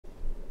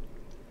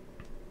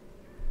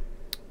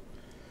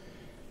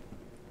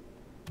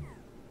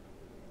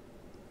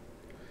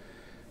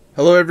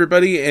Hello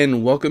everybody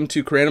and welcome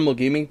to Cranimal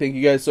Gaming. Thank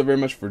you guys so very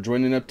much for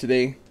joining up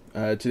today.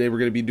 Today we're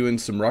going to be doing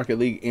some Rocket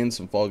League and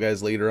some Fall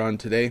Guys later on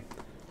today.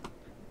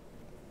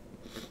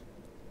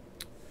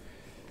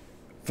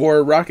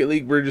 For Rocket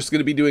League, we're just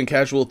going to be doing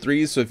casual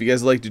threes, so if you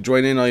guys would like to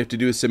join in, all you have to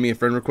do is send me a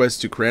friend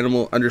request to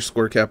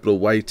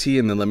Cranimal_YT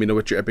and then let me know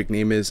what your epic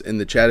name is in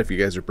the chat if you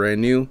guys are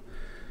brand new.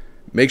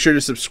 Make sure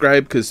to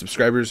subscribe because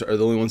subscribers are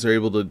the only ones that are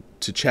able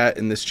to chat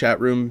in this chat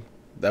room.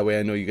 That way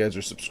I know you guys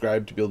are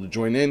subscribed to be able to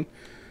join in.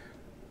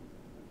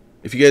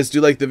 If you guys do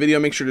like the video,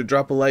 make sure to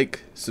drop a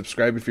like,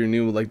 subscribe if you're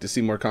new and would like to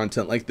see more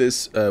content like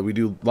this. We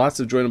do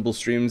lots of joinable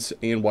streams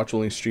and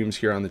watch-only streams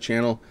here on the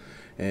channel,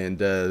 and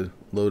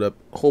load up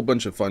a whole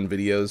bunch of fun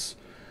videos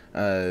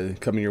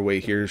coming your way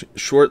here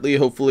shortly,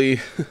 hopefully.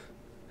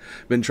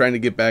 Been trying to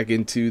get back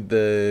into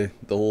the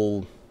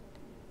whole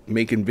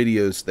making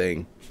videos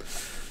thing.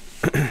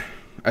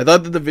 I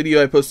thought that the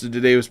video I posted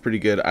today was pretty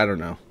good. I don't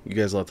know. You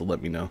guys will have to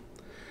let me know.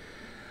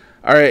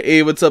 Alright,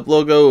 hey, what's up,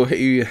 Logo?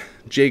 Hey,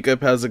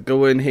 Jacob, how's it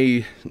going?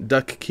 Hey,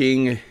 Duck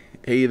King.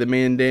 Hey, the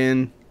man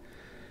Dan.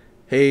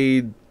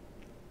 Hey,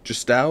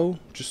 Justo.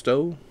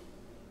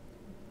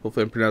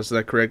 Hopefully I'm pronouncing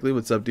that correctly.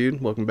 What's up, dude?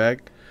 Welcome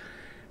back.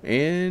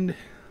 And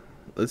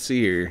let's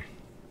see here.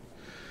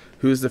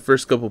 Who's the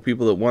first couple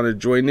people that want to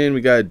join in?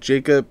 We got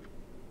Jacob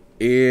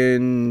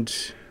and...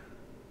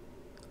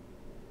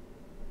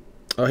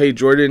 Oh, hey,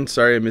 Jordan.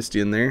 Sorry I missed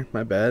you in there.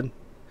 My bad.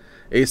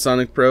 Hey,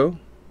 Sonic Pro.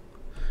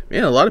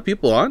 Man, a lot of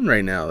people on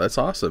right now. That's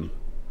awesome.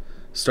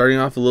 Starting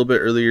off a little bit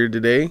earlier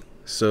today,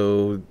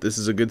 so this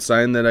is a good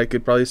sign that I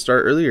could probably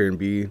start earlier and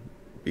be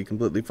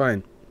completely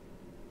fine.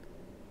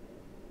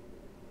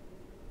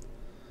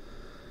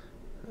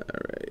 All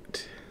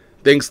right.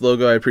 Thanks,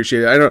 Logo. I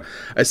appreciate it.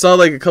 I saw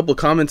like a couple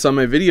comments on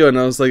my video, and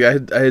I was like, I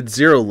had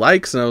 0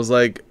 likes, and I was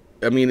like,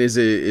 I mean, is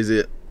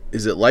it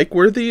like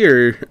worthy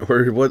or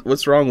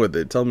what's wrong with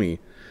it? Tell me.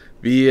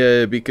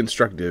 Be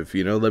constructive,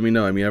 you know, let me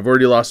know. I mean, I've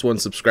already lost 1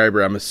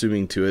 subscriber, I'm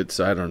assuming, to it,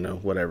 so I don't know,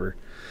 whatever.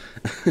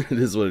 It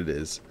is what it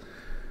is.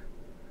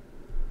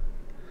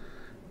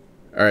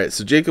 Alright,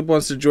 so Jacob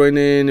wants to join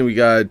in, and we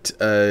got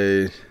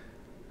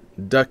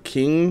Duck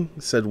King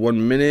said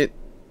 1 minute.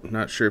 I'm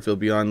not sure if he'll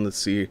be on. Let's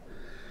see.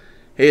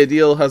 Hey,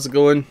 Adil, how's it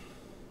going?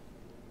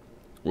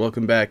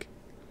 Welcome back.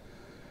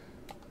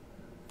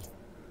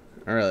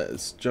 Alright,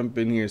 let's jump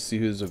in here and see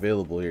who's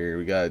available here.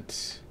 We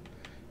got...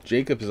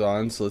 Jacob is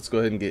on, so let's go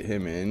ahead and get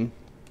him in.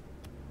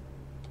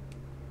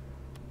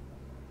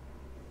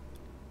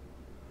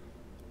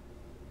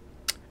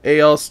 Hey,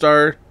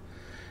 All-Star.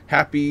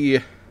 Happy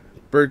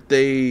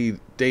birthday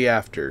day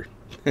after.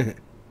 Did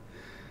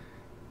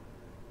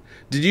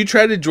you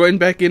try to join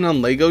back in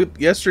on Lego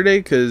yesterday?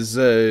 Because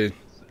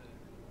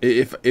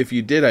if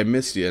you did, I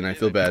missed you, and I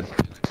feel bad.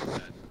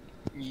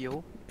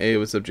 Yo. Hey,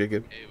 what's up,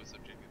 Jacob?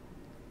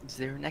 Is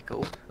there an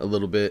echo? A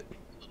little bit.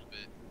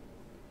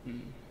 Hmm.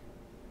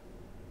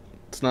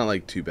 It's not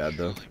like too bad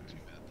though.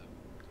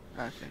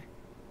 Okay.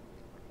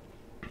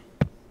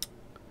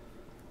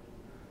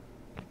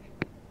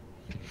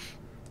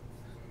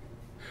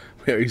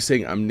 Wait, are you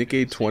saying I'm Nick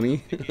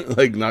A20?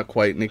 Like not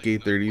quite Nick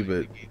A30,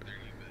 but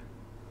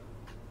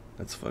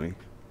that's funny.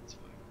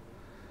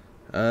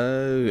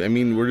 I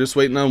mean, we're just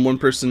waiting on one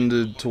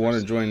person to want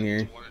to join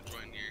here.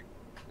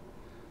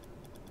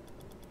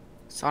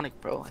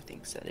 Sonic Bro, I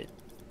think, said it.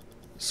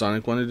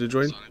 Sonic wanted to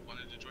join?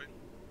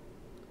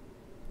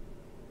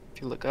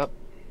 If you look up.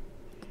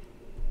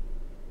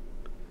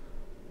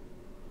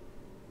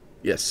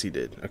 Yes, he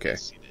did. Okay.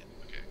 It's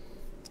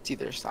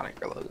either Sonic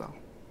or Logo.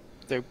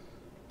 I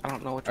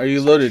don't know what. Are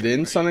you loaded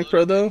in, Sonic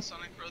Pro, though?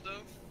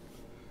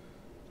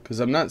 Because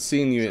I'm not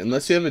seeing you,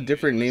 unless you have a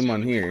different name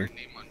on here.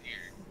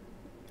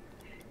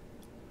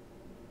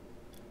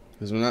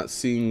 Because I'm not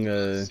seeing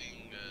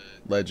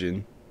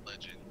Legend.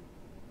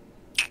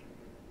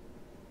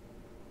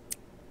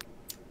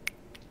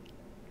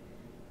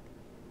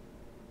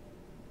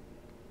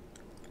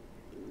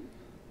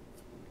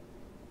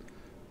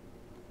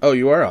 Oh,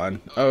 you are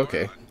on. Oh,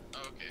 okay.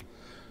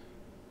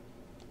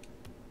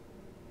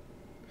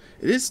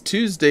 It is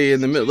Tuesday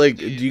in the middle. Like,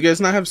 do you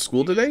guys not have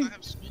school today?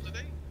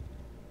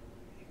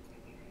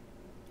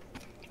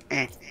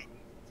 I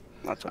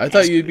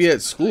thought you'd be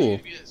at school.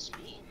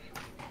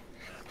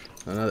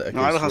 Oh, no,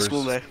 No, I don't have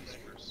school there.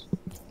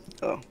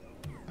 Oh.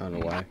 I don't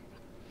know why.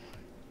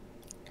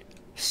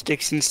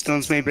 Sticks and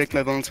stones may break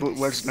my bones, but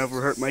words never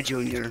hurt my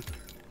junior.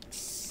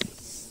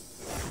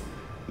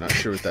 Not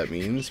sure what that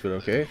means, but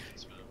okay.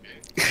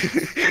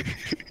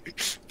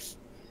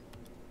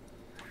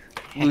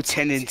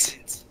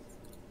 Lieutenant.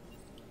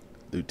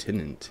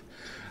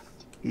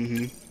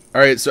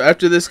 Alright, so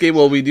after this game,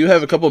 well, we do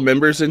have a couple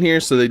members in here,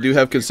 so they do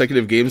have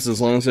consecutive games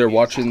as long as they're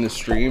watching the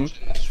stream.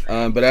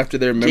 But after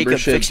their membership...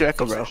 Jacob, fix your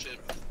echo, bro.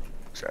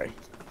 Sorry.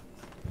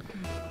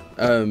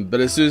 But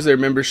as soon as their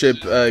membership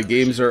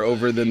games are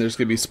over, then there's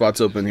going to be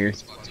spots open here.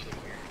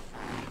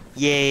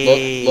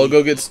 Yay.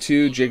 Logo gets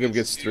 2, Jacob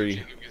gets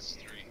 3.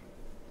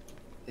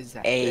 Is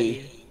that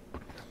A.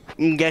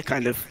 Yeah,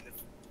 kind of.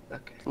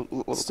 Okay.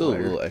 Still a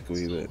little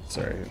echoey, but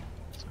sorry.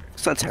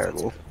 It's not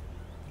terrible.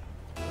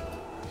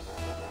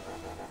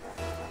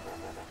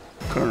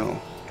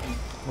 Colonel.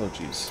 Oh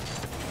jeez.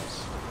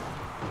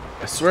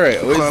 I swear I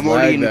always I'm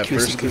already lag in that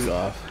first acoustic booth.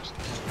 kickoff.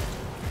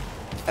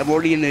 I'm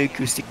already in the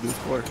acoustic booth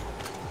for.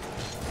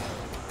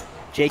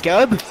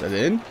 Jacob? Is that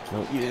in?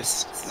 Nope.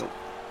 Yes. Nope.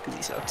 Because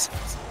he sucks.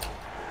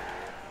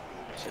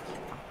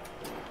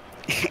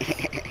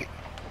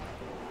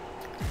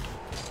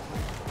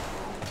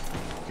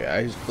 Okay,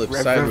 I just flipped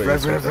Rev, sideways.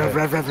 rev, rev, with that.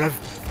 rev, rev, rev.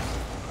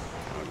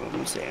 I don't know what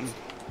I'm saying.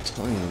 I'm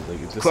telling you,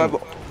 like it just.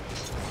 Cool,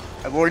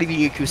 I've already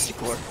been acoustic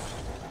core.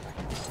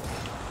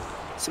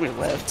 Somebody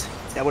left.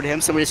 That would him.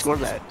 Somebody scored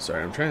that.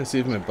 Sorry, I'm trying to see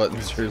if my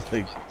buttons are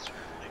like.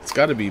 It's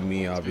got to be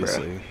me,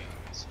 obviously.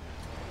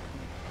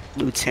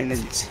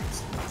 Lieutenant.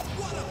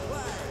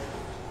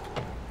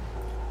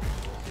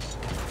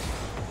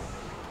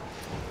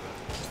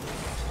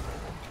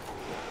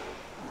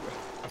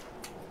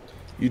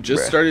 You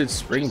just Bruh. started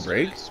spring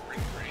break?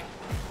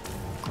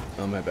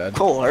 Oh my bad.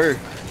 Core.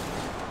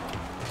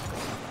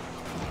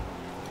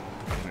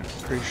 I'm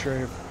pretty sure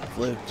I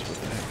flipped. What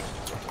the heck?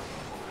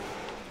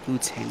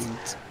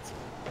 Lieutenant.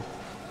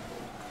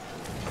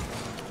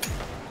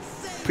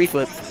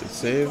 Pre-flip. Good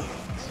save.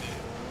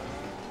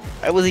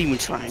 I wasn't even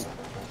trying.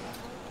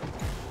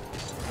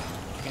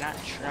 You're not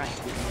trying.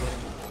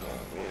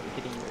 You're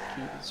hitting your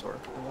keys or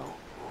remote.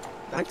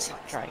 That's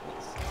What? not trying.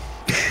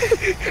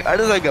 How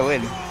does I go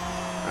in?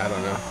 I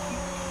don't know.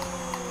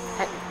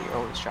 Technically, you're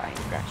always trying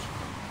to crash.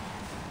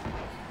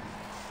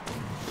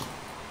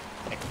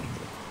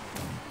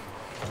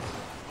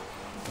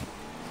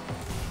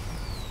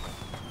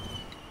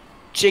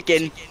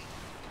 Chicken.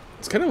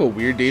 It's kind of a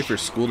weird day for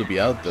school to be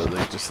out though,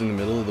 like just in the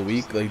middle of the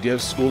week. Like, do you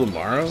have school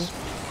tomorrow?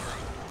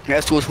 I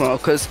have school tomorrow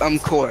because I'm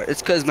core.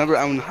 It's because remember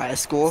I'm in high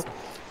school,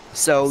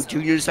 so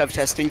juniors have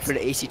testing for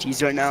the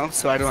ACTs right now,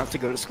 so I don't have to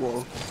go to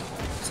school.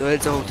 So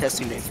it's a whole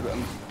testing day for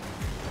them.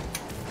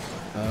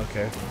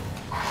 Okay,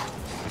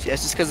 So yeah,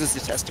 it's just because it's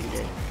the testing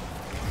day.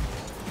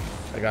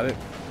 I got it.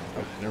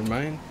 Oh, never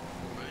mind.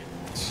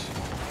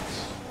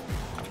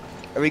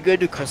 Are we gonna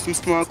do customs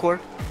tomorrow, core?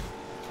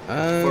 For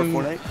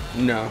Fortnite?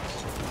 No.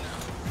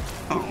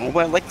 Oh, but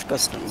I like the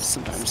customs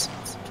sometimes.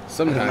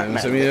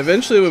 Sometimes. I mean,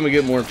 eventually when we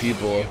get more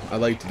people, I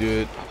like to do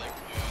it.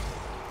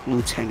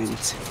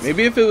 Lieutenant.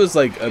 Maybe if it was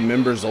like a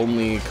members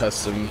only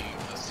custom,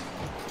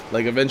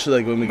 like eventually,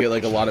 like when we get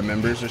like a lot of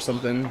members or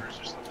something,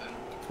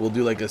 we'll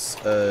do like a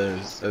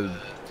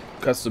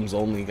customs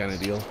only kind of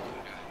deal.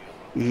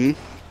 Mm-hmm.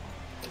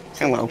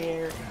 Hello.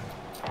 Here.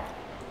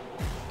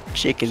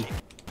 Chicken.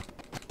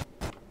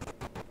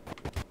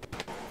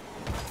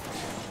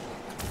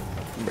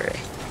 Bruh.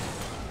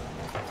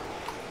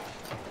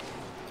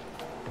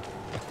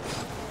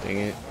 Dang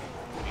it.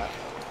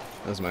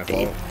 That was my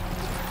fault.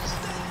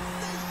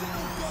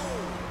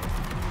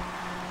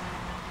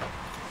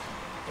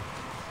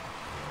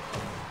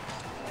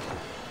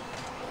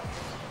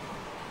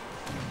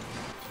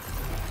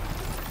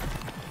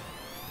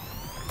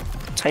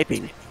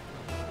 Typing.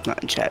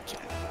 Not in chat.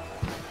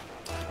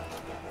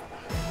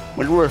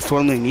 When we're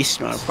formally in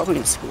Eastern, I'm probably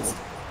in school.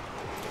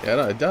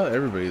 Yeah, I doubt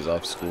everybody's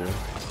off school.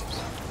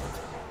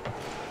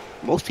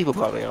 Most people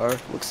probably are,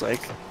 looks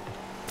like.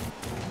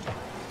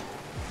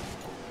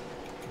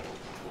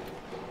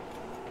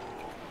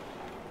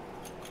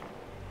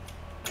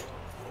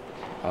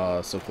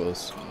 So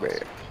close.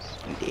 Bruh.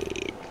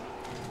 Indeed.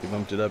 He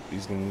bumped it up.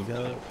 He's gonna go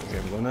up. Okay,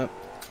 I'm going up.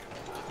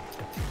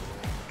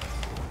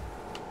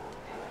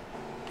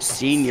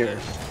 Senior.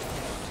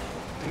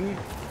 Dang it.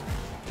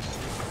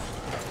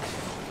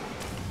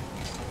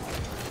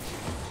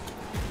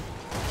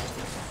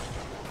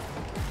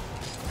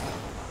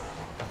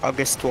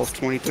 August 12th,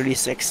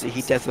 2036, the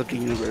heat death of the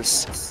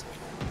universe.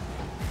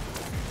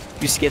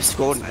 You skipped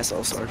school, nice,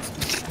 I'll start.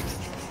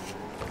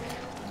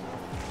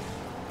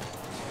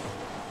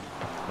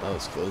 That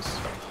was close.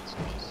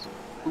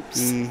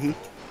 Oops. Mm-hmm.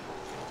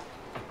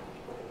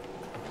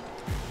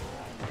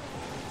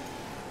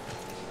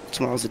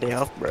 Tomorrow's the day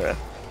off, bruh.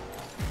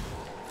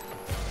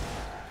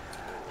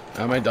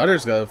 My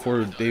daughter's got a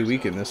 4-day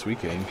weekend this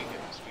weekend.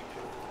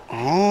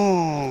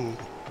 Oh.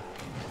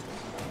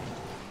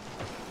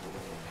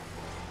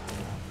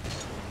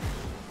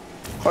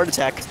 Heart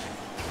attack.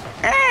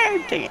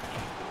 Ah, dang it.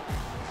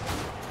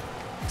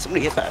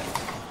 Somebody hit that.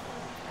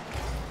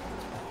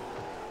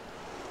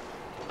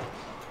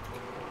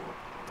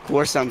 Of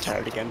course I'm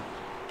tired again.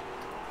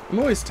 I'm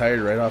always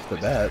tired right off the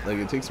bat. Like,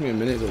 it takes me a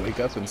minute to wake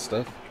up and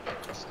stuff.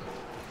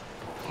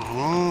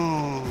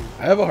 Oh.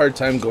 I have a hard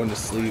time going to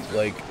sleep,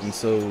 like, and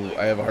so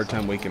I have a hard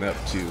time waking up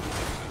too.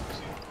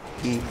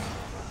 Mm.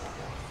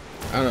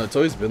 I don't know, it's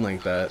always been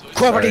like that.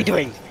 What are Sorry. you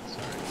doing?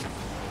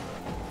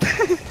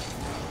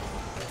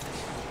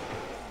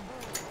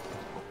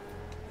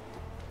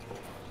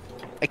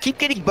 I keep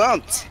getting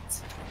bumped.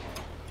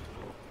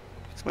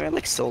 That's why I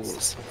like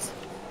solos.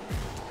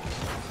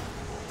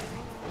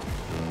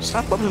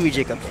 Stop bumping me,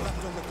 Jacob.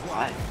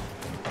 Why?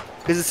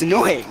 Because it's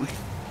annoying.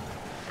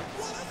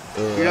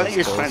 You're not That's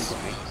your close.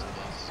 friend.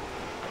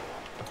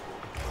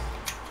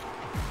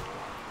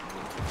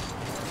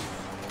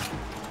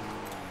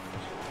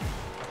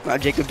 Wow,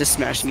 Jacob just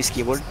smashed me his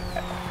keyboard.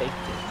 Faked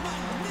it.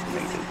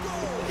 Amazing.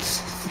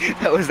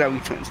 That was not what we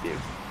planned to do.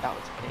 That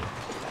was okay.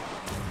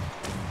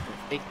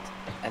 Perfect.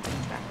 And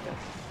then backed up.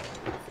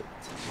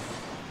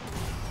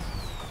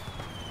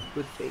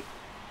 With fate.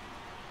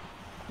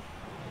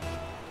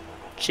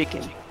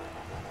 Chicken.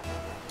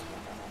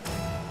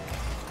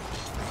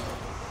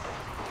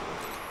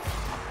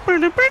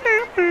 You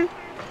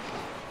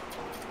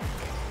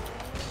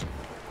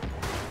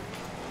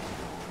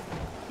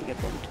get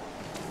burned.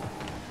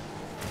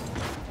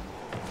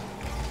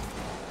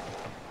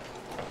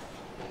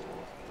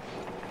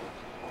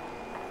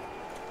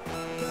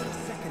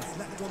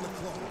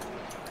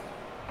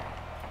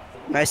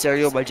 Nice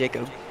aerial by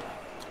Jacob.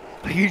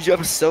 You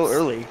jumped so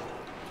early.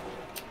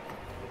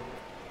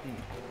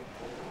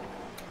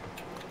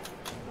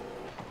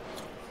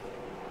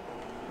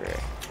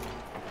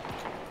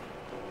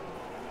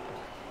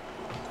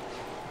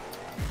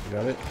 You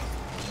got it?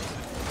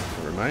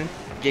 Never mind.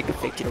 Jacob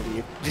faked it over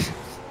you.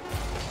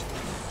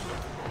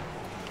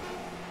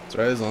 It's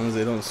alright as long as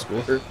they don't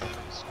score.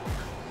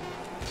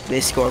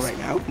 They score right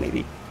now,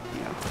 maybe.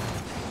 No.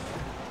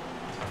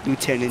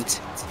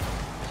 Lieutenant.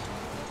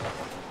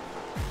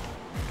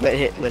 Let it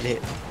hit, let it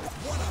hit.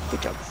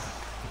 Good job.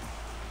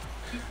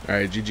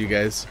 Alright, GG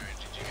guys.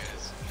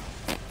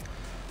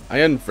 I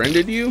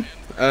unfriended you.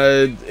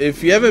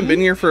 If you haven't been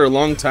here for a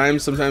long time,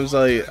 sometimes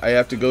I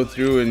have to go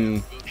through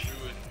and,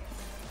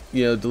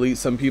 you know, delete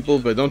some people,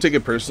 but don't take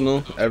it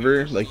personal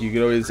ever. Like, you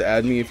could always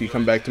add me if you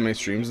come back to my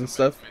streams and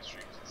stuff.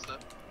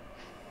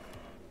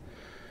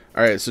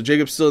 Alright, so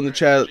Jacob's still in the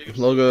chat.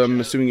 Logo, I'm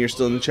assuming you're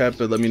still in the chat,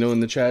 but let me know in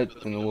the chat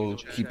and then we'll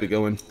keep it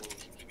going.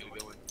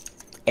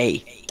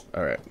 A.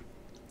 Alright.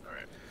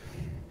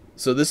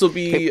 So this will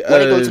be Hey,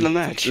 let it go to the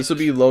match. this will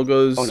be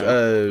Logo's Oh,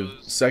 no.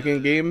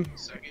 second game.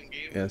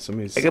 Yeah,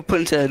 somebody's I got put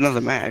into another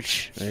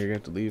match. now you're gonna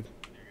have to leave.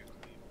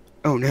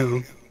 Oh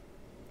no.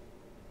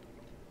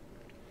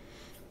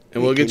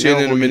 And we'll We get can you in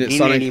no a more minute, game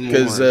Sonic, anymore.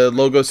 because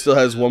Logo still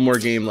has one more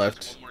game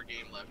left.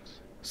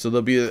 So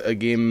there'll be a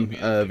game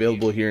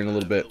available here in a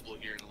little bit.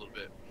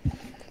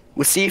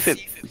 We'll see if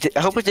it. I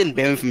hope it didn't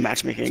ban me from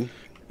matchmaking.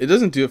 It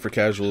doesn't do it for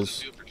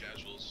casuals.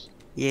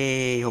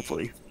 Yay,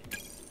 hopefully.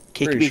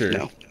 Kick Pretty me? sure.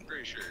 No.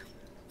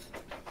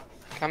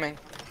 Coming.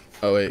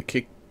 Oh wait,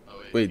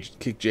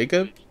 kick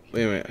Jacob?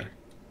 Wait a minute.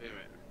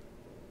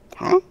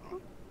 Huh?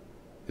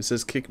 It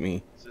says kick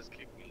me.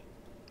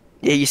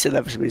 Yeah, you said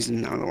that for some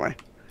reason. I don't know why.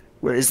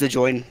 Where is the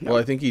join? No. Well,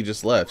 I think he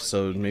just left,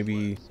 so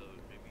maybe.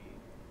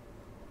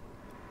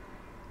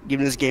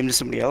 Giving this game to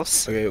somebody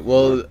else? Okay,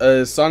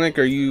 well, Sonic,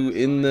 are you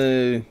in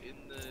the?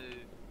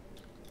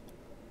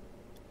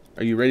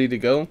 Are you ready to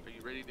go?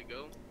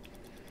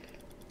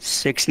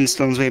 Sticks and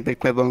stones may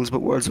break my bones, but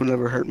words will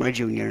never hurt my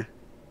junior.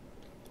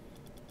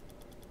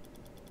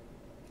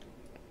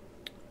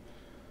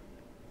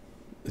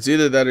 It's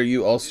either that or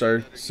you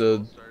all-star,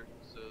 so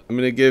I'm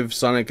gonna give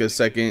Sonic a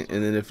second,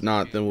 and then if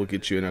not, then we'll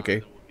get you in,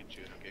 okay?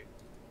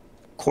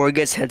 Corey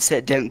gets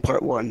headset dent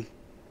part 1.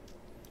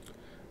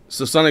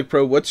 So Sonic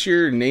Pro, what's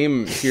your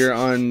name here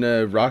on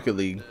Rocket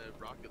League?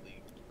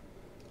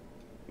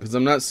 Because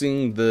I'm not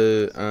seeing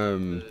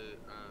the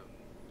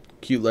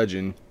cute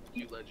legend.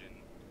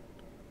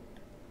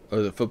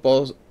 Or the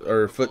football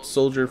or foot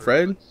soldier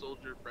Fred?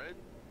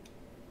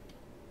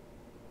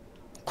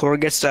 Corey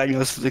gets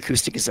diagnosed with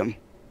acousticism.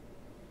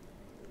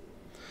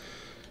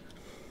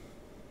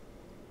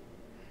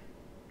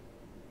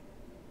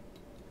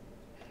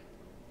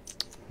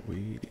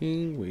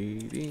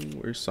 Waiting.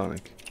 Where's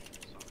Sonic?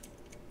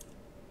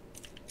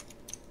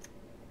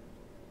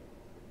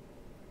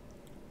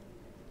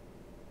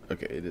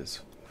 Okay, it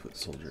is foot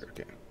soldier.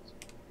 Okay.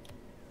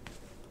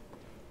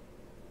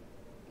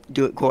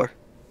 Do it, Core.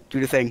 Do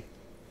the thing.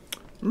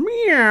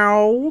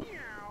 Meow.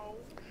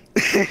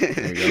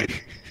 There you go.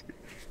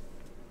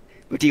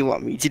 What do you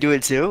want me to do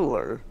it too,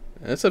 or?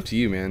 That's up to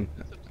you, man.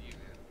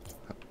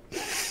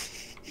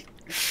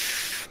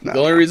 No. The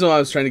only reason why I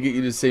was trying to get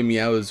you to say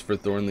meow is for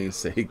Thornley's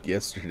sake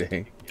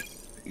yesterday.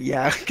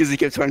 Yeah, because he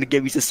kept trying to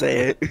get me to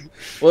say it.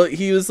 Well,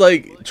 he was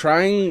like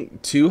trying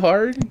too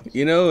hard,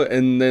 you know,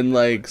 and then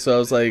like, so I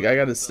was like, I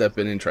gotta step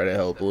in and try to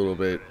help a little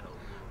bit.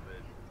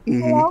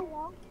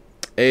 Mm-hmm.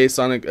 Hey,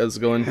 Sonic, how's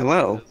it going?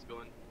 Hello.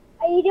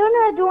 Are you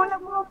doing a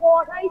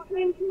Fortnite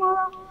stream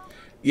tomorrow?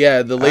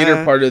 Yeah, the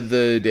later part of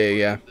the day,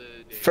 yeah.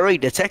 Furry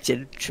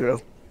detected.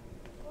 True.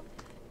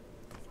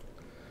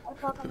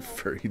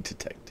 Furry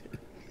detected.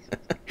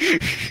 Yeah,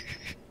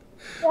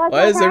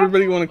 Why does okay.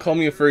 everybody want to call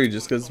me a furry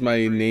just because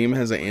my name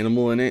has an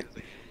animal in it?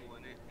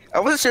 I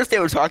wasn't sure if they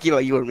were talking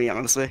about you or me,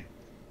 honestly.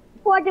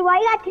 What do I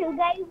got 2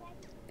 games?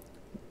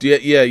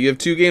 Yeah, you have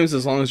 2 games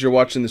as long as you're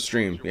watching the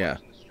stream, yeah.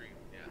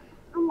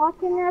 I'm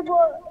watching it,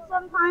 but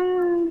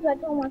sometimes I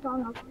don't want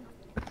to.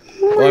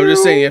 Well, I'm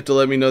just saying you have to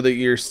let me know that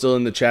you're still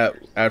in the chat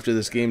after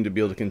this game to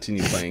be able to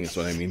continue playing, is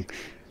what I mean.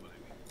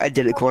 I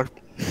did it, Core.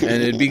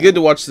 And it'd be good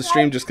to watch the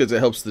stream just because it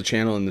helps the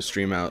channel and the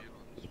stream out.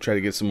 Try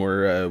to get some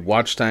more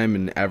watch time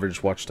and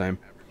average watch time.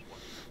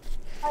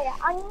 Oh yeah,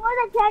 I'm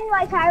gonna tell you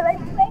like I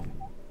was quick.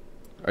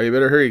 Alright, you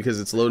better hurry because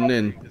it's loading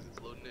in.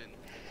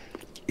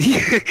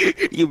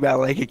 You bow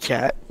like a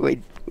cat.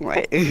 Wait,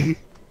 what?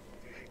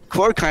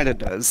 Core kind of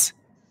does.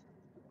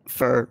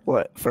 For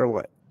what? For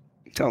what?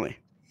 Tell me.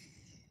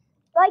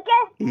 Like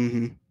it?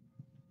 Mm-hmm.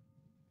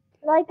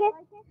 Like it?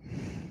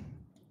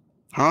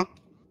 Huh?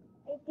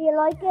 Do you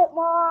like it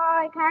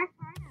more, okay?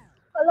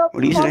 Look,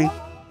 What are you saying?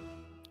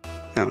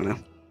 I don't know.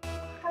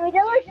 Can we do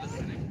it?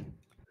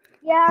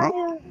 Yeah,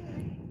 Huh?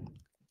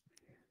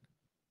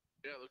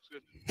 Yeah, looks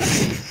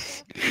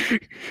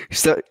good.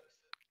 So,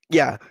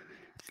 yeah.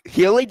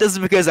 He only does it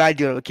because I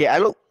do it, okay?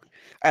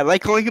 I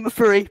like calling him a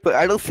furry, but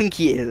I don't think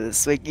he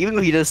is. Like, even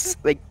though he does,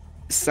 like,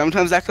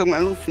 sometimes act like one, I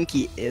don't think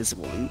he is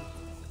one.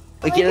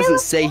 Like, he doesn't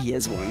say he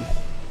is one.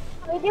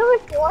 Can we do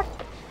it short?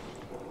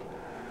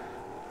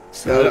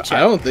 So, I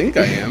don't think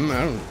I am.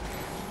 I don't.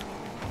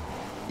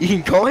 you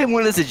can call him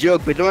one as a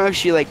joke, but don't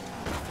actually, like,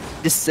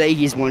 just say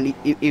he's one,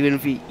 even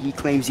if he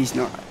claims he's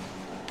not.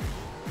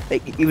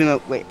 Like, even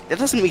though, wait, that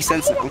doesn't make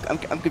sense. I'm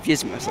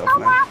confusing myself You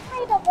don't now. pass me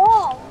the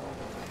ball.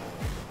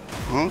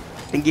 Huh?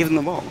 Then give him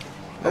the ball.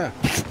 Yeah.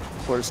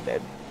 Poor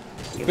dead.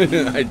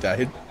 I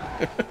died.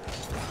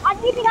 I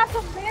need to get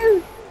some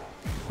news.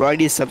 Bro, I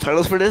need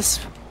subtitles for this?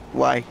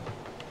 Why?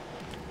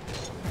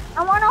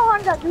 I want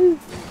 100 news.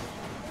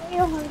 I need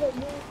 100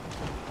 news.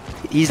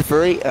 He's a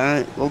furry?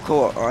 Well,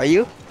 cool. Are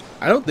you?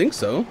 I don't think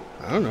so.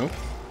 I don't know.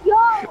 Yo,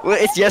 Well,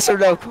 it's yes or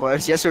no, Cole.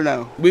 It's yes or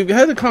no. We've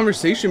had a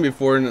conversation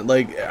before, and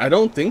like, I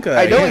don't think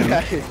I know am.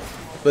 that.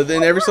 But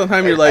then every single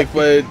time you're like,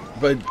 but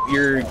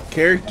your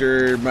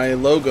character, my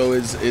logo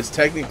is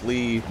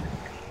technically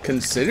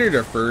considered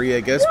a furry, I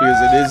guess,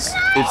 because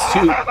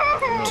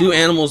it's two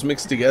animals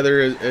mixed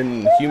together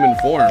in human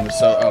form.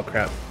 So, oh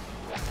crap.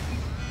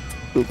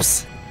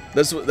 Oops.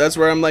 That's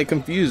where I'm like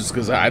confused,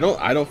 because I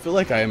don't feel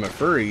like I am a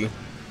furry.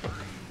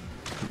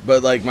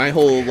 But like my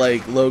whole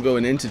like logo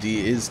and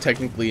entity is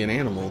technically an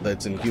animal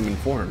that's in human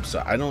form,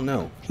 so I don't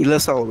know. He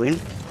loves Halloween.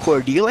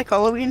 Core, do you like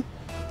Halloween?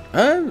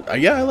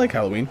 Yeah, I like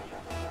Halloween.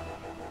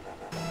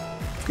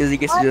 Because he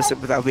gets to dress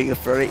up without being a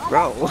furry.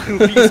 Bro, what are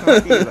you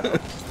talking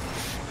about?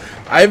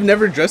 I've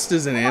never dressed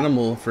as an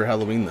animal for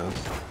Halloween though.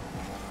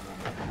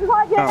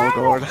 Oh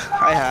god,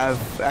 I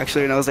have.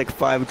 Actually, when I was like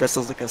 5, I dressed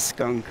as like a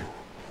skunk.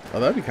 Oh,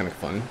 that'd be kind of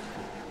fun.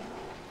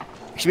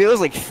 Actually, I was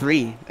like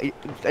 3. I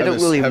don't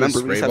really have remember.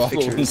 a We spray just have bottle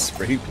and pictures.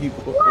 spray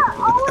people.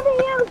 What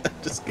are you?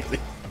 Just kidding.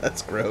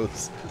 That's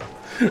gross.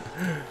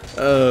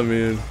 Oh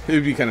man,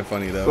 it'd be kind of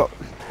funny though.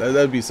 Bro,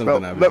 That'd be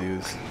something I would bro.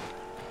 use.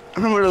 I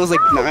remember when I was like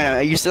 9.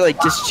 I used to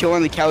like just chill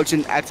on the couch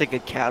and act like a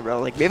cat, bro.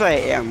 Like maybe I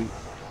am.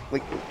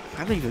 Like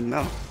I don't even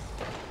know.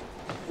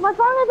 My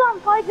phone is on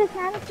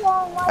 5%, so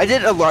I'm I like,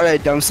 did a lot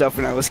of dumb stuff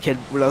when I was a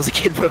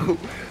kid, bro.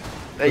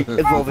 Like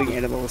involving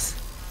animals.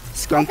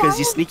 Skunk, cause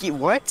you sneaky.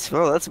 What?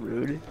 Oh, that's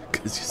rude.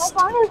 Cause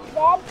my phone is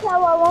dead, so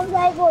I won't be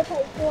able to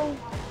take doing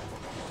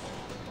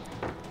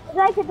It's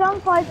like it's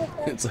on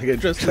 5%. it's like I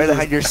dressed. Try to as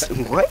hide a-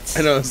 your. What?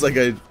 I know. It's like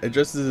I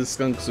dressed as a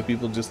skunk, so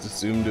people just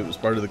assumed it was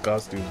part of the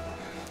costume.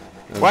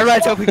 Why do I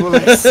tell people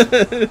this?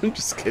 I'm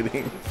just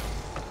kidding.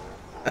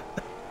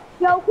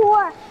 Yo,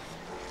 Core.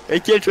 I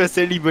can't trust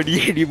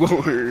anybody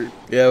anymore.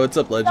 Yeah, what's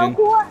up, Yo, Legend?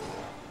 Core.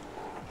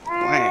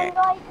 And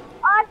like,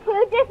 I have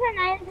 2 different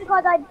names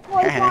because I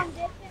play on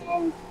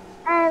different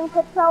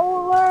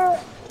controller.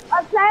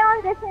 I play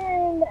on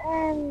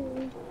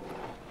different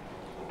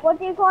what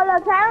do you call it? I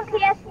play on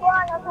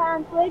PS4 and I play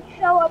on Switch.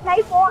 So I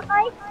play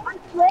Fortnite on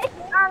Switch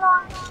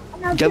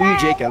and I W. play,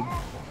 Jacob.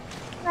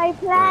 and I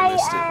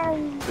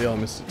play They all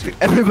missed it too.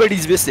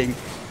 Everybody's missing.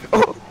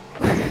 Oh,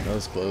 That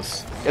was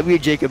close. W.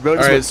 Jacob, bro. All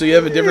right, so you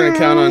have a different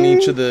account on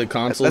each of the That's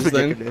consoles what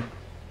Jacob then? did.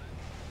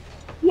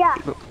 yeah.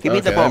 Give me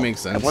the Okay, ball. that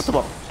makes sense. I want the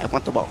ball. I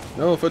want the ball.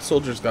 No, Foot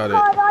Soldier's got it.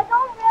 But I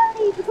don't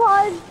really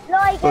because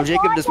like Well, if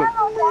Jacob I just went-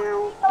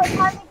 download that, so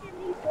it's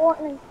technically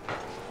Fortnite.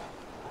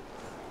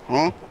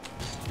 Huh?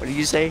 What did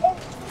you say? If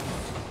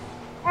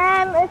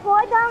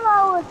I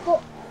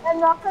download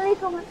Rocket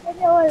League on my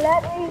video, will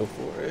let Go me.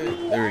 for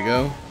it. There we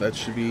go. That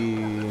should be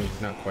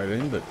not quite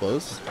in, but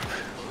close.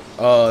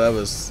 Oh, that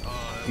was.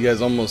 You guys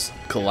almost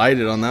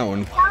collided on that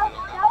one.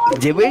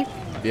 Did we?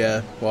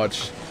 Yeah,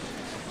 watch.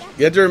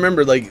 You have to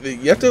remember, like,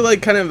 you have to,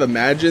 like, kind of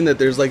imagine that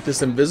there's, like,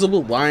 this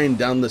invisible line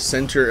down the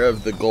center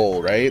of the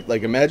goal, right?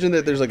 Like, imagine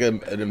that there's, like,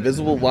 an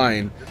invisible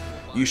line.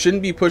 You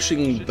shouldn't be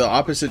pushing the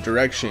opposite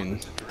direction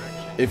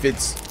if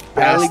it's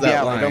past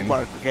that I don't line.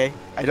 bark, okay?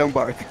 I don't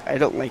bark. I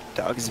don't like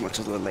dogs as much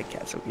as I like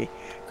cats, okay?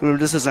 Remember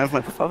this is not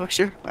my profile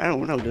picture? I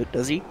don't know,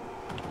 does he?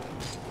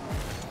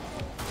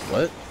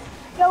 What?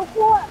 Go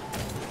for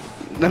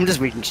it. I'm just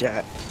reading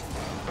chat.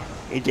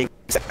 Hey, Jake.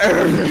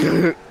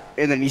 And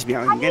then he's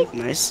meowing again.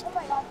 Nice. Oh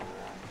my god.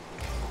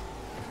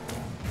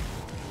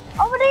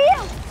 Over to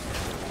you.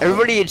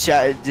 Everybody in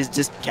chat is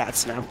just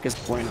cats now, because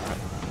why not?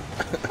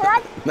 Can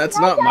I, That's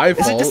can I not my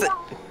just- fault.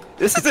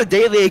 This is a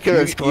daily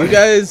occurrence,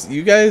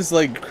 You guys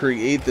like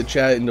create the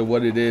chat into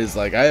what it is.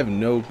 Like I have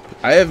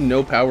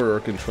no power or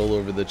control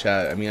over the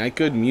chat. I mean, I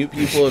could mute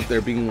people if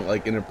they're being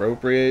like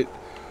inappropriate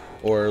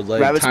or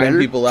like Rabbit's time better?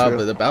 people out, True.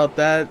 but about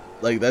that,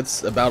 like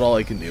that's about all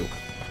I can do.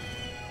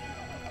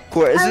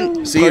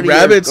 Isn't See, part of your,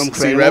 rabbits. See,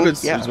 cranial?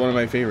 rabbits Yeah. is one of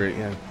my favorite.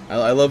 Yeah,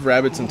 I love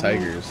rabbits and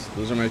tigers.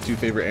 Those are my 2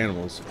 favorite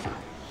animals.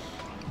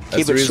 That's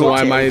Keep the it reason short why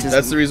tail, my just-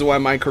 that's the reason why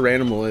my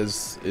Caranimal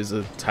is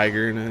a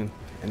tiger and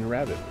a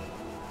rabbit.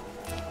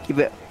 Keep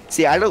it.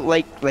 See, I don't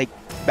like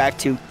back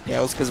two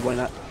tails because why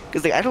not?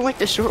 Because like I don't like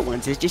the short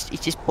ones. It's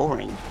just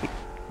boring. Like,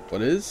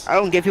 What is? I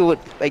don't get people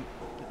with like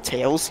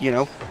tails. You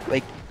know,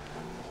 like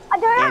I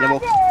don't Animal.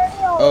 have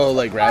the aerial. Oh,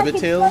 like rabbit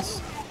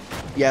tails?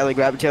 yeah, like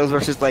rabbit tails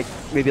versus like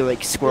maybe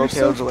like squirrel They're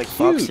so tails or like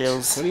fox cute.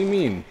 tails. What do you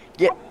mean?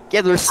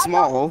 Yeah, they're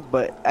small,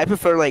 but I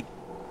prefer like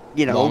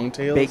you know Long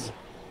tails? big.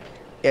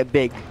 Yeah,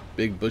 big,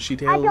 Big bushy I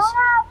tails? don't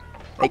have.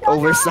 like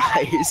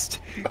oversized.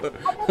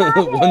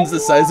 One's the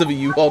size of a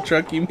U-Haul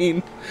truck, you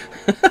mean?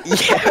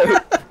 Yeah.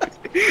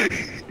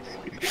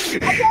 I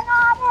don't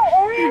have the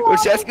aerial.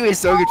 Which that's gonna be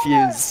so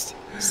confused.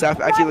 Stop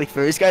acting like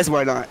furries, guys.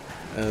 Why not?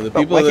 The But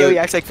people why can't we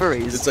that act like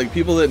furries? it's like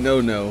people that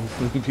know.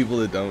 People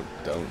that don't.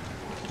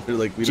 They're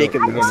like we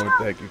Jacob don't know knows. what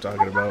the heck you're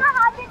talking about.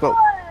 Well,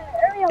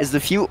 is the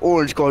few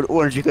orange called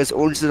orange because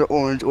oranges are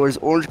orange, or is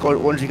orange called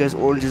orange because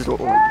oranges are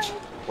orange?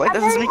 What?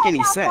 That doesn't make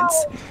any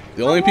sense.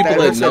 The only people That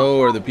that looks like-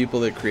 know are the people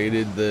that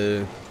created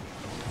the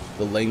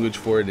language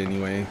for it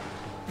anyway.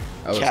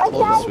 I was Cat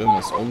told to swim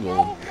with own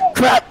gold.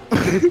 Crap!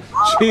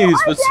 Jeez,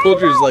 but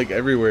soldiers like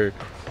everywhere.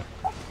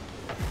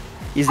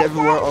 He's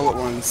everywhere all at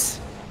once.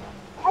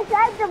 I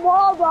saved the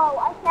wall, bro.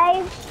 I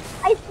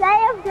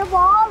saved the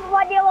wall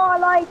when you were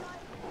like.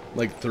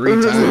 Like 3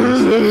 times.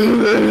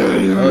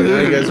 Oh, now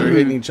you guys are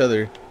hitting each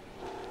other.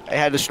 I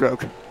had a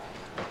stroke.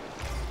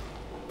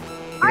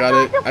 I got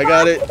it. I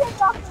got it.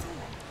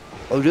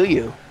 Oh, do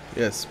you?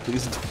 Yes,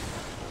 please.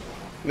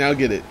 Now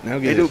get it. Now I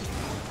get do. it.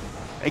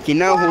 I can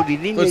now hold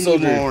it in Foot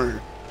soldier. anymore.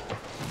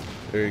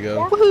 There you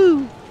go.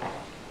 Woohoo!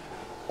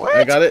 What?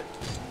 I got it.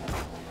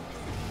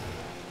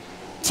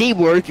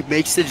 Teamwork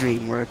makes the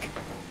dream work.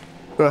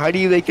 Bro, how do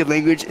you make a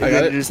language and I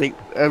got then it. just like,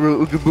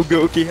 ooga booga,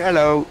 okay,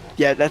 hello.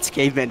 Yeah, that's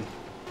cavemen.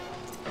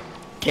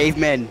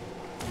 Cavemen.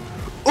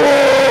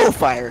 Oh,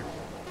 fire.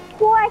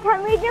 Boy,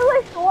 can we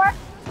do a short?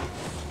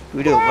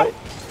 We do what?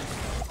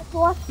 A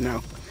short,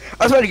 No.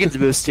 I was trying to get the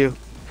boost too.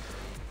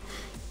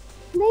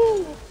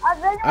 please.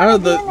 I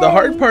don't know, the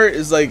hard part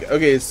is like,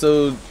 okay,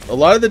 so a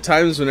lot of the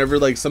times whenever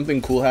like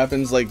something cool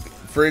happens, like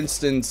for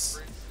instance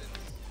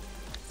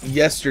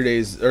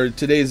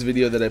today's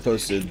video that I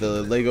posted,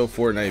 the Lego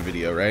Fortnite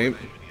video, right?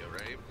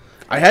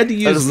 I had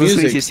to I was use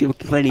listening to music. you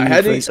complaining. I in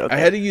had place, to okay. I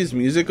had to use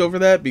music over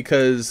that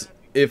because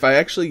if I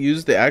actually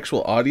use the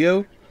actual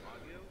audio,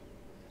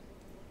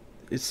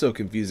 it's so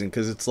confusing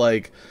because it's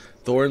like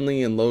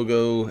Thornley and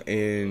Logo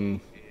and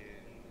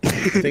the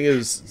thing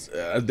is,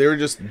 they were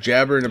just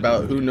jabbering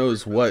about who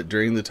knows what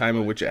during the time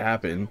in which it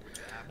happened.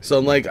 So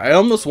I'm like, I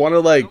almost want to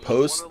like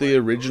post the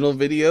original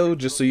video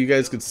just so you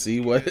guys could see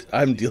what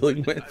I'm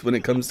dealing with when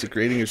it comes to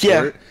creating a short.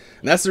 Yeah.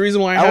 And that's the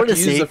reason why I I have wanna to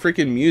use see. the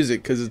freaking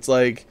music, because it's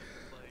like,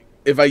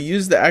 if I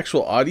use the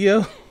actual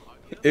audio,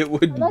 it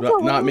would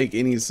not make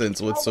any sense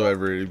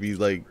whatsoever. It'd be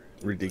like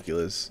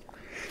ridiculous.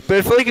 But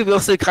I feel like it'd be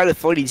also kind of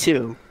funny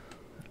too.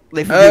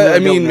 Like, for people I that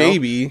don't mean, know.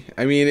 maybe.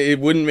 I mean, it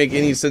wouldn't make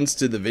any sense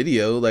to the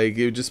video. Like,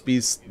 it would just be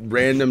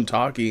random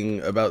talking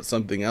about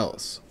something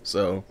else.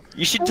 So,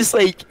 You should just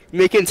like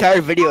make an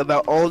entire video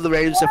about all the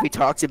random stuff we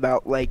talked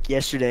about like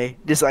yesterday,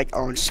 just like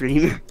on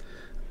stream.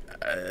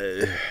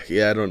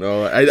 yeah, I don't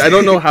know. I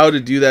don't know how to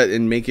do that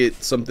and make it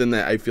something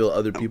that I feel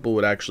other people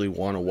would actually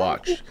want to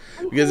watch.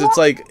 Because it's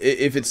like,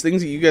 if it's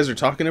things that you guys are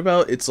talking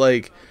about, it's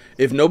like,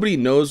 if nobody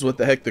knows what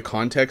the heck the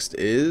context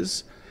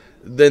is,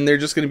 then they're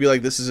just going to be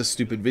like, this is a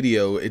stupid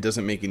video. It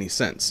doesn't make any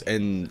sense.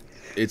 And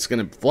it's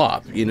going to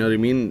flop. You know what I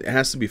mean? It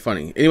has to be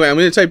funny. Anyway, I'm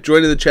going to type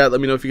join in the chat.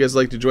 Let me know if you guys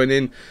like to join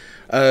in.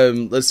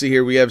 Let's see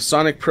here. We have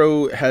Sonic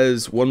Pro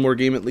has one more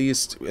game at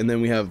least. And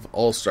then we have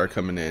All-Star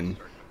coming in.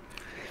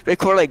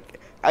 Record like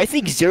I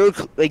think zero's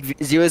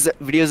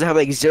videos that have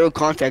like zero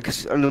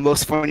context are the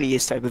most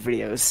funniest type of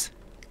videos.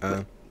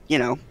 You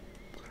know.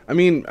 I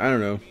mean, I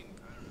don't know.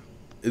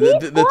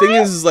 The thing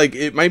is like,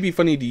 it might be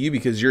funny to you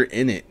because you're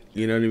in it.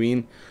 You know what I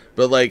mean?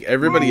 But like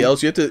everybody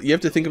else, you have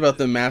to think about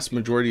the mass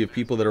majority of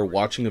people that are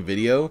watching a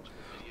video.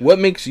 What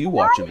makes you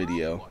watch a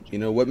video? You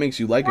know, what makes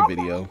you like a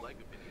video?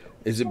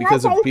 Is it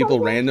because of people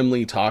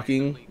randomly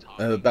talking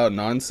about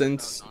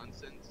nonsense?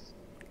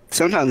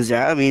 Sometimes,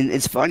 yeah. I mean,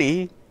 it's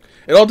funny.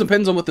 It all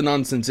depends on what the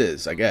nonsense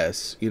is, I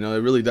guess. You know, it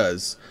really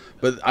does.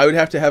 But I would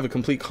have to have a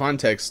complete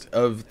context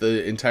of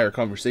the entire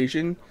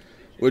conversation,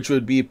 which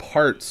would be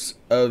parts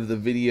of the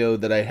video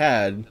that I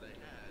had,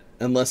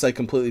 unless I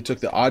completely took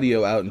the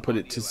audio out and put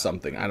it to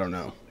something. I don't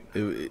know.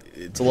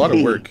 It's a lot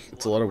of work.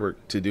 It's a lot of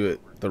work to do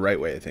it the right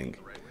way, I think.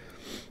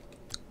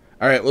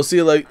 All right, we'll see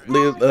you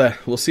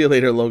we'll see you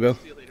later, Logo.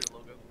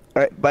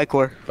 All right, bye,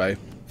 Core. Bye.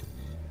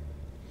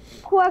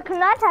 Cool,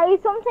 can I tell you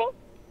something?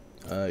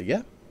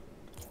 Yeah.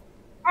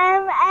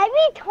 Every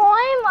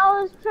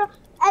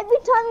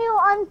time you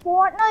were on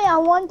Fortnite, I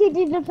wanted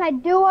you to play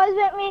duos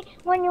with me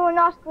when you were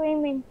not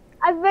screaming.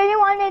 I really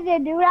wanted to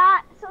do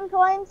that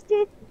sometimes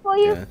too for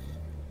you. Yeah.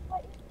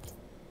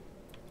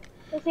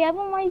 Does he have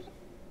a mic?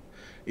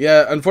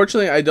 Yeah,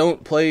 unfortunately, I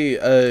don't play.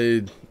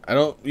 I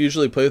don't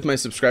usually play with my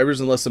subscribers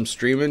unless I'm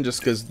streaming, just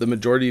because the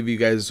majority of you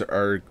guys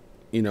are,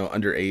 you know,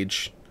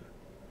 underage.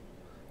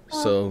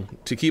 So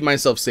to keep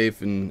myself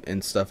safe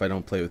and stuff, I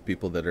don't play with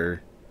people that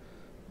are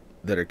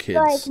Like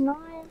kids. 9.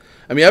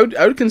 I mean,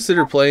 I would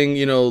consider playing,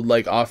 you know,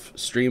 like off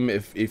stream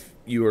if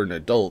you were an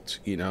adult,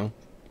 you know.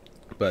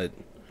 But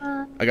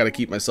I gotta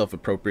keep myself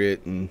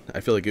appropriate, and I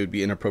feel like it would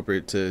be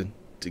inappropriate to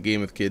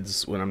game with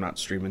kids when I'm not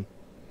streaming.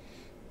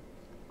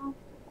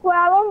 Well,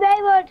 I won't be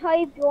able to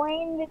type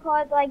join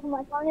because like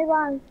my phone is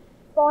on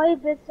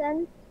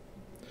 5%.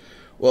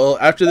 Well,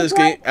 after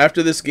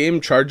this game,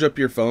 charge up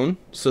your phone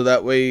so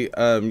that way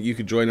you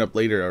could join up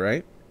later. All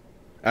right,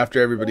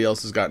 after everybody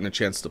else has gotten a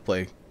chance to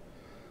play.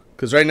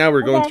 Because right now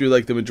we're going through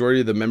like the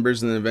majority of the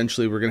members, and then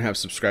eventually we're gonna have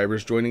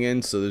subscribers joining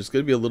in. So there's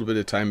gonna be a little bit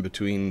of time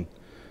between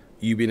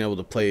you being able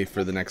to play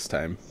for the next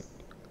time.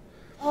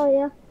 Oh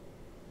yeah.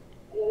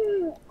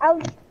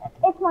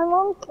 It's my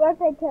mom's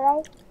birthday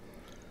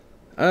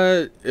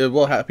today.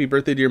 Well, happy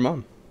birthday to your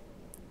mom.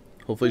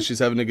 Hopefully she's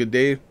having a good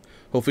day.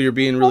 Hopefully you're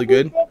being really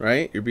good,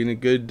 right? You're being a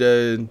good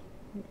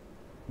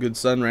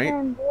son, right?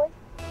 Boy.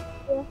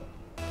 Yeah.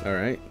 All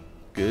right,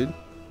 good.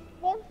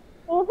 You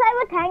play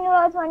with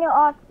 10-year-olds when you're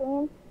off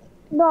stream.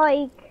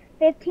 Like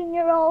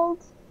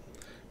 15-year-olds.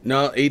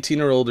 No,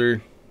 18 or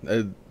older.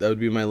 That would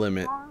be my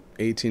limit.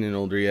 18 and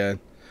older, yeah.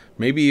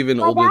 Maybe even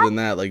older than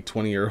that, like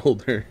 20 or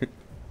older.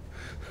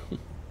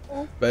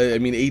 But I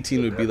mean,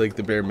 18 would be like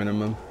the bare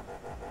minimum.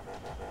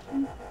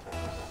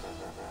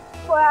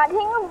 Well, I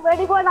think I'm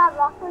really good at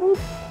Rocket League,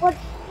 but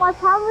my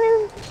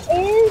problem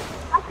is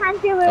I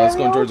can't do it. Oh, it's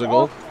going towards a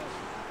goal.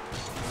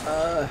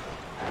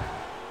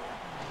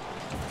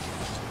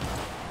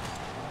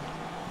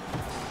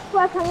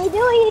 Well, can we do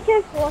it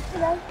just for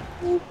today,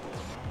 please?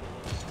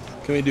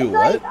 Can we do It's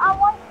what?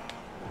 like,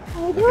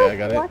 can we do Okay, it I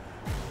got short? it.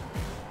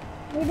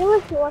 Can we do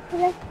it short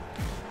today?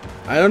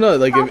 I don't know.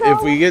 Like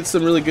if we get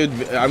some really good,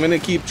 I'm gonna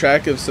keep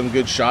track of some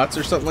good shots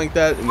or something like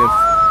that. And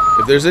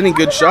if there's any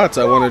good shots,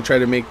 I want to try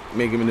to make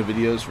them into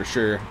videos for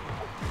sure.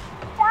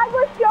 That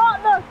was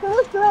short,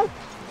 look, so.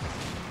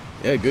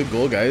 Yeah, good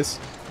goal, guys.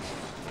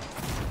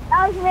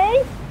 That was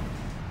me.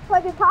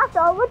 But it passed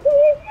over to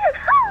you.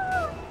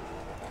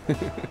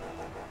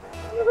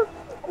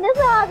 And this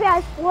is how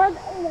I scored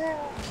in the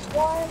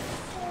one.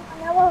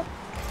 Another.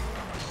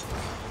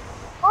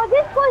 Oh,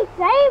 this boy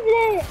saved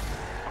it.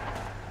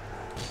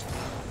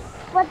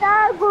 But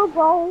that good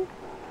goal.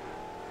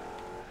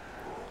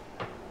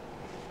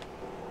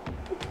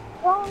 It's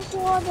going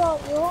toward the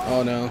wall.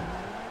 Oh no.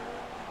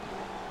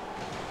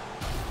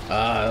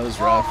 Ah, that was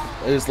rough.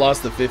 I just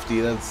lost the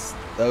 50. That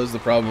was the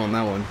problem on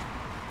that one.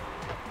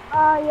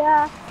 Oh,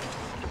 yeah.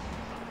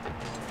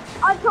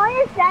 I'm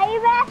trying to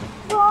save it,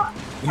 but...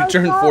 You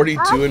turned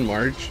 42 in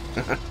March.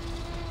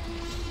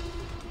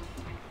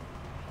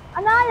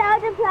 I'm not allowed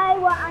to play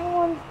with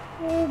anyone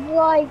who's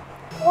like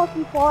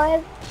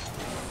 45.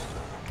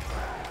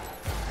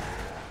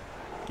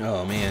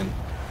 Oh man.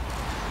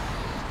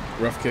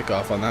 Rough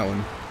kickoff on that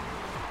one.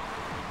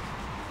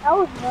 That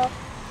was rough.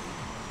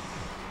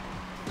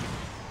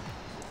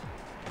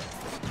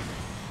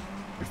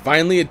 You're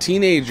finally a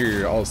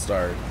teenager,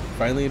 All-Star.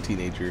 Finally a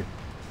teenager.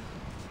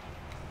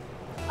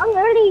 I'm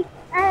already,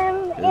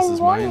 This is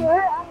mine. in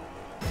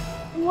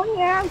 1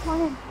 year I'm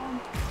turning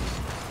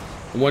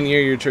 10. 1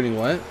 year you're turning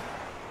what?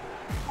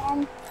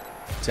 And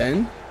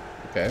 10?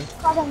 Okay.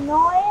 got a 9.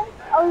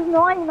 I was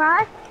 9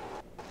 March.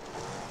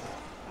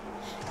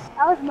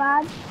 That was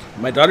bad.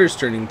 My daughter's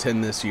turning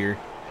 10 this year.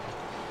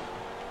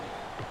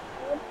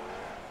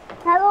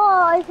 Hello,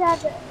 I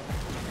said,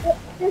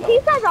 does she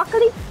play Rocket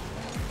League?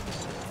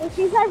 Does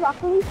she play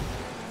Rocket League?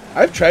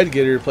 I've tried to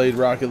get her to play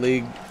Rocket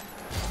League.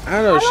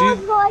 I don't know, I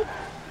was like,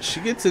 she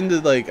gets into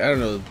like, I don't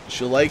know,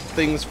 she'll like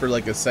things for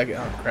like a second.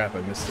 Oh crap,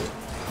 I missed it.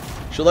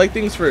 She'll like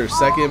things for a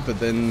second, but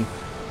then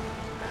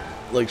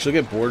like she'll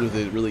get bored with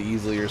it really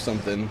easily or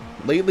something.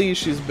 Lately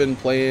she's been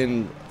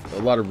playing a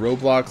lot of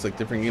Roblox, like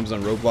different games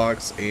on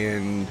Roblox,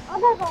 and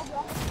I'm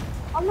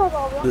not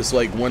Roblox. this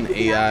like one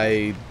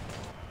AI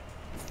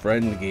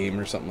friend game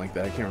or something like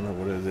that. I can't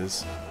remember what it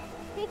is.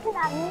 Speaking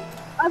at me,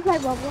 I play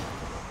Roblox.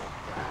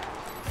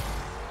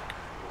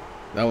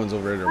 That one's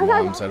over at her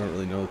mom's. I don't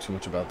really know too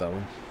much about that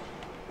one.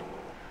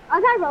 I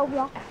play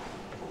Roblox.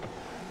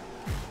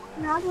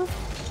 Now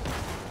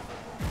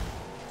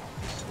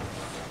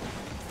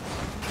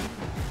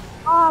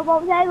oh,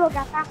 what was I will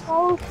get that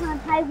goal? Can I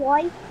play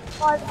white?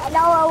 Because I know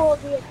I will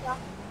be a shot.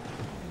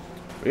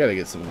 We gotta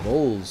get some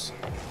goals.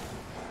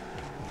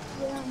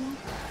 Yeah, man.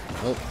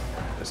 Oh,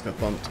 just got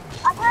bumped.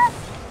 I can't.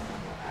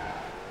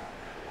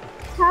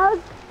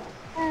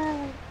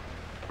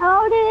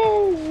 How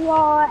did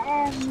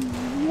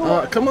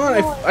your Come on,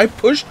 I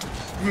pushed.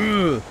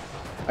 Ugh.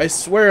 I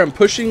swear I'm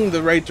pushing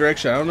the right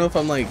direction. I don't know if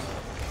I'm like.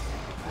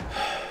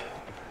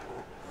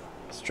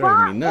 It's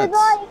driving me nuts.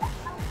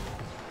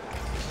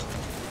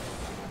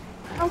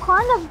 I'm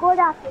kind of good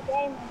at the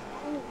game.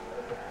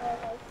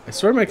 I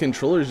swear my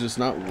controller's just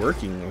not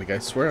working. Like I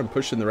swear I'm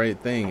pushing the right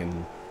thing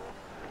and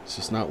it's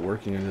just not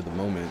working under the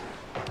moment.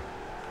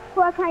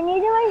 Well, can you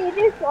do a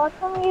YouTube short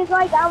for me? It's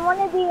like I want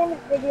to be in a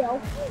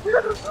video.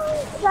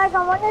 It's like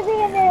I want to be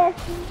in a.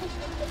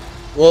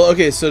 Well,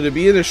 okay, so to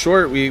be in a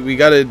short, we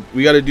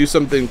gotta do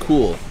something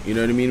cool. You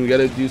know what I mean? We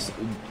gotta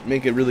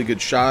make a really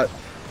good shot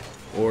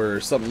or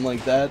something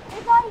like that.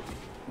 It's like,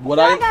 What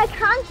I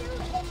can't do.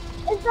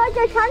 It's like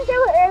I can't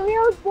do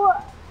aerials,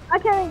 but I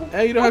can.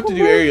 Yeah, you don't have to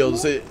do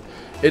aerials. It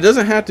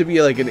doesn't have to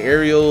be like an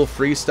aerial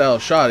freestyle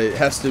shot. It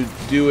has to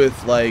do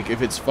with like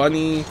if it's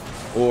funny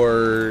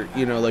or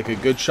you know like a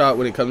good shot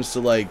when it comes to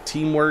like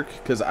teamwork.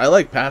 Because I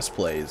like pass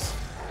plays.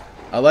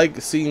 I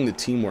like seeing the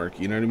teamwork.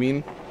 You know what I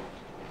mean?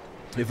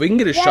 If we can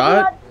get a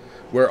shot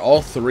where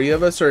all three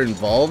of us are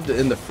involved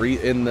in the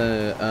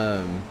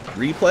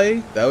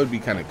replay, that would be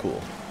kind of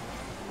cool.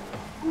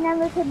 And then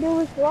we could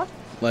do what?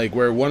 Like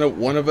where one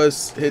of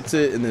us hits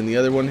it and then the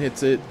other one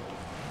hits it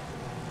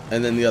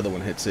and then the other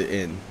one hits it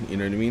in. You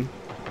know what I mean?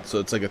 So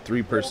it's like a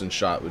 3-person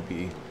shot would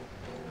be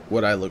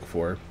what I look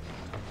for.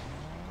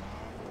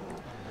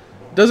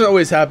 Doesn't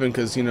always happen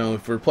because, you know,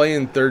 if we're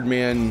playing third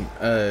man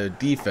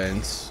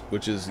defense,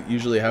 which is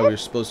usually how we're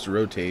supposed to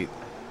rotate,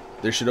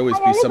 there should always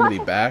be somebody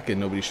back and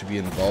nobody should be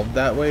involved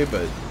that way,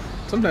 but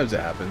sometimes it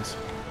happens.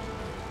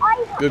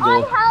 Good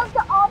goal.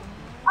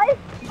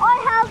 I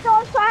helped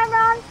on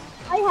Simon.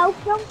 I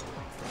helped him.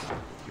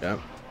 Yeah.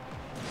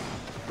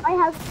 I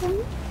helped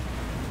him.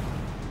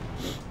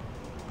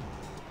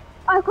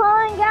 I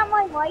couldn't get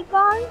my mic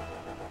on.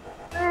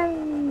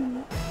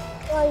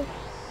 Like,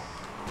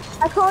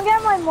 I couldn't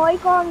get my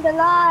mic on the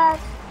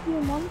last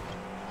few months.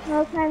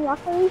 No time,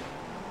 luckily.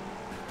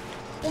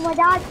 So my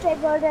dad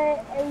figured it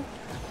out.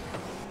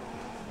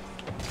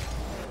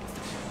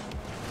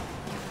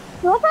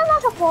 Do I sound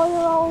like a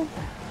 4-year-old?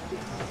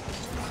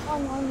 Or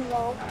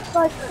 9-year-old?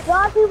 But a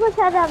lot of people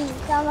said I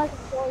sound like a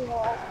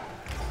 4-year-old.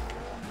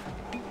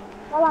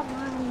 Well, I'm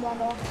 9,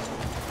 brother.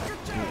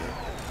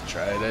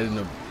 Try it. I didn't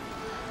know.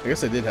 I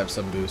guess I did have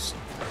some boost.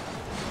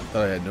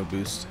 Thought I had no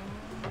boost.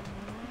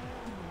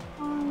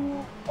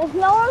 If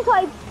no one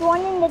types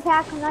join in the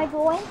attack, can I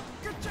join?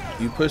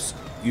 You pushed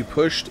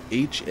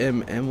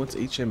HMM. What's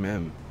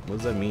HMM? What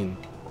does that mean?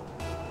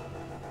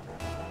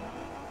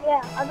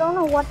 Yeah, I don't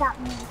know what that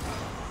means.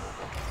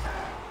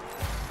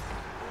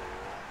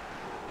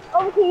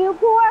 Over to you,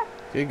 Poor.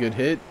 Okay, good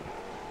hit.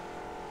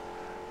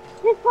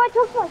 This boy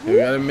took my Okay, we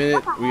got a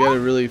minute. We gotta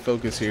really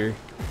focus here.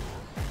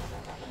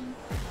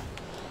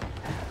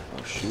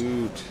 Oh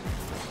shoot!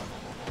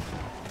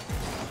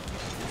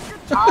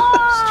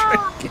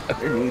 Oh! Get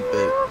underneath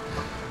it.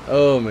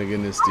 Oh my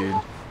goodness, dude.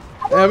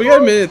 Yeah, we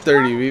got a minute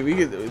 30. We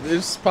get,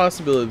 there's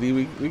possibility.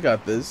 We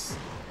got this.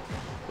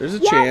 There's a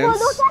chance.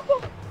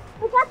 Well,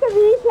 look at the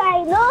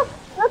replay.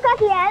 Look at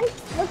the end.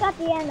 Look at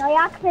the end.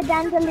 I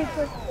accidentally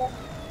pushed it.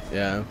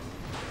 Yeah.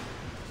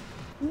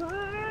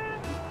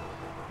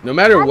 No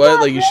matter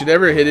what, like you should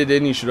never hit it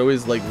in. You should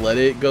always like let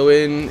it go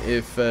in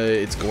if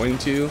it's going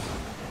to,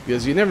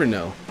 because you never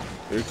know.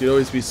 There could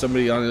always be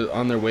somebody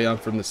on their way on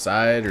from the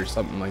side or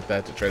something like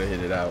that to try to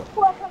hit it out.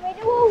 Well, can we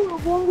do a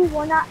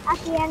 1v1 at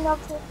the end of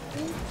the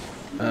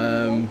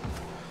game?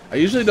 I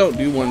usually don't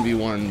do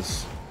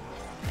 1v1s.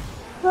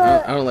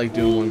 I don't like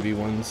doing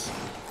 1v1s.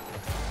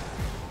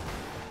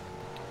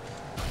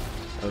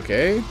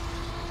 Okay.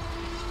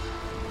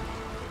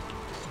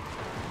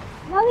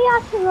 Now we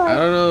have to I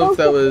don't know if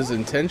that was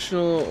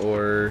intentional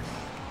or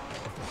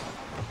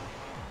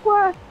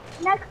for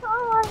next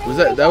one. was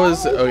that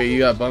was okay. You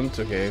got bumped.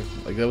 Okay,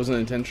 like that wasn't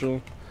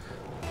intentional.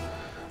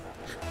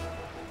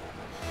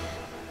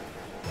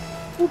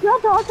 You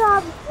just also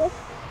have this.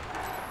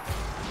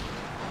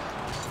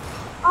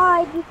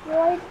 I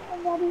destroyed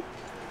somebody.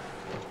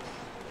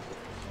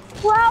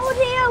 Wow, with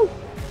you!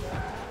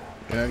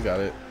 Yeah, I got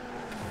it.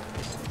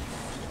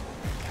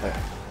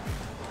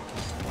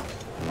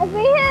 If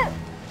we hit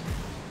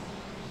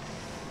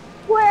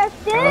where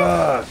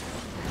this,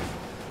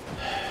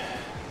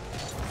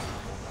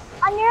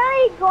 I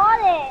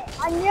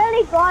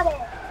nearly got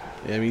it.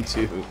 Yeah, me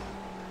too.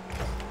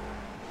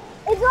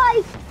 It's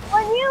like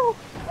when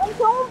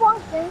someone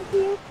bumps into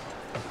you.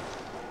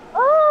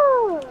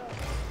 Oh.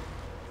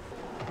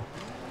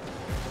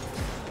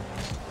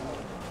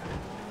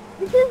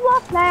 This is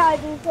what play I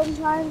do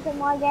sometimes in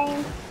my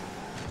games.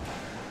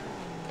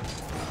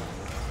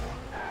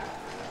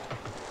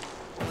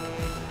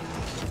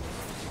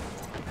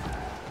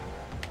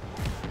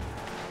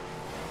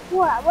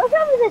 Well, I wish I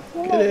was a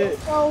teenager,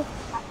 so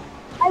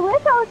I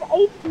wish I was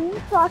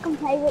 18 so I can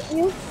play with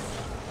you.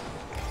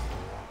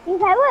 You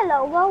play with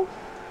Logo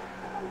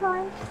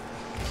sometimes?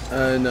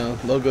 No,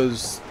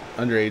 Logo's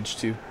underage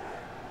too.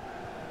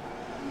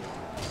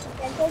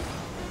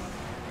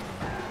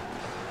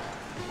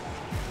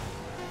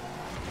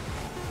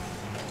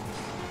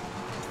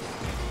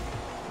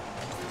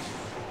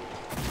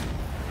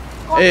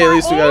 Hey, at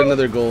least we got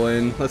another goal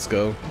in. Let's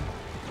go.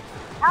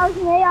 That was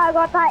me. I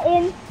got that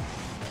in.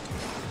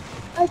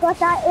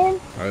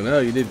 I don't know.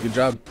 You did. Good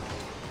job.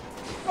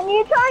 And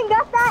you try and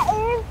get that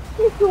in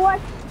to short.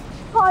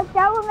 Cause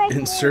that would make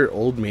Insert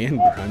old man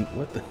grunt.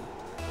 What the?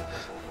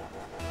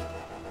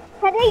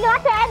 Can they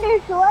got to end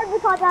their short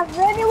because I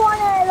really want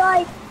to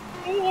like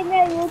be in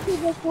their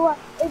YouTube short.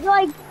 It's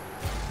like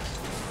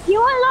you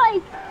want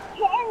like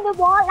hitting the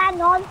wall and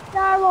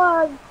non-star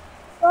was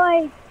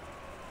like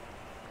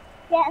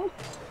getting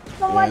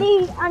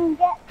somebody and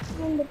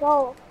getting the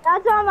goal.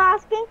 That's what I'm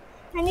asking.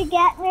 Can you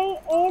get me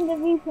in the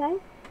replay?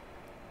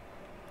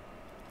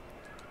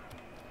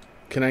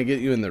 Can I get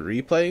you in the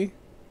replay?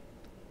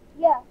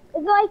 Yeah,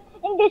 it's like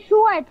in the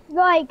shorts,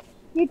 like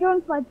you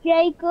done for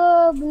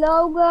Jacob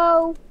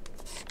logo.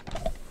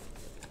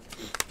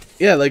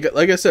 Yeah, like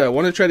I said, I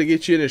want to try to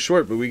get you in a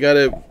short, but we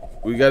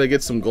gotta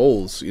get some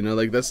goals. You know,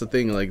 like that's the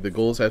thing. Like the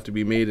goals have to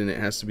be made, and it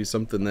has to be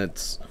something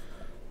that's,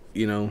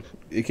 you know,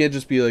 it can't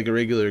just be like a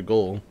regular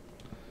goal.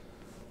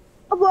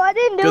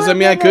 Because I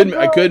mean, I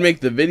could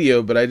make the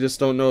video, but I just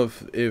don't know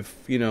if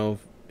you know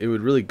it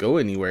would really go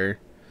anywhere.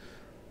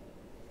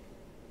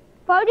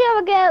 Probably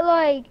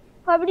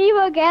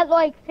will get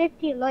like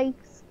 50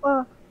 likes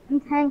or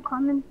 10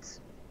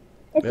 comments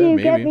if Yeah, you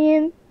maybe. get me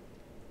in.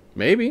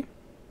 Maybe.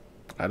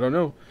 I don't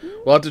know.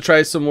 We'll have to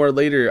try some more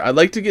later. I'd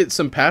like to get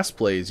some pass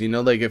plays, you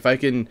know, like if I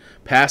can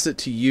pass it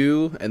to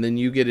you and then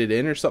you get it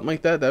in or something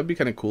like that, that'd be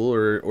kind of cool.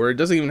 Or it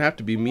doesn't even have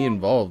to be me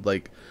involved.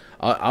 Like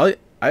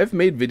I've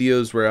made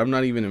videos where I'm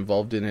not even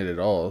involved in it at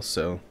all,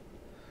 so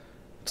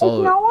it's If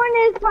all. no one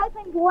is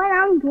typing join,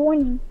 I'm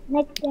joining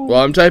next game.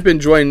 Well, I'm typing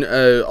join.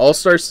 All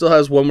Star still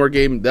has one more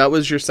game. That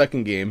was your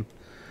second game.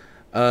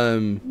 Yeah,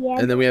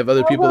 And then we have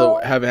other people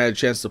that haven't had a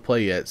chance to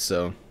play yet,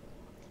 so.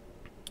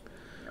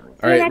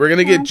 All right, we're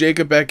gonna get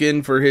Jacob back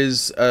in for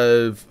his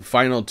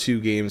final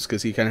 2 games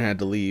because he kind of had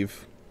to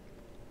leave.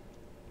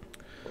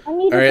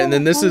 All right, and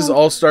then this is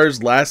All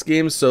Stars' last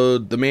game. So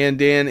the man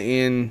Dan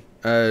and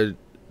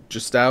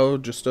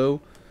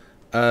Justo,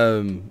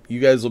 you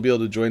guys will be able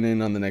to join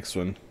in on the next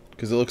one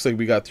because it looks like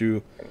we got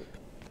through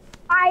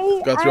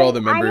all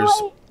the members.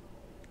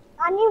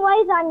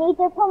 Anyways, I need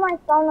to put my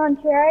phone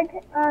on charge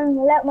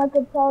and let my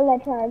controller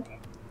charge.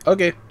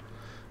 Okay.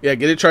 Yeah,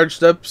 get it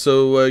charged up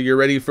so you're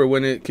ready for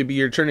when it could be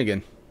your turn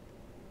again.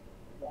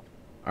 Yeah.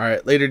 All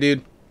right, later,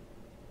 dude.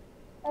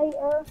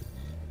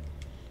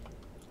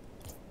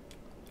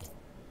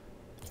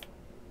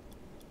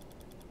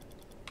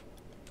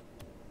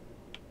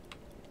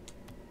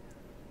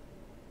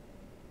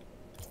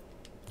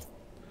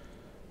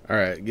 All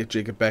right, get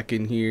Jacob back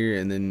in here,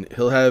 and then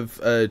he'll have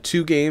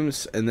 2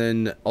 games, and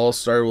then All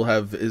Star will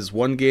have his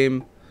 1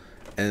 game,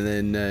 and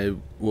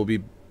then we'll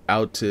be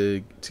out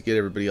to get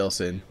everybody else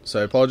in. So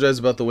I apologize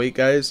about the wait,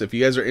 guys. If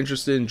you guys are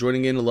interested in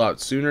joining in a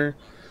lot sooner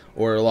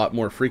or a lot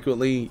more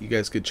frequently, you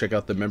guys could check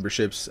out the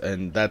memberships,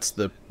 and that's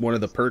one of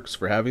the perks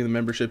for having the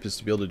membership is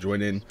to be able to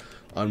join in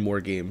on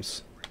more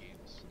games.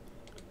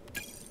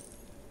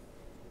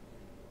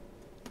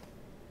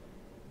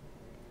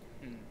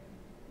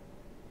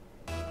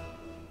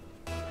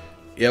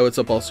 Yeah, what's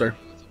up, All Star?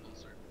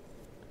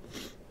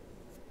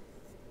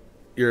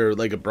 You're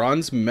like a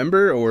bronze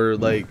member or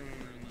like?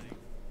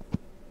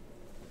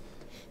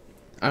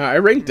 I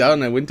ranked down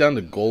and I went down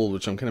to gold,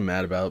 which I'm kind of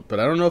mad about. But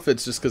I don't know if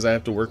it's just because I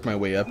have to work my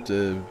way up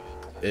to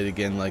it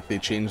again. Like they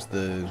changed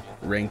the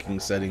ranking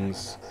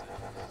settings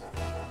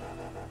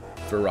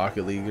for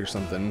Rocket League or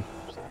something.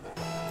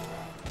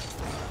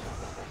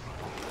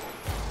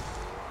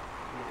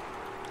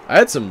 I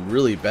had some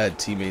really bad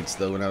teammates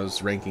though when I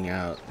was ranking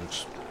out,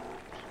 which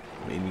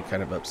made me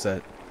kind of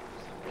upset.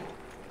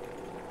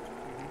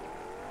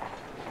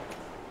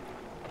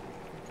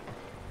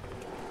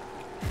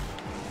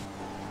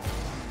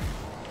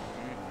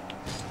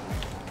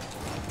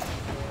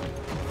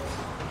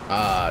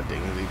 Ah,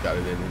 dang it, he got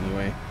it in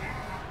anyway.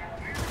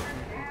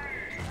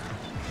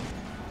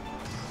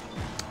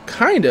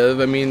 Kind of,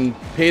 I mean,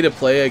 pay to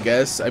play, I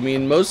guess. I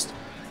mean,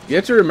 you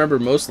have to remember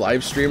most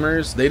live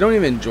streamers, they don't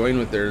even join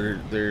with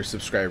their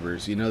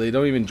subscribers, you know, they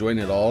don't even join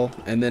at all.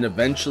 And then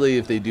eventually,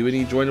 if they do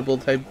any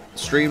joinable type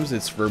streams,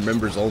 it's for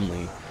members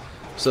only.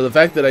 So the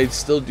fact that I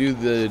still do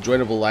the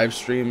joinable live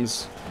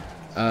streams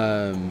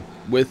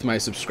with my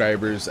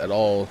subscribers at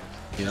all,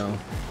 you know,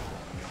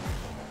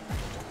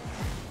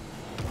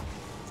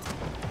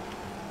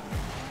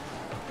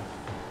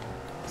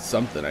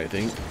 something, I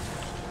think.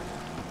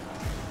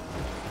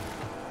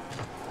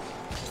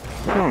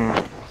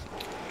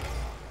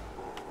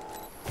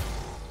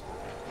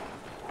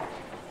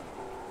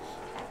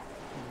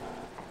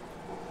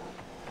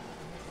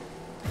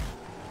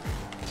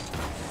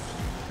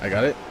 I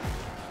got it.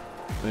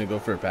 I'm gonna go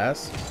for a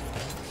pass.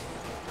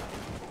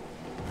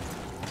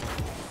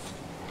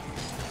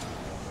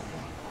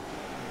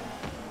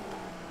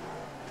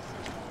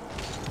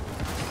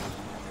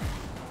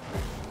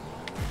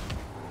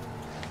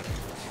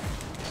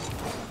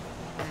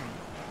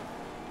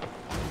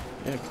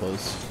 Yeah,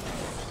 close.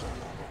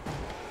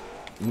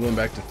 I'm going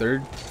back to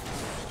third.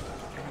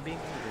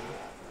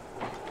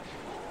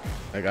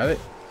 I got it.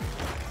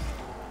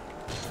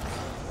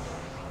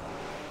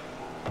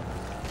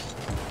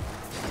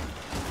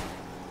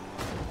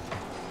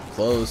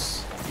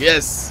 Close.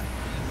 Yes!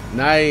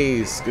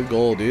 Nice! Good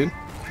goal, dude.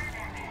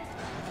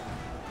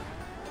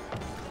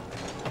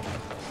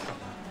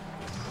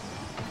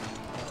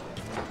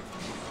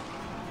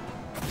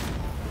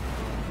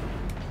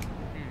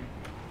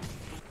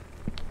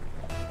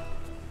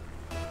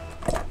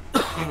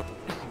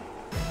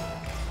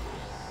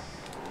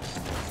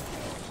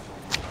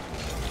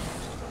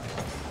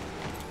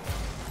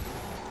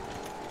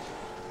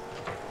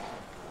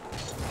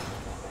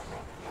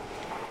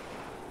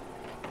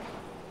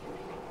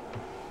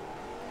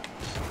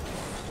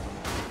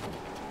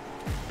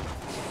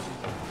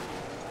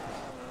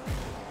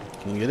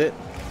 get it?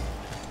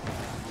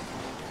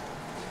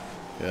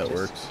 Yeah, it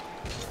works.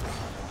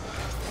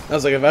 I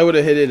was like, if I would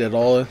have hit it at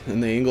all in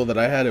the angle that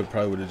I had, it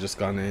probably would have just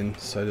gone in.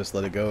 So I just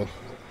let it go.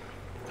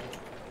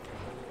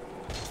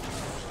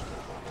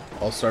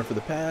 All star for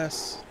the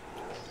pass.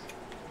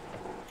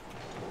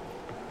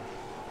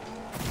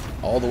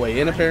 All the way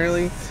in,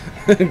 apparently.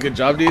 Good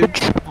job, dude.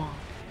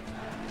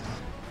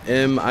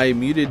 Am I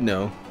muted?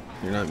 No,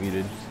 you're not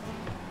muted.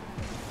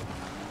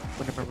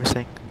 Whatever we're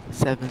saying.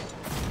 7.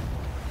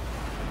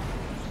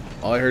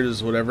 All I heard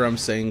is whatever I'm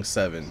saying,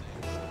 7.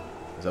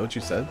 Is that what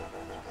you said?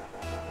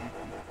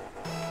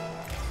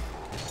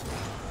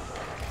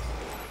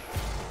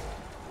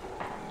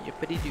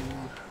 Yippity doo.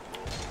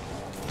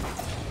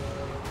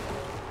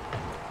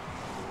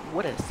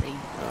 What a save.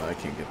 Oh, I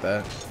can't get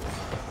that.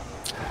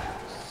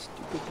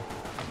 Stupid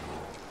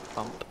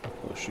bump.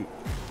 Oh, shoot.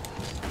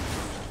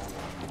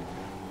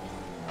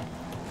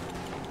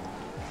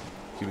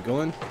 Keep it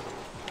going.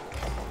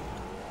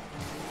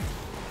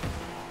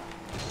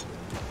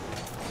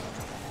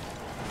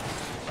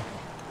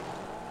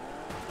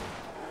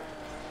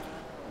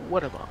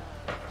 What a bump.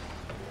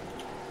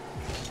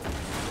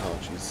 Oh,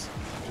 jeez.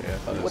 Yeah, I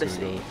thought it What a was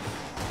gonna save.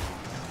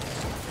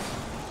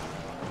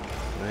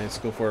 go. Nice,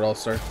 go for it,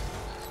 all-star.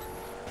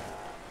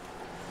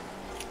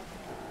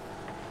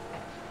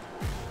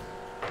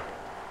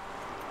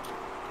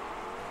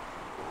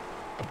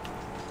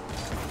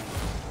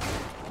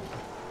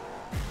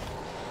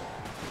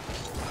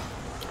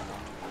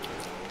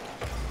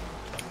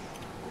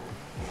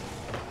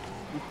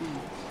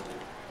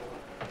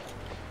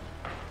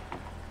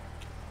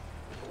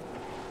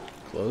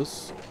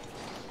 Close.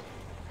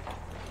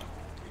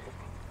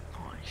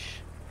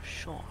 Nice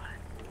shot.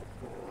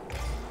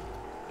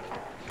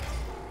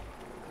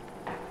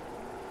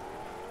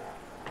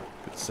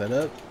 Good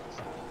setup.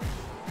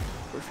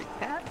 Perfect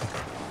pass.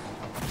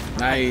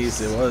 Nice,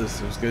 it was.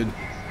 It was good.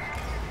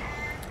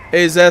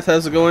 Hey, Zeth,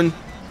 how's it going?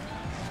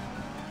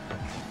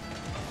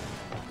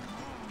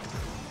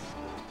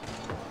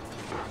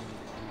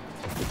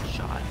 Good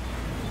shot.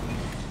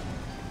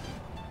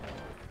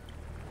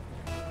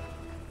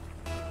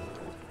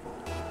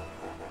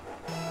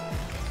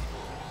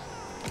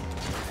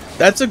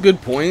 That's a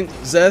good point,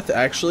 Zeth,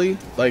 actually.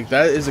 Like,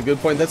 that is a good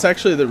point. That's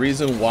actually the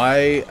reason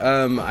why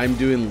I'm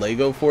doing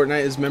Lego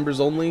Fortnite as members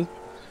only.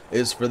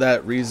 Is for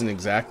that reason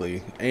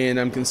exactly. And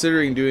I'm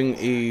considering doing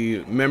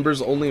a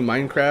members only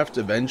Minecraft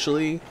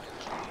eventually.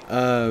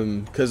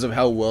 Because of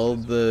how well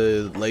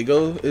the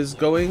Lego is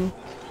going.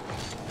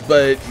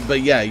 But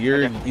yeah,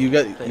 you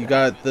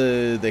got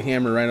the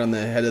hammer right on the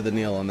head of the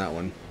nail on that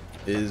one.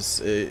 Is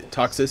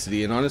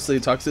toxicity. And honestly,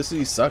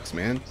 toxicity sucks,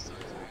 man.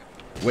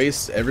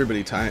 Wastes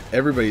everybody's time.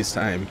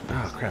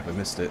 Oh crap, I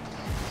missed it.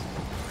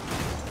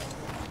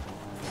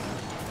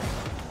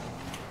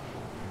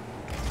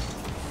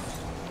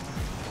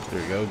 There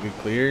we go, good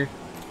clear.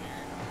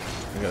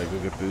 I gotta go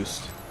get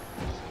boost.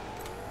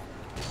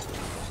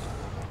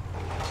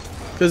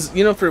 Because,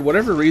 you know, for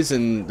whatever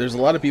reason, there's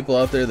a lot of people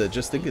out there that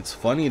just think it's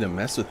funny to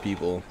mess with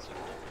people.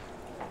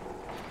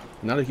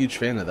 Not a huge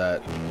fan of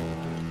that.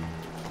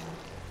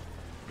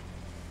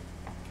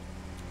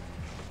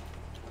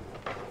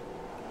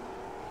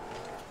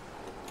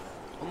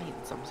 Only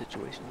in some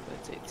situations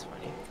I'd say it's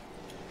funny.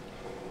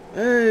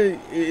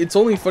 It's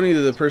only funny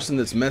to the person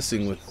that's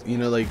messing with, you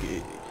know, like,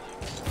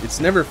 it's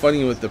never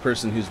funny with the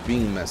person who's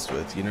being messed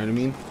with, you know what I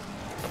mean?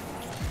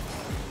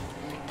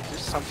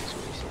 There's some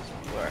situations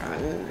where I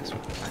mess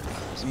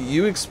with the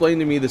You explain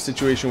to me the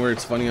situation where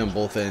it's funny on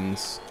both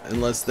ends,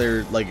 unless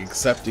they're, like,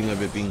 accepting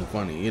of it being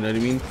funny, you know what I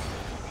mean?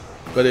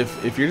 But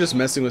if you're just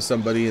messing with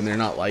somebody and they're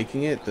not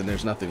liking it, then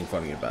there's nothing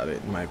funny about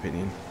it, in my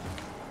opinion.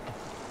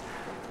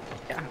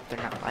 Yeah, if they're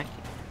not liking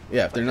it.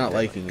 Yeah, if they're not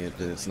liking it,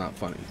 then it's not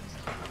funny.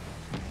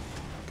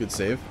 Good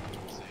save.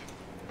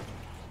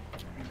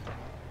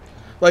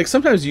 Like,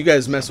 sometimes you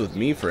guys mess with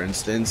me, for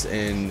instance,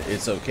 and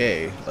it's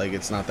okay. Like,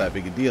 it's not that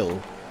big a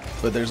deal.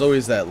 But there's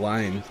always that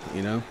line,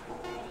 you know?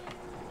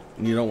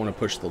 And you don't want to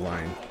push the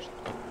line.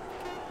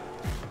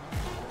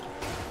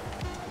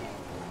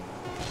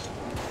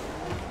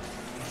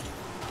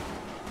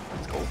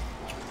 Let's go.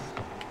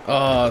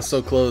 Oh,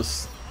 so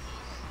close.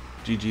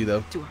 GG,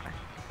 though. Too high.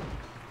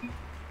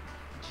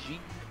 G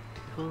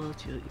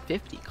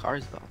 50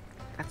 cars though.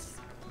 That's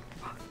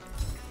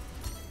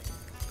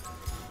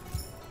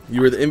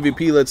You were the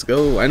MVP, let's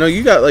go. I know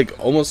you got, like,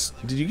 almost...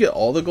 Did you get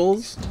all the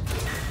goals?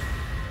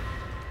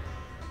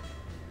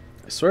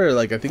 I swear,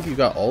 like, I think you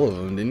got all of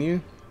them, didn't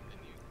you?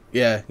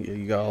 Yeah,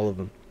 you got all of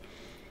them.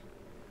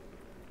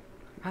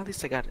 at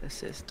least I got an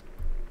assist.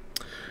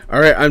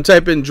 Alright, I'm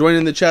typing join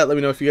in the chat. Let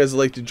me know if you guys would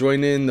like to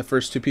join in, the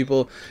first 2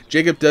 people.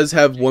 Jacob does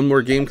have one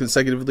more game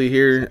consecutively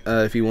here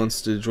if he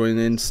wants to join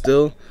in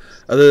still.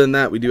 Other than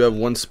that, we do have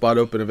one spot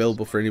open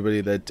available for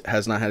anybody that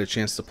has not had a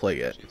chance to play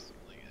yet.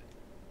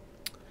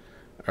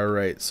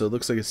 Alright, so it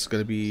looks like it's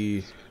going to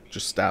be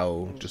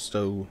Justo.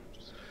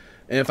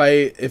 And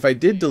if I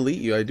did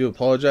delete you, I do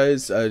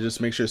apologize. Just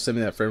make sure to send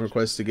me that friend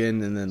request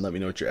again, and then let me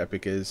know what your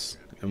epic is,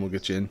 and we'll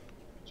get you in.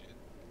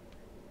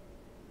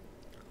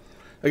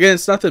 Again,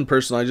 it's nothing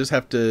personal. I just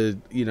have to,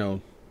 you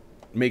know,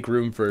 make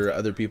room for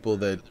other people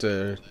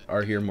that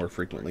are here more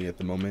frequently at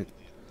the moment.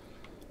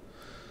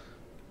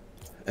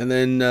 And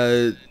then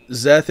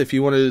Zeth, if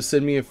you want to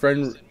send me a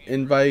friend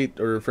invite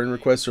or a friend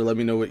request, or let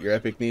me know what your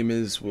epic name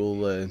is, we'll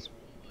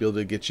be able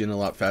to get you in a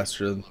lot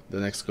faster the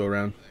next go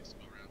around.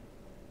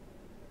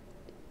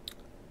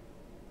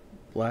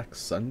 Black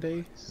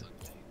Sunday?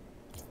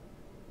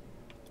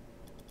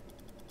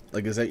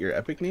 Like, is that your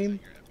epic name?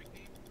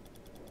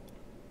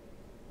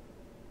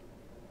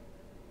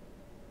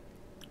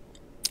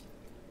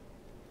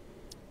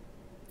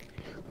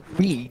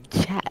 Read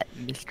chat,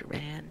 Mr.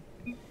 Man.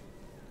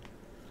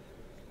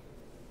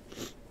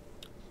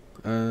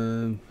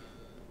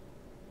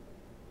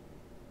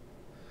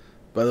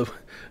 By the way,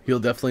 you'll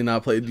definitely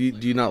not play. Do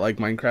you not like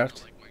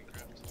Minecraft?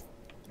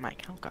 My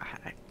account got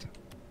hacked.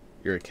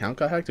 Your account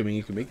got hacked? I mean,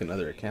 you can make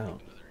another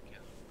account.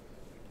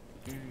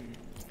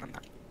 I'm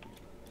not.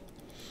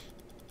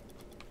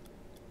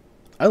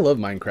 I love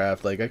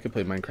Minecraft. Like, I could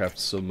play Minecraft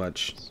so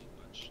much.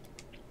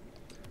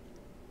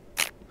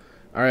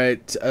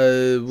 Alright,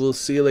 we'll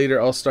see you later,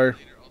 All-Star.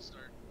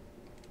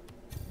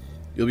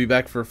 You'll be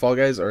back for Fall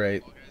Guys?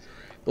 Alright.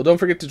 Well, don't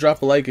forget to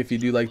drop a like if you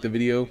do like the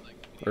video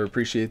or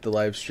appreciate the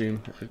live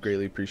stream. I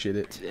greatly appreciate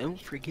it. Don't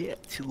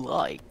forget to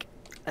like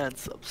and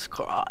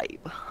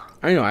subscribe.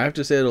 I know, I have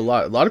to say it a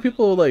lot. A lot of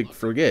people, like,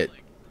 forget.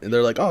 And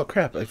they're like, oh,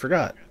 crap, I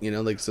forgot. You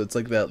know, like, so it's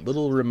like that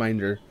little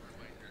reminder.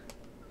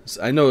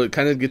 So I know it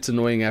kind of gets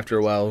annoying after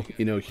a while,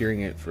 you know,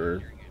 hearing it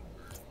for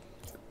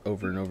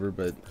over and over,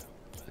 but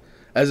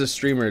as a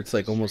streamer, it's,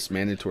 like, almost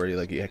mandatory.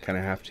 Like, you kind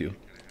of have to.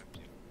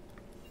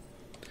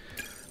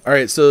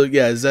 Alright, so,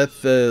 yeah, is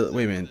that the...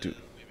 Wait a minute,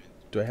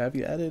 do I have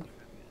you added?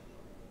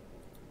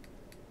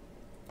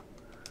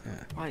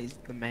 Yeah. Why is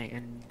the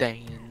man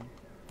Dan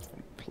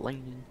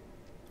complaining?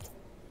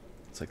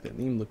 It's like that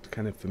name looked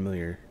kind of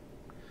familiar.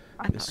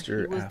 I thought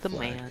Mr. he was the Affleck.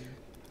 man.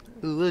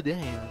 The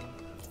Dan.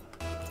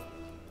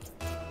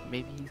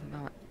 Maybe he's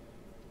not.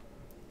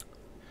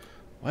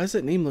 Why does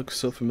that name look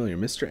so familiar?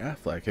 Mr.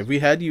 Affleck. Have we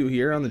had you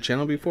here on the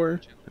channel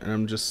before? And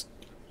I'm just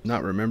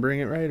not remembering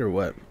it right, or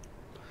what?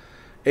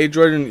 Hey,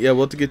 Jordan. Yeah,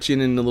 we'll have to get you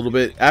in a little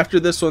bit. After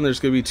this one, there's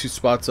going to be 2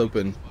 spots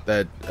open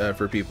that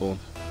for people.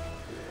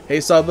 Hey,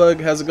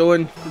 Sawbug. How's it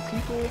going? For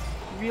people,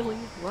 really?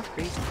 Well, that's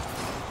crazy.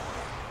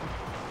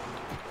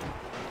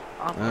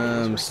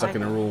 I'm stuck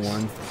in a rule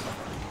 1.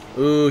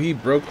 Ooh, he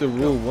broke the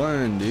rule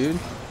 1, dude.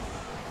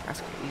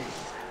 That's crazy.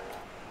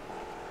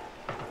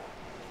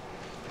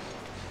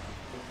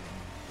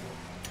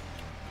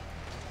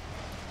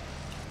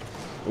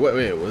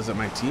 Wait, was it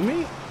my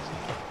teammate?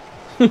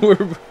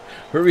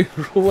 were we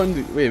rule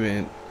 1? Wait a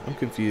minute. I'm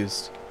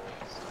confused.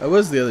 I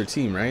was the other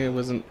team, right? It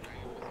wasn't...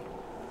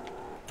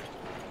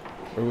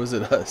 Or was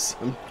it us?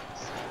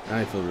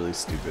 I feel really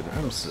stupid.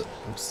 I'm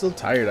still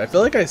tired. I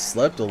feel like I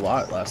slept a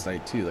lot last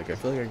night too. Like, I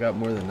feel like I got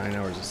more than 9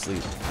 hours of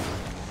sleep.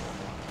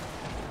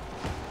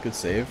 Good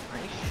save.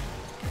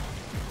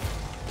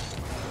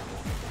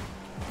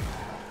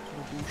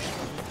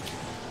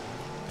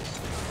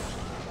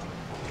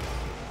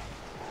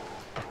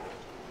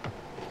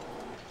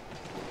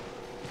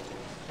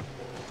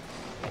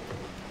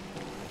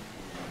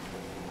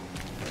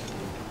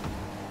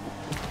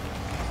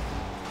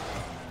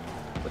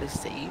 What a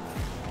save.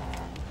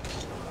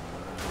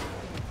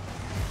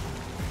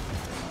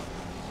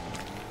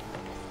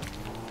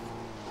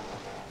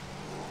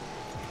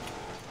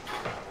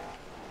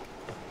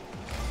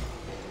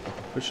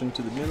 Push him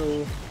to the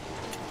middle.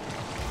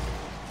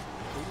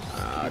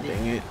 Ah,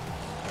 dang it.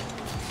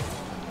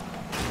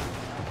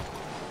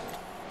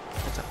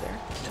 What's up there?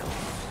 No.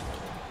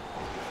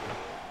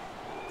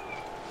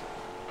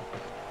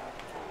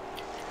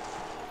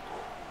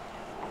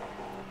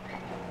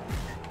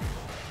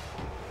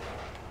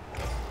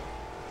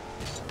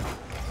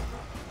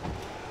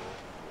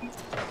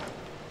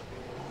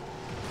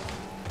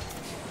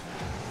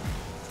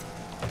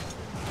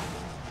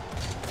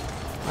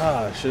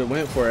 Ah, I should have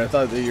went for it. I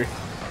thought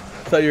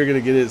you were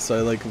gonna get it, so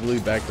I like completely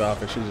backed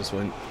off. I should have just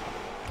went.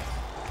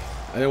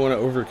 I didn't want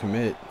to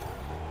overcommit.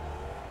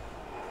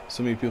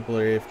 So many people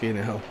are AFK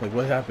now. Like,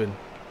 what happened?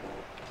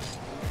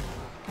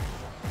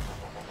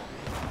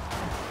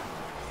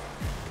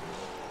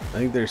 I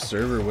think their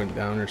server went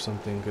down or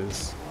something,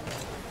 because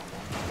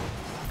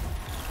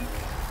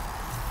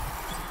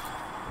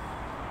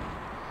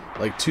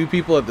like 2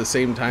 people at the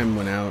same time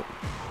went out.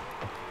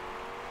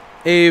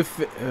 Hey,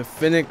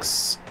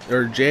 Phoenix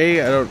or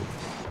Jay, I don't.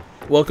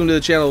 Welcome to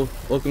the channel.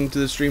 Welcome to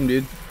the stream,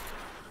 dude.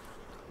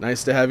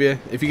 Nice to have you.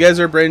 If you guys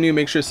are brand new,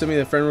 make sure to send me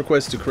the friend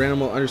request to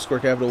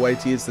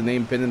Cranimal_YT. It's the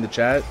name pinned in the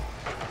chat,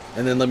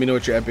 and then let me know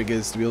what your epic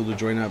is to be able to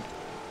join up.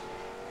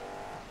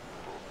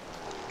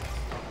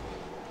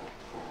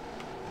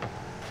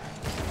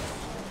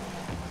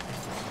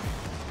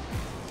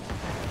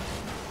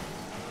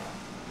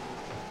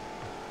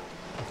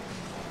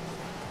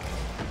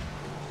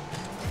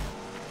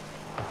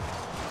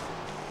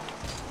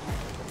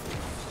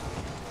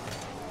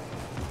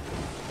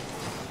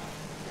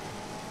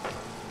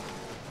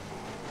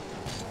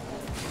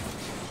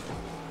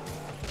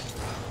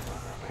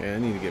 Okay, I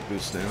need to get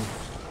boost now.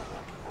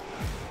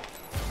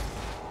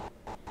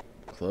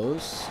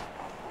 Close.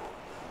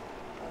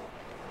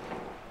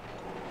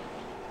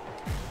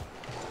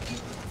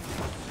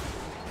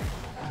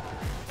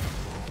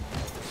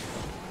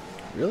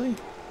 Really?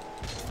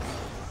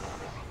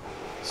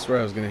 I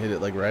swear I was gonna hit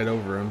it like right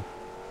over him.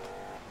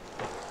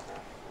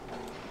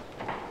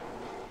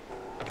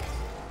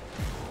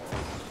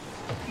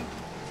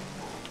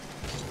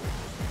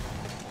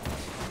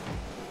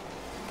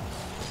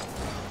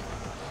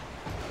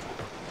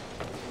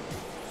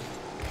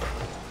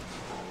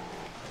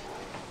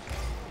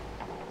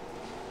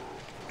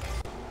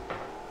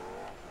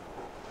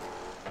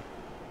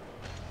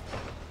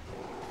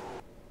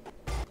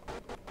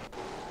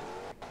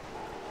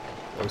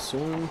 Close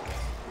one.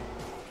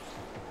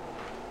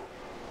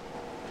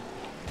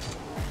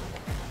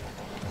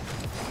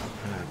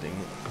 Ah, dang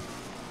it.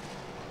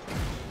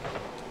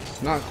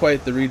 Not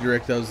quite the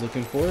redirect I was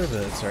looking for, but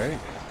that's alright.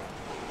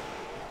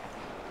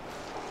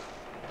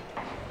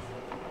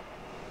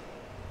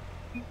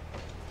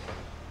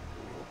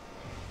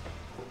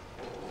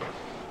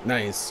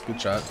 Nice, good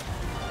shot.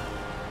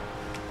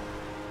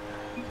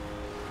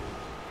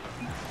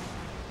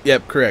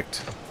 Yep,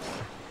 correct.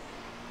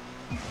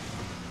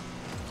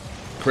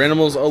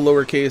 Cranimals all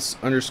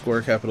lowercase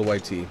underscore capital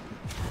YT.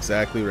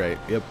 Exactly right.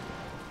 Yep.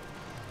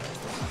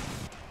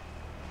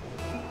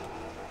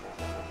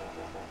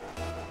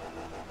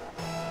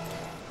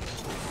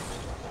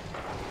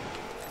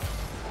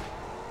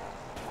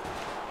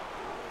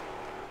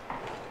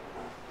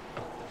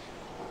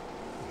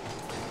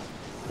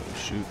 Oh,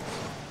 shoot.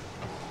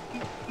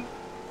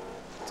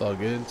 It's all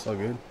good. It's all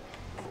good.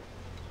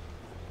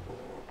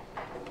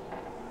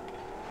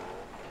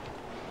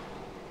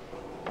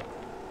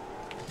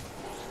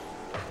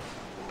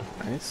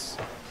 Nice.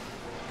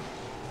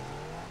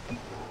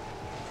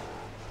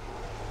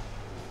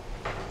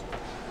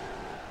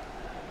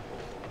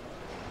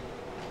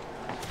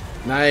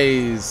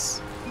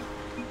 Nice.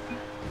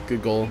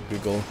 Good goal.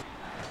 Good goal.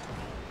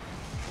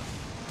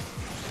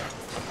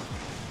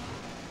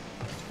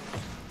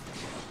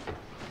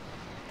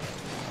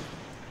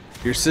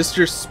 Your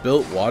sister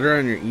spilt water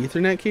on your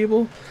Ethernet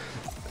cable?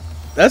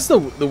 That's the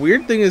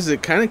weird thing is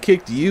it kind of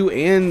kicked you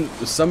and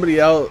somebody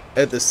out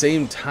at the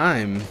same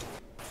time.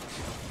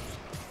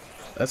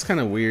 That's kind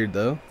of weird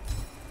though.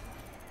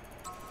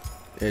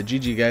 Yeah,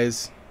 GG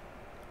guys.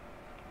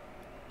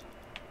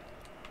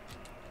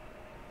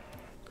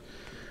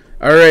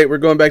 Alright, we're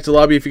going back to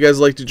lobby. If you guys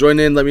would like to join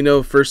in, let me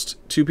know. First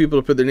 2 people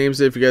to put their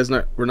names in. If you guys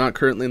were not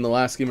currently in the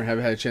last game or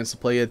haven't had a chance to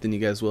play yet, then you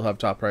guys will have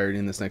top priority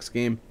in this next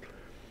game.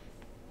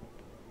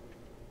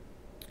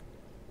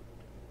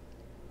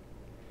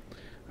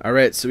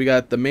 Alright, so we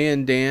got the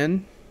man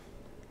Dan.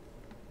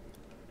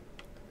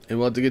 And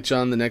we'll have to get you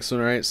on the next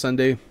one, alright,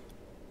 Sunday?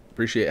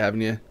 Appreciate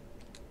having you.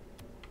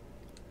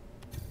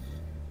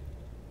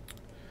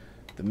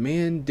 The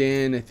man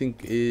Dan, I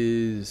think,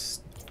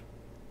 is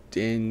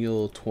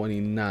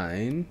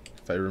Daniel29,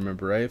 if I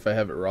remember right. If I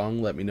have it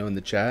wrong, let me know in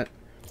the chat.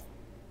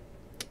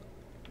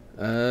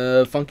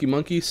 Funky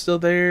Monkey's still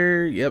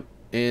there. Yep.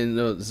 And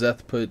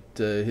Zeth put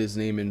his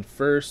name in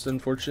first,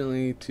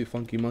 unfortunately, to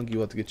Funky Monkey.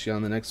 We'll have to get you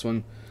on the next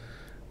one.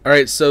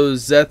 Alright, so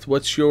Zeth,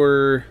 what's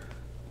your...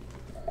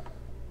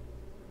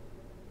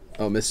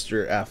 Oh,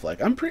 Mr.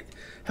 Affleck.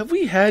 Have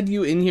we had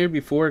you in here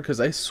before? Because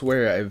I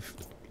swear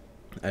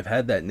I've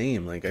had that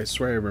name. Like, I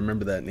swear I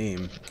remember that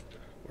name.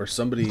 Or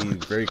somebody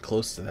very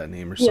close to that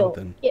name or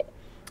something. Yeah.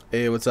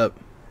 Hey, what's up?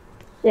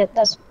 Yeah,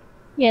 that's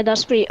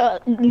me.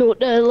 No,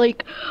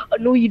 like, I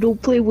know you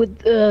don't play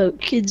with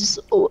kids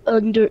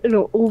under,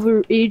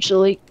 over age.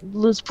 Like,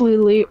 let's play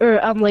later.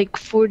 I'm like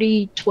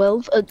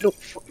 4012. No,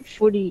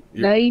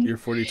 49. You're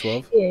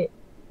 4012? Yeah.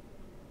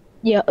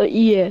 Yeah.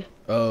 Yeah.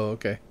 Oh,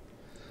 okay.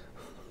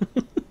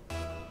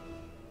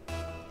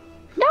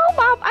 No,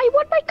 Mom, I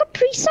want my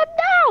Capri Sun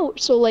now.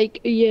 So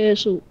like, yeah.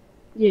 So,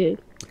 yeah.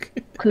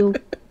 Cool.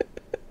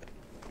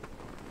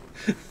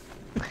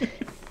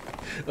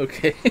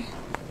 Okay.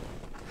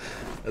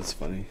 That's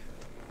funny.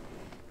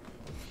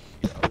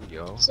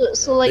 Yo.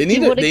 So like, They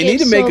need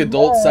to make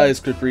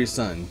adult-sized Capri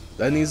Sun.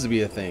 That needs to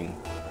be a thing.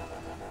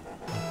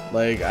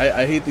 Like,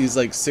 I hate these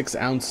like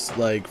 6-ounce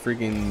like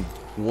freaking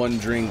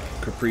 1-drink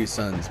Capri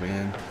Suns,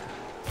 man.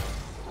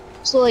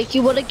 So like,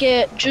 you want to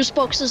get juice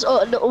boxes,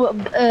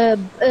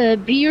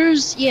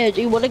 beers? Yeah,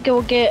 do you want to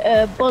go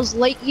get Buzz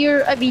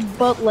Lightyear? I mean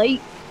Bud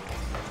Light.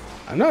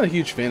 I'm not a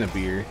huge fan of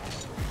beer.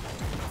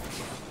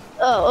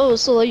 Oh,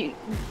 so like,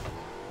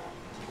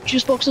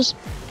 juice boxes.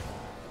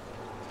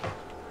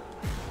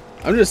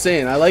 I'm just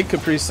saying, I like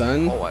Capri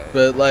Sun, Oh,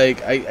 but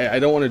like, I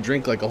don't want to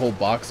drink like a whole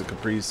box of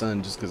Capri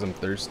Sun just because I'm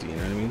thirsty. You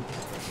know what I mean?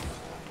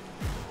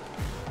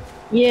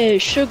 Yeah,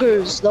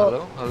 sugars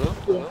though.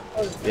 Hello?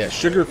 Yeah,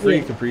 sugar-free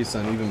Yeah. Capri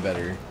Sun, even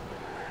better.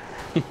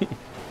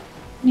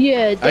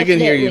 Yeah, definitely. I can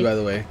hear you, by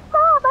the way.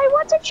 Mom, I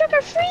want it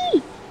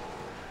sugar-free.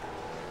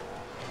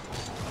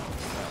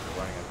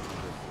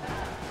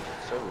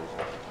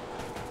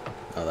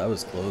 Oh, that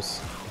was close.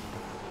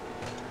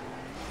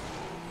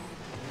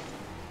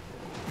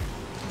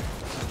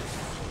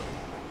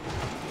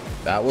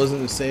 That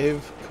wasn't a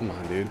save? Come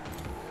on, dude.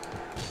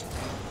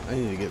 I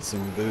need to get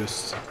some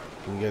boost.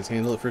 Can you guys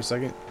handle it for a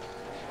second?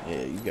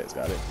 Yeah, you guys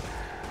got it.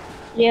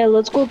 Yeah,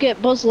 let's go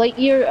get Buzz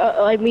Lightyear.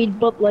 I mean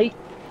Bud Light.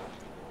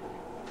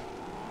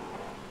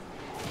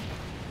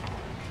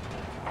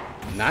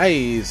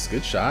 Nice,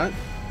 good shot.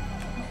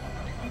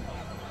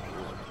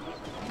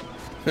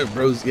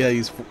 Bro's, yeah,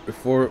 he's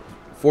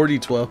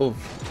 40-12.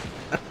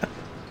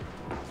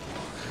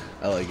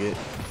 I like it.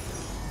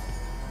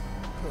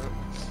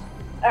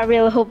 I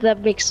really hope that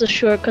makes the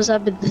short, because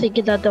I've been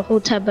thinking that the whole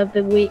time I've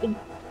been waiting.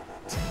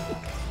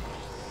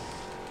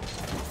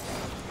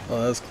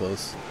 Oh, that was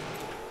close.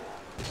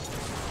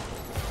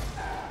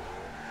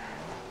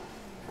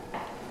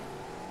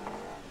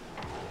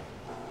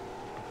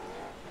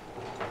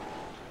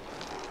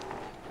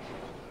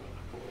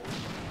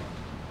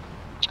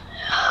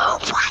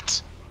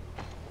 What?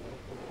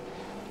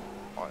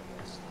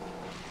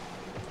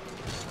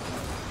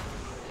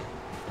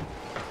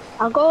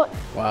 I'll go.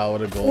 Wow,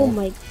 what a Oh goal.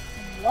 my.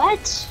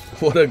 What?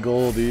 What a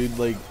goal, dude.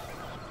 Like,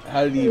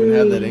 how did he even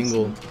have that Crazy.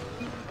 angle?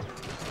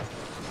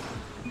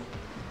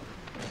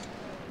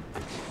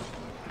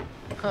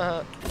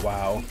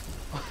 Wow.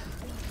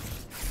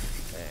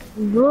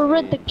 You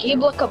read the game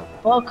like a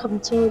buck, I'm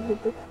telling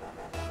you.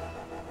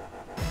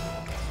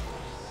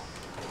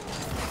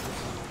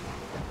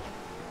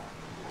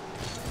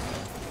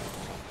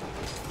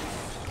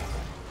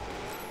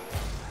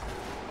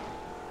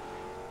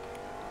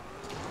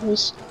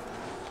 Nice.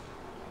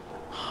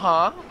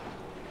 Huh?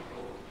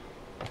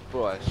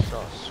 Bro, I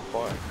saw a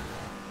spark.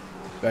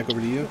 Back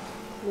over to you.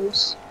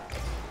 Nice.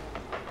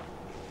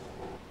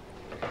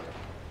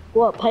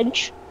 What,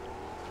 punch?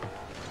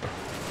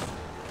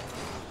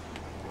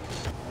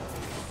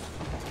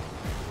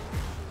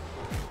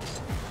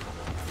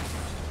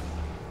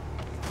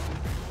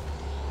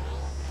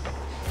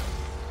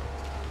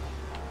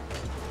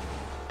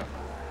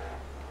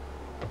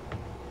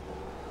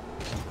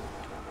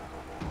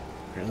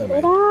 Apparently Get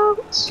it my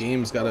out.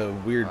 game's got a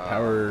weird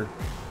power.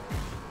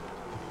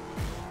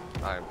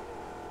 I'm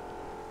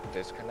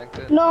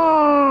disconnected. No,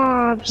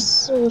 I'm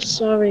so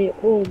sorry.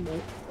 Oh my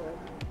god.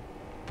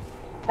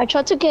 I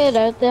tried to get it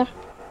out there.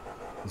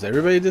 Is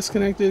everybody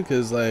disconnected?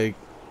 Because, like,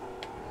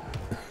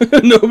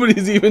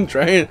 nobody's even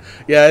trying.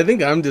 Yeah, I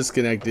think I'm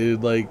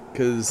disconnected. Like,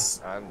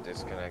 because. I'm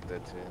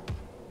disconnected too.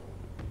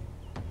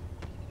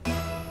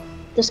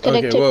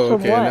 Disconnected Okay, whoa,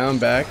 from okay, what? now I'm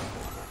back.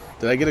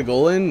 Did I get a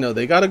goal in? No,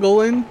 they got a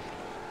goal in?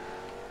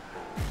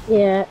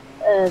 Yeah,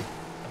 Well,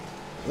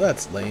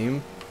 that's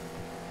lame.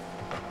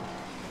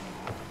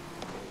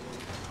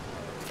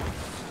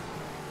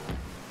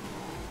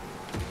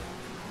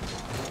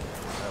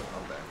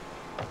 I'm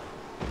back.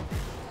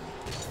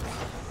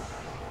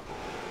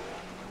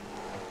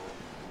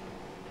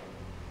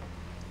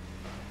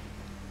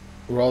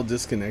 We're all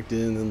disconnected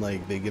and then,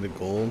 like, they get a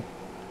goal.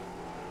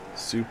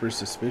 Super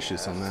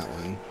suspicious on that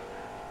one.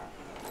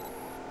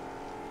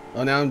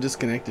 Oh, now I'm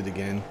disconnected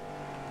again.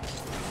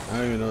 I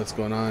don't even know what's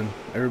going on.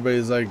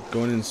 Everybody's, like,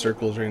 going in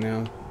circles right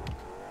now.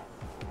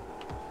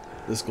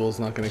 This goal's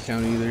not going to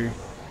count either.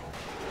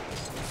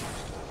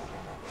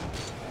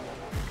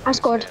 I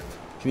scored.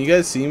 Can you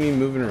guys see me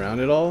moving around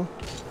at all?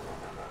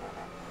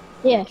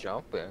 Yeah,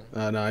 Jumping.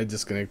 No, I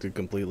disconnected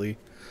completely.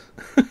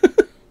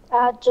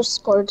 I just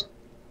scored.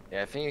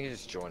 Yeah, I think you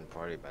just joined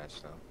party match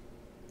now.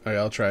 Alright,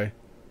 I'll try.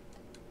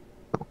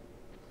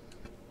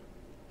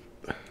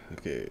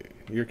 Okay,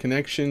 your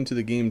connection to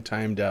the game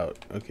timed out.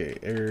 Okay,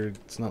 error,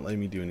 it's not letting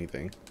me do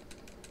anything.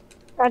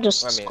 I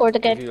just I mean, scored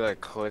again. if you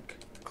like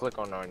click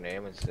on our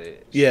name and say.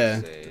 it should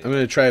Yeah, say- I'm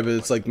gonna try, but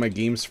it's like my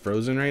game's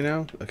frozen right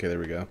now. Okay, there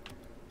we go.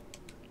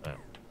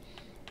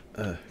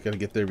 Gotta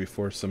get there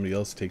before somebody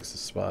else takes the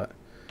spot.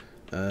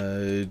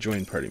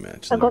 Join party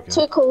match. I There we got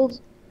go.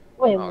 tickled.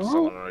 Wait, Oh, what?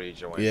 someone already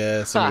joined.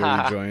 Yeah, somebody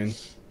already joined.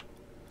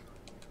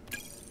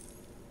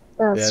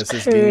 That's Yeah, it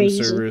says game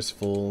crazy. server is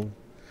full.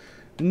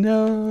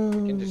 No.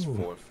 You can just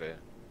forfeit.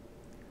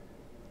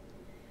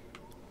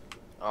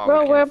 Oh,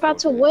 Bro, we we're can't about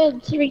to forfeit.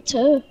 win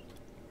 3-2.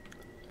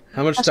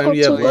 How much I time do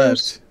you have scored two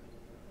goals.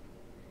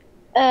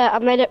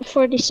 left? I'm at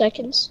 40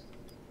 seconds.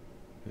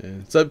 Yeah,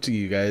 it's up to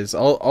you guys.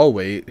 I'll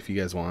wait if you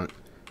guys want.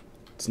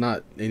 It's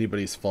not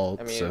anybody's fault,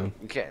 I mean, so.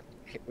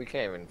 we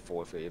can't even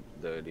forfeit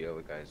if the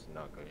other guy's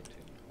not going to.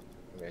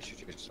 I mean, I should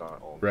just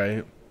start all.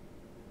 Right.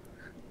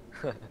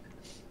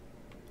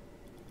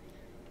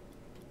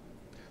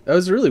 That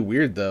was really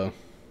weird, though.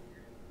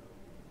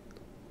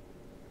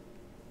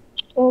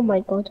 Oh my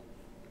god.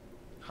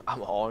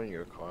 I'm on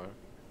your car.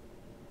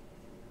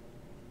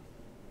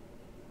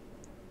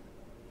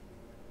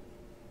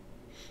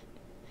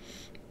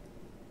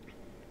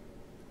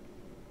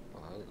 Oh,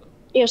 hello.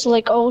 Yes,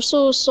 like I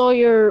also saw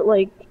your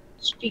like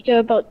speaking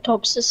about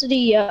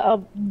toxicity. Yeah,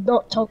 I'm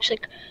not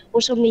toxic.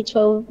 Was only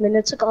 12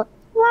 minutes ago.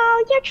 Wow,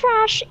 you're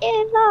trash.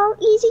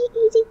 Easy,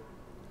 easy.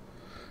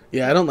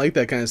 Yeah, I don't like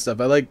that kind of stuff.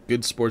 I like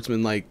good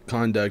sportsman-like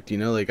conduct, you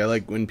know? Like, I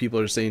like when people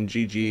are saying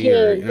GG, Yeah,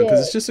 or, you know, because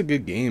yeah. it's just a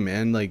good game,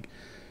 man. Like,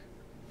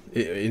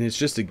 and it's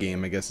just a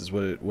game, I guess, is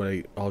what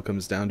it all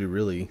comes down to,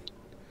 really.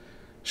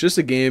 It's just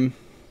a game.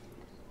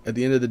 at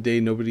the end of the day,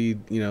 nobody,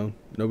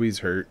 nobody's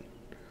hurt.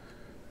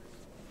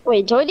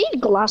 Wait, do I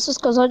need glasses?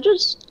 Cause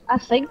I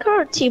think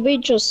our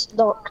teammate just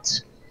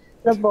knocked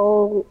the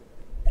ball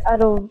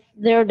out of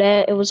their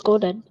net. It was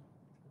going in.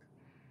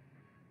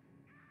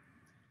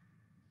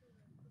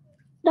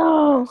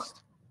 No.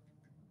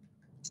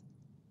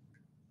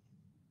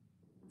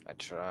 I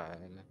tried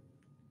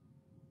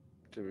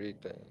to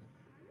read that.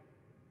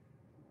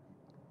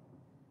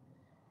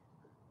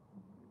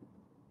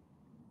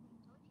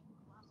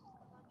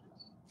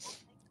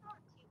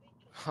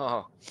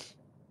 Oh,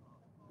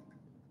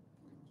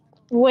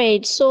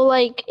 Wait, so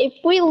like, if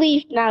we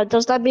leave now,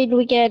 does that mean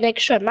we get an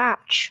extra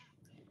match?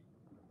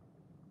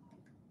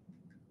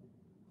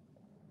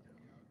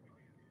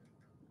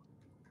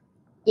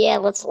 Yeah,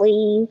 let's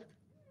leave.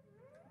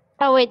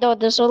 Oh wait, no,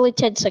 there's only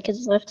 10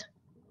 seconds left.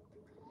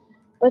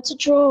 Let's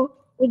draw.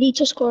 We need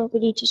to score. We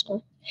need to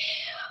score.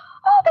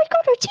 Oh my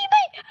god, our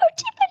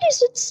teammate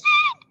is insane.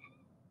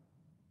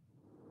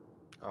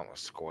 I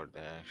almost scored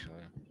there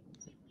actually.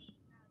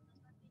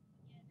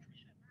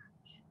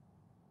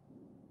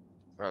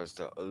 I was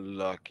the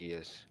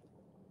luckiest.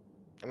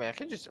 I mean, I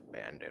could just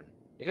abandon.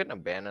 You can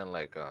abandon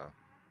like a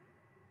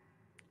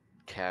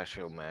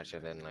casual match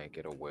and then like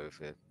get away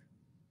with it.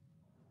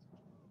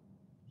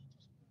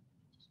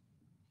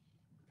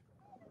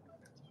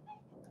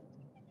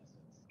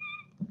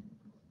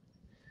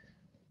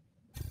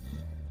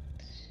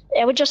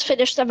 Yeah, we just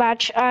finished the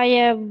match. I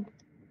am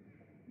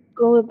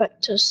going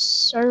back to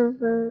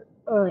server.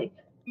 Oh, like,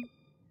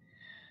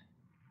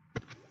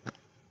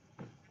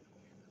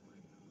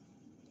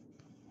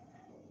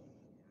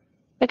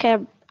 okay.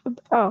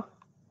 Oh,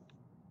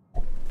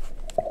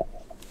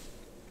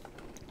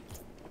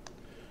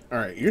 All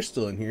right, you're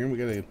still in here. We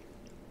gotta.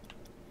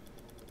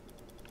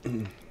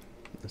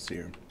 Let's see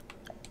here.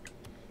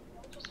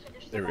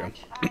 There we go.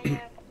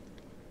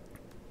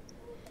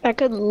 I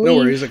could leave. No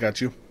worries, I got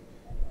you.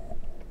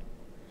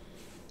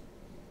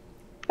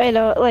 I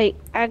know, like,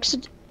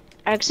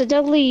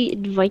 accidentally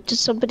invited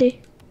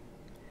somebody.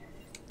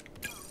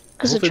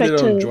 Because I Hopefully they tried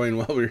don't to. join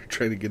while we were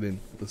trying to get in.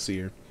 Let's see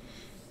here.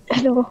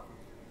 I know.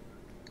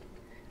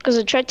 Because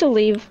I tried to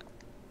leave.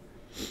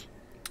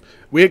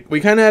 We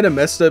kind of had a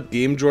messed up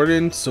game,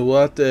 Jordan. So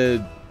we'll have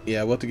to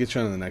we'll have to get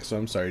you on the next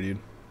one. I'm sorry, dude.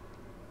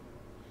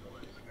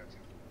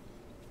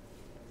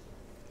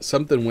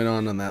 Something went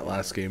on that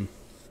last game.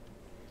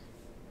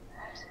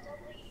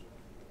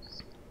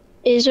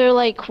 Is there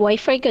like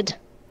Wi-Fi good?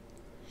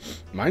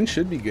 Mine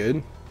should be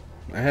good.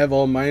 I have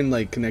all mine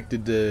like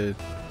connected to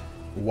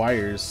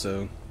wires,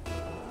 so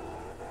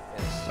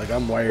like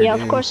I'm wired Yeah,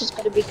 in. of course it's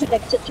gonna be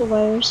connected to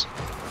wires.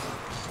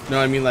 No,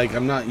 I mean like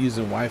I'm not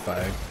using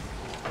Wi-Fi.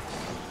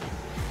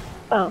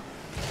 Oh.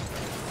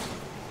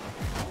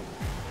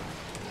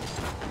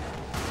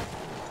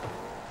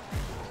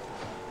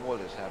 What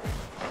is happening?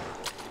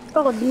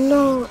 Oh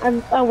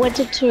no, I went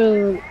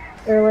into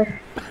earlier.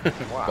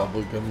 Wow.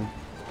 Bubble gum.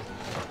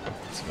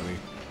 It's funny.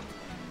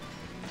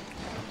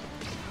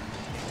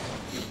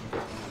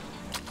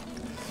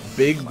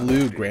 Big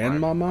Blue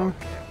Grandmama?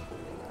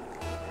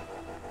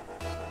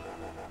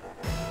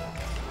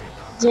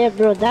 Yeah,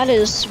 bro, that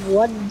is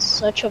one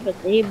such of a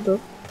name, bro.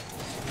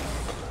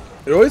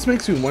 It always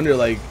makes me wonder,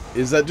 like,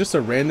 is that just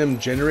a random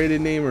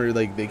generated name, or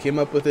like they came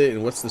up with it,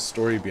 and what's the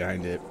story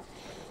behind it?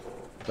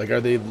 Like, are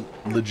they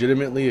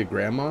legitimately a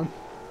grandma?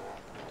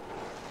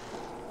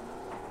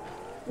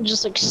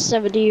 Just like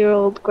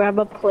 70-year-old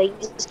grandma playing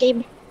this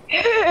game.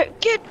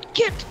 Get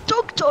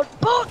dunked on,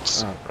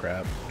 bots! Oh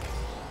crap!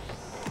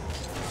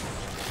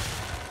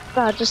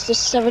 God, just a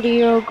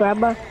 70-year-old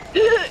grandma.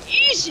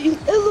 Easy,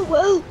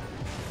 LOL.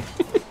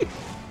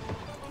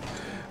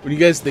 When you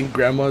guys think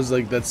grandma's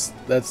like that's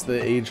the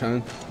age,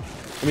 huh?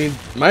 I mean,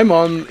 my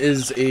mom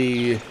is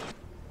a.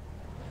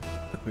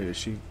 Wait, is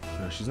she?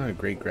 No, she's not a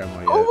great grandma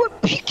yet. Oh, I'm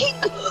peeking!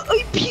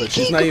 But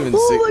she's not even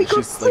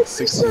she's like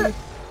 60.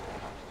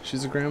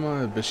 She's a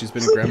grandma, but she's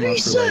been a grandma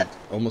for like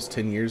almost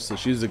 10 years, so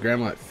she was a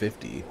grandma at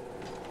 50.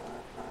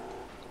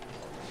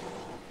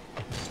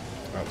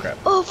 Oh crap.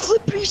 Oh,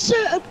 flip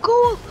reset, I'm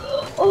going!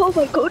 Oh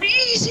my god,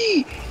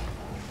 easy!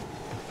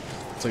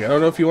 It's like, I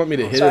don't know if you want me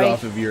to hit Sorry. it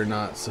off of you or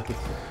not, so.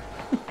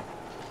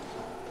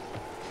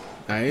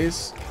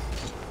 Nice.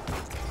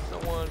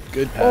 Someone.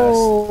 Good pass.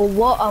 Oh,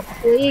 what a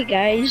play,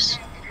 guys.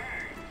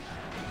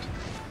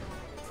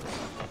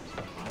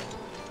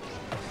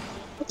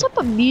 What type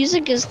of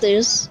music is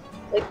this?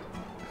 Like,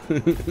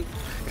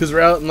 Because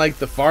we're out in like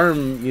the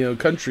farm,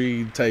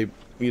 country type,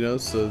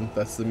 so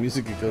that's the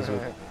music it goes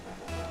with.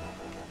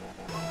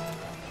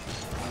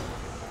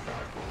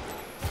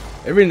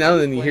 Every now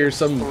and then you hear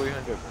some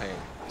 300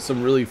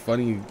 ping. really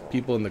funny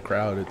people in the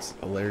crowd. It's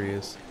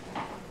hilarious.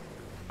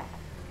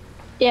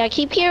 yeah, I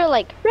keep hearing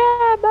like,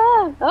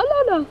 Grandma,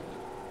 oh no,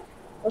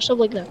 or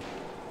something like that.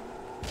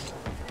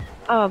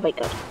 Oh my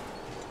god.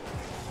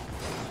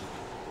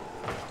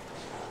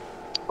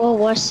 Oh,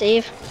 what a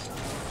save.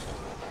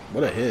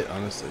 What a hit,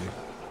 honestly.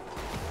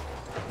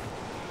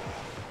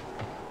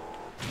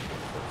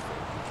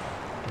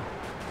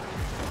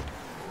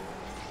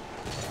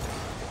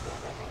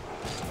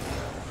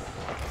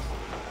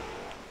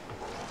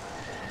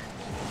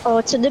 Oh,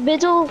 it's in the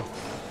middle.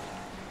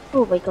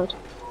 Oh my god.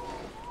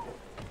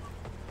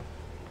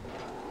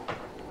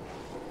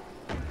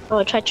 Oh,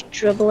 I tried to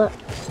dribble it.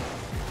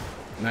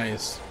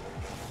 Nice.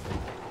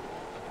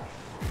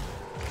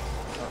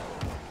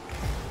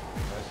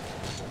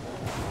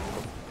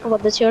 Oh,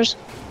 what, that's yours?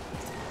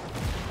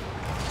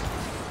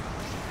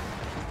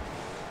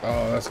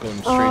 Oh, that's going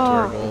straight to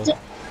our goal.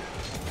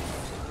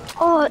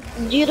 Oh,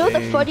 you know the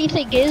Dang. funny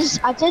thing is,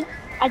 I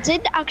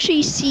didn't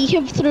actually see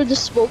him through the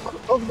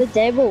smoke of the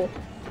demo.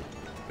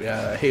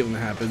 Yeah, I hate when that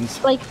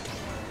happens. Like,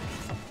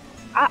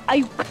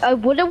 I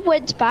would have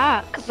went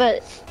back,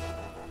 but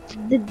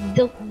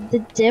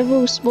the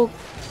demo smoke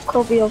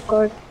caught me off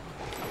guard.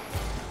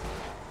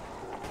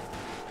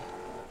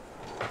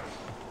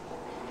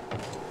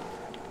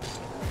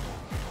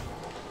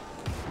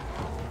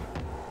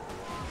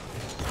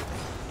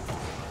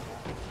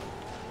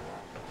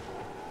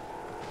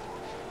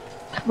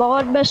 Come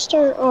on,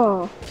 mister.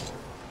 Oh.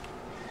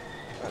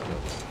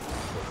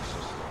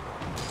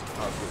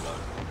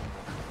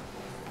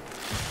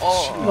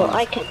 Oh, Well,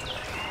 I can.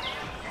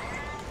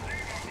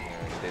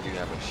 they do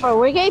have a shit. Oh,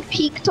 we're getting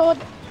peeked on.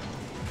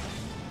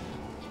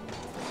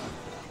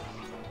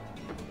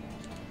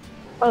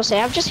 Honestly,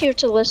 I'm just here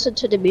to listen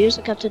to the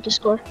music after the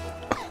score.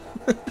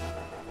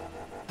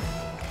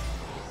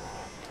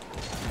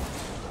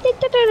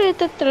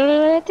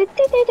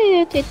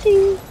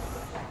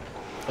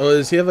 Oh,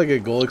 does he have like a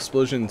goal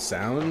explosion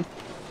sound?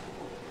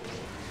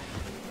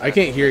 I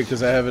can't hear it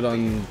because I have it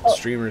on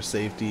streamer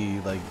safety,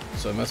 like,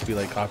 so it must be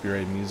like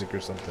copyrighted music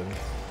or something.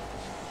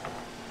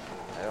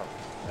 I don't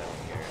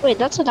hear it. Wait,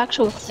 that's an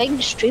actual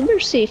thing, streamer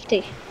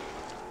safety.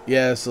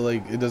 Yeah, so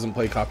like it doesn't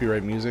play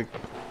copyright music.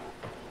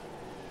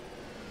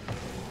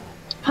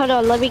 Hold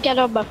on, let me get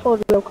on my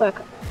phone real quick.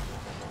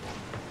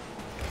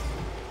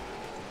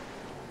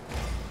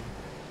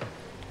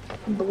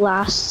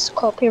 Blasts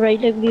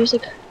copyrighted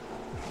music.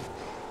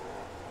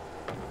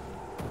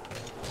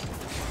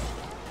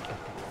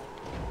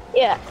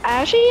 Yeah,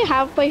 I actually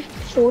have my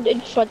phone in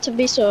front of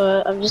me,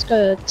 so I'm just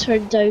gonna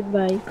turn down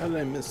my. How did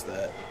I miss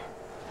that?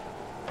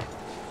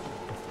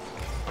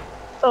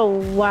 Oh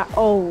wow!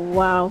 Oh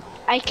wow!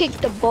 I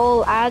kicked the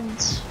ball and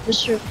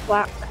Mr.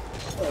 Flack.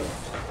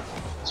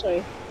 Sorry.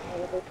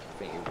 I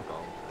think you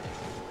wrong.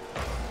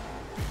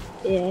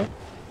 Yeah.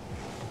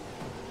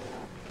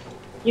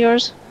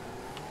 Yours.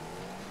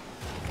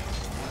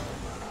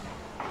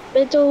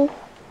 Middle.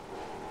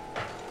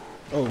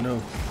 Oh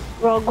no,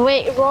 Wrong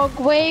way, wrong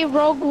way,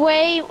 wrong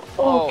way.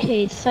 Oh.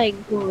 Okay, thank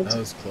God. that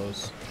was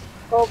close.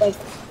 Oh my God,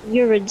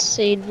 you're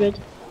insane, Red.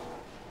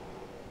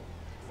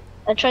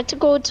 I tried to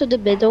go to the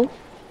middle.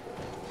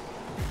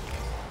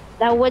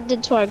 That went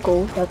into our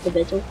goal, not the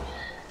middle.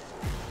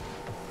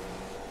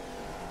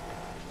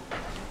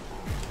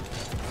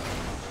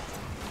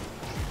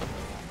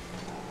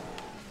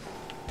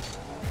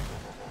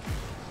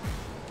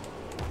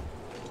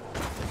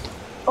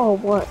 Oh,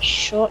 what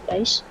shot,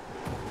 nice.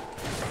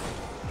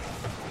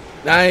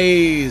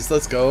 Nice,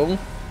 let's go.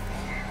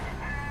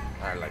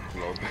 I like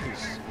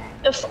Lopez.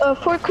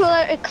 For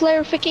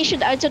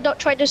clarification, I did not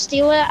try to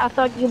steal it. I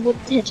thought you would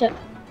hit it.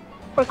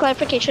 For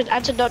clarification, I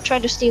did not try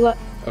to steal it.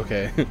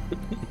 Okay.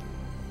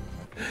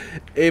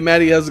 Hey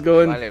Maddie, how's it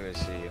going? I didn't even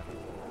see you.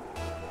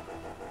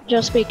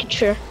 Just making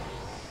sure.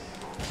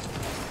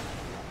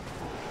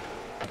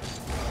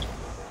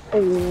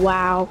 Oh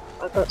wow,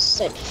 I got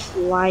sent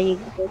flying.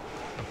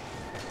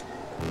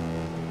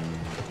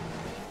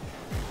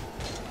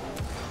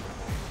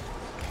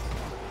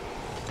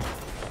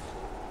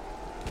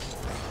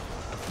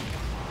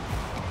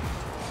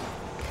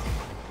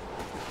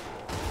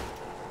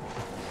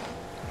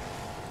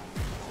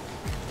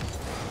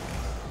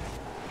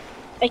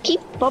 I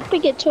keep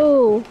bumping it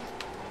too.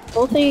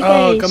 Both of you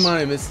Oh, guys. come on,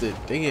 I missed it.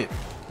 Dang it.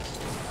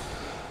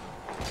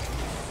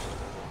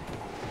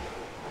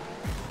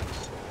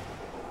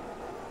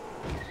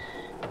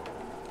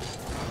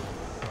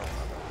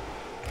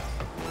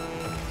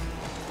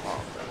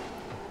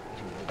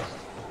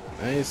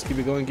 Nice, keep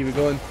it going, keep it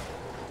going.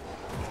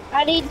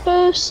 I need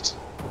boost.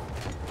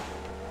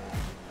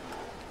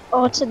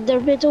 Oh, it's in their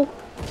middle.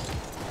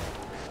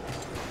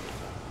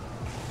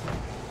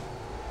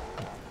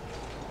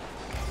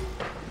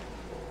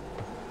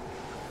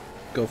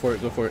 Go for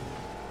it, go for it.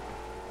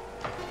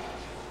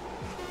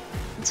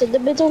 It's in the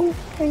middle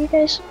for you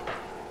guys.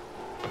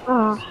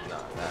 Ah, No,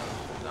 that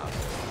was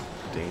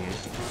not. Dang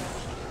it.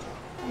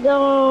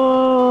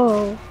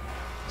 no.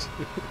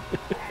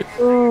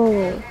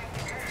 Oh.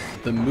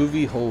 The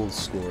movie Holes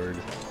scored.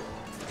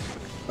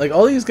 Like,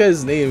 all these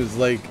guys' names,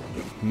 like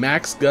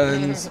Max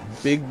Guns,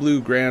 Big Blue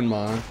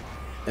Grandma,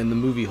 and the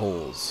movie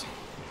Holes.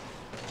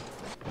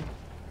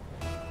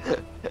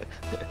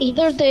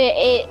 Either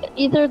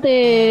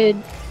the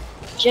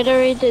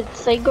generated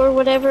thing or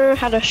whatever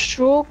had a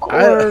stroke,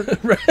 or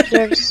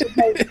they're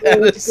somehow Had a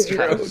really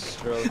stroke. That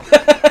stroke.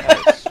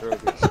 That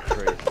stroke is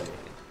crazy.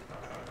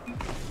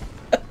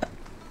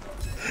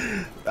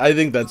 I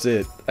think that's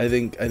it. I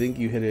think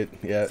you hit it.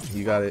 Yeah,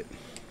 you got it.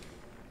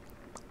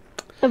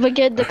 I'm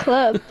again the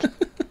club.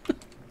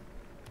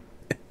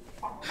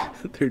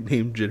 Their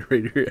name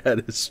generator had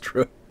a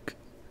stroke.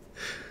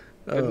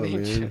 Good Oh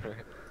name man.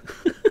 generator.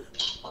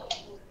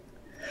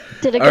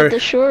 Did I get Alright. the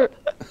short?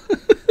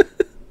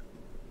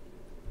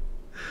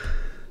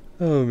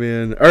 Oh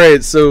man.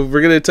 Alright, so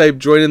we're gonna type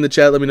join in the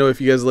chat. Let me know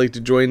if you guys would like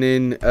to join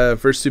in.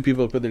 First two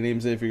people put their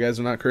names in. If you guys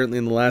are not currently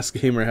in the last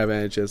game or haven't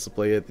had a chance to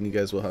play it, then you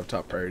guys will have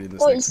top priority in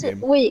this Wait, next so, game.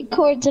 wait,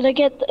 Core, did I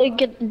get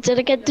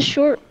the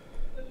short?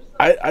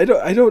 I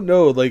don't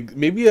know. Like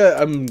maybe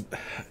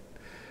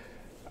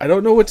I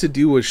don't know what to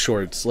do with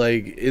shorts.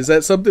 Like, is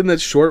that something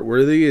that's short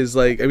worthy? Is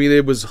like, I mean,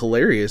 it was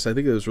hilarious. I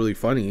think it was really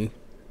funny.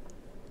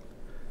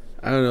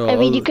 I don't know. I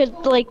mean, you could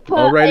like put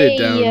I'll write it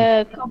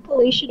down.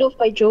 compilation of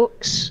my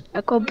jokes,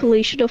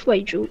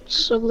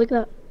 something like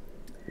that.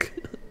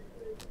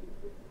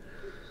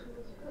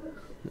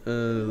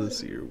 Let's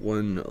see here.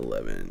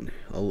 111.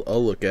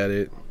 I'll look at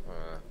it.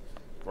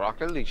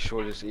 Rocket League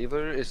short is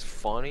either it's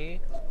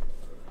funny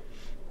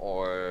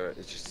or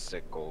it's just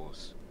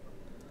sickos.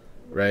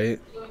 Right.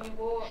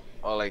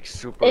 Or like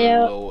super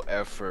Yeah. low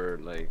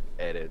effort like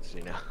edits,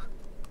 you know.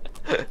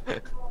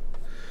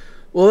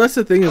 Well, that's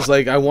the thing is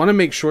like I want to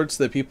make shorts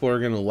that people are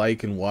gonna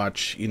like and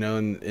watch, you know,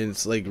 and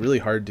it's like really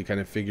hard to kind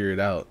of figure it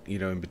out, you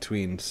know, in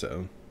between.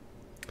 So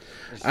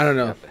I don't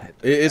know.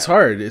 It's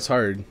hard. It's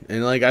hard,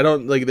 and like I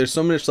don't like. There's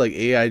so much like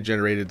AI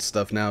generated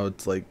stuff now.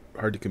 It's like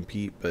hard to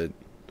compete, but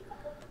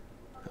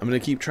I'm gonna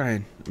keep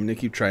trying.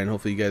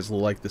 Hopefully, you guys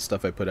will like the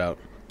stuff I put out.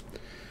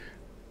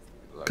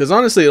 Because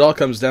honestly, it all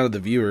comes down to the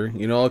viewer.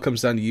 You know, it all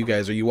comes down to you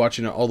guys. Are you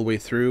watching it all the way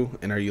through,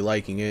 and are you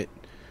liking it?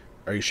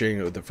 Are you sharing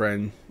it with a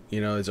friend? You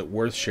know, is it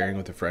worth sharing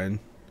with a friend?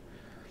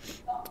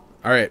 All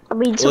right. I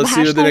mean, some Let's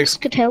see what the hashtags next.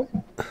 could help.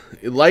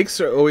 Likes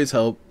are always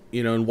help,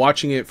 you know, and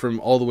watching it from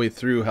all the way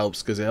through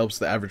helps because it helps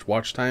the average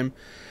watch time.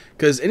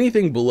 Because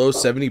anything below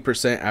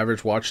 70%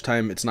 average watch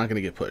time, it's not going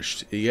to get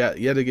pushed. You have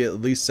to get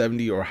at least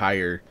 70 or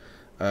higher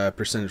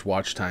percentage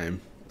watch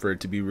time for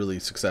it to be really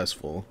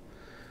successful.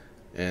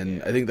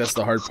 And I think that's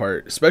the hard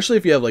part, especially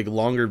if you have like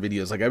longer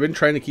videos. Like I've been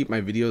trying to keep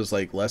my videos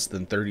like less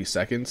than 30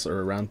 seconds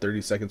or around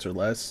 30 seconds or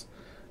less,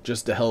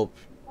 just to help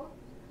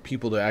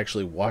people to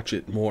actually watch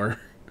it more.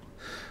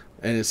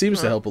 And it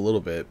seems to help a little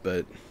bit,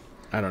 but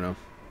I don't know.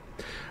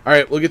 All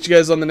right, we'll get you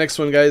guys on the next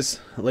one, guys.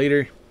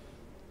 Later.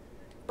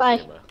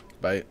 Bye.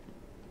 Bye.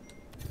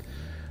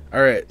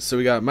 All right, so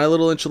we got My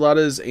Little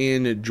Enchiladas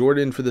and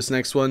Jordan for this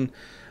next one.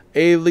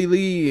 Hey,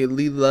 Lily.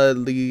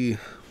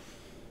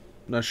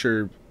 Not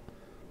sure.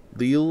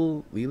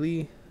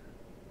 Lily?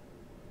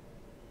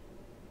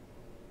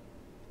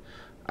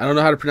 I don't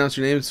know how to pronounce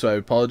your name, so I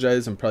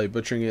apologize. I'm probably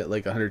butchering it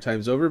like 100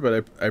 times over,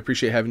 but I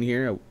appreciate having you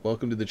here.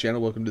 Welcome to the channel.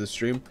 Welcome to the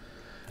stream.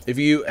 If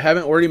you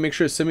haven't already, make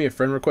sure to send me a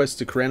friend request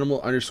to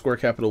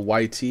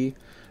Cranimal_YT,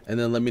 and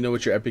then let me know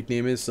what your epic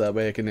name is, so that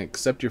way I can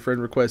accept your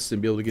friend request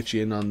and be able to get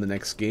you in on the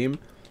next game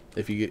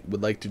if you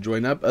would like to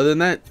join up. Other than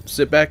that,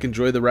 sit back,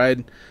 enjoy the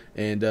ride,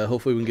 and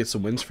hopefully we can get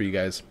some wins for you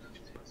guys.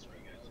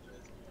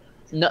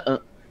 Nuh-uh.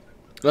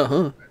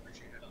 Uh-huh.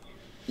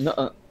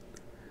 Nuh-uh.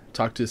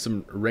 Talk to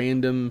some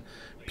random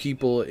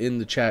people in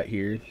the chat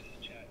here.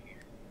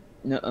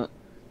 Nuh-uh.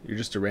 You're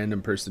just a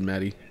random person,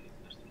 Maddie.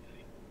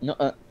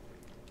 Nuh-uh.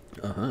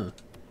 Uh-huh.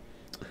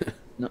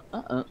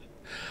 Nuh-uh.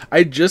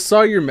 I just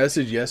saw your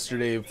message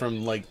yesterday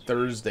from like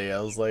Thursday. I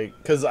was like,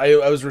 because I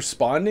was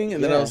responding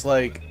and then I Yeah. was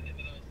like,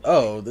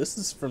 oh, this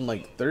is from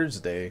like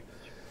Thursday.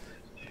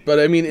 But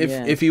I mean,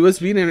 Yeah. if he was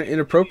being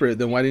inappropriate,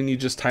 then why didn't you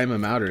just time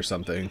him out or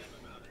something?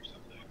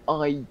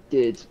 I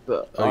did,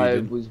 but Oh, you I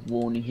did? was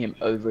warning him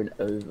over and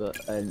over,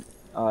 and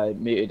I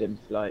muted him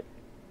for like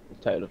a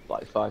total of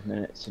like 5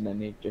 minutes, and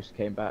then he just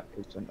came back.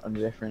 It was on a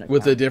different account.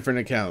 With a different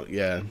account,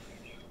 yeah.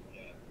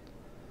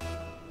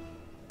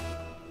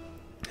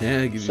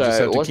 Yeah, you So just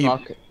have it to wasn't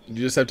keep like you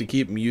just have to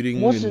keep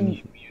muting Wasn't-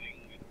 and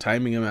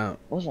timing him out.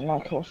 wasn't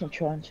like I wasn't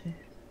trying to.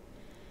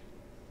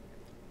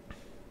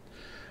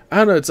 I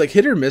don't know, it's like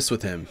hit or miss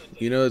with him.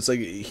 You know, it's like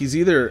he's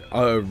either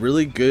a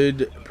really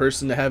good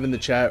person to have in the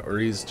chat or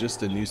he's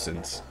just a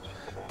nuisance.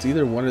 It's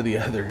either one or the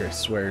other, I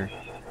swear.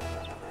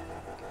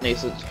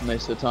 Most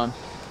of the time.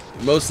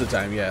 Most of the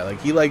time, yeah.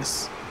 Like he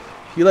likes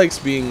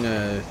being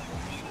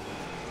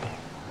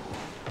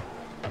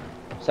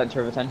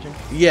Center of attention.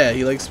 yeah,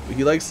 he likes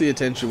the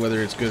attention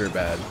whether it's good or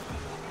bad.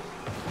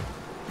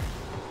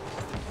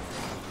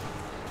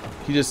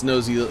 He just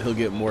knows he'll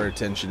get more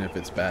attention if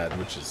it's bad,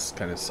 which is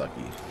kind of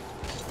sucky.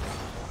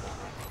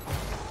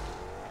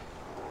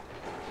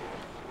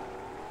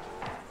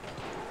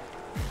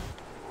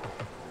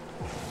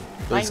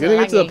 But it's gonna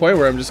get to the point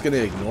where I'm just gonna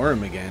ignore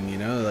him again, you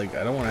know? Like,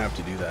 I don't want to have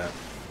to do that.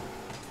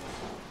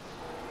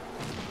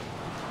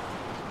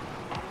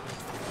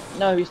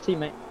 No, his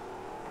teammate.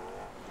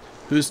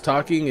 Who's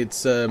talking?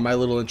 It's My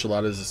Little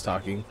Enchiladas is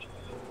talking.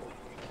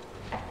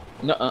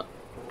 Nuh-uh.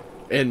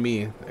 And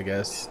me, I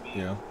guess,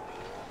 you know.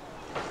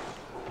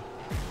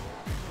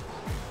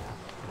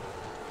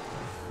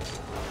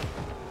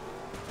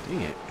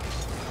 Dang it.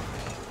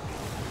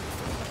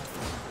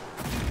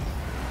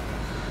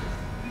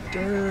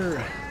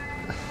 Grr.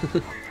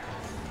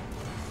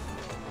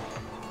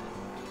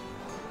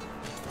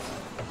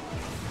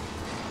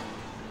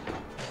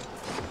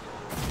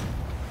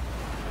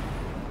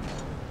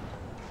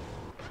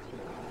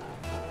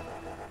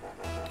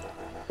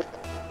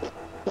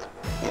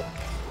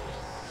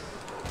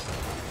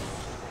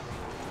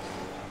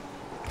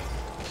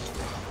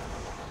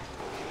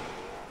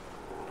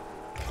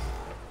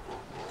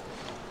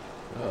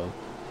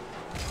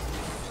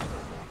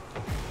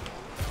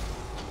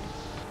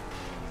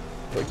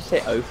 What did you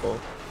say O for?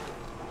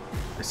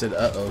 I said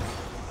uh-oh.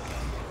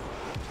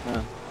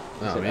 Oh.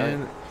 Oh said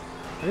man,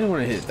 I didn't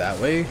want to hit it that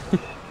way.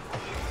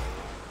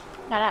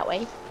 Not that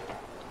way.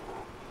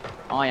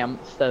 I am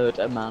third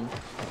a man.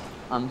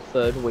 I'm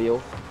third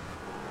wheel.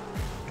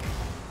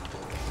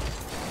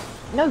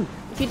 No,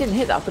 if you didn't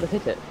hit that, I could have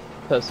hit it.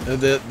 Personally.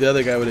 The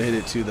other guy would have hit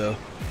it too, though.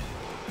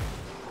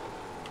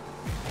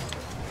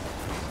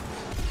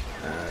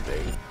 Ah,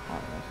 dang.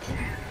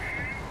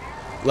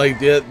 Like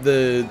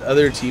the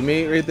other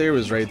teammate right there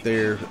was right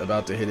there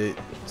about to hit it,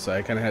 so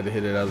I kind of had to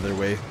hit it out of their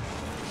way.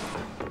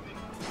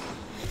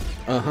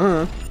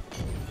 Uh-huh.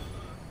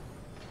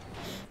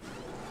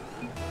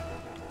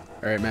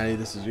 All right, Maddie,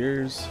 this is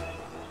yours.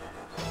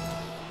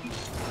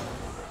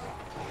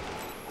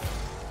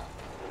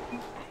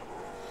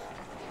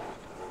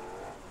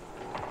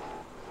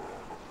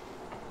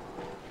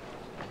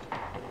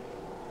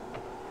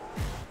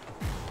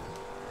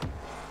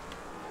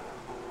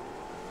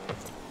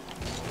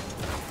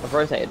 I've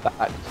rotated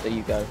back, so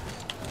you go. I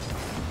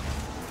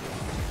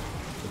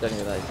don't know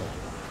who that is.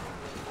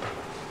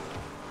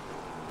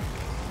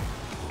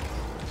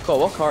 Cool,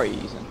 what car are you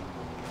using?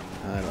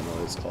 I don't know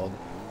what it's called.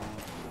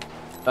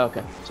 Oh,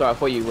 okay. Sorry, I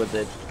thought you were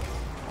the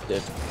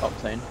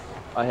Octane.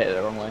 I hit it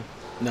the wrong way.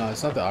 No,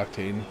 it's not the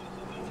Octane. I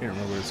can't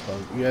remember what it's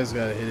called. You guys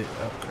gotta hit it.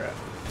 Oh crap!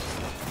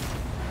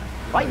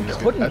 I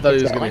couldn't. I thought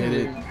he was hit gonna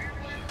hit it.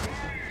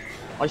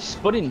 I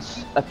spun in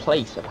a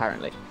place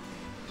apparently.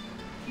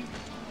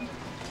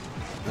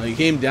 No, he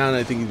came down.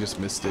 I think he just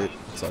missed it.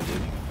 It's all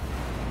good.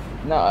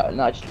 No,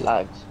 I just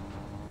lagged.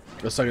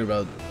 I was talking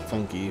about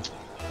Funky.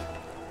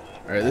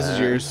 All right, this is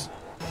yours.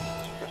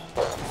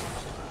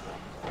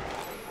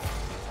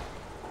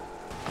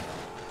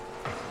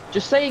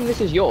 Just saying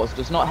this is yours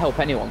does not help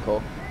anyone,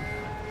 Cole.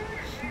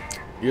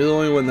 You're the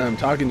only one that I'm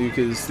talking to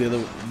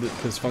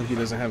because Funky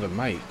doesn't have a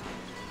mic.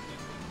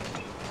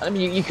 I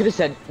mean, you could have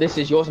said this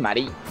is yours,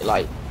 Maddie.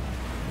 Like,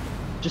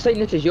 just saying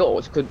this is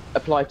yours could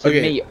apply to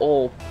Okay. me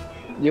or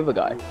the other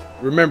guy.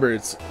 Remember,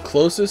 it's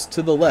closest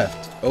to the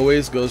left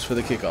always goes for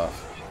the kickoff.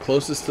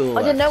 Closest to the I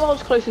left. didn't know I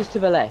was closest to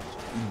the left.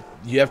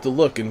 You have to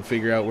look and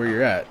figure out where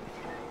you're at.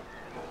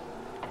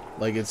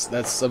 Like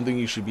that's something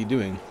you should be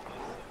doing.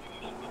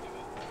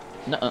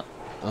 Nuh-uh.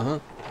 Uh-huh.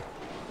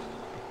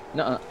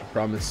 Nuh-uh.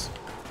 Promise.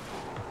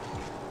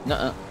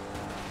 Nuh-uh.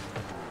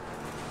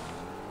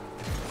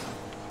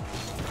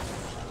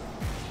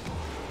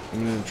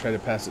 I'm gonna try to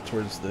pass it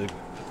towards the...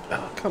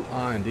 Oh, come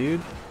on,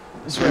 dude.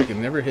 This way I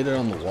can never hit it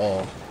on the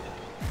wall.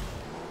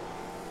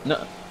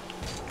 Nuh-uh.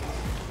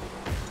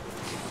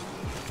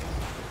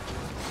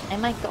 Oh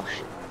my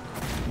gosh.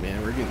 Man,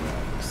 we're getting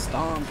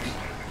stomped.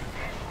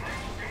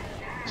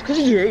 It's because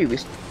of you.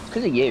 It's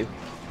because of you.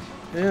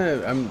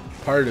 Yeah, I'm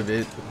part of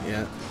it.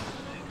 Yeah.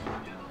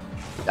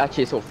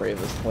 Actually, it's all three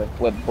of us.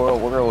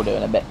 We're all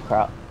doing a bit of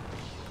crap.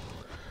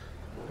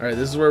 Alright,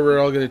 this is where we're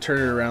all gonna turn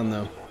it around,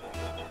 though.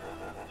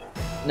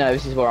 No,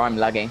 this is where I'm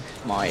lagging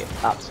my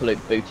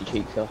absolute booty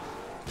cheeks off.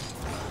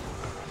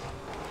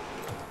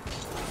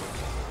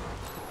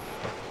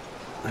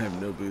 I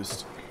have no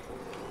boost.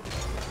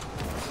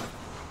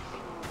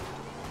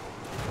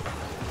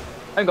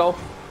 And goal.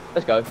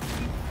 Let's go.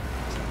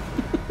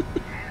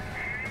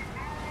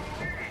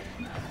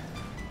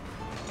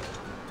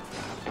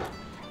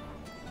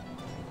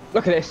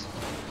 Look at this.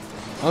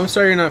 I'm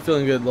sorry you're not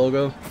feeling good,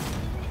 Logo.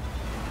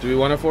 Do we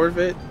want to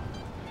forfeit?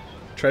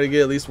 Try to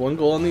get at least one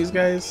goal on these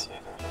guys?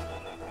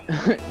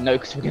 No,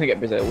 because we're gonna get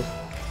Brazil.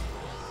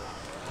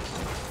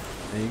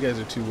 And you guys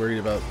are too worried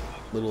about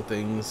little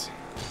things.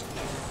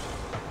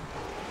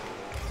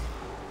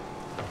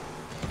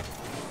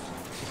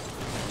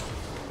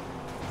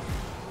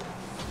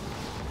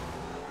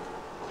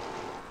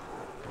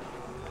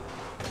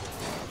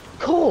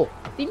 Cool.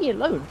 Leave me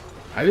alone.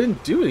 I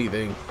didn't do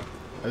anything.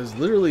 I was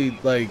literally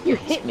like... You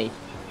hit me.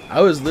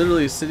 I was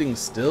literally sitting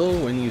still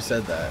when you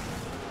said that.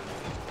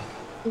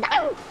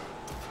 No!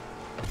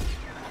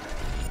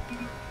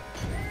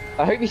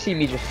 I hope you see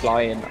me just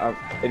flying up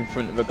in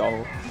front of a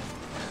goal.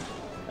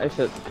 If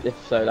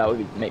so, that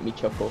would make me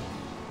chuckle.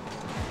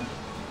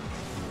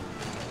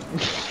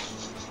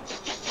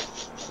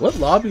 What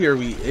lobby are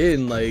we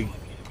in? Like,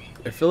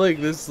 I feel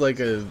like this is like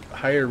a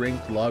higher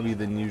ranked lobby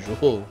than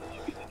usual.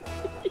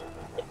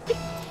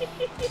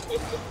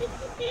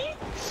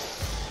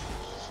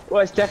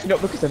 Well, it's definitely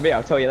not because of me,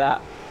 I'll tell you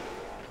that.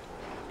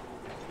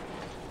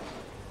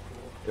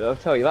 I'll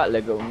tell you that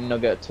little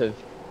nugget of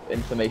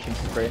information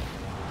for free.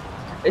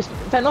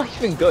 They're not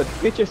even good,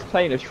 we're just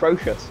playing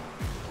atrocious.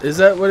 Is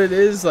that what it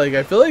is? Like,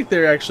 I feel like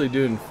they're actually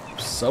doing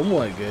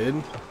somewhat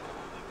good.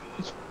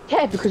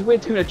 Yeah, because we're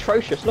doing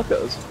atrocious, look at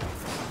us.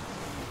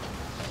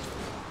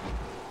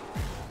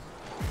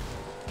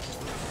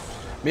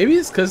 Maybe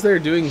it's because they're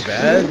doing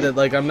bad that,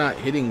 like, I'm not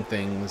hitting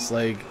things.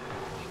 Like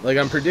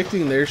I'm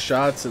predicting their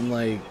shots and,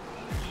 like,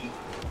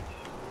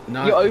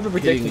 not You're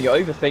over-predicting, hitting... you're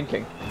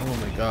overthinking.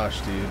 Oh my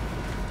gosh, dude.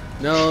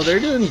 No, they're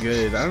doing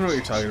good. I don't know what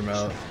you're talking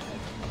about.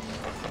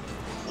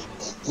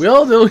 We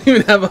all don't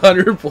even have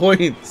 100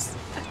 points.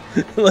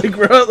 Like,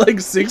 we're at like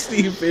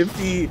 60,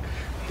 50,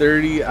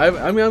 30.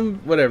 I mean, I'm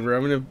whatever.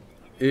 I'm gonna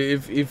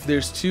if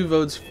there's 2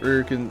 votes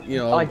for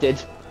I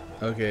did.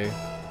 Okay.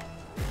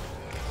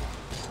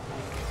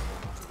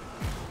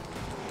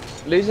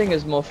 Losing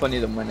is more funny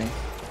than winning.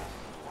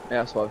 Yeah,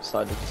 that's what I've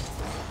decided.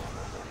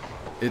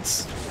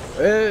 It's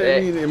I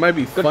mean, it might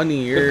be good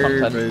funnier,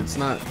 content. but it's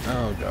not.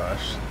 Oh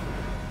gosh.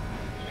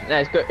 No,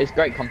 it's good. It's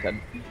great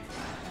content.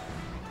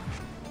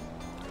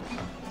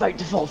 Vote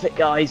to forfeit,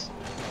 guys.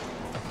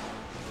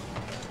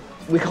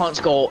 We can't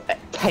score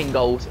 10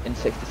 goals in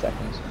 60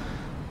 seconds.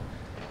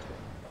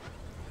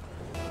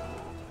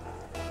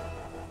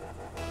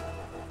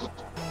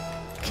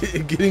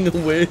 Getting a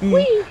win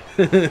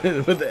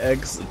with the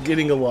X,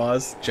 getting a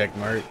loss, check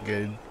mark,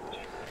 good.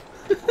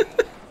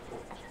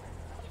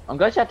 I'm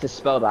glad you had to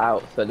spell that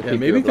out for the Yeah, people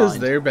maybe who are because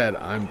blind. they're bad,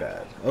 I'm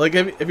bad. Like,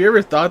 have you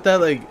ever thought that,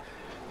 like,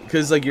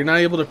 because like you're not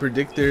able to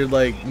predict their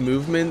like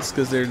movements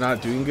because they're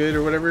not doing good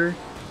or whatever?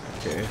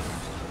 Okay.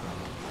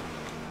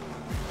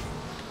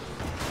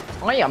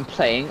 I am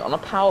playing on a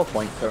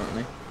PowerPoint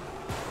currently.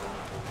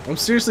 I'm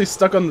seriously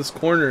stuck on this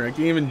corner. I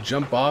can't even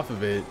jump off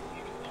of it.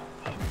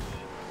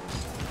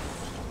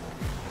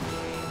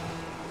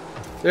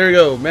 There we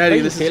go, Maddie.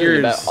 How This you is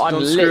feeling yours. about-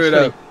 Don't screw it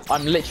up. I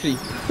am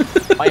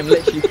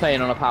literally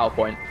playing on a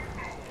PowerPoint.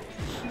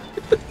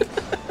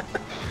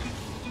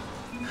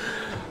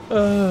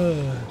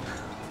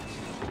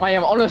 I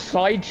am on a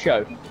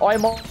slideshow. I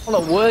am on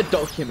a Word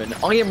document.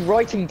 I am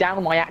writing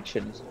down my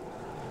actions.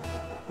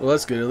 Well,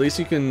 that's good. At least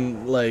you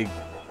can like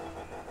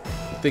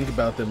think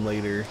about them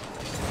later.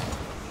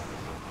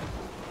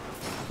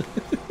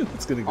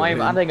 It's gonna go I am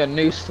in. adding a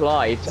new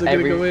slide Is it gonna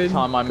go every in?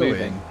 time I'm Go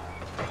moving. in.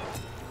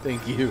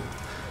 Thank you.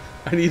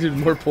 I needed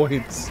more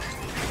points.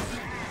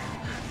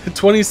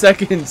 20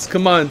 seconds.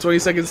 Come on, 20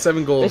 seconds,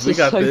 7 goals. This We is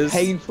got so this.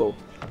 painful.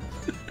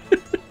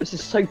 This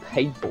is so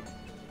painful.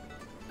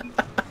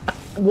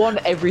 1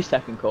 every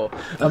second call.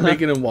 I'm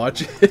making him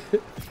watch it.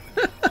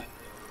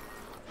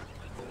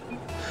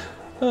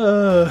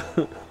 uh.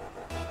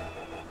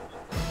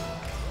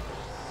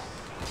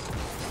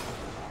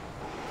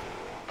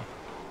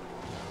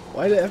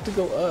 Why did it have to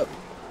go up?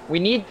 We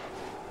needed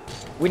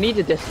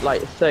this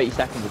like 30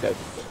 seconds ago,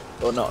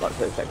 or not like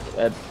 30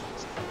 seconds.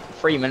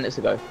 3 minutes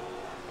ago.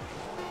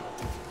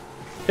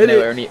 Hit No, it.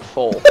 we're only at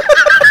 4.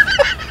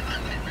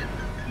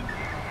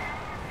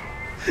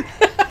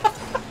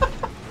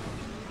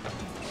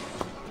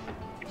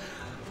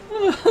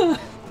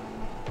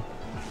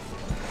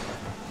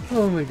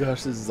 Oh my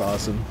gosh, this is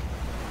awesome.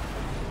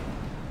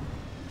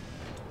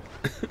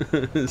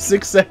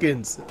 6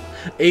 seconds.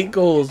 8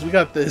 goals. We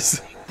got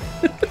this.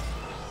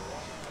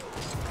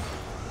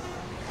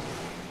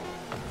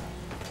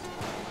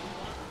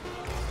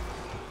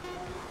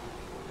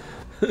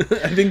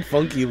 I think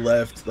Funky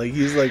left. Like,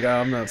 he's like,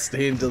 I'm not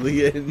staying till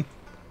the end.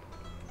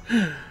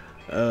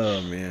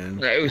 Oh, man.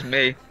 No, it was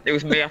me. It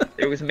was me.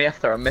 It was me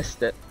after I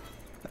missed it.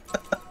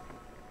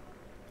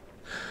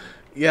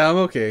 Yeah, I'm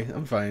okay.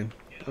 I'm fine.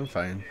 I'm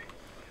fine.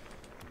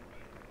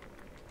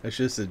 I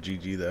should have said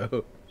GG,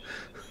 though.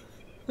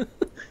 I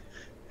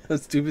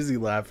was too busy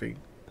laughing.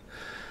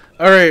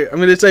 Alright, I'm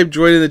going to type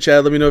join in the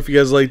chat. Let me know if you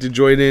guys like to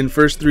join in.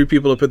 First 3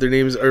 people to put their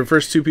names, or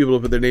first 2 people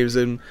to put their names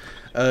in.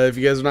 If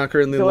you guys are not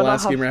currently in the Do I not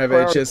last have game or haven't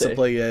had a chance to priority?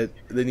 play yet,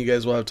 then you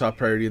guys will have top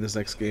priority in this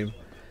next game.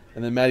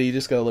 And then, Maddie, you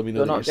just got to let me know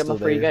Do I that not you're get still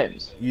my 3 there.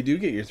 games? You do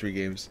get your 3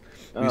 games.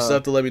 You Oh. still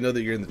have to let me know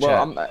that you're in the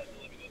Well, chat.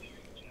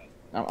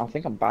 I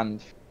think I'm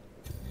banned.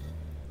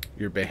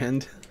 You're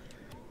banned?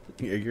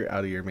 Yeah, you're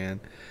out of here, man.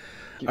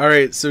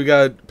 Alright, so we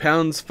got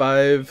pounds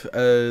 5.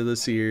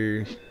 Let's see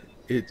here.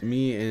 It's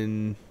me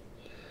and...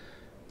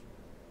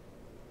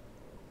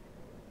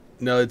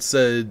 No, it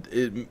said...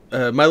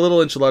 My Little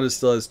Enchilada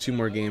still has 2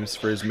 more games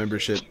for his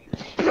membership.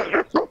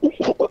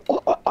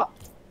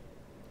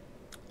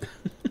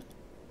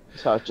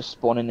 So I was just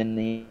spawning in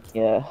the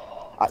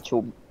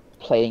actual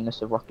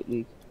playingness of Rocket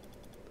League.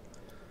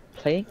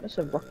 Playingness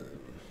of Rocket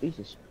League?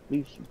 Jesus,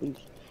 please.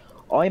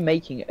 I'm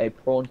making a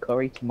prawn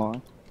curry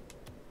tomorrow.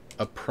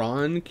 A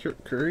prawn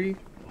curry?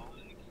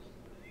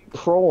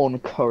 Prawn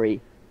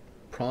curry.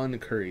 Prawn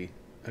curry.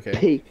 Okay.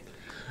 P.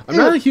 I'm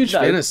not a huge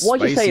fan of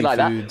Why'd you say spicy it like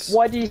foods. that?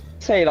 Why do you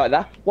say it like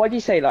that? Why do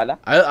you say it like that?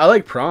 I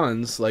like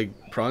prawns. Like,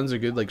 prawns are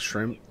good, like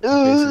shrimp,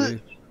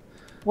 basically.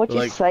 Why'd you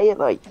Like- say it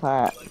like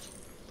that?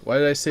 Why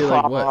did I say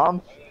like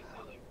what?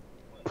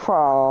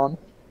 Prawn.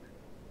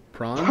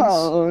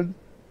 Prawns?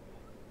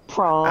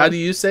 Prawn. How do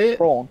you say it?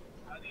 Prawn.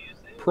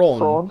 Prawn.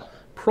 Prawn.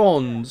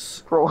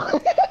 Prawns.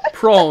 Prawn.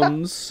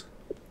 Prawns.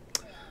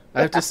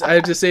 I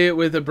have to say it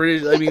with a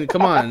British. I mean,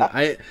 come on.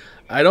 I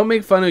don't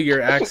make fun of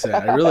your accent.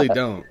 I really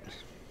don't.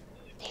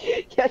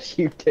 Yes,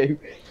 you do.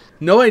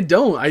 No, I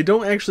don't. I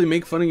don't actually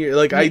make fun of your.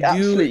 Like, I You do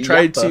absolute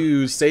try yapper.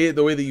 to say it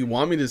the way that you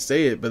want me to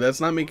say it, but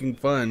that's not making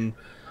fun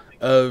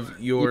of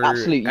your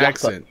Absolute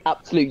accent. yapper.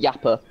 Absolute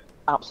yapper.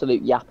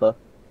 Absolute yapper.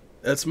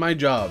 That's my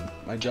job.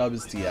 My job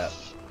is to yap.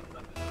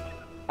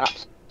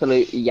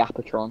 Absolute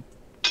yapatron.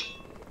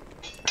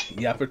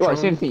 Yapatron. Well,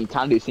 it's the only thing you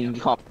can do, seeing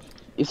you can't.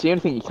 It's the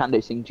only thing you can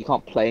do, seeing you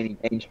can't play any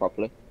games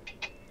properly.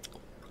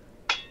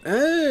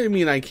 I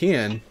mean, I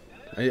can.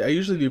 I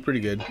usually do pretty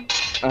good.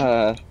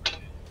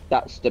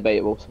 That's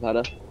debatable,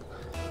 Savada.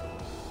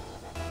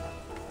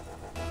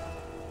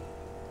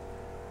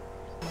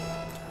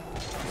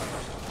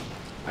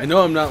 I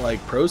know I'm not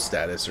like pro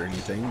status or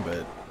anything,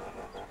 but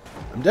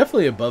I'm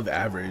definitely above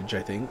average,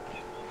 I think.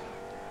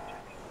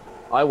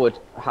 I would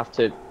have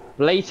to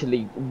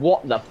blatantly.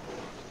 What the?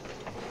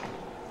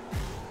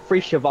 Free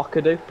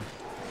Shavaka do?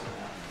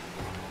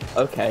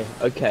 Okay.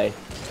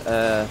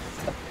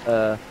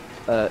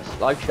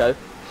 Slideshow.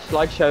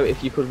 Slideshow.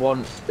 If you could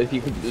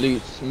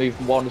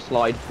move one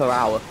slide per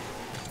hour.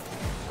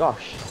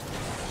 Gosh.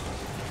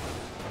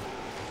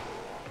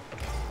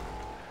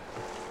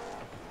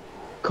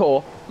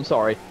 Core. I'm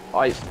sorry.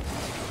 I'm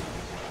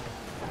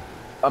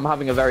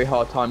having a very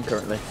hard time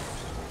currently.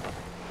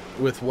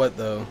 With what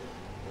though?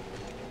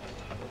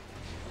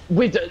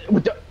 With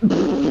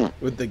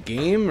the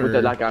game or with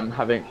the lag I'm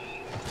having,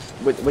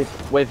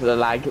 with the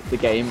lag, the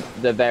game,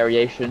 the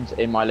variations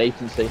in my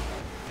latency,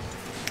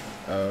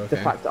 Oh, okay.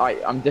 the fact that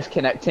I'm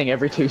disconnecting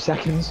every 2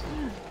 seconds.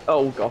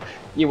 Oh gosh,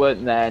 you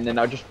weren't there, and then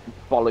I just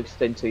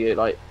bollocksed into you.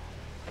 Like,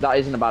 that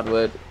isn't a bad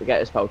word.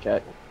 Get a spell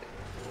check.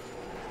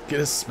 Get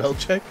a spell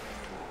check?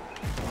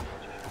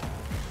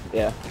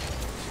 Yeah.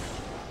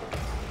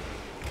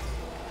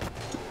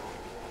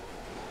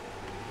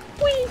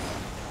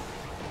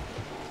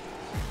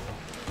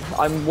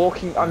 I'm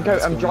walking. I'm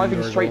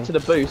driving straight to the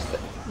boost.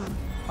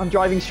 I'm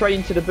driving straight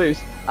into the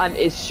boost, and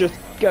it's just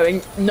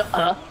going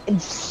nuh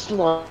and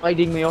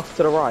sliding me off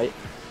to the right.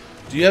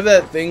 Do you have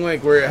that thing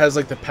like where it has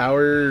like the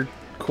power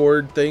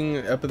cord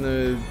thing up in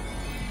the?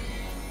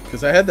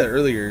 Because I had that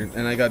earlier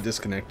and I got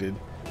disconnected.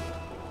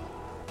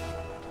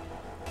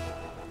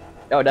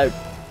 Oh no.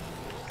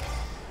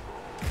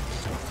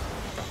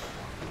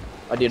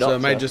 I do not. So it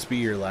might just be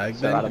your lag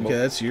then. Animal. Okay,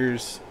 that's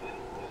yours.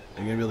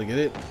 Are you gonna be able to get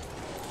it?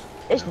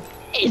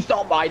 It's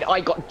not mine. I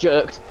got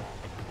jerked.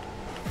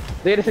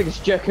 The only thing that's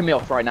jerking me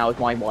off right now is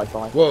my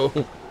Wi-Fi. Whoa.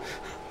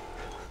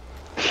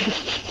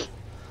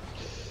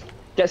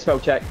 Get spell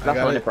check. That's got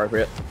not it.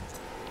 inappropriate.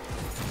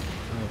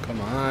 Oh,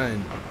 come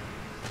on.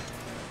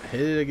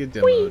 Hit it, I get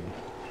demoed.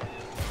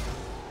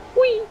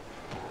 Whee!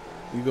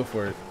 You go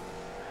for it.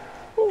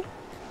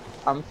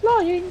 I'm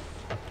flying.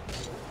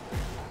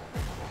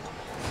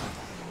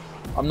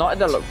 I'm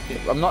not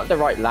at the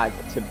right lag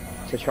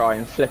to try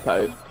and flip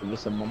out with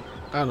someone.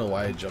 I don't know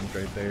why I jumped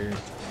right there.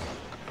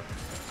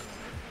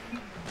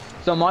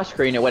 So on my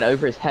screen it went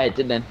over his head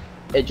and then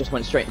it just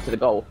went straight into the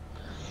goal.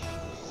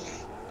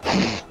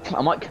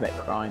 I might commit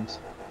crimes.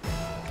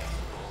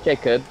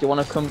 Jacob, do you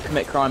want to come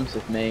commit crimes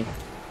with me?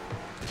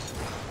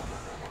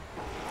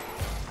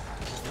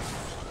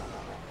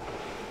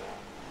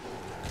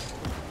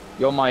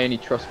 You're my only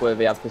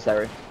trustworthy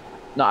adversary.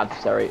 Not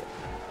adversary,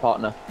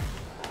 partner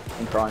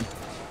in crime.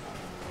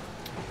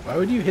 Why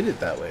would you hit it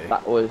that way?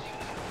 That was...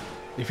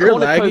 If you're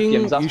lagging,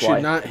 Cornucopiums, that's you should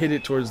why. not hit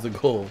it towards the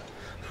goal.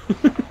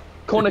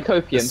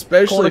 Cornucopium.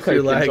 Especially if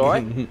you're Cornucopiums, lagging.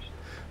 alright?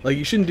 Like,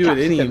 you shouldn't do it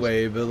Capsicums.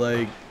 anyway, but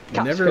like,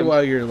 never Capsicums.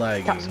 while you're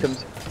lagging.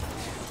 Capsicums.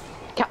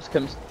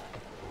 Capsicums.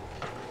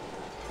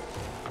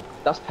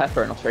 That's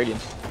pepper in Australian.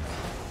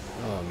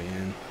 Oh,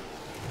 man.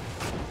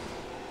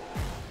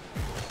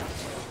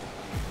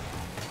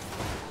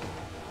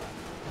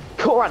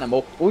 Core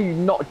animal, will you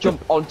not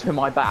jump onto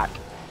my back?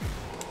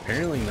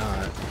 Apparently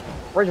not.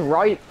 Bro's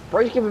right.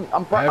 Bro's giving.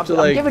 I'm I have to, I'm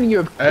like, giving you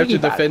a I have to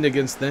piggyback. defend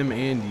against them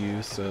and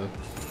you, so...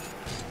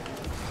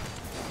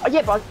 Oh,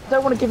 yeah, but I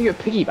don't want to give you a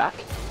piggyback.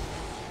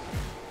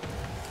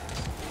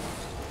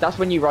 That's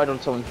when you ride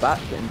on someone's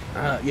back.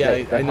 And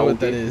yeah, they I know what hold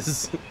that you.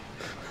 is.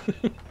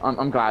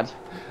 I'm glad.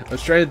 I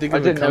was trying to think I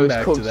of a didn't know it was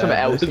comeback called to that. something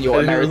else but in your I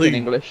didn't American really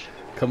English.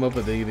 come up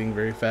with anything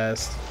very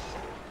fast.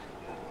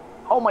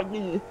 Oh my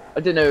god.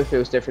 I didn't know if it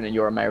was different in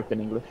your American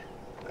English.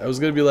 I was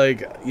gonna be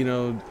like, you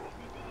know,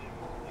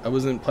 I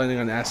wasn't planning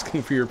on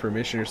asking for your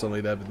permission or something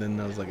like that, but then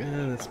I was like,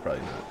 that's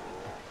probably not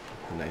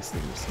a nice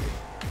thing to say.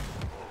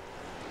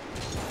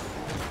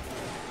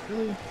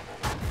 Really?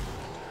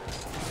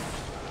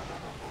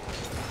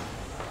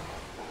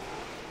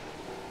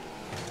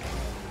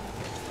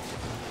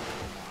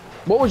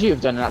 What would you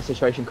have done in that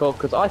situation, Cole?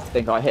 Because I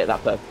think I hit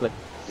that perfectly.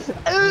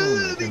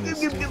 Oh my goodness,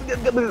 dude.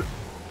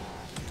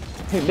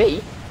 Who,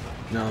 me?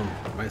 No,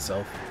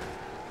 myself.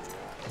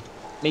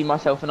 Me,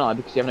 myself, and I,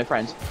 because you have no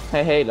friends.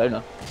 Hey, hey,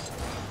 loner.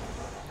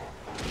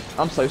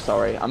 I'm so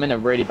sorry. I'm in a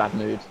really bad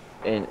mood.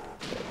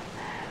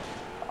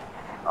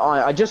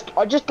 I just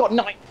got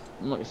night.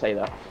 I'm not gonna say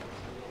that.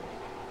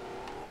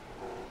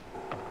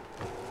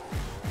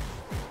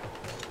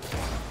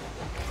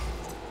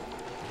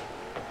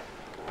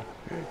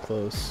 Very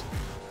close.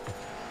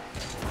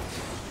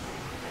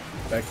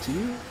 Back to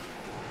you.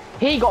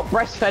 He got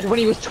breastfed when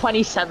he was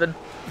 27.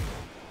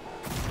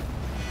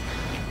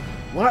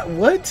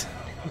 What?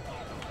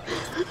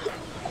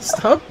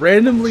 Stop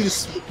randomly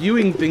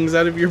spewing things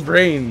out of your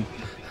brain.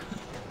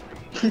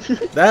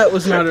 That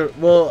was not a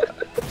well.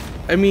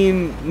 I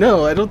mean,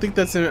 no, I don't think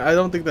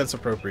that's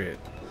appropriate.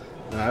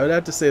 I would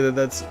have to say that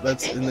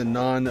that's in the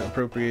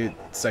non-appropriate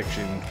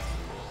section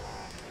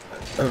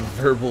of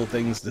verbal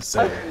things to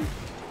say.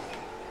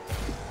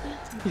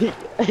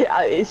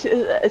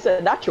 It's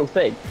a natural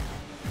thing.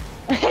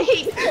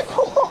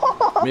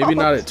 Maybe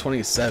not at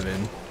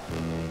 27.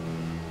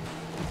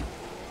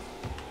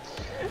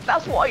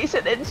 That's why it's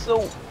an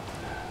insult.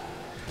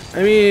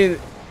 I mean,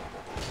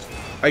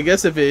 I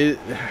guess if it...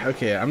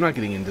 Okay, I'm not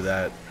getting into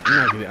that.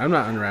 I'm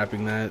not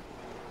unwrapping that.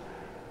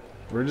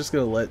 We're just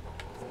gonna let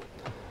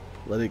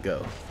it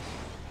go.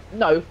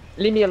 No,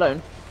 leave me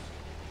alone.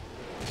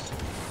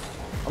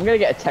 I'm gonna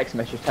get a text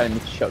message telling me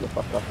to shut the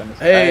fuck up in a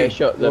second. Hey,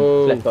 shut the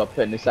whoa. flip up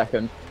in a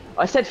second.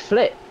 I said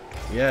flip.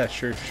 Yeah,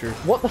 sure.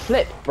 What the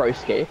flip,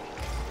 broski?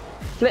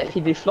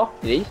 Flippity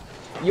floppity.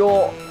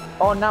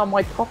 Are now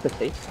my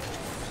property.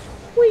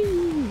 Whee!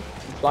 I'm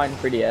flying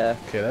through the air.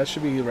 Okay, that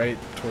should be right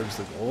towards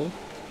the goal.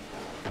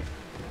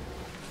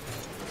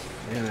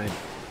 And I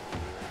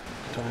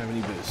don't have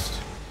any boost.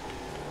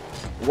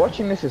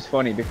 Watching this is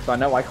funny because I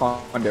know I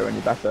can't do any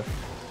better.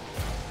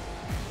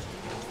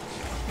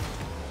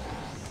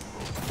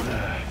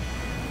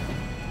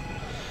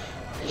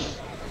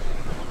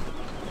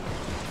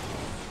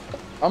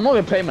 I'm not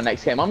gonna play my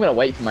next game. I'm gonna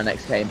wait for my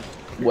next game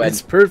when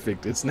It's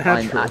perfect. It's I'm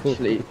natural.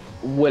 actually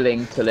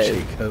willing to live.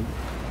 Jacob.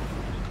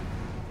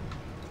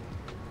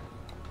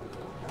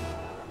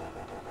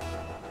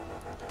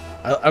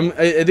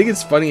 I think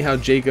it's funny how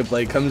Jacob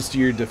like comes to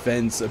your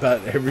defense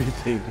about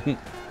everything.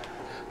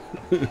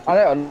 I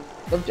know,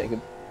 I love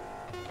Jacob.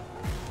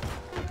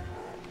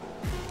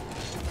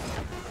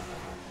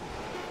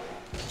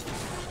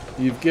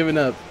 You've given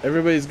up.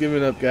 Everybody's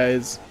given up,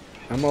 guys.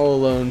 I'm all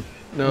alone.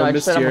 No, No, I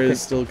Miss just don't have Sierra my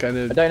is still kind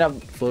I of don't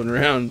have floating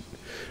around.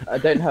 I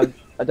don't have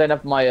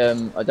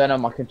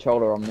my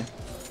controller on me.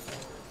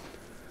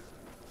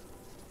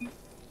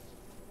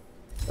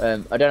 I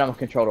don't have my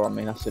controller on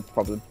me, that's the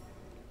problem.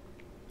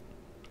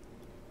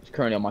 It's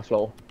currently on my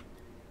floor.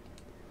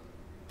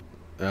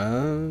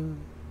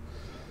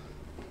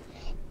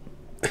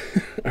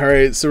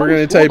 Alright, so we're Oh,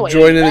 gonna it's all type the way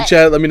join in the back.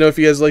 chat. Let me know if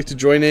you guys like to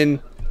join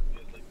in.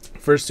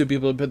 First two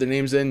people to put their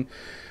names in.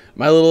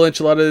 My Little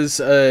Enchiladas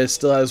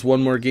still has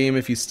one more game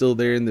if he's still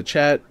there in the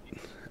chat.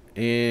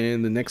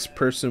 And the next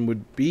person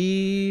would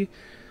be...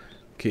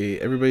 Okay,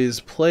 everybody's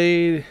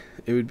played.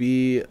 It would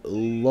be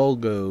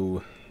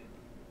Logo.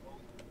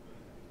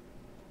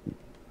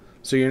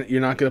 So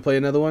you're not gonna play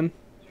another one?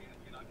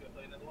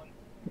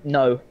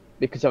 No,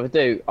 because if I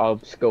do, I'll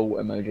skull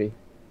emoji.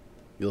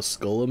 You'll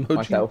skull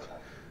emoji?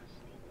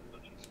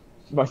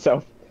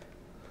 Myself.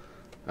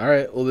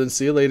 Alright, well then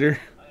see you later.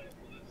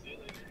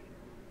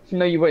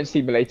 No, you won't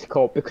see me later,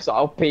 Colt, because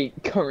I'll be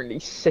currently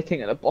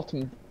sitting at the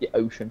bottom of the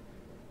ocean.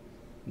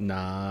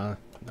 Nah.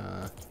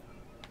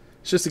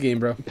 It's just a game,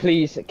 bro.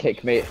 Please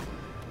kick me.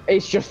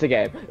 It's just a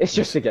game. It's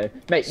just a game.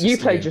 Mate, It's you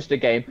just a play game. just a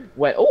game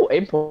when... Oh,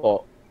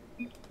 import.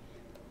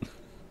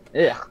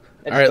 Yeah.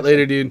 Alright,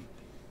 later, dude.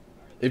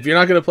 If you're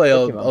not gonna play,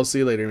 Thank you, man. I'll see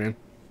you later, man.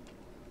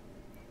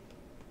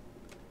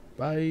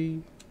 Bye.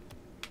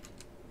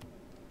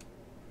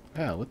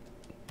 Ah, what?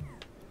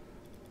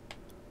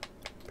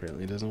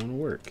 Apparently it doesn't want to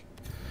work.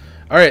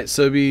 Alright,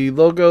 so it'd be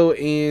Logo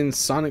and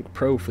Sonic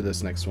Pro for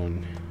this next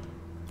one.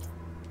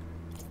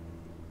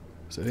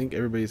 So I think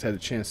everybody's had a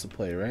chance to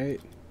play, right?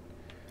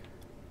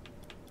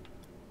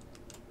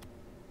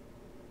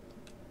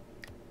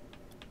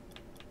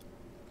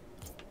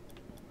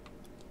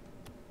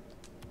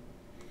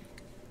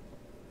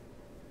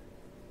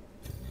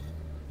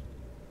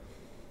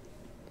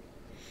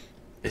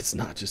 It's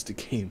not just a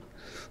game.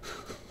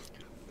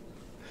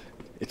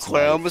 It's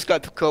Well, I life. almost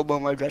got killed by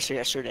my dresser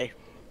yesterday.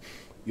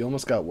 You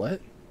almost got what?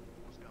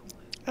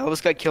 I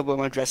almost got killed by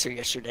my dresser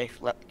yesterday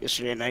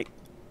night.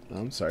 Oh,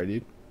 I'm sorry,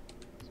 dude.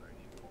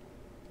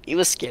 It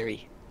was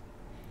scary.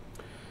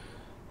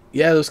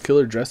 Yeah, those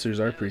killer dressers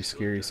are pretty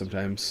scary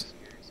sometimes.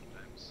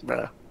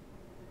 Bruh.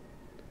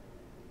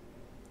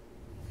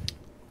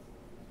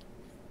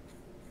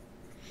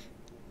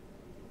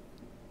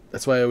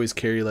 That's why I always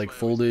carry like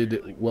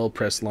folded,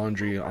 well-pressed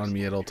laundry on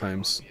me at all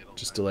times,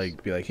 just to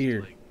like be like,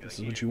 here, this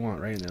is what you want,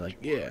 right? And they're like,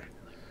 yeah.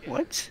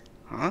 What?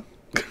 Huh?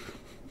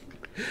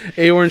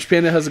 Hey, Orange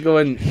Panda, how's it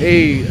going?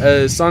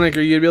 Hey, Sonic,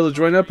 are you gonna be able to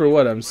join up or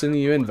what? I'm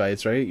sending you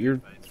invites, right?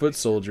 You're Foot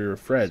Soldier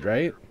Fred,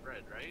 right?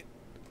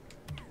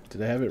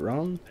 Did I have it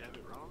wrong?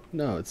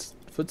 No, it's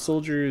Foot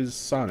Soldier is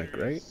Sonic,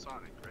 right?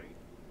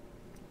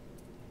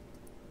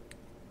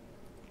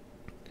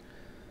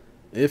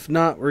 If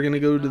not, we're gonna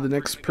go to the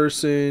next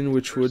person,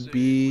 which would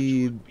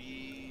be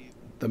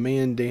the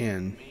man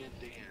Dan.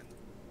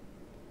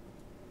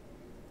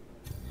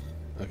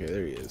 Okay,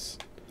 there he is.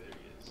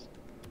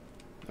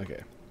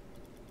 Okay.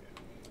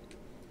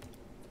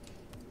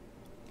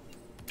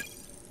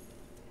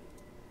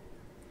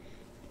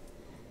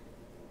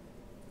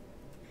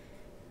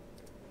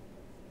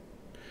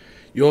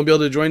 You won't be able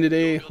to join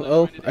today?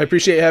 Well, I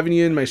appreciate having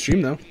you in my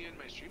stream, though.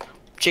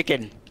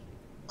 Chicken.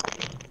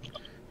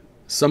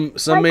 Some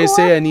may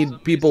say I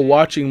need people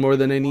watching more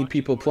than I need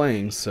people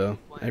playing, so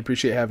I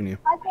appreciate having you.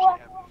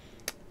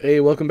 Hey,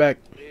 welcome back.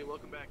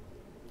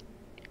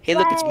 Hey,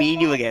 look, it's me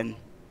and you again.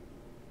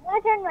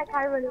 I'm gonna turn my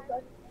car really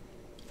quick.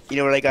 You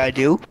know what I gotta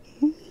do?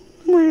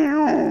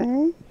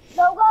 Logo,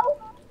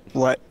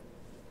 What?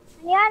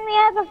 can you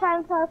as a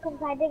friend so we can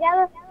play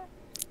together?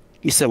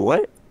 You said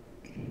what?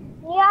 Can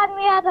you add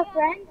me as a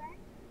friend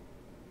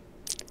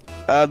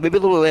Maybe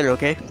a little later,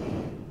 okay?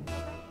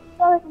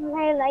 so we can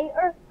play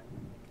later?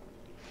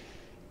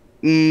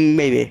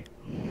 Maybe.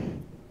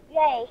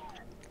 Yay.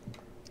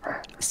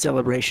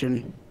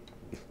 Celebration.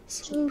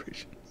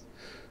 Celebration.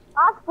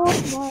 That's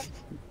cool, man.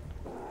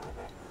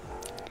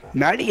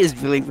 Maddie is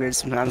really weird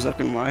sometimes, not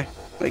gonna lie.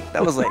 Like,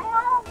 that was like...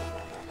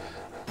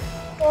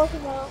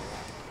 Pokemon.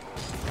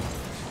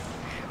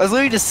 I was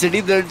literally just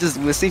sitting there just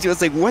listening to it. I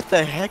was like, what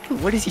the heck?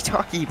 What is he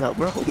talking about,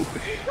 bro?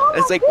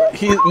 It's like,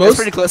 that's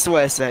pretty close to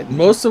what I said.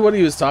 Most of what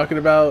he was talking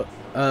about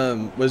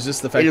was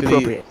just the fact that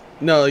Inappropriate.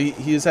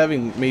 he was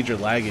having major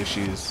lag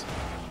issues,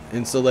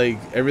 and so like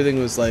everything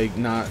was like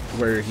not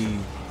where he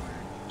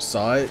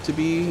saw it to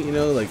be. You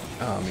know, like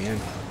oh man,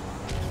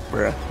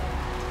 Bruh.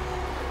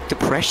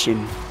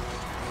 Depression.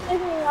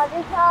 Excuse me, I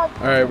just had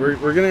all right,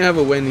 we're gonna have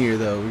a win here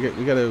though.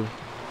 We gotta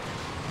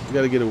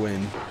get a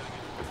win.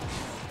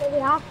 we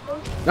have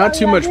to. Not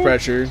too Are you much ready?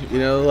 pressure, you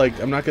know. Like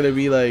I'm not gonna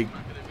be like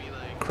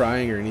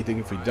crying or anything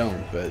if we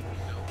don't, but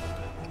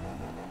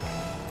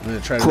I'm gonna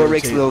try to. Core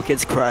makes rotate. little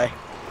kids cry.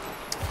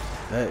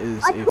 That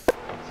is I a took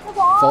the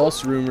ball,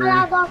 false and I rumor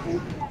got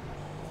this.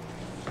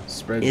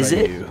 spread Is by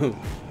it? you.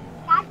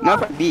 That's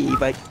Not all. by me,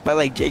 by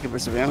like Jacob or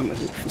something. I don't know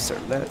who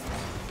started that.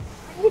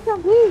 I need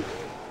some food.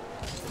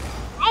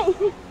 Hey,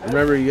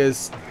 Remember, you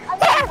guys.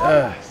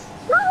 no!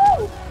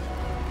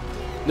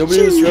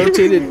 Nobody was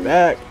rotated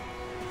back.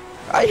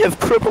 I have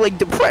crippling All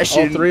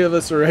depression. three of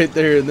us were right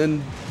there, and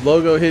then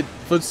Logo hit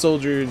Foot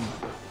Soldier.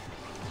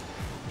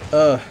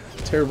 And,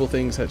 terrible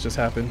things that just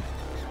happened.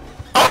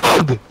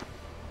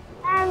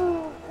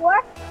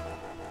 What?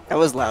 That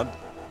was loud.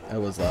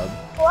 That was loud.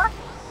 What?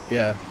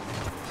 Yeah,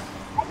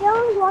 I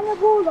don't want to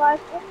go live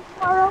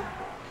tomorrow.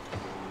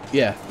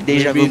 yeah.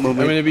 Deja vu moment.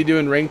 I'm gonna be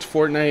doing ranked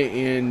Fortnite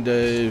and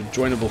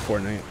joinable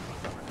Fortnite.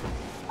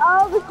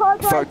 Oh,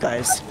 because Fuck,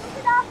 guys.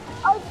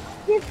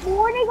 This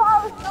morning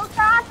I was so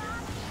fast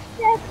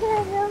and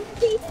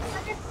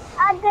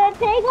the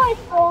thing I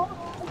saw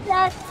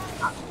that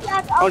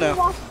Oh,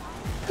 no.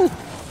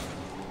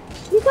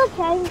 You can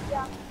change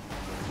them.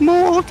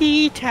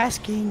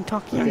 Multitasking,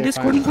 talking on Okay,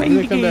 Discord fine. and I'm playing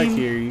gonna the come back game.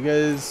 here. You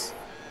guys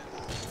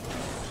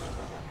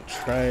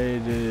try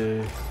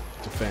to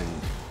defend.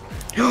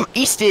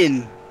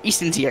 Easton!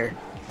 Easton's here.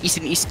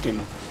 Easton.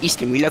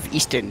 Easton, we love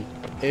Easton.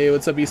 Hey,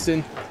 what's up,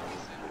 Easton?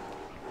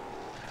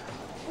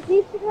 Is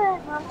this the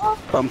number?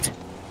 Bumped.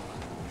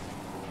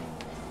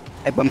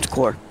 I bumped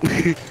core. Can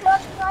I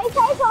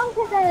say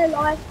something to the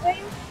live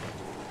stream?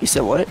 You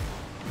said what?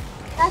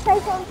 Can I say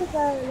something to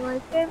the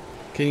live stream?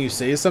 Can you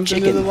say something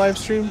to Chicken. the live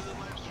stream?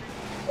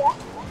 Yeah.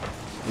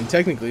 And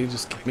technically,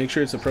 just make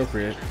sure it's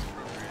appropriate.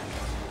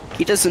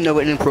 He doesn't know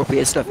what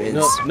inappropriate stuff is.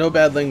 No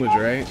bad language,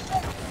 right?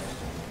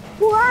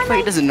 Who are He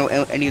my doesn't know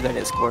any of that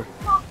is core.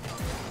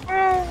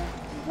 and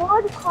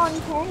good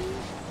content?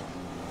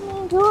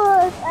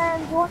 Good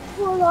and good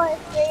for live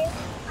stream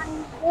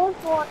and good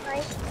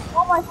Fortnite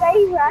are my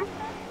favorite.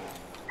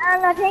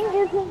 And I think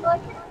you can go to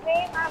the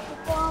stream and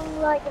become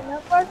like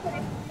another person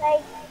and play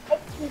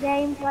extra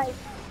gameplay.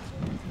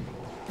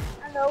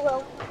 And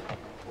Logo.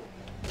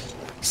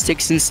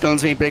 Sticks and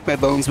stones may break my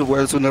bones, but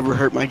words will never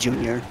hurt my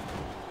junior.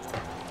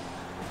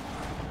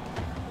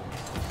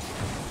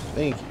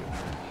 Thank you.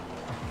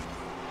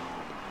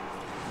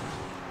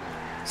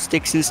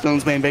 Sticks and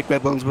stones may break my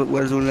bones, but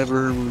words will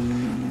never.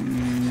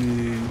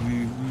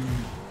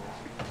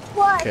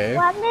 What? Okay.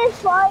 When this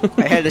fight,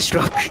 I had a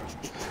stroke. when this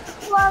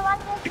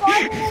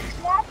 5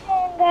 minutes left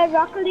and the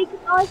Rocket League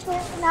ice cream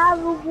and I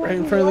will Right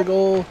in front of the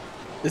goal.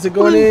 Is it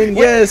going in?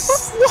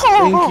 Yes!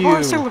 Thank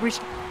you.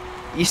 Celebration.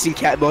 Easton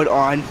cat mode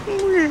on. I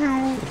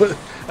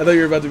thought you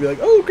were about to be like,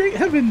 oh, great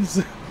heavens!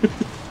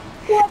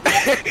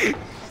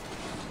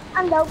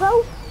 And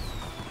Logo.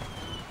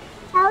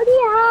 How do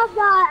you have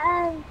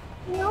that?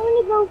 You know when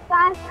you go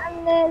fast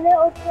and the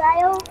little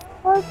trail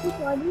goes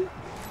beside you?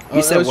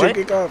 Oh, said that was what?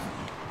 your kickoff.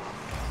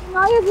 You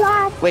know you're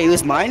black. Wait, it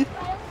was mine?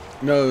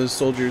 No, it was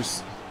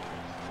soldiers.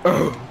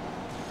 That's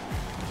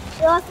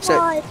So-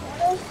 my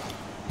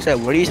So,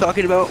 what are you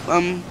talking about,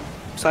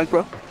 Sonic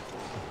Bro?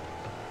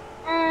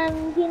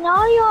 you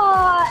know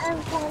your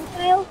time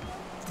trail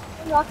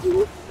in Rocket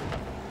League?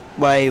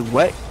 Why,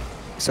 what?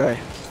 Sorry.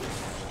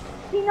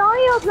 You know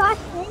your black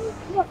thing?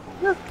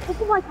 Look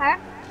at my car.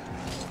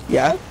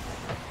 Yeah?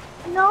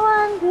 You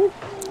know this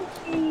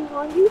thing is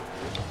on you?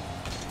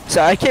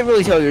 So, I can't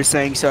really tell what you're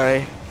saying,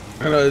 sorry.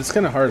 I don't know, it's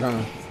kind of hard,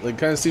 huh? Like,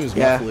 kind of seems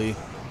Yeah. muffly.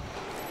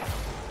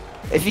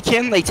 If you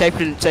can, like, type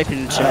it in the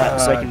chat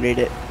so I can read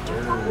it.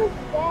 That was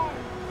dead.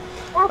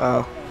 That's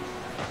Oh.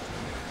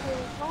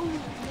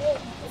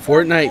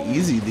 Fortnite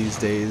easy these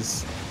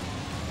days.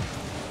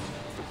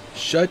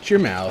 Shut your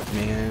mouth,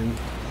 man.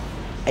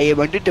 Hey,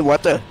 I did the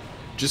what the?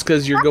 Just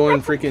because you're going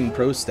freaking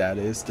pro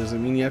status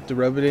doesn't mean you have to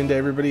rub it into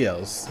everybody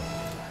else.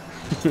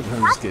 I'm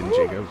just kidding,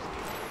 Jacob.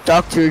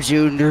 Dr.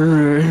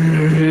 Junior.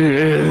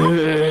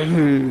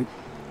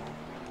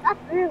 That's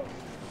rude.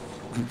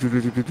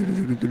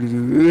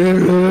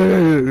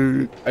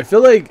 I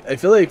feel like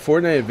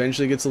Fortnite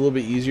eventually gets a little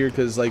bit easier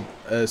because like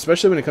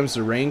especially when it comes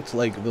to ranked,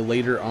 like the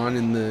later on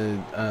in the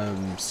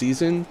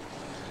season,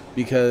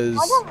 because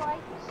I don't like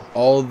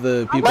all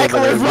the people Michael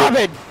that is are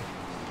Robin.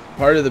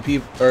 part of the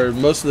people or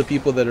most of the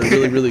people that are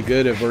really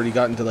good have already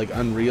gotten to like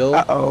Unreal,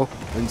 Uh-oh.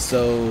 and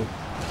so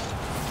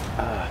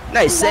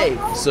Nice save.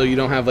 you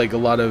don't have like a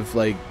lot of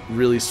like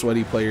really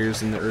sweaty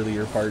players in the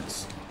earlier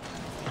parts.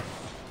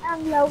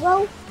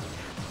 logo.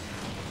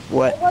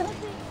 What? Are you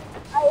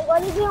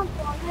going to be on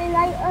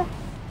Fortnite later?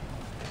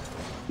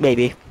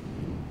 Maybe.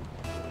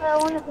 I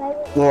want to play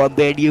with you. Well, I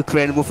banned you,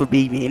 Cranimal, for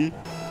being mean.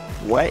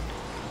 What?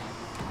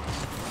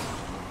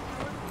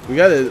 We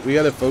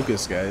gotta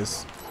focus,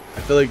 guys. I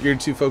feel like you're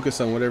too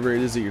focused on whatever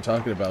it is that you're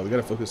talking about. We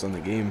gotta focus on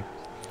the game.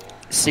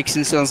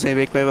 16 stones may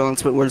break my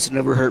bones, but words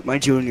never hurt my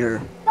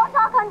junior. Don't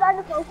talk on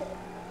the focus.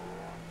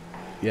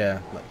 Yeah,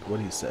 like what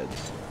he said.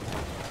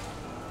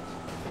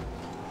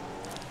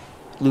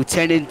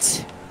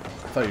 Lieutenant.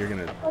 I thought you were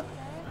gonna. Oh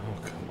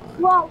come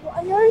on. Well,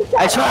 I know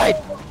I tried.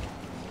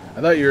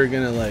 I thought you were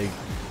gonna like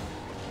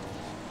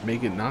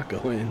make it not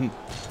go in.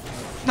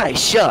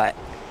 Nice shot.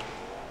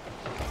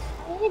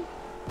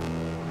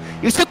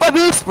 You took my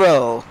boost,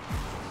 bro.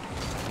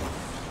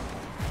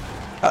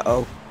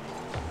 Uh-oh.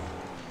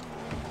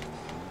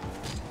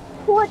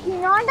 What, you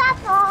know that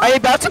song? I am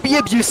about to be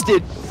abused.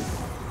 Wait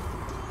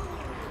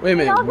a You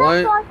minute, know what?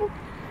 that song? You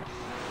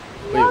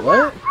Wait, know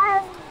what?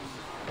 that,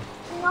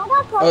 you know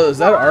that song Oh, is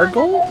that our on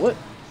goal? the- What?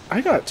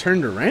 I got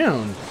turned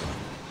around.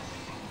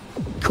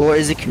 Core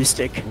is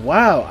acoustic.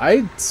 Wow,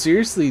 I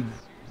seriously.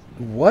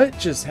 What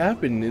just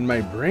happened in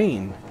my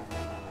brain?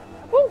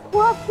 I think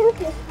Core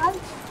Tooth is fun.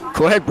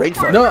 Core had brain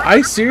fart. No,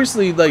 I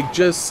seriously like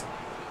just.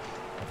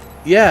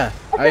 Yeah,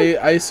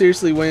 I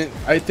seriously went.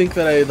 I think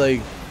that I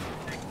like.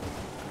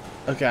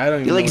 Okay, I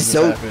don't even You, know like, what just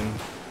zoned- happened.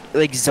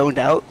 Like zoned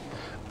out.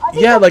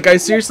 Yeah, like I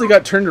seriously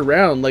got turned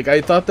around. Like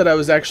I thought that I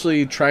was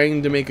actually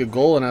trying to make a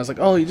goal, and I was like,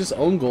 "Oh, he just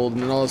owned gold,"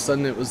 and then all of a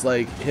sudden it was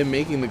like him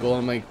making the goal.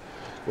 I'm like,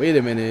 "Wait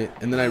a minute!"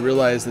 And then I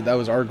realized that that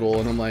was our goal,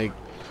 and I'm like,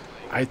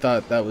 "I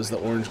thought that was the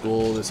orange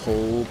goal this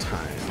whole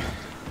time."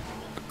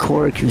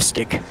 Core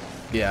acoustic.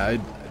 Yeah,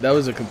 that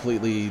was a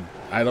completely.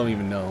 I don't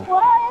even know.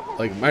 What?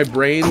 Like my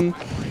brain,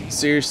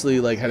 seriously,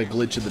 like had a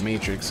glitch of the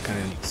Matrix kind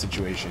of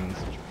situation.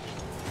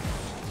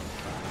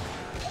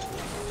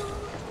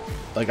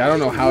 Like I don't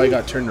know how I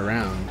got turned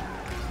around.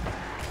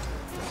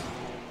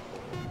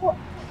 What?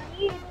 I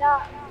need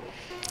that.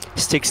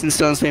 Sticks and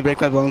stones may break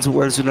my bones, but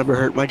words will never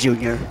hurt my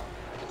junior.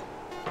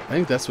 I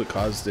think that's what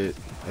caused it.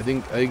 I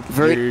think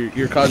Very-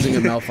 you're causing a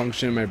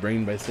malfunction in my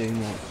brain by saying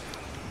that.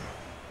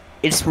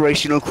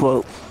 Inspirational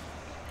quote.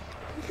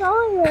 I'm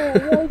telling you,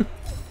 like,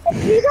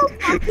 if you don't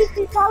practice,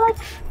 you sound like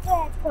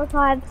shit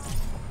sometimes.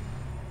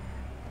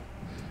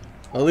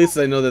 Well, at least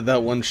I know that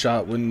that one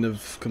shot wouldn't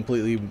have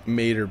completely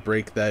made or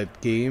break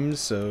that game.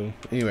 So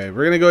anyway,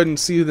 we're gonna go ahead and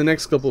see who the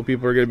next couple of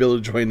people are gonna be able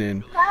to join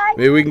in.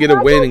 Maybe we can get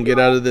a win and get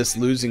out of this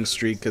losing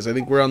streak, because I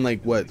think we're on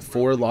like what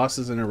 4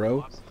 losses in a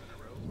row.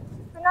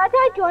 Can I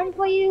try join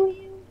for you?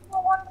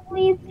 For one,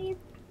 please?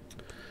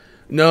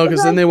 No,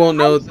 because then they won't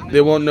know.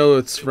 They won't know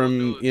it's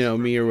from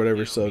me or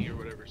whatever. So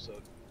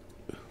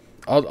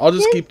I'll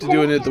just keep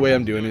doing it the way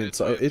I'm doing it.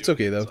 So it's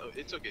okay though.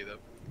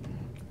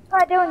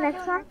 What do I do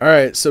next one? All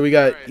right, so we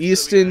got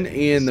Easton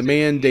and the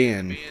man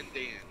Dan.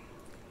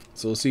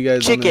 So we'll see you guys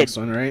on Chicken. the next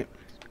one. All right,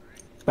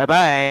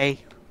 Bye-bye.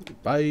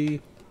 bye.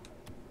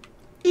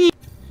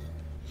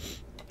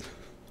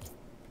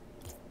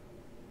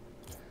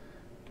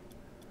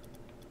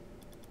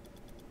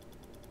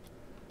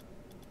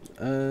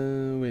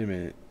 Wait a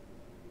minute.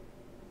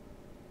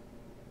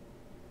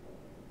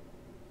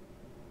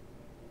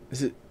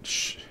 Is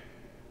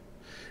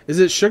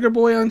it Sugar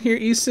Boy on here,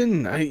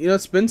 Easton?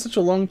 It's been such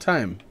a long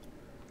time.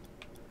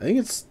 I think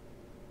it's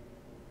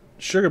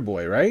Sugar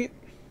Boy, right?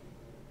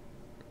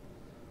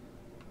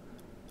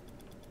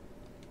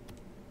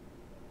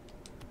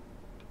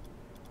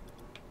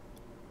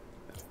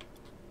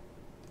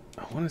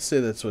 I want to say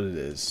that's what it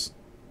is.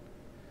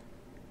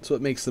 That's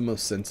what makes the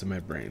most sense in my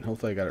brain.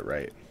 Hopefully I got it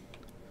right.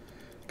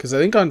 Because I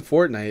think on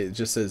Fortnite it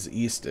just says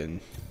Easton.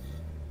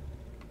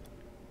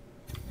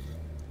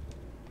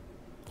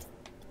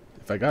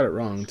 If I got it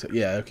wrong,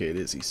 yeah, okay, it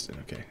is Easton.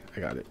 Okay, I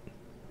got it.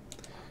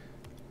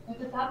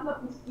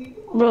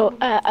 Bro,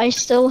 I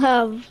still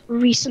have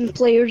recent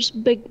players,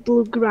 Big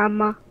Blue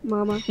Grandma,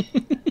 Mama.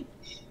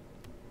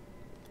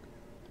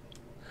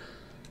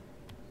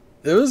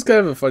 It was kind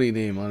of a funny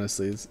name,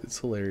 honestly. It's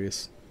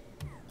hilarious.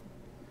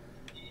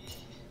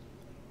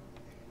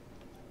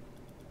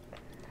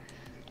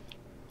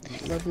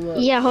 Level up.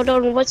 Yeah, hold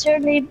on, what's your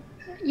name?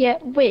 Yeah,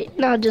 wait,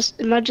 no, just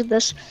imagine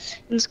this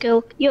in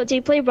skill. Yo, do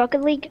you play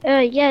Rocket League?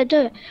 Yeah,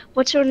 duh.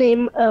 What's your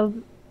name?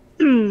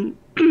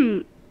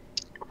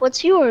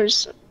 What's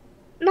yours?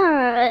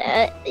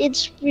 Nah,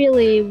 it's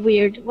really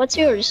weird. What's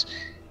yours?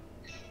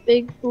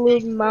 Big Blue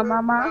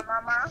Mama.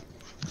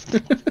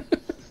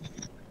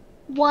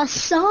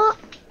 What's up?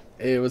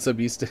 Hey, what's up,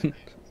 Easton?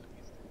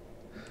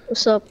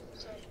 What's up?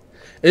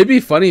 It'd be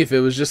funny if it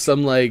was just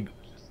some like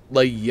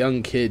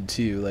young kid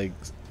too. Like,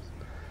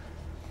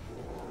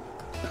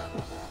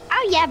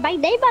 Oh yeah, my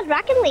name on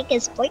Rocket League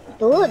is Point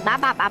Boom. Ba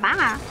ba ba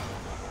ba.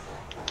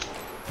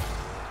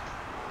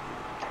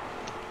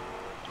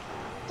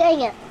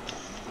 Dang it.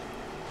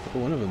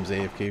 one of them's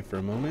AFK for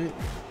a moment.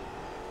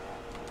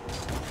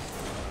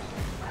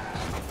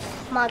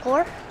 My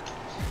core.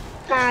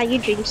 Ah, you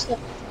jinxed it.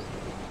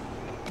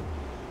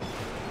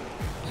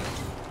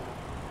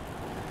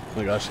 Oh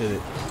my gosh, hit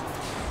it.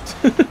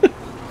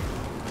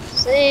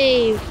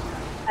 Save.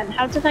 And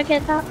how did I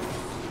get that?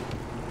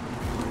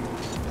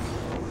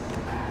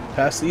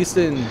 Past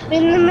Easton.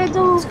 In the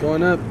middle. It's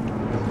going up.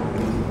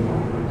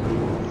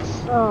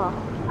 Oh,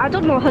 I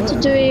don't know how to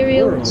What do in the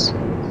aerials.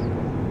 world?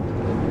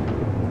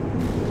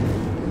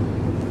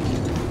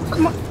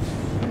 Come on.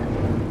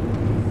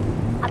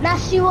 I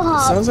messed you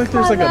up. Sounds like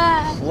there's like a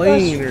Bye-bye.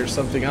 plane or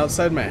something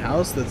outside my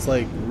house that's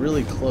like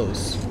really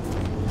close.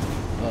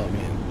 Oh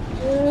man.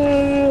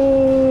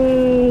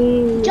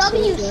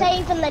 W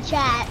save in the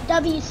chat.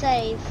 W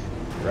save.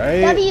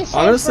 Right? W save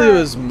Honestly, it for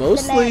was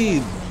mostly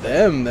the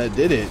them that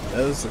did it.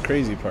 That was the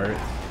crazy part.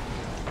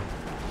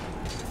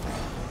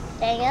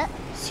 Dang it.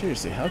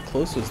 Seriously, how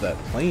close was that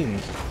plane?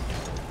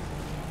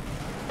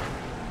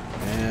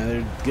 Yeah,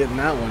 they're getting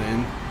that one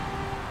in.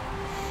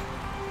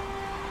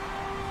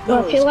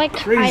 I feel like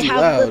Crazy I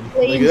have loud. the Like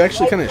planes it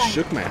actually kind of right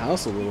shook my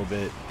house a little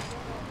bit.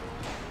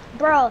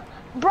 Bro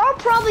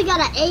probably got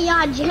an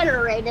AI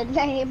generated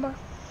name. now.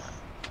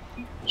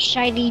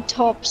 Shiny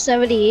Top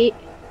 78.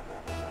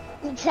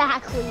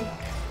 Exactly.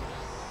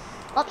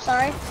 Oh,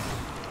 sorry.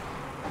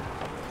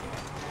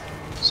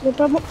 So no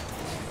problem.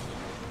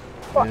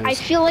 But Yeah, I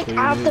it's feel like I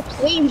have the cleared.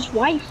 plane's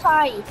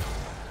Wi-Fi.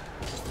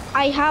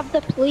 I have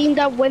the plane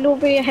that went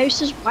over your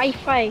house's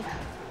Wi-Fi.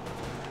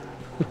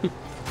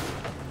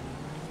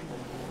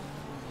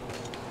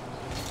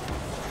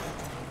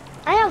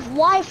 I have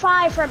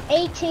Wi-Fi from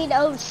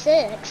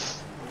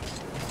 1806.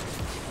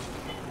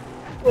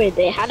 Wait,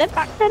 they had it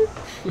back then?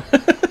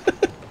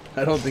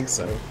 I don't think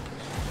so.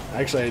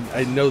 Actually,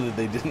 I know that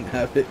they didn't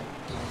have it.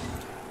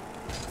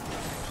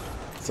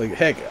 It's like,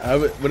 heck,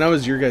 when I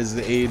was your guys'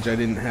 age, I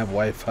didn't have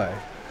Wi-Fi.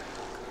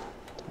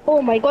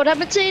 Oh my god,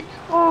 I'm insane!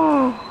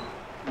 Oh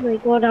my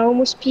god, I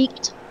almost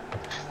peaked.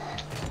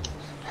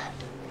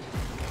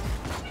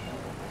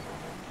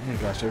 Oh my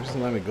gosh, every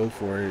time I go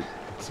for it,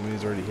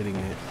 somebody's already hitting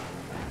it.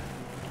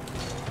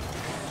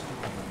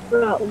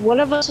 Bro, one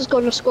of us is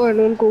going to score an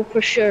own goal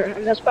for sure,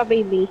 and that's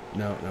probably me.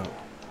 No.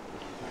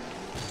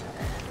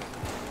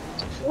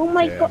 Oh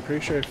my Okay, god. I'm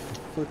pretty sure I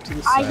flipped to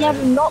the I side.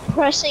 am not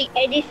pressing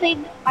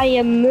anything. I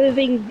am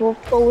moving both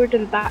forward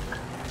and back.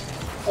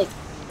 Like,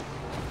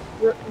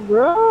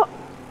 bro.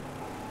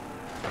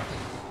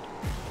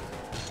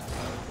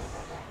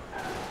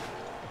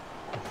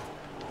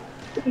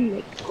 Oh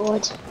my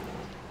god.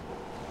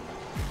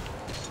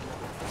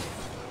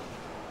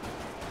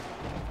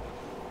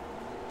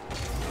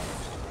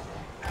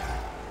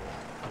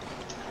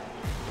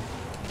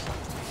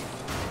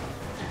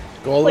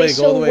 Go all the Wait, way, go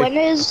so all the way. when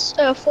is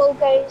Fall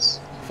Guys?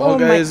 Fall oh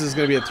my- Guys is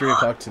gonna be at 3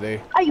 o'clock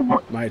today, I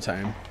my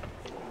time.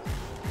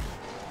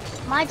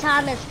 My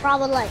time is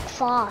probably like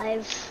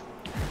 5.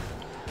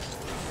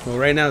 Well,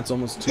 right now it's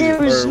almost 2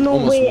 there is or no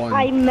almost way 1.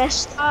 I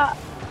messed up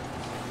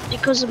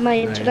because of my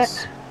internet.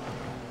 Nice.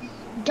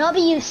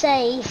 W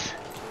save.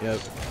 Yep.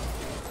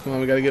 Come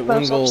on, we gotta get Bro,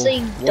 one stop goal.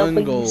 saying One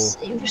W's.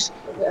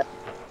 goal.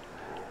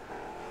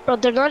 Bro,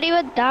 they're not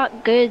even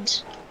that good.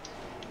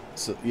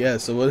 So yeah.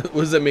 So what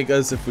does that make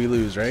us if we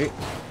lose, right?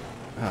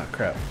 Ah,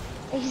 crap.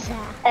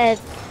 Exactly. And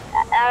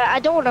I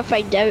don't want to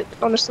find out,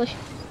 honestly.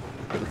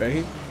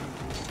 Right?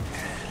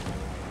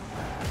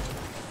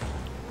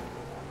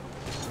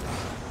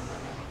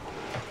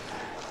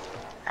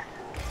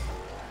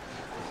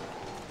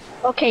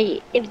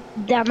 Okay, if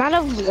the amount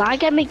of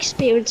lag I'm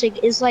experiencing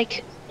is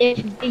like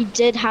if we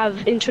did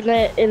have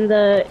internet in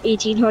the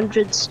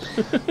 1800s.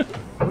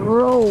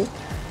 Bro.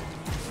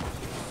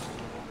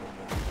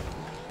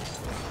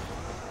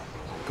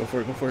 Go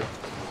for it. Go for it.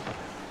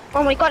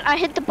 Oh my god, I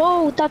hit the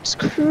ball. That's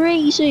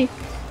crazy.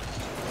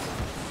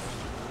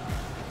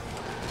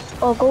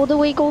 Oh, go the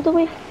way, go the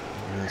way.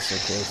 Yeah, so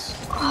close.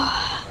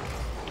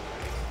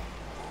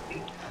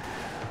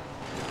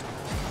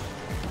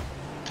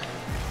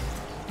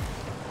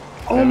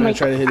 Oh I'm my gonna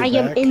try to god, hit it I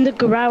am back. in the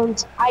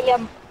ground.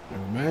 Never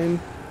mind.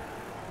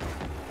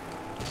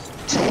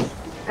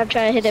 I'm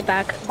trying to hit it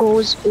back.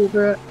 Goes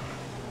over it.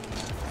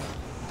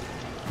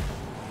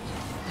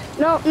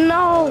 No,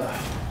 no!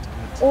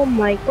 Oh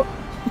my god.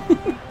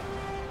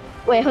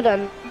 Wait, hold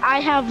on. I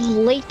have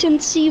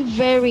latency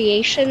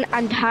variation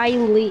and high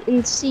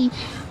latency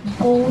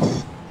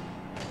both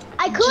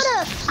I could just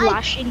have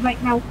flashing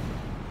right now.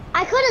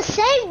 I could have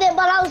saved it,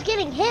 but I was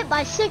getting hit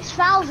by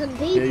 6,000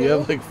 people. Yeah, you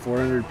have like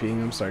 400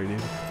 ping. I'm sorry,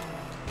 dude.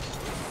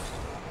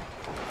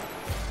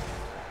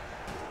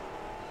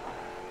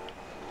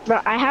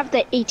 Bro, I have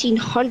the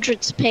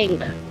 1800s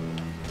ping.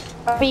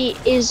 Maybe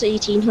it is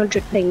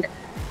 1800 ping.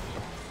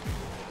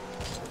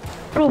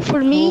 Bro, for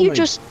me, Oh you my-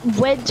 just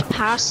went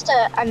past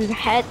it and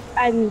hit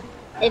and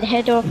it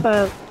hit off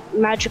a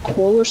magic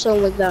hole or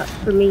something like that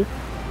for me.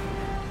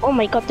 Oh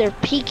my god, they're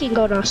peeking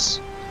on us.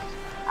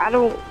 I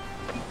don't.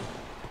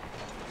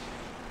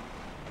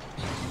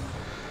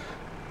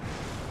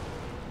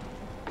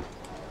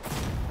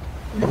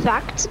 The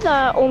fact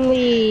that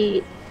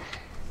only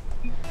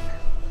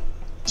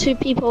 2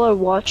 people are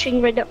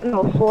watching right now,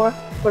 no,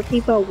 4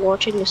 people are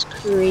watching is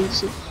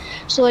crazy.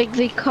 So like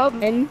they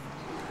come in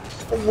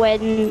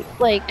when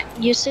like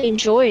you say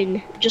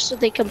join just so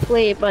they can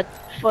play, but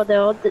for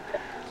the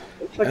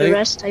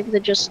rest time they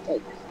just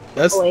like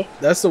away.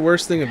 That's the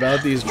worst thing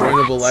about these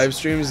joinable live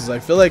streams is I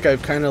feel like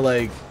I've kind of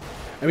like,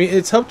 I mean,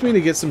 it's helped me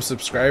to get some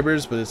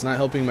subscribers, but it's not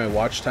helping my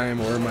watch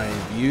time or my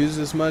views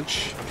as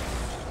much.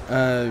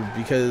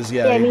 Because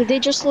yeah, I mean they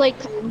just like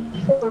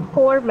for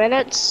 4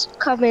 minutes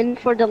come in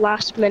for the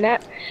last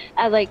minute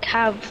and like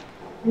have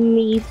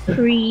me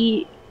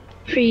pre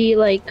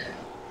like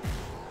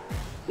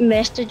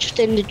messaged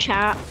in the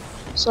chat,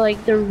 so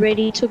like they're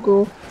ready to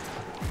go.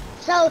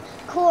 So,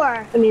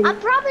 Core, I mean, I'm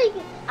probably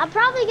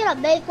gonna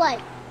make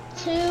like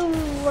 2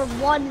 or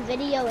 1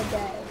 video a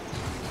day.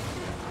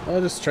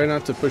 I'll just try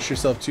not to push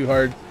yourself too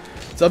hard.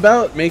 It's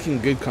about making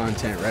good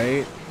content,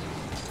 right?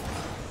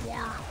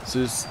 Yeah.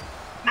 So just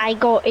I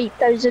got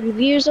 8,000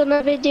 views on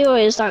a video.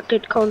 Is that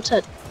good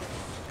content?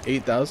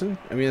 8,000?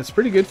 I mean, it's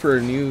pretty good for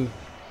a new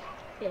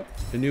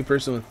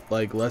person with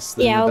like less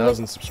than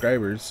 1,000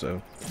 subscribers,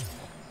 so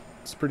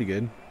it's pretty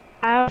good.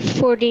 I have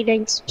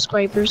 49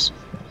 subscribers.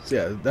 So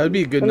yeah, that would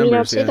be a good I number. mean,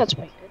 I'd say that's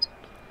pretty good.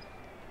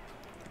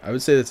 I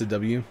would say that's a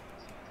W.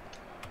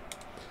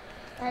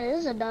 That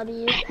is a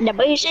W.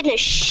 W's in the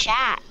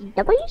chat.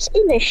 W's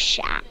in the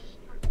chat.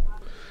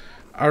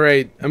 All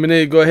right, I'm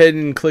gonna go ahead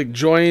and click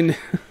join.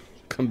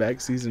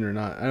 Comeback season or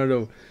not, I don't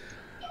know.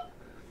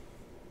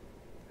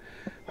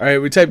 All right,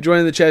 we typed join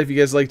in the chat if you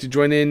guys like to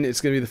join in.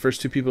 It's gonna be the first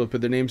 2 people to put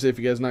their names in. If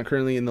you guys are not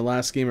currently in the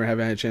last game or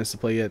haven't had a chance to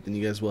play yet, then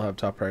you guys will have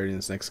top priority in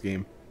this next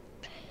game.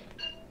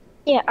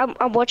 Yeah,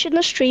 I'm watching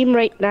the stream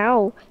right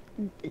now.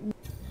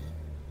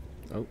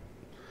 Oh,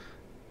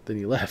 then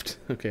he left.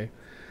 Okay.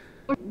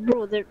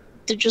 Bro, they're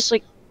just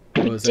like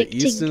Was that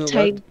Easton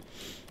predicting that time.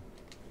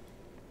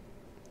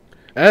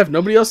 left? If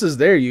nobody else is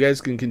there, you guys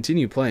can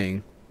continue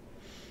playing.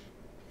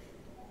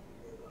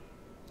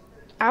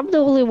 I'm the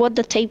only one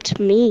that typed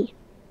me.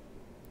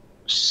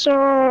 So,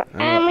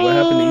 I mean... What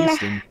happened to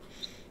Easton?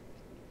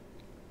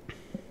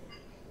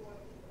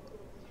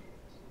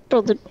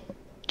 Bro,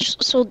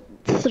 so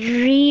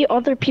 3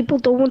 other people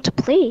don't want to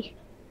play.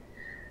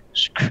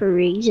 It's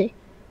crazy.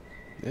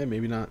 Yeah,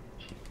 maybe not.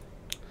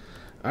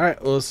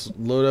 Alright, well, let's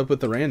load up with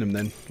the random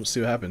then. We'll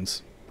see what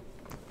happens.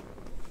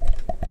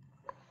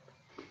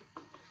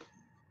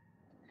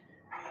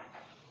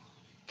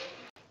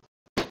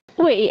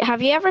 Wait,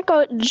 have you ever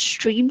gotten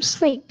stream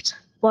sniped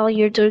while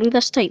you're doing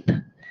this type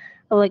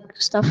of like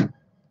stuff?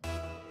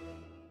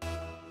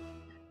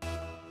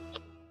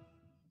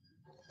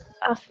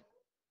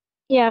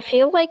 Yeah, I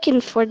feel like in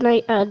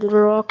Fortnite and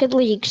Rocket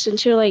League,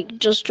 since you're like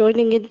just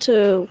joining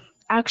into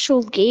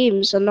actual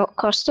games and not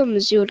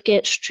customs, you would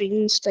get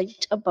stream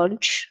sniped a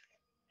bunch.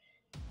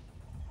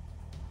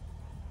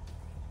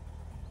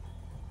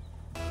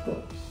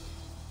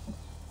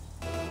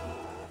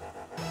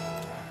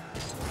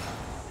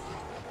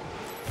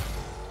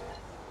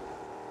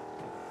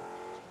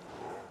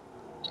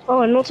 Oh,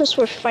 I noticed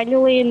we're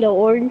finally in the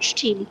orange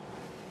team.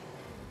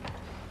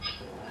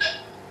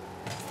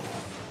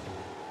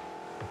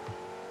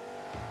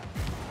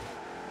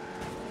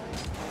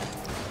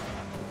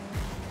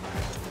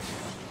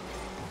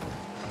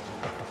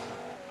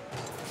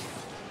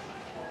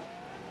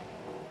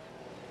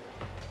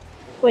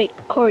 Wait,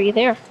 Corey,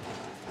 there.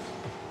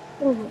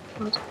 Oh my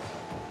god.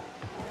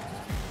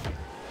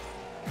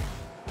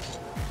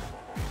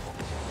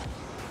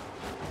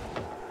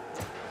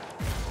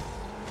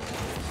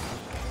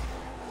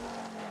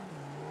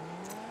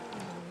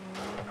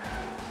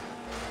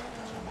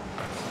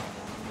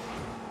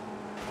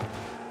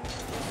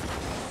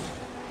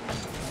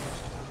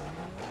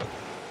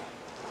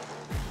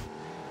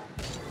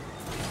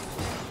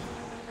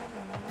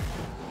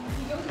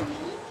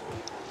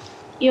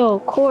 Yo,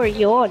 Corey,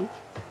 you on?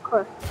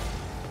 Corey.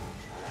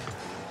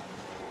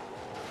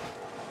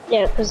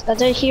 Yeah, because as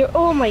I hear,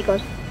 oh my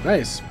god.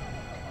 Nice.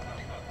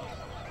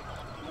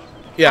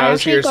 Yeah, I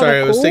was here. Sorry,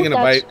 I was taking a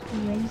bite.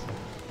 Amazing.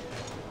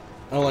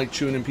 I don't like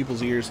chewing in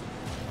people's ears.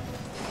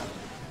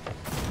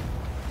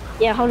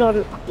 Yeah, hold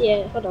on.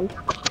 Yeah, hold on.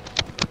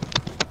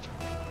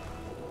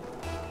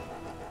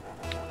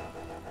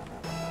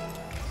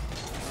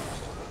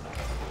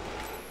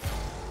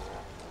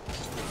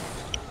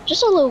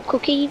 Just a little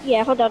cookie.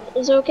 Yeah, hold on.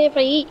 Is it okay if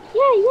I eat?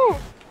 Yeah.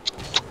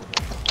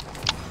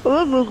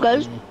 Oh,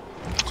 guys.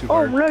 Too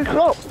Oh, hard. nice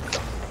roll.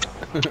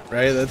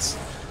 Right? That's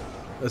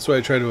what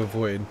I try to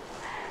avoid.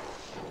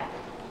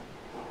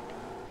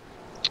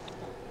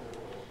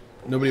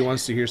 Nobody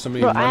wants to hear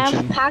somebody Bro, I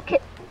munching.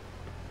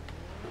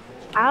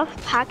 have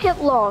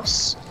packet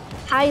loss,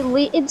 high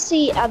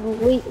latency,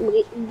 and late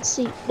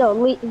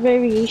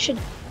variation.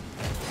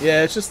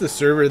 Yeah, it's just the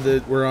server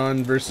that we're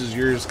on versus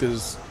yours,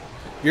 because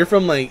You're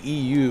from like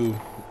EU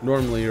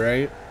normally,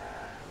 right?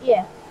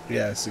 Yeah.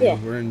 Yeah, see, Yeah.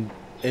 we're in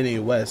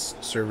NA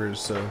West servers,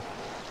 so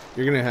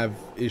you're gonna have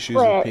issues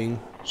Wait. with ping.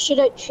 Should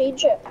I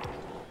change it?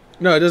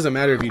 No, it doesn't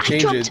matter if you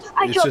change I it. jumped.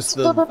 I It's jumped. just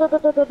No, the no, no,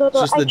 no, no, no, no.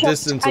 just I the jumped.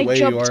 distance I away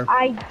jumped. you are.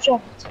 I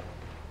jumped.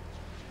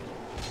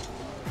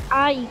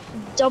 I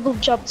double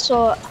jumped,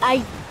 so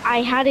I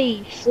had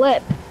a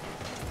flip.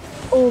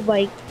 Oh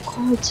my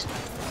god.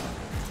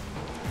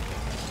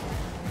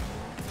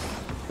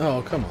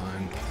 Oh, come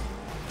on.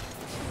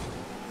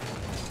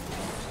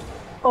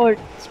 Or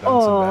It's bouncing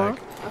oh,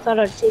 back. I thought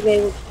our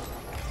teammate would.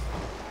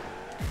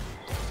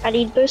 I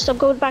need boost. I'm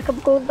going back. I'm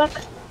going back.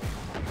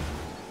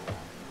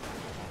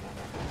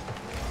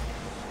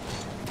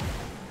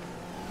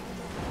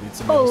 Need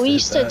somebody else Oh, to hit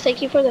Easton, that.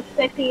 thank you for the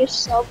 50th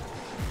sub.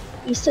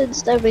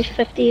 Easton's now my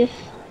 50th.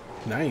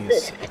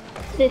 Nice.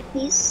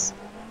 50th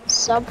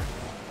sub.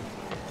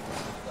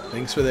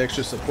 Thanks for the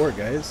extra support,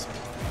 guys.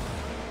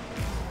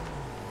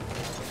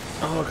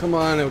 Oh, come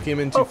on. I came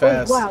in too Oh,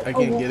 fast. wow. I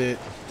can't Oh, get it.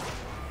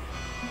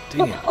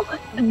 Dang it. Oh,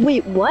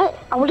 wait, what?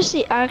 I want to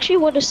see. I actually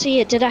want to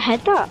see it. Did I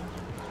hit that?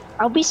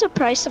 I'll be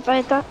surprised if I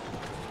hit that.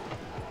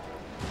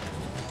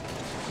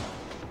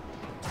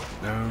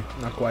 No,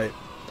 not quite.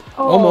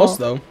 Oh. Almost,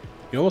 though.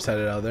 You almost had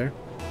it out there.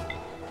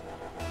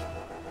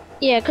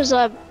 Yeah, because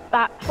I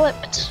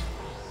backflipped.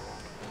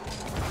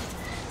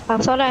 I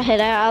thought I hit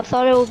it. I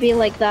thought it would be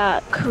like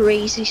that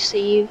crazy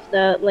save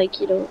that, like,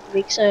 you know,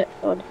 makes it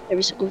on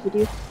every single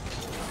video.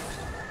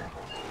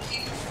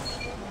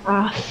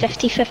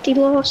 50-50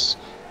 loss.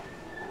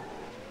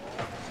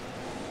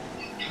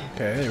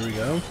 Okay, there we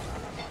go.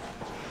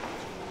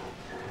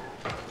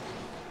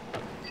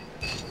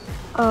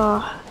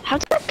 How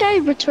did that guy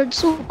return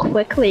so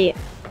quickly?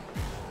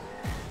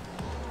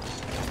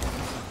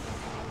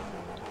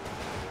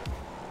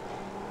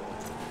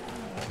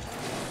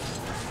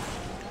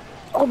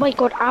 Oh my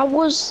god, I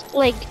was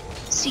like,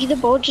 see the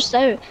ball just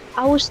now.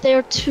 I was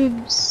there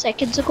 2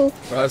 seconds ago.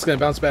 Oh, it's gonna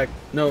bounce back.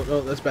 No,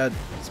 no, that's bad.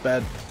 It's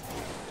bad.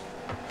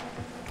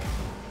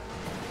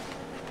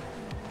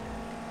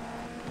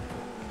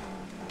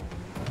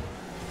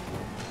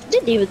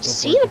 Didn't even for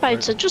see it, the go for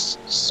bounce, I it.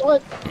 just saw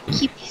it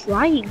keep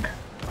flying.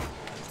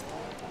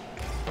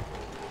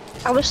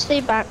 I will stay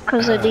back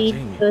because I Dang need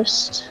it.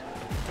 boost.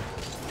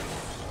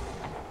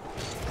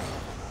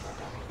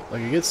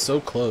 Like, it gets so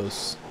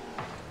close.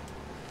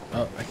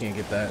 Oh, I can't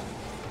get that.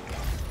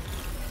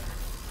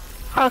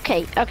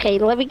 Okay,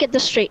 let me get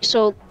this straight.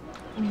 So,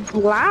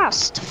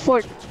 last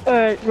for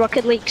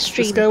Rocket League This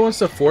stream, guy wants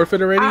to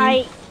forfeit already?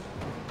 I.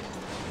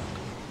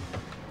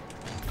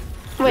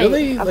 Wait,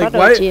 Really? I Like, thought it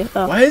why? was you.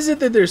 Oh. Why is it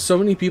that there's so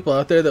many people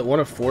out there that want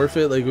to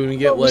forfeit? Like, when we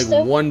get Well, we like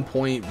still- 1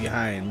 point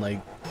behind, like,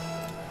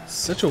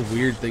 such a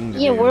weird thing to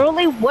Yeah, do. we're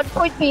only 1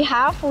 point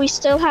behind. We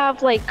still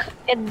have like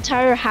an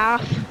entire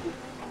half.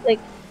 Like,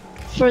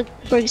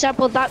 for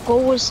example, that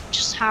goal was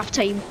just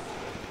halftime.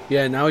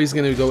 Yeah, now he's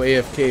gonna go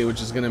AFK,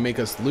 which is gonna make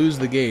us lose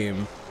the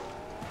game.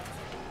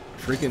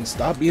 Freaking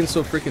stop being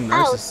so freaking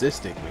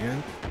narcissistic,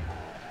 man.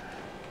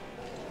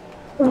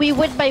 We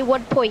win by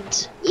 1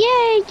 point.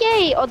 Yay,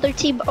 yay! Other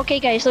team. Okay,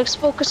 guys, let's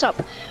focus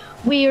up.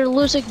 We're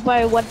losing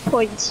by 1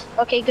 point.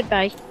 Okay,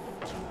 goodbye.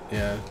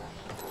 Yeah.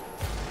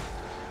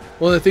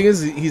 Well, the thing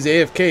is, he's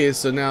AFK,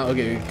 so now,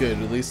 okay,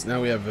 good. At least now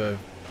we have a.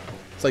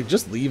 It's like,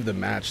 just leave the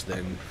match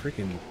then.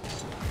 Freaking.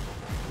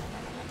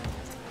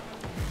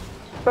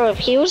 Bro, if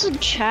he was in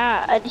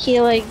chat and he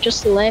like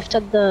just left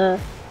on the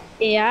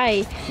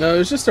AI. No, it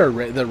was just the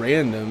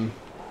random.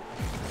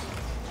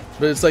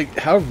 But it's like,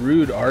 how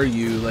rude are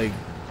you, like,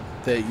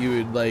 that you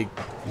would, like,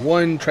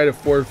 1, try to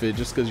forfeit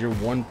just because you're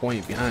 1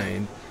 point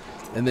behind,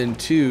 and then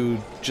 2,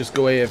 just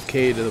go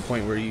AFK to the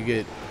point where you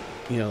get,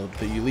 you know,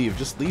 that you leave.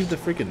 Just leave the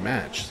freaking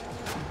match.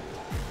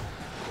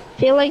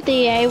 Feel like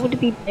the AI would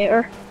be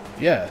better.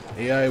 Yeah,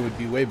 AI would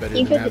be way better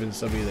Even- than having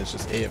somebody that's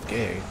just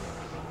AFK.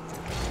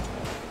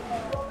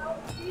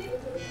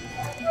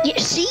 Yeah,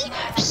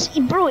 see,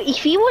 bro, if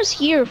he was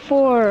here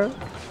for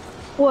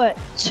what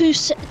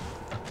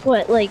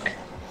like,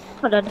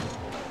 hold on,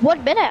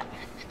 1 minute,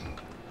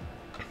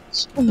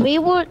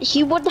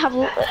 he wouldn't have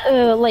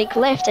like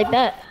left. I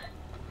bet.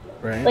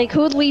 Right? Like,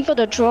 who would leave on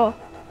a draw?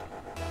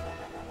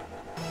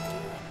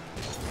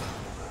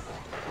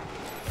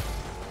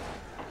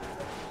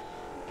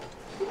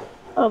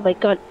 Oh my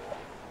god.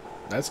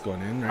 That's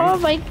going in, Oh right?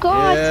 my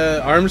god.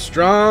 Yeah,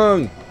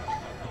 Armstrong!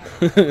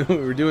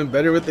 We're doing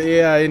better with the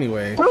AI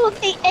anyway. Bro,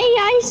 the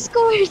AI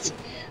scored.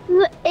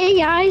 The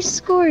AI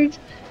scored.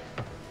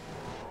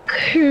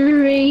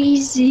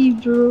 Crazy,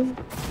 bro.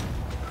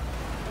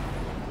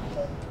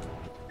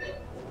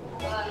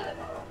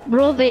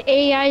 Bro, the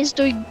AI is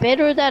doing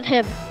better than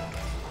him.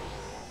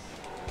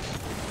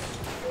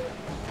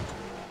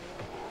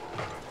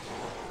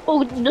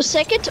 Oh, the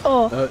second?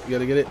 Oh, Oh, you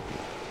gotta get it.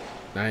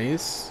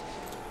 Nice.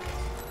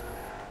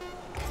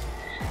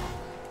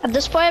 at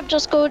this point, I'm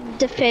just going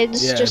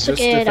defense Yeah, just to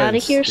get out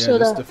of defense. here Yeah, so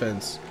just that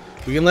defense.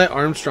 We can let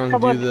Armstrong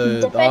Come do on, the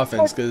defense for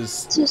offense,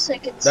 because 2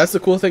 seconds. that's the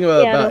cool thing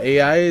about, Yeah, I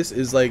know. AIs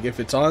is, like, if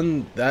it's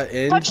on that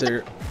end, Touch the-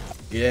 they're...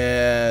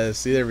 Yeah,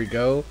 see, there we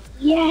go.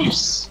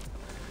 Yes.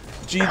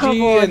 Come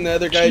GG, on, and the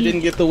other guy G.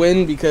 didn't get the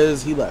win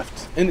because he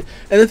left. And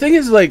the thing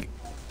is, like,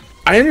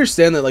 I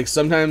understand that, like,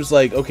 sometimes,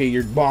 like, okay,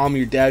 your mom,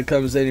 your dad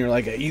comes in, and you're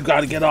like, you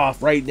gotta get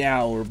off right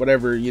now, or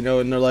whatever, you know,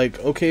 and they're like,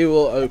 okay,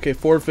 well, okay,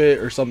 forfeit,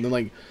 or something,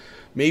 like,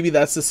 maybe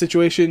that's the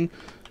situation,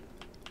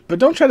 but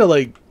don't try to,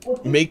 like,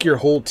 make your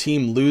whole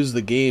team lose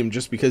the game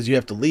just because you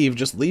have to leave.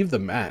 Just leave the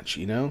match,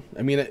 you know?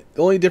 I mean,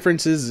 the only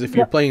difference is if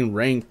you're playing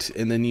ranked,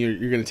 and then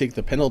you're gonna take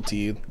the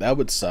penalty, that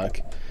would suck,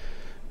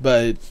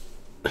 but,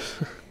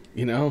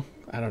 you know,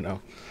 I don't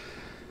know.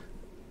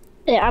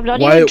 Yeah, I'm not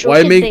Why even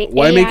joking.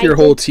 why make AI your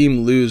whole team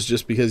lose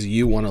just because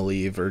you want to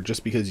leave, or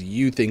just because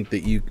you think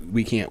that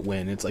we can't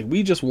win? It's like,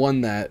 we just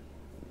won that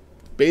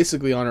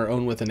basically on our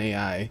own with an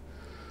AI.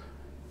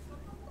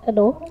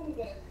 Hello?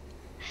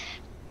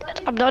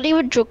 I'm not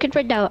even joking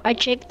right now. I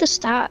checked the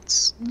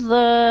stats.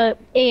 The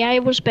AI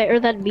was better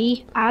than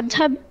me and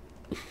him.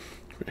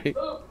 Right?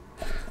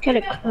 Kind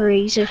of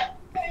crazy.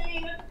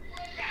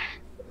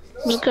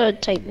 I'm just gonna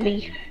type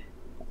me.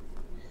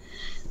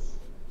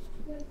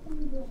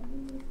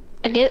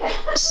 I get,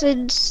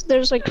 since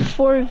there's like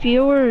 4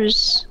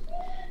 viewers,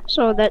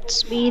 so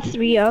that's me,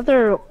 3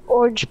 other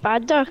Orange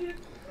Panda.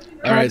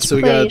 All right, so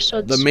we play, got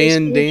so the it's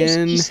man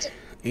basically just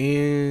Dan Easton.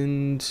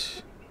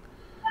 and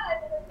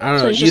I don't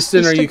So know. it's just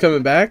Easton, are you Easton.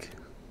 coming back?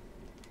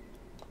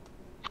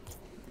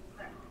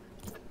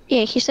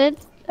 Yeah, he said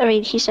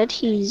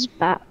he's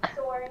back.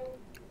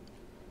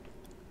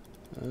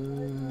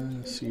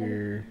 Let's see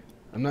here.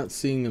 I'm not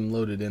seeing him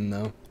loaded in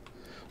though.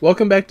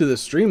 Welcome back to the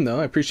stream though.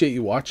 I appreciate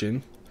you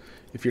watching.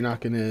 If you're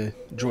not gonna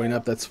join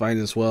up, that's fine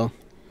as well.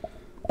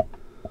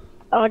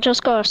 Oh, I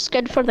just got a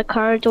skin for the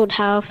car I don't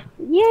have.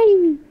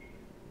 Yay!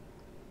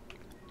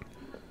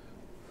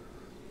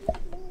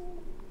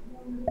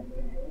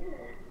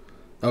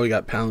 Oh, we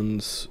got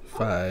pounds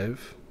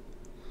 5.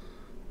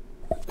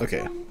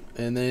 Okay.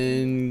 And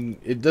then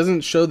it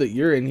doesn't show that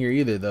you're in here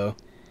either, though.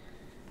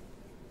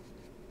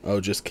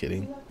 Oh, just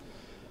kidding.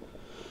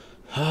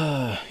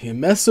 You're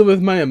messing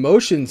with my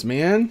emotions,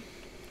 man.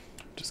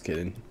 Just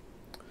kidding.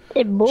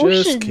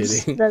 Emotions.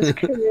 Just kidding. That's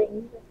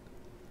crazy.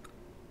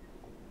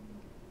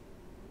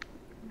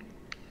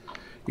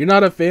 You're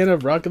not a fan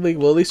of Rocket League?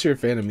 Well, at least you're a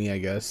fan of me, I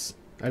guess.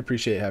 I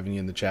appreciate having you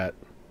in the chat.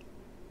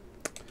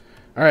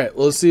 Alright,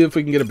 well, let's see if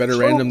we can get a better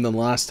random than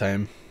last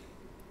time.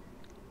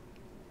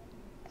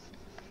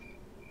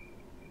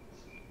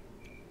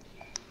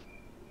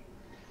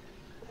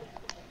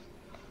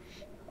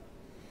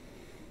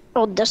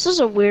 Oh, this is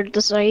a weird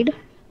design.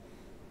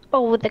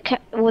 Oh, with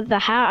the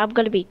hat, I'm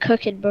gonna be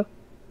cooking, bro.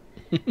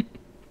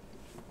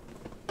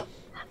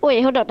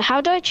 Wait, hold on.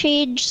 How do I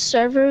change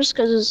servers?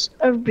 Because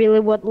I really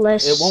want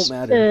less. It won't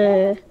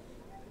matter.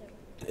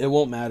 It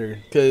won't matter,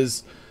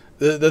 because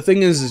the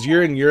thing is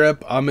you're in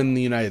Europe, I'm in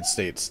the United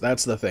States.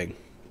 That's the thing.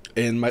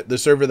 And the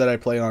server that I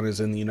play on is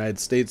in the United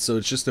States, so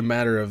it's just a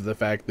matter of the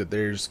fact that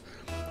there's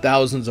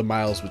thousands of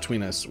miles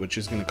between us, which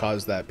is going to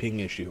cause that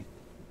ping issue.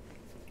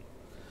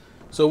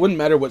 So it wouldn't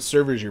matter what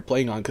servers you're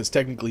playing on, because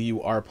technically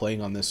you are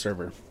playing on this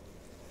server.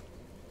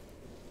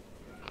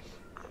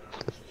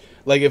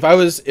 Like if I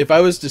was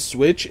to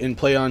switch and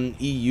play on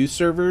EU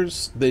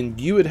servers, then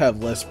you would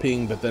have less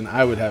ping, but then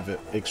I would have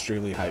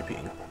extremely high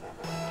ping.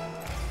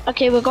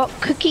 Okay, we got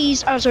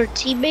Cookies as our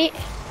teammate.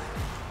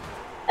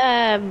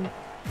 I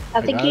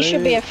think you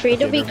should be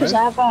afraid of me because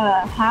I have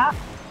a hat.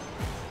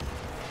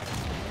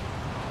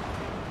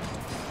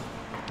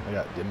 I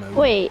got demo.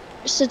 Wait,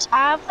 since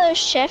I have the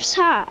chef's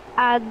hat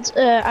and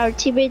our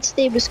teammate's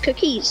name is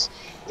Cookies,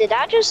 did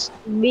I just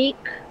make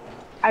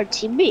our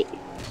teammate?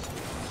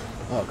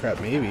 Oh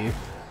crap, maybe.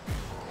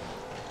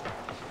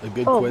 A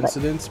good Oh,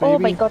 coincidence, maybe? Oh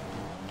my god.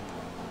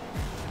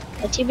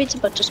 My teammate's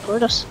about to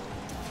score us.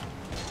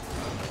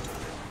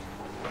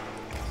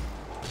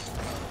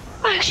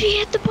 I actually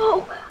hit the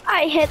ball!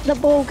 I hit the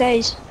ball,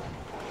 guys.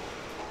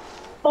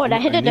 Oh, and I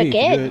hit it knew you could do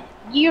again. it.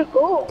 Your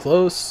goal.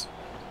 Close.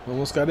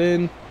 Almost got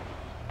in.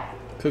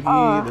 Cookie,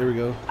 there we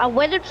go. I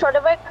went in front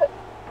of it.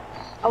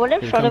 I went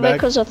in Here, front come of it back.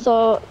 because I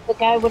thought the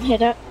guy would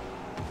hit it.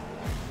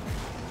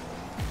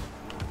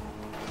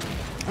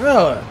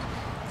 Oh,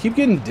 keep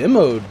getting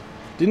demoed.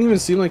 Didn't even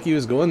seem like he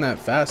was going that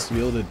fast to be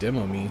able to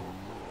demo me.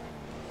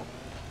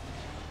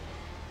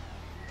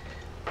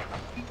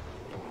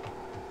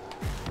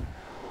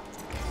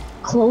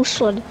 Close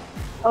one.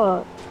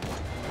 Oh.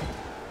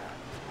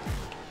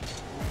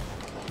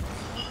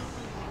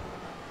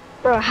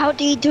 Bro, how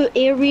do you do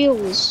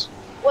aerials?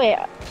 Wait,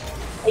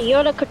 are you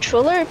on a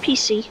controller or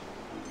PC?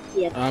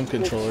 Yeah. I'm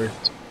controller.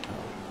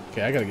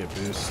 Okay, I gotta get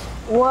boost.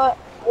 What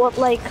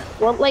like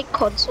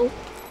console?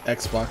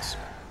 Xbox.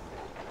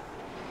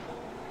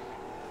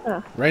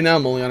 Oh. Right now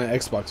I'm only on an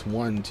Xbox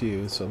One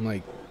too, so I'm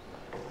like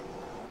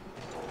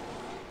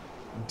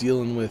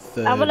dealing with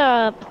I'm on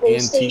a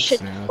antiques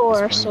PlayStation now at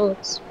 4, this so point.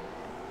 it's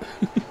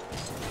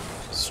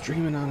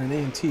Streaming on an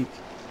antique.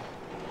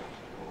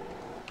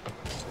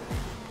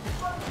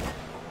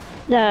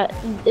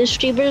 the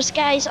streamers,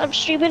 guys. I'm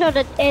streaming on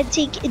an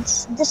antique.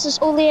 This is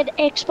only an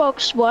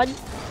Xbox One.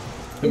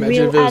 Imagine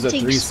Real if it was a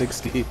antiques.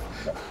 360.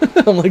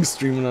 I'm like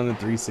streaming on a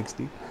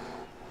 360.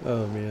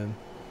 Oh man.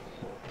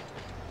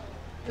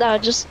 No,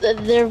 just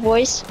their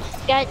voice.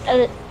 Got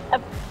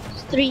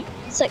 3,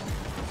 6,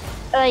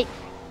 like,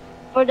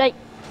 or like,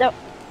 no,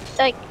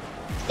 like,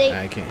 they.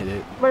 I can't hit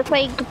it. We're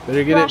playing.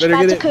 Better get Crash it.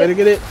 Better get it. Bandicoot. Better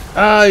get it.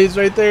 Ah, he's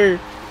right there.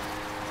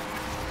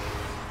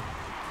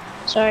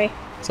 Sorry.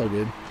 It's all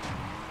good.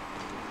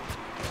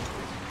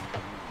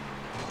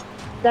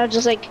 They're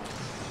just like,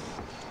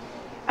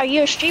 are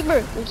you a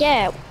streamer?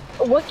 Yeah.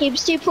 What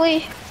games do you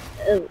play?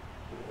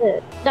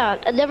 No,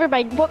 never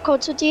mind. What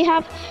console do you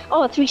have?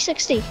 Oh,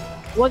 360.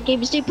 What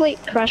games do you play?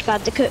 Crash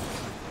Bandicoot.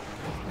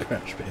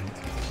 Crash Bandicoot.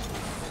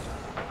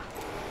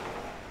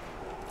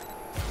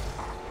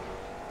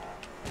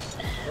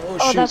 Oh,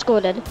 Oh, shoot. that's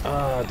golden.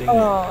 Ah, dang it.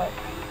 Oh,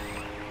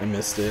 I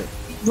missed it.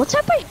 what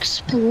type of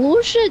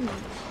explosion?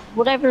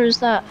 Whatever is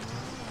that?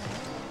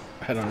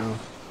 I don't know.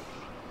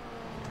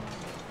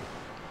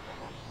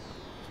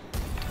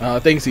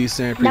 Thanks,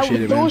 Easton. I appreciate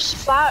Now it, man. those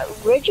fat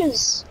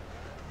ridges.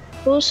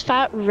 Those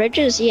fat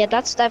ridges, yeah,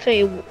 that's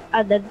definitely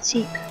an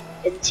antique.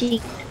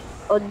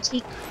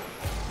 Antique.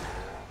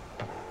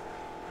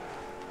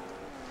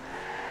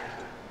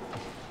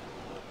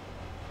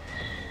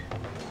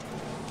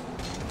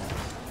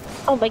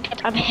 Oh my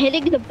god, I'm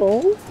hitting the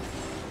ball?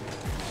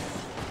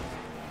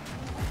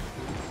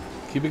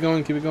 Keep it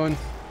going. Keep it going.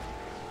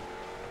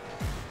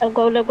 I'm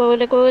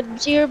going,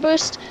 zero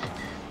boost.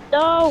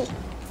 No!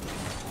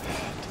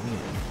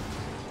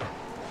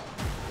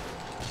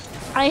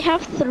 I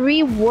have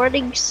 3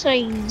 warning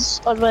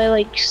signs on my,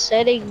 like,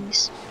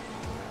 settings.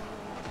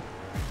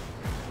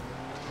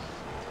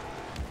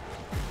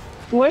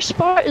 Worst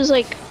part is,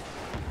 like,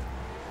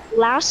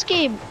 last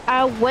game,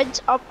 I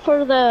went up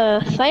for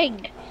the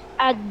thing,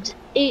 and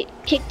it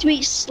kicked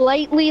me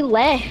slightly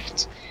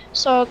left,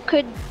 so I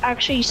could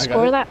actually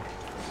score it. that.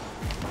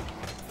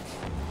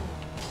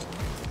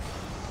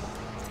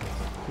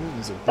 Ooh,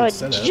 there's a big Oh,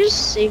 setup. did you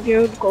just save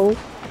your own goal?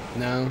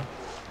 No,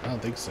 I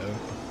don't think so. I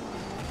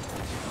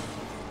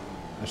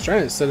was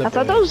trying to set up I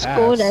thought a that was pass.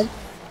 golden.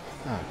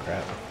 Oh,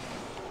 crap.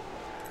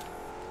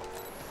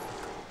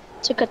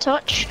 Took a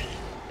touch.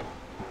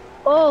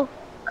 Oh,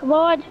 come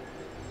on.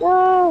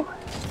 No.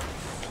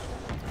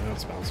 Now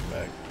it's bouncing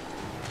back.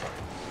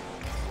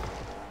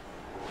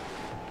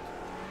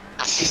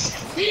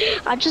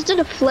 I just did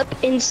a flip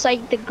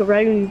inside the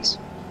ground.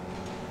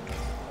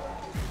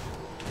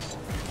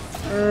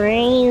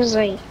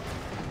 Crazy.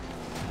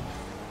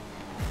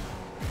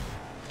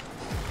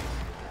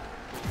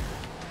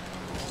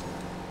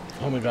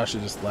 Oh my gosh,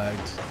 it just lagged.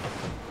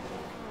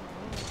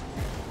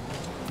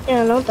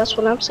 Yeah, no, that's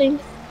what I'm saying.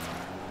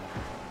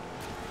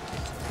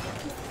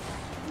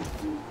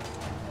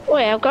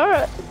 Wait, I've got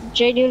a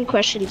genuine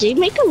question. Do you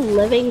make a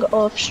living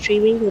off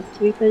streaming with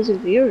 3,000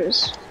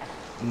 viewers?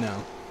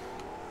 No.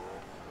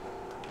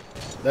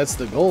 That's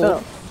the goal.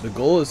 Oh. The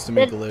goal is to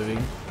make a Then-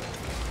 living.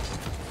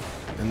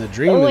 And the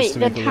dream Oh is wait, to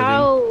then make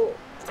a living.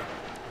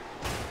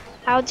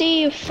 how do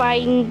you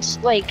find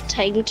like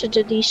time to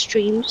do these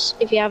streams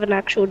if you have an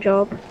actual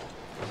job?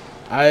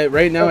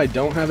 Right now I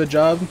don't have a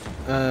job.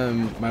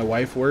 My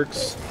wife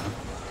works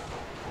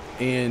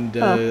and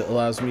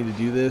allows me to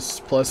do this.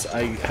 Plus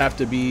I have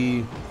to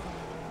be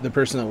the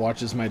person that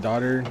watches my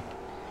daughter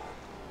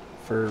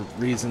for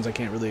reasons I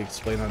can't really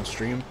explain on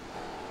stream.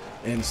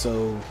 And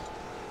so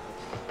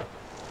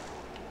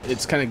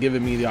it's kind of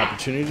given me the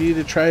opportunity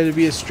to try to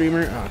be a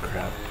streamer. Oh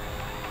crap.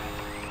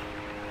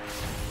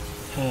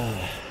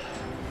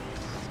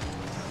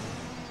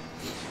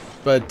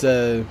 But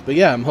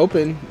yeah, I'm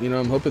hoping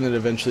that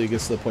eventually it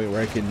gets to the point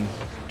where I can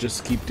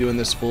just keep doing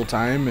this full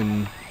time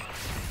and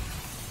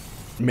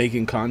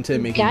making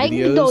content, making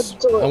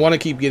videos. I want to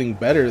keep getting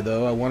better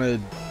though. I want to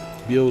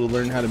be able to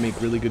learn how to make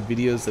really good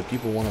videos that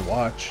people want to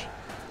watch.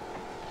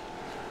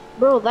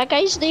 Bro, that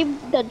guy's name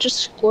that just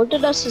scored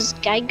at us is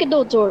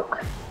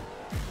Gangnodork.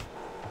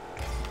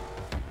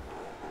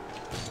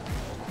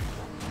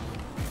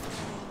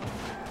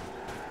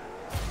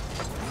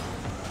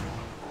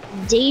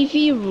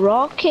 Davy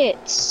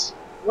Rockets.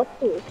 What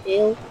the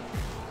hell?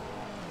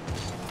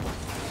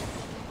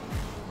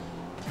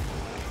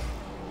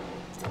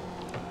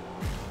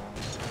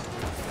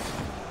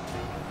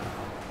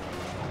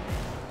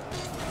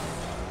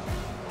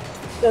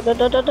 No,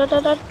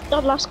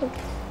 last one.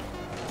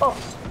 Oh.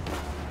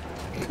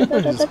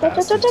 I just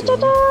passed it to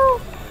him.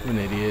 I'm an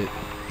idiot.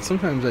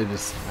 Sometimes I don't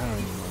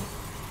even know.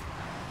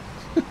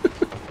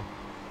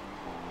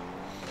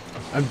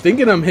 I'm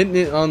thinking I'm hitting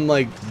it on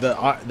like the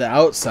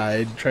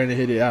outside, trying to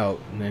hit it out,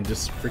 and then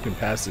just freaking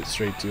pass it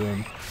straight to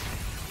him.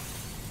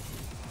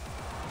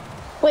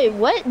 Wait,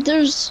 what?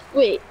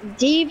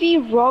 Davy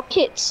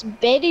Rockets,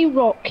 Betty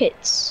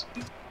Rockets,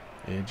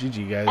 Yeah,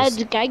 GG guys.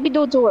 and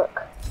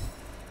Gangnodork.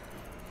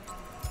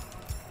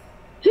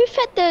 Who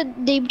fed the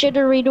name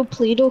generator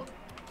Play-Doh?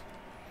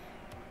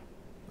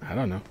 I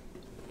don't know.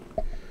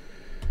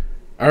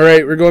 All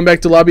right, we're going back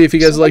to lobby. If you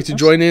guys would like to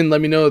join in,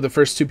 let me know. The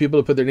first 2 people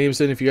to put their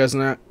names in. If you guys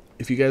are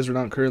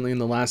not currently in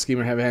the last game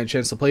or haven't had a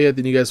chance to play yet,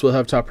 then you guys will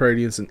have top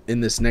priority in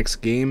this next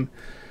game.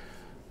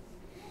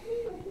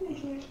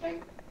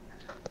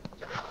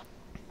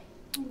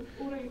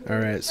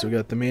 Alright, so we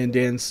got the man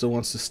Dan still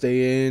wants to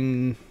stay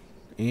in.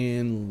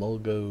 And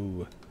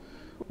Logo.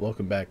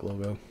 Welcome back,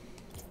 Logo.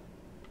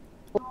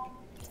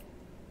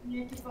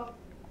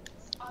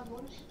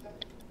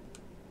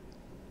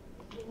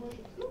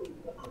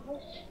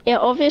 Yeah,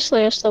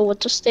 obviously I still want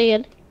to stay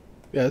in.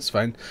 Yeah, that's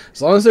fine.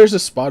 As long as there's a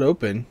spot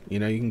open, you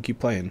know, you can keep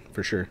playing,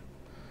 for sure.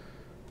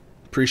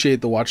 Appreciate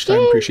the watch time,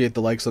 appreciate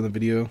the likes on the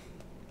video.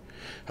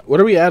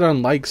 What are we at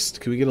on likes?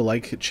 Can we get a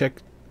like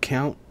check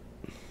count?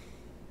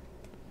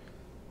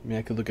 I mean,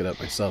 I could look it up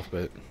myself,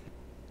 but...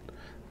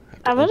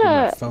 I'm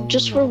gonna,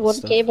 just for one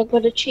game, I'm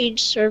gonna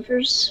change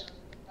servers.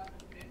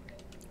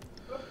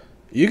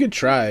 You could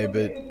try,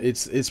 but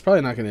it's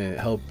probably not gonna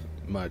help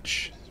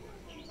much.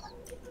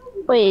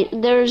 Wait,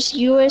 there's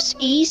US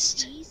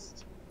East?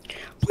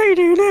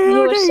 Waiting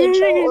US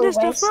Central or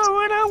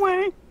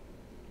West?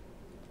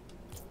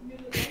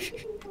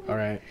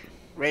 Alright.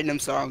 Random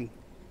song.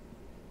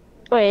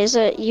 Wait, is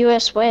it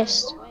US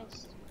West?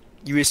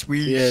 US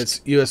West. Yeah,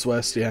 it's US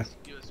West, yeah.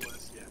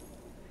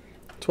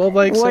 12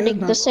 likes, Warning,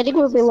 not the setting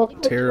will be locked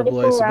for terrible,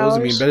 I 24 suppose. I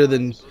mean, hours. better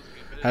than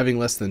having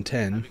less than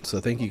 10, so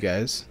thank you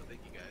guys.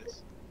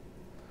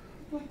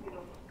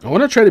 I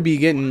want to try to be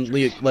getting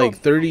like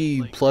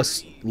 30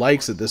 plus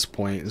likes at this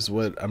point is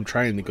what I'm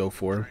trying to go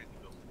for.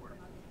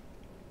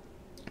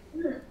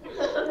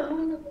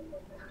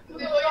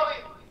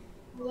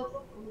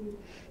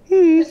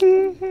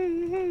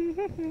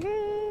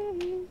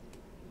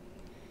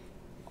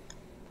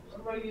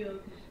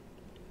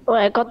 Oh,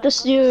 I got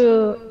this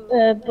new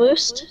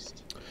boost.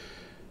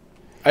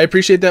 I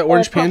appreciate that,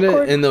 Orange Panda,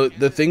 popcorn. and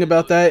the thing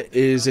about that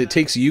is it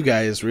takes you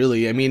guys,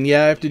 really. I mean,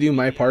 yeah, I have to do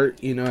my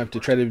part, you know, I have to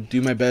try to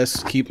do my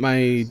best, keep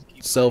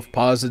myself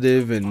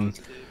positive, and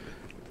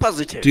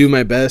Positive. do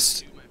my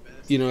best,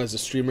 you know, as a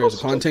streamer, as a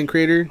content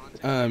creator,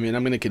 and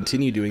I'm going to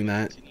continue doing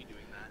that.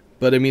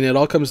 But, I mean, it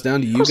all comes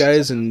down to you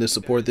guys and the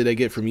support that I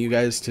get from you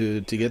guys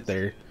to get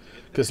there.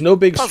 Because no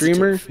big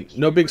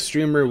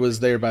streamer was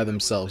there by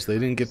themselves. They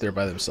didn't get there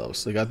by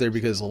themselves. They got there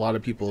because a lot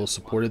of people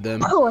supported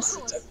them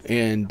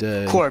and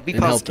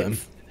helped them.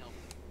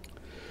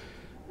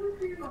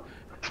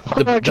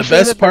 The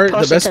best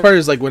part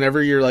is like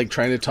whenever you're like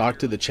trying to talk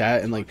to the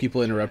chat and like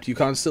people interrupt you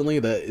constantly.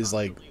 That is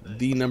like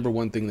the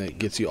 #1 thing that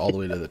gets you all the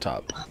way to the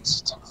top.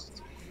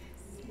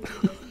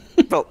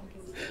 Well,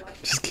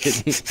 Just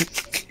kidding.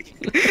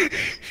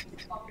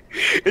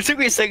 it took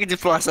me a second to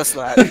process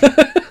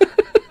that.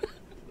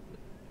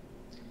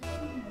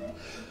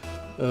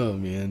 Oh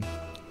man,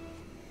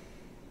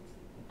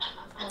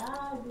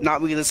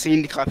 Not me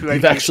listening to copyright.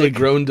 you've actually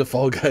grown to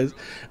Fall Guys.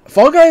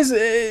 Fall Guys,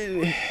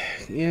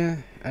 yeah,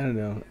 I don't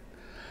know.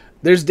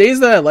 There's days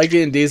that I like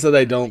it and days that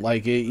I don't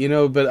like it, you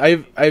know. But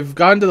I've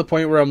gotten to the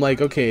point where I'm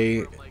like,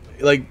 okay,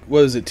 like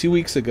what was it? 2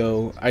 weeks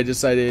ago, I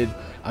decided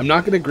I'm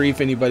not gonna grief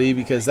anybody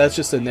because that's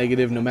just a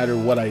negative. No matter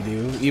what I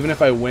do, even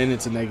if I win,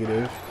 it's a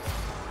negative.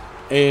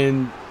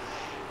 And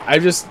I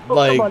just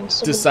like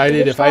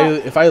decided if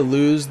I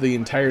lose the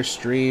entire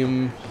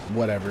stream,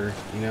 whatever,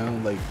 you know,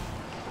 like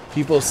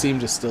people seem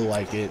to still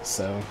like it,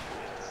 so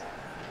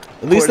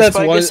at least that's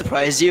one.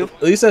 Surprise you.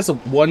 At least that's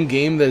one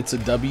game that's a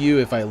W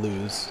if I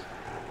lose.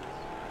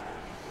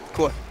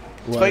 Cool. It's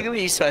What? probably gonna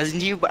be surprising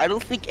to you, but I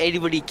don't think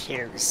anybody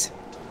cares.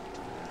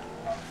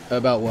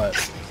 About what?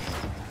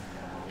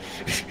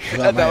 About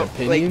my About,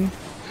 opinion?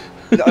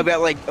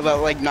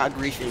 about not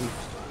griefing.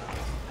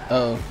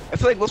 Oh. I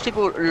feel like most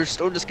people are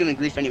still just gonna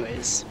grief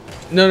anyways.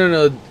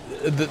 No.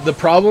 The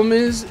problem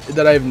is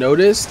that I've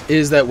noticed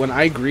is that when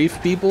I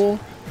grief people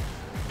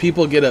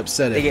get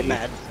upset at me. They get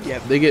mad.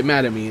 Yep. They get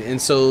mad at me,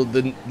 and so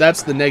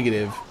that's the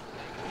negative.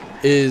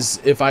 Is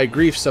if I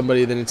grief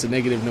somebody, then it's a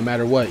negative no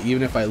matter what.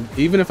 Even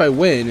if I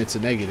win, it's a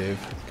negative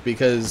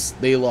because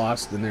they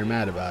lost and they're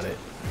mad about it.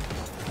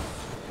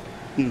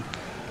 Oh,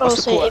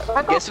 Also, so cool. if I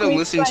got Guess what I'm griefed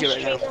listening by to a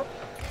right now? streamer-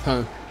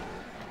 Huh?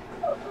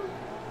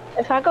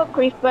 If I got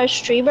griefed by a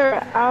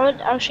streamer, I would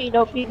actually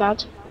not be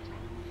mad.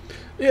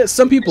 Yeah,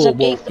 some people. Is it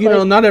Well, beef, you know,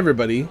 like- not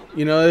everybody.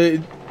 You know,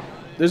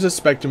 there's a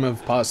spectrum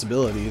of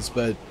possibilities,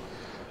 but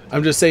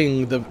I'm just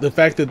saying the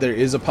fact that there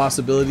is a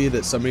possibility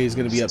that somebody's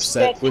going to be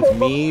upset with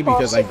me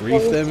because I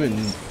griefed them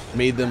and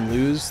made them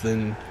lose,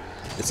 then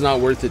it's not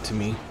worth it to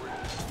me.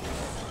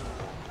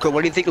 Cool.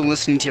 What do you think I'm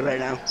listening to right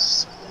now?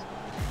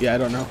 Yeah, I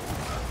don't know.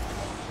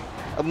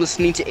 I'm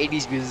listening to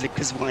 80s music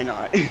because why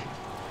not?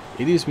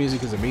 80s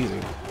music is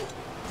amazing.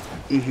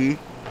 Mm-hmm.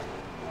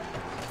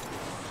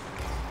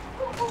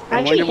 I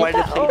Actually, wonder why hit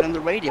they that play it up. on the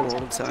radio all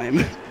the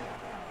time.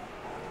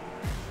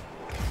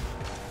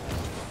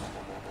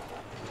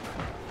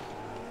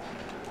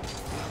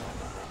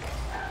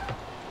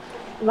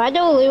 Am I the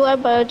only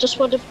one, but I just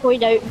want to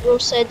point out, Bro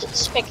said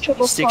spectrum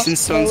of Sticks and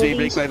stones may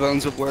break possibilities. my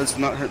bones, but words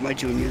will not hurt my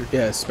junior.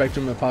 Yeah,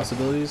 spectrum of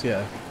possibilities.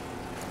 Yeah.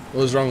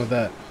 What was wrong with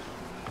that?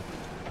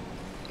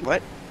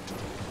 What?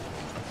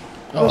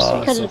 Oh,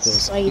 because so it's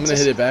close. I'm gonna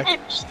hit it back.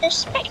 The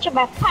spectrum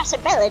of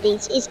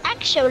possibilities is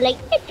actually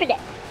infinite.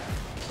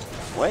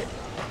 What?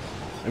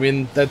 I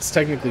mean, that's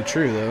technically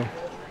true, though.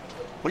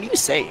 What are you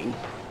saying?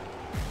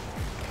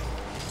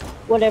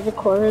 whatever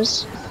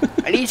chorus.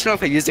 I need to know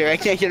if I use it. I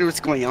can't hear what's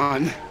going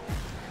on.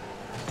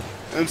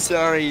 I'm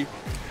sorry.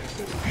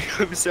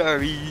 I'm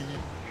sorry.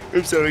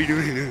 I'm sorry. I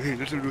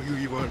don't know who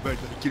you are, but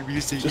I can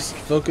music. Just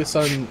focus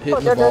on hitting Oh,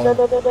 the no, no,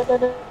 no, ball. no, no, no,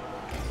 no.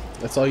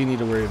 That's all you need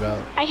to worry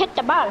about. I hit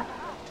the ball.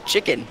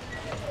 Chicken.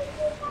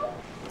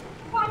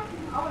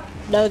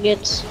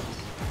 Nuggets.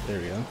 There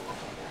we go.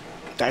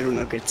 Dino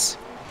nuggets.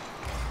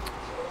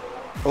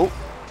 Oh,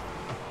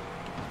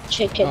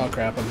 Chicken. Oh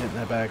crap! I'm hitting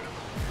that back.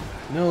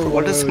 No. what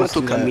why does do I always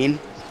Smuttle do come that? mean?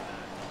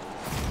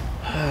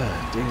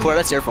 Dang it. Core,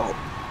 that's your fault.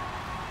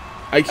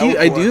 I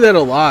do that a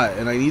lot,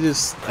 and I need to.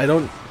 I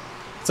don't.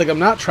 It's like I'm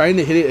not trying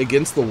to hit it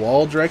against the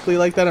wall directly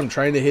like that. I'm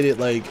trying to hit it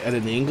like at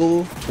an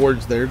angle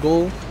towards their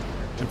goal,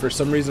 and for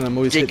some reason I'm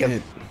always Jacob. hitting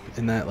it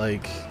in that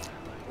like.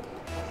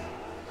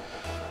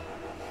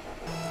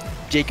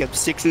 Jacob,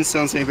 sticks and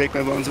stones may break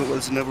my bones, but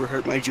words never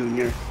hurt my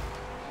junior.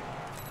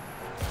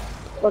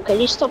 Well, can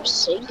you stop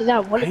saying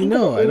that? What I even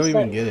know. I is don't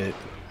even that? get it.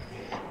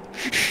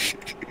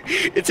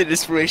 It's an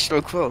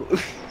inspirational quote.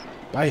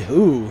 By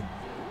who?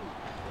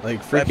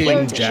 Like freaking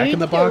Plankton. Jack in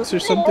the Box or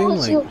something?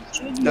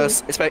 Like No,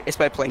 it's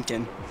by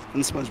Plankton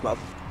from SpongeBob.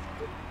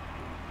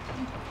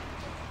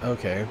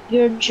 okay.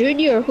 You're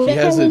junior. Who He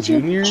the has hell a is your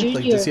junior?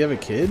 Like does he have a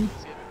kid?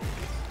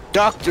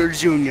 Dr.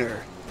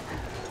 Junior.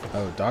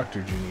 Oh,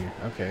 Dr. Junior.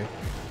 Okay.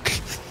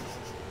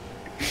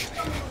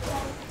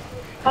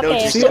 Okay,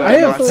 just See, don't I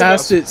know have what's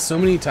passed it so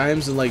many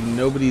times and like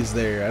nobody's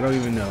there. I don't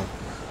even know.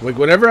 Like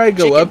whenever I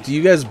go Chicken. up, do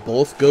you guys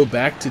both go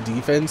back to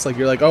defense? Like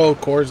you're like, oh,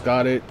 Core's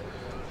got it.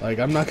 Like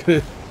I'm not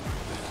gonna,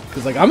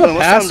 cause like I'm a No,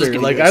 most times I'm just passer.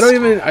 gonna Like miss.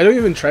 I don't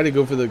even try to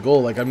go for the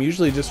goal. Like I'm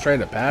usually just trying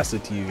to pass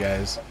it to you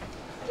guys.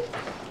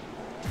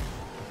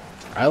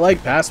 I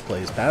like pass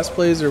plays. Pass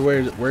plays are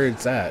where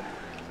it's at.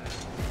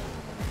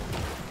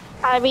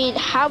 I mean,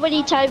 how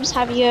many times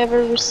have you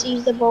ever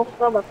received the ball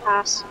from a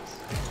pass?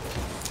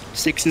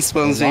 Sticks and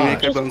stones A may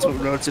lot. break my bones, but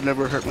words will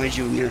never hurt my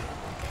junior.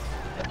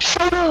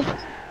 Shut up!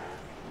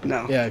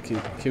 No. Yeah,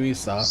 can we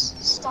stop?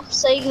 Stop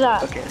saying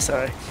that. Okay,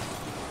 sorry.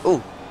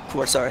 Oh,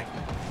 Core, sorry.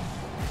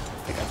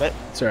 I got that.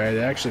 It's alright.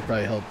 It actually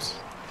probably helps.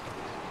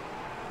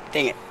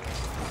 Dang it.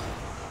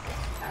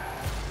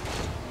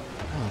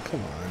 Oh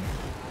come on.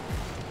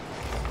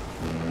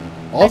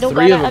 All don't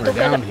three get of it, I them are don't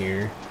get down it.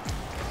 here.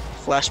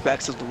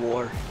 Flashbacks of the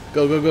war.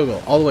 Go, go, go,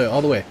 go. All the way,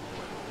 all the way.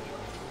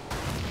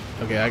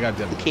 Okay, I got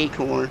demo. Okay,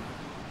 Core.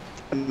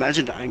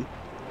 Imagine dying.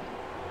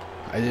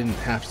 I didn't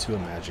have to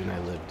imagine, I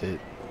lived it.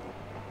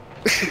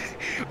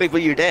 Wait,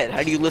 but you're dead.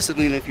 How do you listen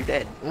if you're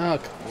dead? Oh,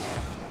 come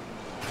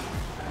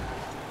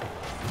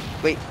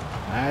Wait,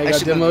 on. I got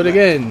should have demoed done that.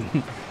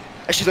 again.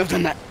 I should have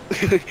done that.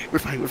 We're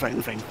fine, we're fine,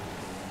 we're fine.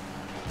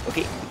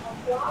 Okay.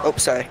 Oh,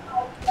 sorry.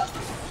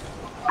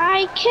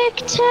 I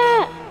kicked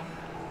it!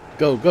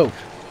 Go, go.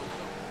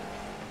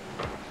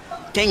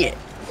 Dang it.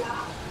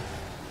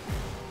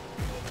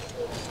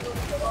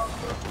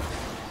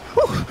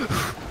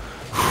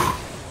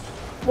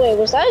 Wait,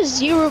 was that a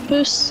zero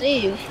boost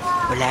save?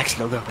 Relax,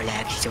 Logo,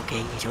 relax. It's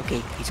okay, it's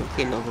okay. It's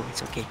okay, Logo,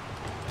 it's okay.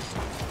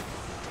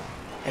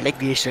 I like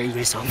reassuring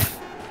myself.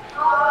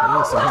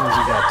 Yeah, sometimes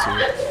you got to.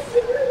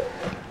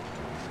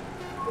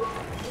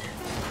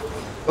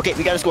 Okay,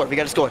 we gotta score, we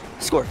gotta score.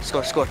 Score,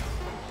 score, score.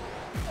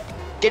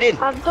 Get in!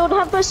 I don't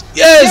have this.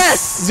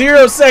 Yes!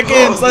 0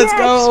 seconds! Let's Yes!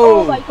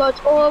 go! Oh my god,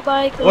 oh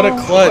my god. What a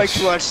I clutch.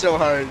 clutched so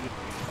hard.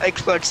 I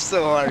clutched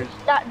so hard.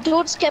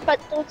 Don't skip it,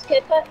 don't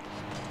skip it.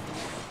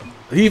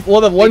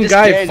 Well, the one just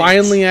guy get it.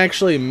 finally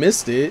actually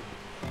missed it.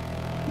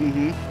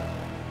 Mm-hmm.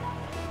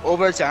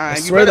 Overtime. I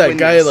You swear better that win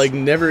guy this. like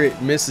never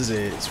misses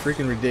it. It's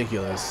freaking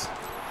ridiculous.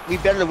 We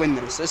better win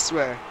this, I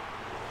swear.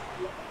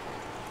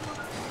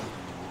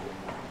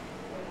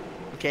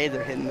 Okay,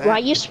 they're hitting that. Why are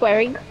you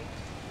swearing?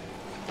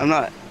 I'm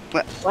not.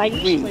 What? Why are What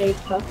do you you mean? swearing?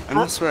 Huh? I'm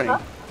not swearing. Huh?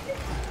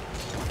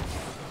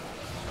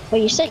 Well,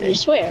 you said Okay. you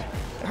swear.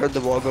 I heard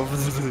the wall go.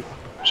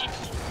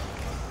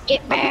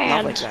 Get Not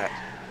like banned. that.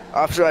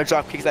 After I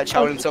drop kick that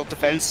child in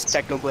self-defense,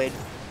 Technoblade.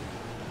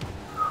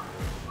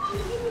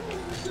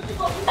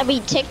 I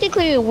mean,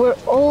 technically, we're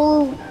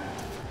all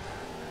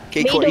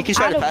Okay, made Corey, you of can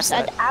try to atoms, pass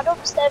and that.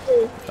 atoms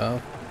never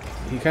Oh,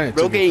 he kind of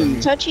took it from Rogaine.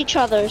 me. touch each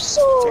other.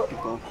 So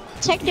Technical.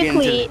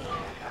 technically,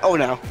 Oh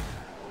no.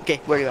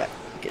 Okay, where are you at?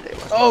 Okay, there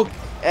you are. Oh,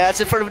 Yeah,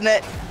 it's in front of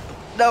net.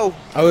 No.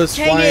 I was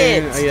Dang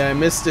flying. it. Yeah, I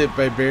missed it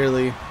by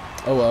barely.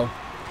 Oh well.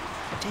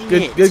 Dang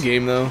Good, it. good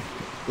game though.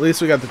 At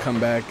least we got the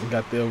comeback and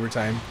got the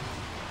overtime.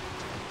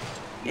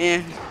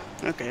 Yeah.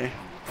 Okay.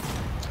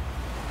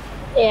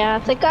 yeah,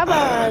 I think I'm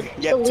Yep,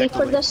 delete for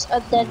technically. this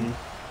and then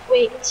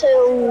wait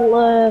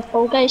till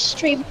Fall Guys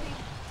stream. You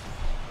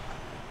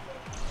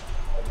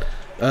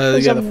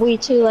Because gotta, I'm way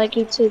too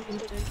lucky to do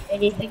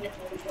anything.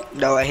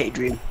 No, I hate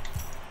Dream.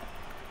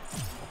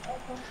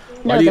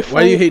 Why do you- the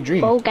why do you Fall- hate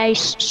Dream? Fall Guys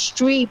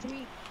stream.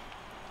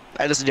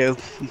 I just do.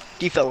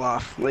 He fell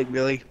off. Like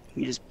really,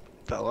 he just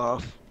fell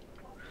off.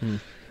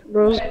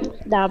 Bro,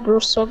 nah, bro,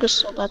 song is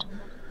so bad.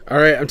 all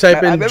right, I'm I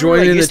typing remember join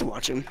I in used the. to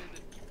watch him.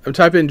 I'm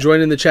typing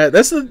join in the chat.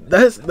 That's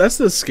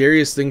the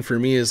scariest thing for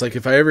me is like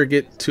if I ever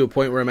get to a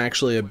point where I'm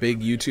actually a big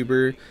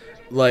YouTuber,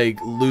 like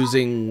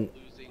losing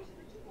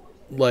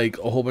like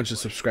a whole bunch of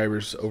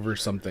subscribers over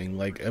something.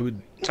 Like it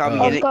would, Tommy,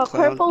 uh, get I've it, got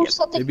clown? purple, Yep.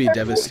 something it'd be purple.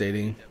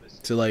 devastating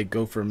to like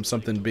go from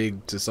something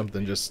big to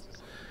something just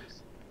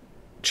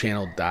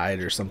channel died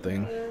or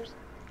something.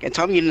 Yeah,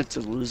 Tommy Unit's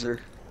a loser.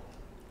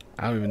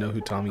 I don't even know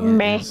who Tommy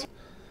Meh. is.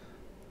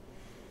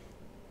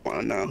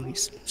 Oh no,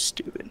 he's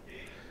stupid.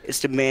 It's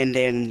the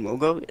Mandan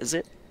logo, is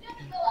it?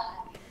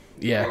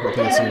 Yeah, I think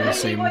it's in the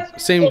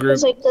same group.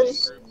 It's like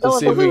this. Let's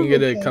see if we can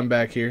get a Oh,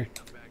 comeback here.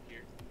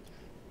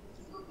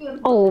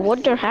 oh,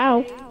 wonder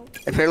how.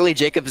 Apparently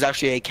Jacob is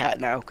actually a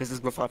cat now because his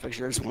profile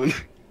picture is one.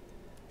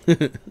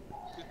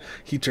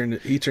 He turned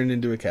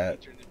into a cat.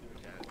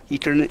 He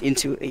turned it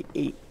into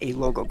a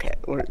logo cat.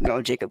 Or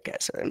no, Jacob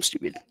cat, sorry, I'm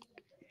stupid.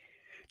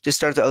 Just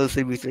start the other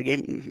 3v3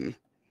 game.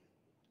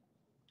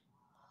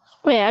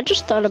 Wait, I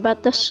just thought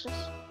about this.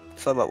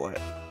 Thought about what?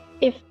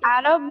 If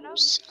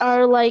atoms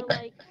are like,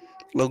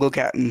 Logo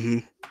cat,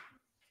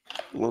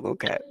 Logo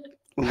cat.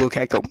 Logo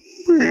cat go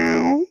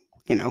meow.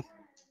 You know.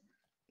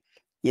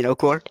 You know,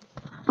 Core?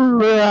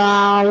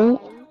 wow.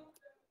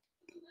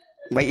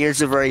 My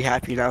ears are very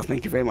happy now,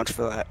 thank you very much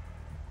for that.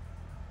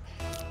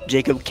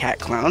 Jacob Cat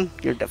Clown,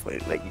 you're definitely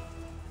like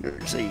you're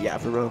just a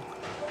Yavaro.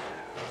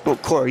 Oh,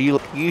 Core, you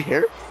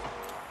here?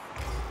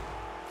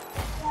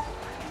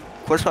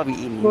 Core's probably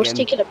eating We're again.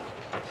 sticking up.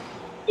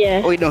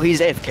 Yeah. Oh wait, no, he's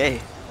AFK.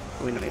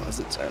 Oh wait, no, he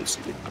wasn't. Sorry, I'm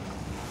stupid.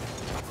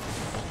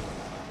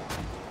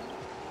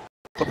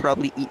 He'll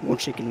probably eat more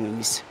chicken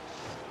wings.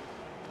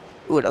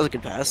 Ooh, that was a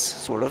good pass,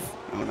 sort of.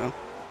 I don't know.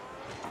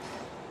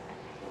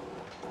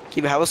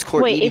 Okay, but how was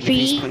Core Wait, eating if we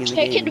he's eat playing the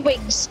chicken game?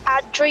 wings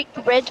and drink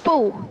Red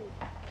Bull,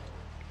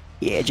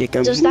 Yeah,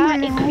 Jacob. does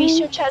that increase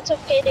your chance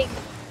of getting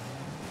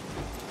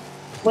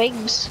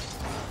wings?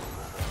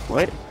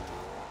 What?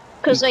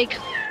 Cause like,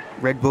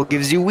 Red Bull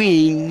gives you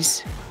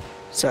wings.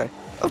 Sorry.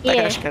 Oh, that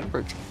Yeah. actually kind of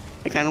worked.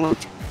 It kind of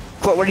worked.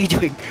 Core, what are you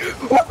doing?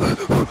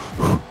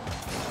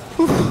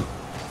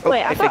 Oh,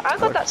 wait, I faked got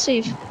Core. that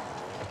save.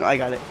 No, I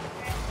got it.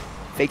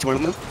 Faked one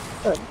of them.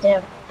 Oh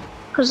damn.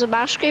 Cause the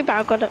mash screen,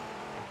 I got it.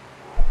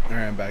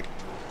 Alright, I'm back.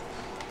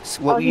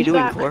 So what Oh, were you he's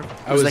doing, back. Core?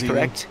 I Was was that eating.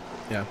 correct?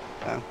 Yeah.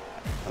 Oh,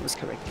 I was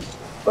correct.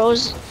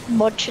 Bro's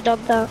munching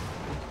on that.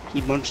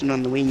 Keep munching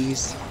on the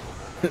wings.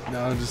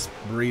 No, just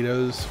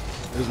burritos.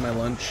 It was my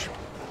lunch.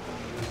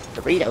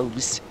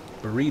 Doritos.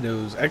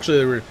 Burritos. Actually,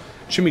 they were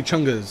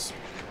chimichangas.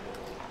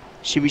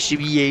 Shimmy,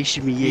 shimmy, yay,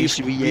 shimmy, yay,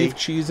 shimmy, yay. Beef,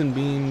 cheese, and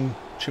bean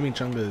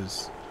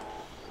chimichangas.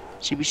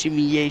 Shimmy,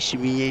 shimmy, yay,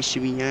 shimmy, yay,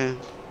 shimmy, yeah.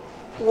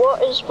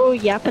 What is Bro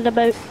yapping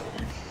about?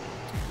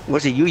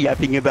 What are you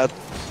yapping about?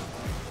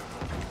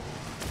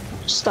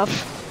 Stuff.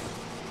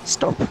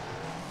 Stop.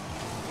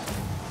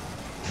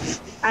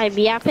 I'm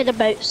yapping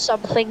about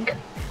something.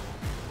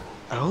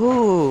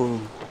 Oh.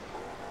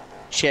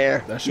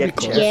 Chair. That should Yeah, be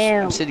close. chair.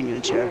 Yeah. I'm sitting in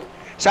a chair.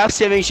 Stop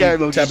saving chair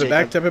emojis, Tap it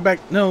back, Jacob. tap it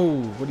back.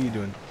 No, what are you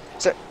doing?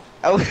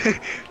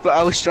 But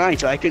I was trying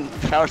to, I couldn't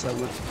power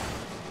someone.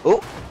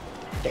 Oh,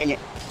 dang it.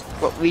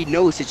 Well, we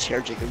know it's a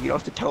chair, Jacob. You don't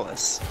have to tell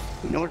us.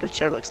 We know what a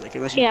chair looks like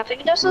unless you... Yeah, I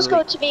think this is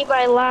going to be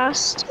my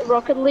last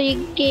Rocket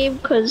League game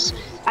because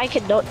I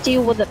cannot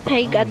deal with the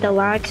ping and the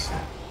lag.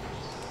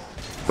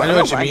 I know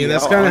what you mean.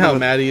 That's kind of how I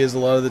Maddie is a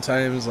lot of the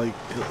times. Like,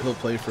 he'll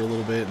play for a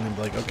little bit and then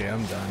be like, okay,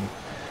 I'm done.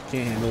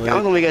 Can't handle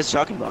don't know it. what you guys are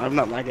talking about. I'm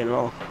not lagging at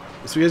all.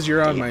 It's because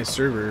you're on my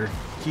server.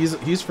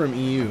 He's from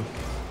EU.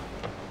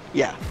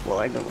 Yeah, well,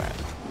 I know that.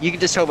 You can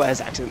just tell by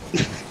his accent.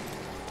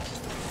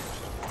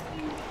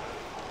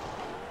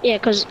 Yeah,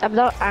 because I'm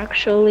not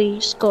actually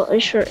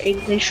Scottish or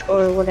English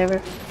or whatever.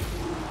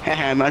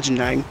 Haha, imagine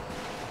dying.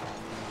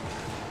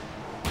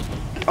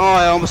 Oh,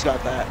 I almost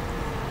got that.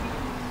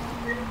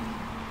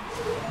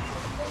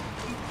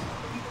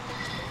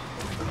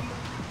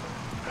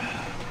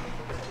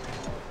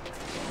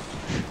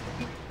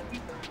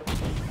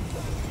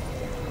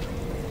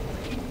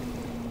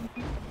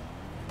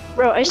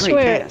 Bro, I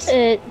swear, pass.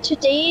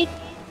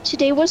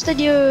 today was the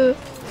new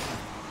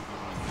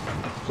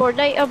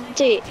Fortnite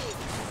update.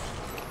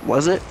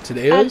 Was it?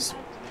 Today And- is?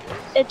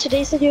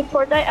 Today's the new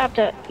Fortnite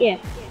update. Yeah,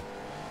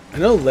 I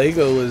know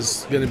Lego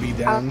is gonna be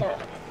down. update.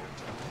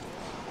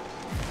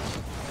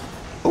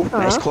 Oh,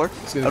 nice Huh? core.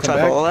 It's gonna I'll come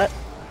try back. all that.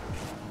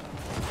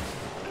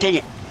 Dang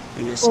it.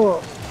 I missed. Oh,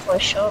 for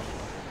sure.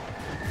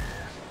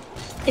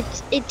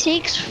 It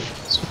takes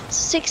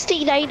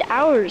 69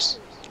 hours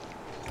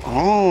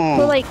Oh.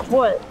 for like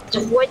what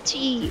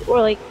 20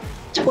 or like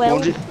 12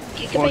 100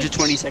 gigabytes.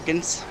 120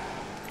 seconds.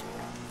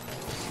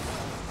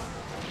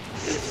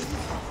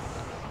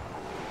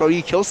 Bro,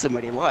 you kill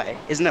somebody. Why?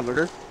 Isn't that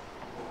murder?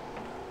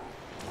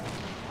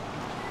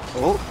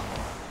 Oh.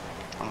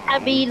 I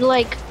mean,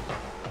 like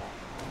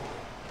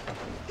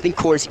I think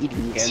Core's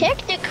eating again.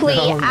 technically,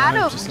 No, I'm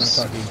atoms. just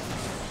not talking.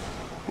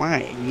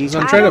 Why? You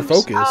I'm trying to atoms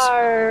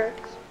focus.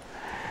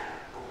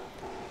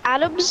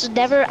 Atoms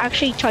never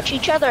actually touch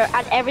each other,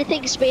 and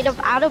everything's made of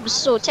atoms.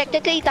 So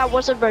technically, that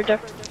wasn't murder.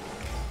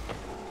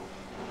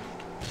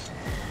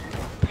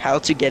 how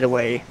to get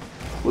away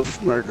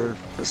with murder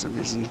for some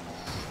reason.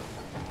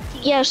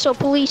 Yeah. So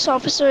police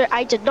officer,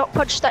 I did not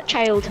punch that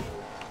child.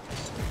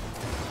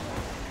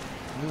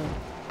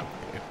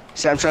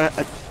 So I'm trying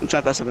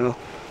to pass the middle.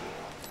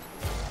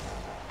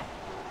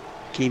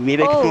 Okay,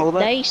 maybe I can Oh, roll that.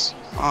 nice.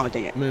 Oh,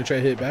 dang it. I'm gonna try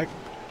to hit it back.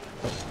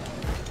 Oh,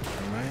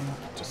 never mind.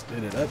 Just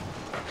hit it up.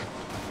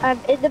 I'm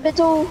in the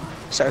middle.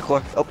 Sorry,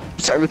 Core. Oh,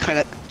 sorry, we're kind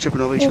of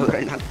tripping over each other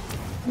right now.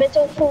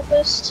 Middle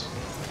focused.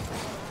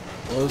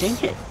 Close.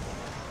 Dang it.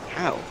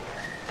 How?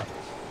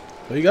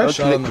 Well, you got I a would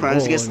shot on commit the crimes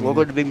goal. against I the mean-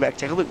 logo to Big Mac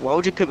tackle, but why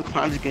would you commit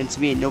crimes against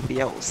me and nobody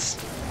else?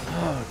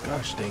 Oh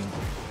gosh, dang.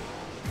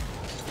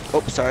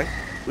 Oh, sorry.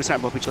 Let's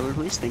not bump each other,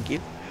 please. Thank you.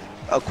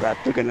 Oh crap,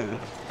 they're gonna.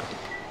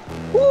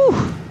 Woo!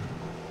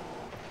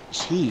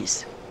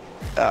 Jeez.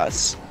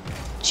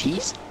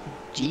 Cheese?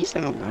 Cheese?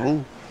 I don't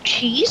know.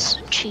 Cheese?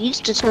 Cheese?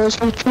 Just tell us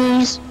some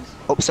please.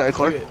 Oh, sorry,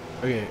 Clark.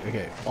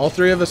 Okay. All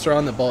three of us are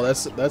on the ball.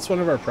 That's one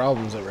of our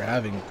problems that we're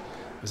having,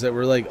 is that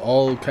we're like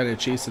all kind of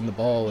chasing the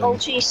ball and Oh,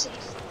 cheese.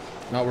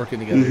 not working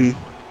together. Mhm.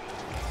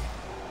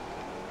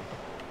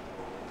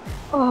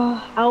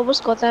 Oh, I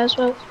almost got that as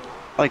well.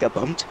 Oh, I got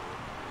bumped.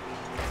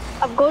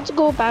 I'm going to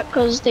go back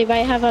because they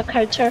might have a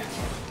counter.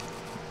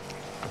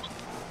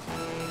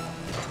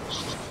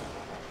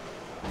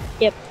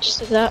 Yep, just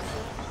like that.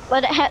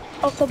 Let it hit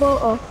off the ball.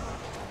 Oh.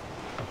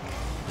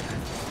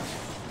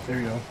 There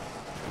you go.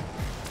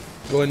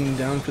 Going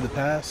down for the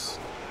pass.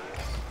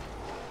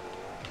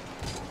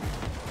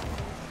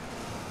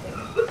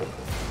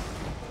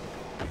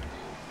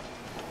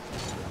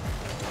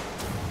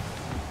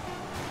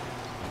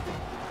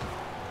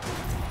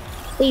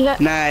 Leave it.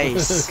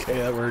 Nice. Okay,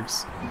 that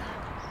works.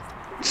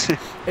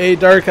 Hey,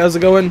 Dark, how's it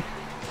going?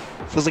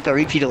 Feels like a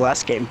repeat of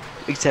last game,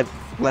 except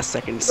less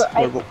seconds. But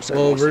I- Well,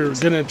 more we're seconds.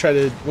 gonna try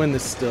to win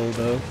this still,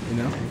 though. You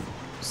know,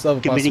 still have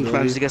a Committing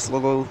crimes possibility. against the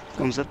logo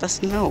comes up.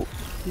 That's no.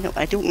 No,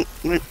 I don't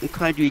want a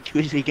crime to be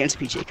committed against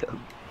me, Jacob.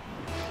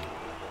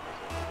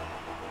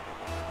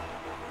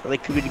 Or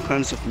like committing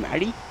crimes with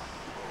Maddie?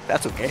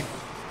 That's okay.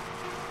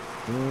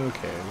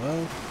 Okay,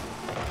 well,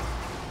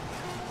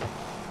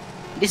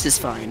 This is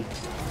fine.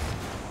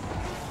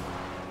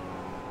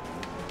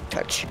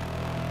 Touch.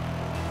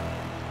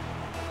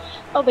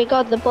 Oh my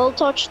god, the ball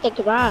touched the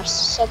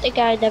grass. Something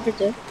I never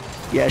do.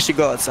 Yeah, I should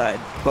go outside.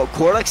 But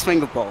Core likes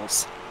playing with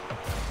balls.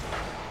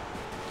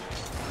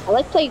 I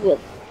like playing with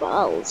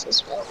balls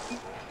as well.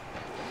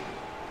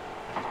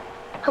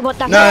 Come on,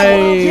 that's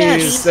nice.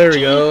 Yes. There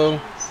we go.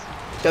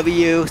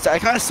 W. So I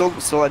kind of stole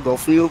that goal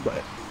from you,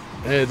 but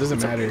Hey, it doesn't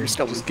It's okay, matter. we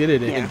still- Just get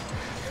it in. yeah.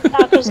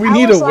 We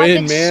need a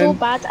win, man. So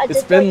bad, I It's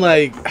did been not-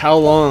 like how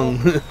long?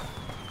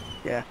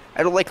 yeah,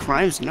 I don't like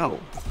crimes. No.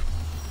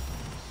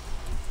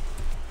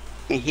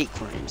 I hate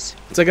crimes.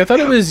 It's like I thought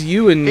it was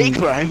you and Hate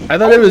crime. I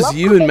thought I it was love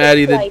you and committing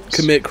Maddie that crimes.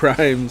 commit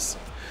crimes.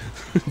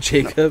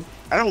 Jacob.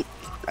 I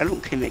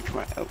don't commit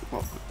crime.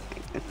 Well,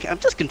 I'm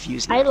just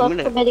confused. Now. I love I'm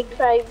gonna, committing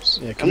crimes.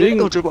 Yeah, I'm gonna committing.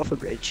 go dribble off a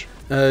bridge.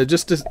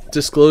 Just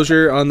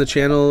disclosure on the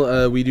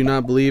channel, we do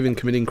not believe in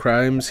committing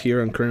crimes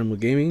here on Carnival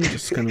Gaming.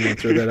 Just kind of want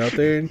to throw that out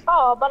there.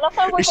 Oh, but I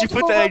thought we You were should going to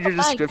put go that in rob your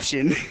a bank.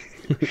 description,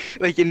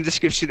 like in the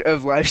description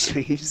of live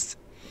streams.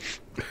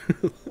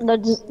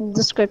 The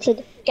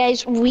description.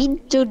 Guys, we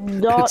do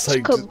not It's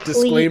like complete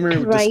disclaimer,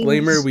 crimes.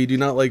 disclaimer. We do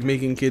not like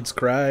making kids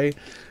cry.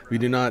 We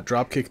do not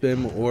dropkick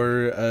them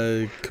or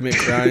commit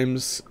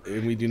crimes,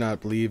 and we do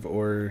not believe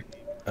or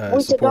we do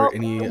support not,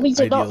 any we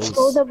do not throw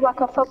ideals them like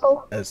a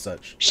football. as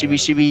such. Shimmy,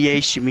 shimmy, yay,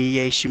 shimmy,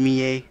 yay, shimmy,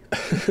 yay.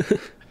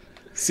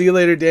 See you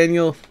later,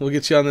 Daniel. We'll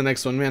get you on the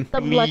next one, man.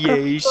 Them Shimmy, like yay,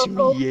 a shimmy,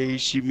 football. yay,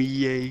 shimmy,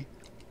 yay.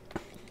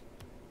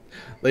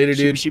 Later,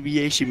 Shimmy, dude. shimmy,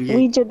 yay, shimmy,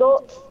 We yay. do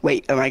not.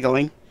 Wait, am I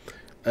going?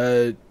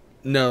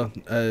 No.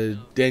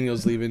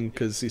 Daniel's leaving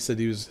because he said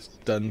he was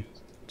done.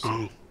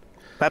 Oh.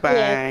 Bye-bye.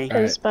 Yeah,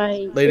 because my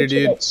Later, dude.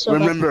 internet's so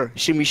bad. Remember,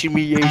 shimmy,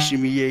 shimmy, yay,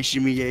 shimmy, yay,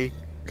 shimmy, yay.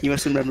 You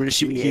must remember to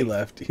shimmy, He yay.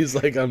 left. He's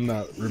like, I'm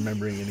not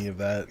remembering any of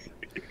that.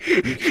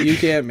 You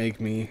can't make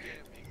me.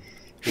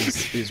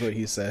 Is what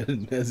he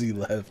said as he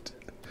left.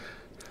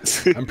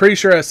 I'm pretty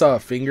sure I saw a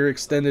finger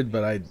extended,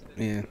 but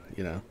you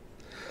know.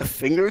 A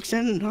finger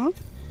extended, huh?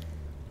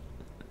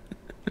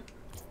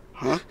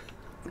 Huh?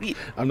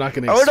 I'm not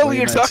gonna. I don't know what explain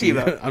you're that talking to you.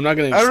 about. I'm not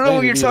gonna. I don't know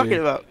what explain you're it talking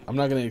either. about. I'm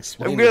not gonna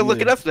explain. I'm gonna look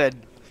it either. up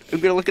then. I'm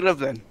gonna look it up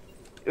then.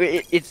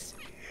 It's.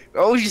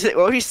 Why would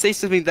you say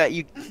something that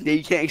you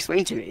can't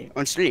explain to me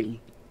on stream?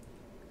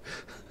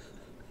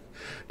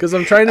 Because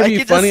I'm trying to I be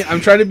could funny. just-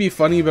 I'm trying to be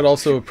funny, but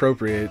also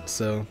appropriate.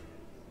 So.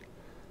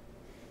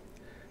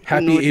 I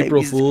don't know Happy what that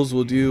April means. Fools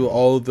will do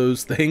all of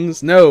those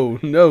things. No,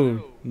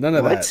 none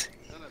of What? that.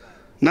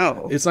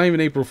 No. It's not even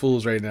April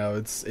Fools right now.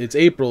 It's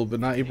April, but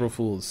not April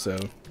Fools. So.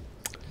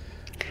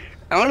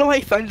 I don't know why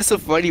you find it so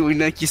funny when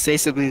like you say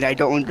something that I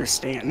don't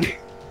understand.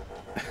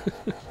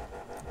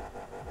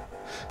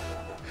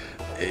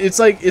 It's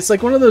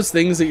like one of those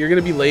things that you're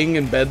gonna be laying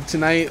in bed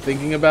tonight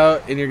thinking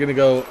about, and you're gonna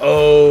go,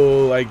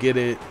 "Oh, I get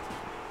it."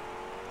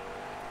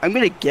 I'm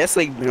gonna guess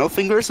like middle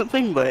finger or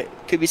something, but it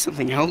could be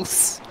something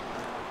else.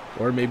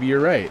 Or maybe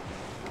you're right.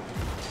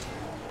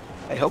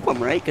 I hope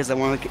I'm right because I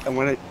want to.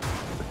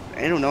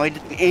 I don't know.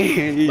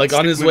 Like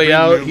on his way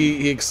out,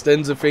 he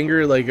extends a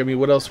finger. Like, I mean,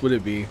 what else would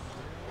it be?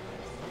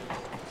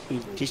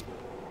 Just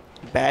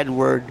bad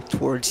word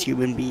towards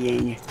human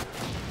being.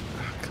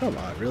 Come Come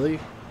on, really?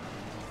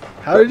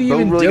 How did he Bro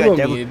even really got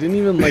demo me? demoed. It didn't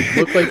even like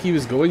look like he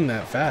was going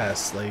that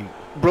fast. Like,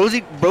 Bro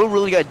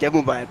really got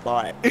demoed by a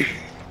bot.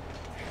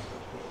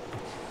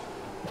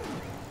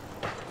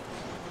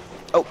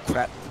 Oh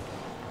crap.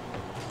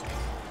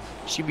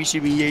 Shimmy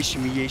yay,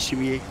 shimmy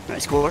yay.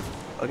 Nice score.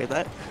 I'll get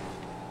that.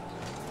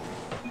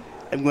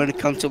 I'm going to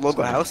come to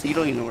local house. You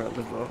don't even know where I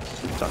live, bro.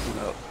 What are you talking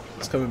about?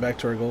 it's coming back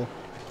to our goal.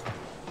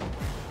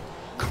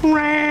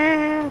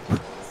 Crap!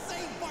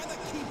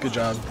 Good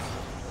job.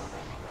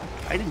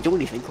 I didn't do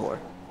anything, Core.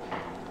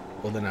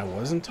 Well, then I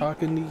wasn't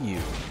talking to you.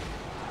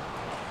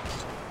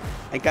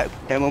 I got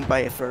demoed by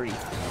a furry.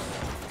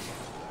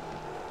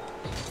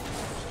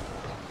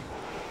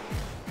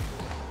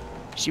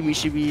 Shimmy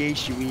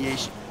yay,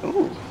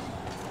 Oh,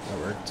 That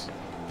worked.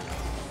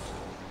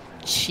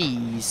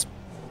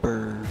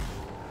 cheeseburger.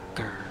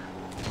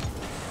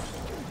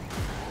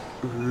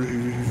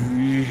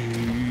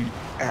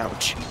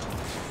 Ouch.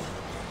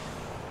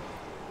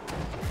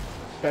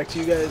 Back to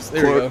you guys.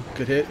 There we go.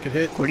 Good hit. Good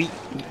hit. What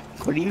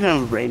do you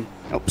have, Rain?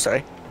 Oh,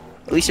 sorry.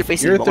 At least you're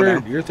facing You're the ball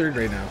third. now. You're third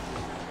right now.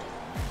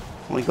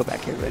 Let me go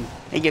back here, Rain.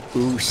 And get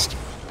boost.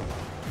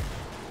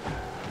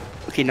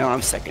 Okay, now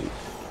I'm second.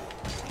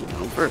 Okay, now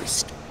I'm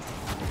first.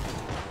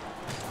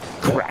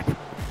 Crap.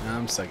 Now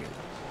I'm second.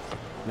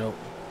 Nope.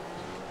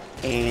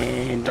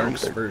 And I'm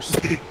Dark's third. first.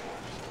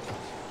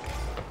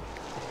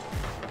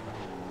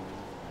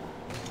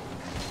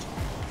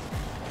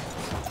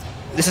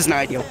 This is not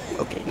ideal.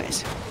 Okay,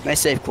 nice.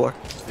 Nice save, Core.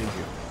 Thank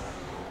you.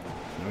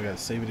 Now we gotta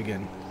save it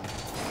again.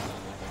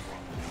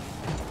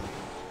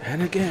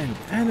 And again.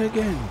 And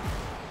again.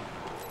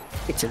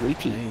 It's a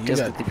repeat, Hey, you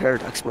just got- with the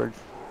paradox word.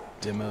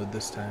 Demoed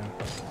this time.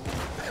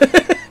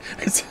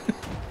 It's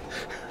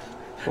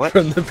What?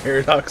 from the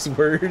paradox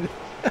word.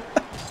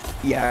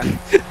 Yeah.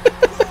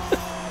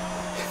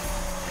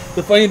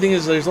 The funny thing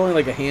is, there's only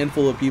like a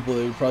handful of people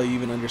that would probably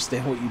even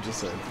understand what you just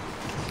said.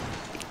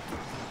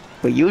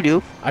 But you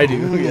do. I do,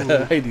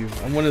 yeah, I do.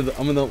 I'm one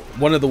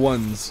of the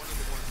ones.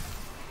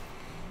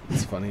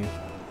 It's funny,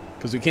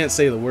 because we can't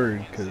say the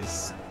word,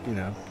 because you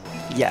know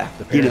Yeah,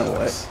 the you know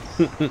what.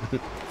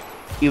 paradox.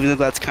 Even though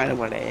that's kind of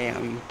what I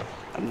am.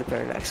 I'm the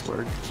paradox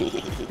word.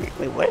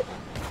 Wait, what?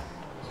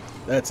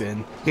 That's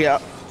in. Yeah,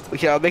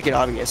 okay, I'll make it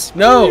obvious.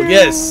 No,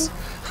 yes.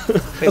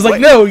 I was like,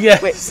 what? no,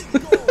 yes. Wait.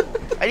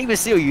 I didn't even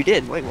see what you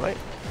did. Wait, what?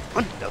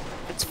 Oh, no,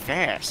 that's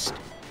fast.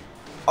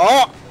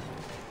 Oh!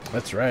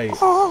 That's right.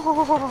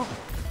 Oh!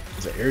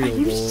 It's an Are aerial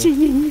you goal.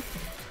 seeing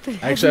the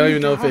Actually, I don't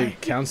even know if heavenly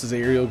it counts as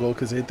an aerial goal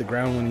because it hit the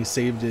ground when he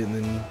saved it, and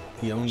then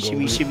he owned goal.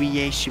 Shimmy, shimmy,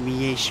 yay, shimmy,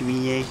 yay, shimmy,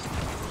 yay.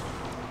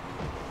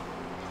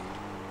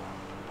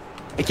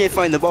 I can't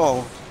find the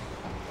ball.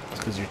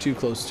 Because you're too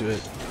close to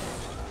it.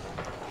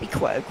 Be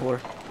quiet, Core.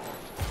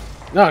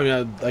 No, I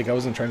mean, I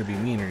wasn't trying to be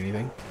mean or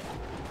anything.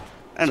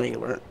 I know you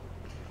weren't.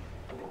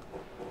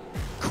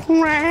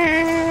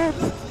 Crap!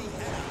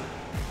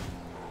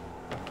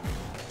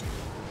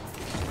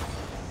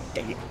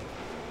 Dang it.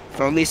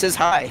 Thornley says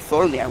hi.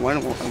 Thornley, I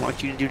want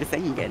you to do the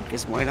thing again,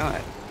 because why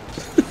not?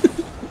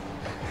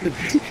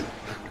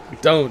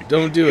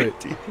 Don't do it.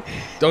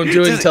 Don't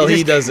do it Just- until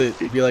he just- does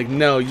it. Be like,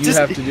 no, you just-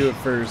 have to do it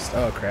first.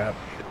 Oh crap.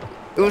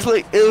 It was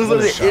What a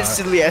literally shot.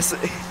 instantly,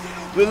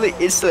 literally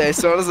instantly, as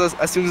soon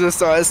as I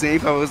saw his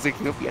name, I was like,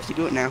 nope, you have to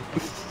do it now.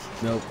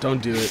 Nope,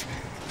 don't do it.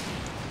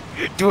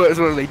 Do it,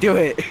 Thornley, do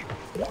it.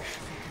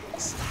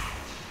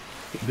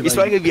 Be He's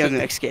probably gonna be on the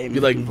next game. Be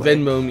like, You can play.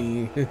 Venmo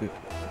me.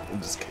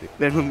 I'm just kidding.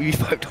 Venmo me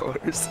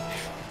 $5.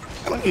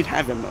 I don't even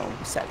have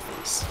Venmo. Sad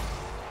face.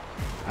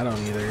 I don't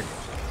either.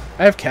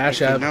 I have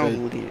Cash App, No,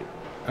 but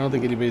I don't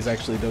think anybody's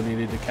actually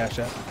donated to Cash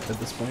App at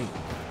this point.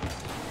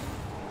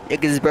 yeah,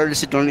 because it's better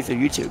just to donate through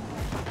YouTube.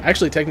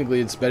 Actually,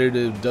 technically, it's better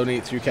to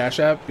donate through Cash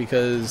App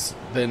because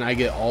then I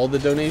get all the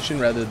donation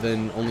rather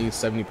than only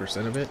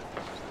 70% of it.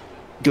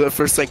 Do it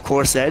first, like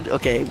Core said.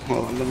 Okay,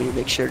 hold on, let me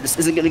make sure this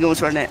isn't gonna go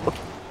into our net. Okay.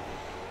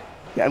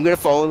 Yeah, I'm gonna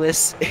follow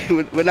this.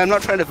 when I'm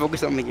not trying to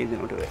focus on the game, then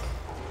I'll do it.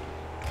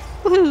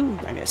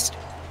 Woohoo! I missed.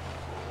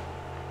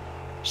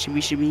 Shimmy,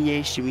 shimmy,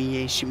 yay, shimmy,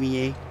 yay, shimmy,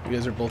 yay. You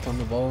guys are both on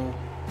the ball.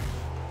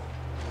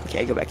 Okay,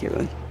 I go back here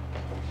then.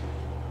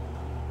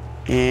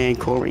 And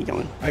Core, where are you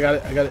going? I got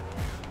it. I got it.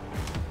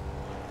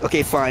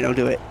 Okay, fine, I'll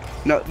do it.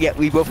 No, yeah,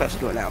 we both have to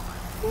do it now.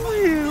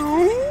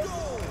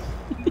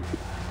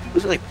 It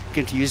was like a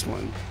confused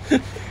one.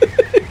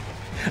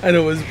 I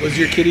know. Was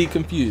your kitty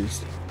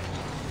confused?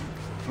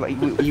 Like,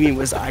 you mean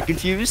was I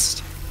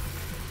confused?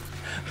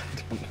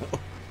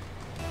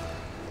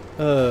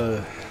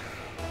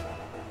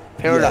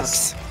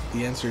 Paradox. Yes.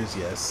 The answer is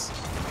yes.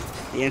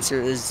 The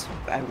answer is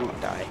I won't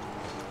die.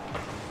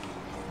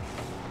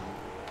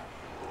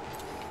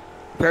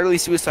 Apparently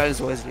suicide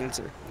is always the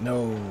answer.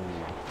 No.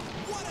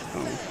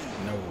 Oh,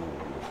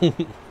 No.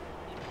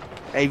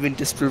 I've been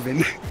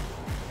disproven.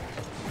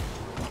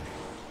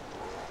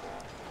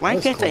 Why That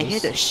was can't I close.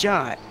 hit a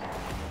shot?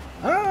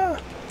 Ah!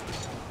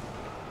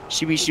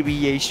 Shimmy, shimmy,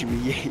 yay, shimmy,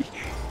 yay.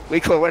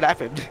 Wait, Cole, what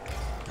happened?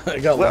 I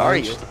got Where are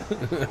launched.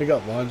 I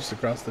got launched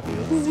across the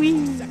field.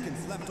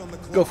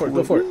 Go for it.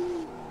 Go for it.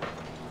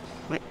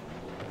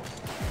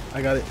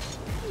 I got it.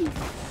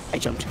 I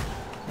jumped.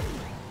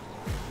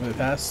 Will it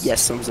pass?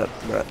 Yes, thumbs up,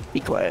 bro. Be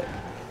quiet.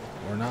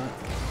 Or not?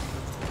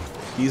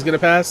 He's gonna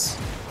pass.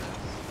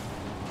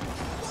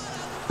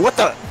 What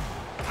the?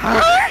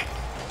 Huh?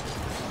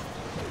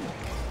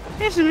 That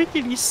doesn't make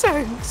any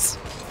sense.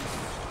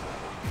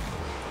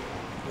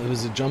 It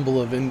was a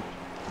jumble of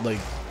like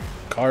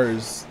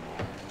cars.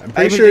 I'm I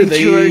pretty sure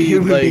think you're a they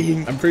human like.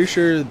 being. I'm pretty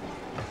sure.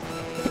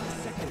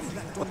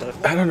 What the?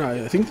 I don't know.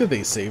 I think that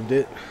they saved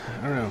it.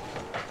 I don't know.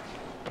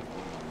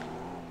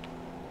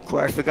 Cool,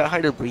 I forgot how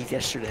to breathe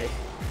yesterday.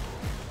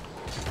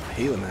 I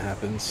hate when that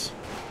happens.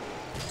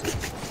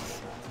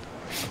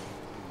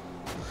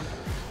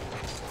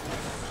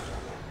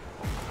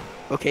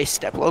 Okay,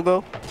 step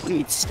logo? What do you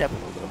mean step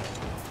logo?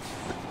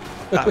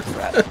 Oh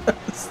crap.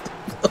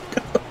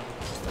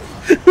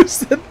 Who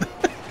said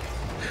that?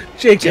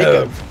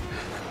 Jacob.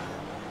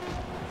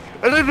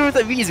 I don't know what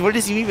that means. What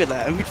does he mean by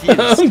that? I'm confused.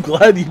 I'm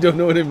glad you don't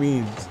know what it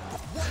means.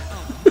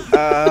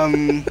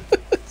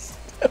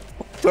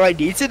 Do I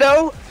need to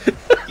know?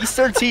 He's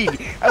 13.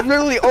 I'm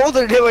literally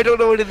older than him. I don't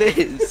know what it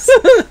is.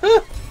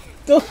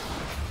 Don't-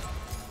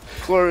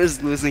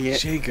 Cora's losing it.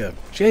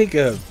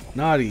 Jacob,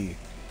 naughty.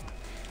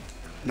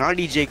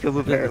 Naughty Jacob,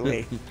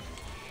 apparently.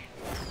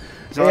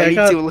 So Hey, I need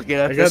to look it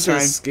up I got this the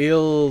time.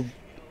 scale.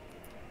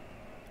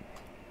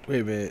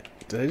 Wait a minute.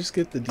 Did I just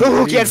get the?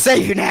 Who D3? can't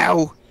save you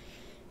now?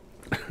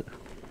 All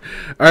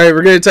right,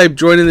 we're gonna type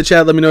join in the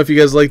chat. Let me know if you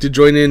guys like to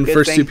join in. Good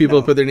First two thing, people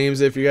no. to put their names.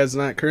 If you guys are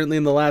not currently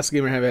in the last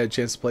game or haven't had a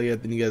chance to play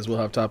yet, then you guys will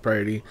have top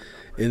priority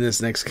in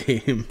this next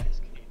game.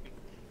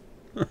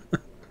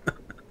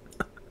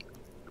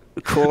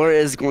 Cora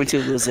is going to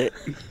lose it.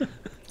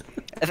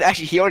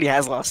 Actually, he already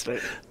has lost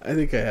it. I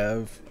think I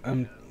have. I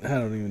don't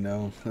even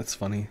know. That's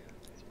funny.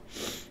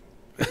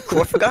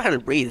 Cora forgot how to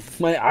breathe.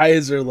 My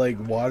eyes are like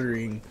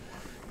watering.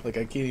 Like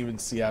I can't even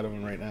see out of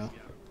them right now.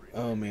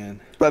 Oh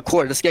man. But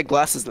Cora, just get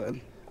glasses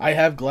then. I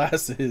have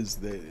glasses.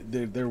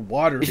 They're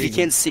watering. If you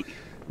can't see.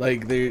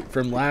 Like they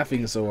from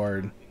laughing so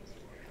hard.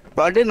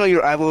 But I didn't know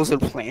your eyeballs are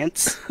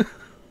plants.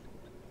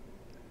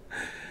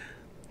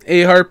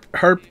 Hey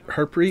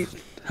Harpreet,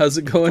 how's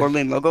it going?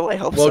 Portland logo, I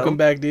hope Welcome so.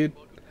 back, dude.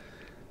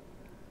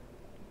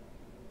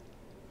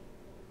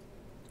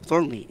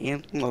 Thornley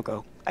and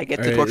logo. I get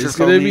the Alright, torture it's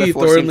gonna from be the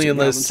Force Thornley Team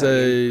unless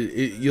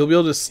 2010. you'll be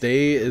able to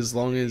stay as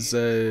long as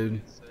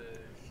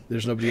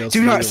there's nobody else. Do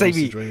that not wants say to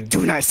me. join.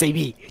 Do not say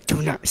me.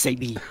 Do not say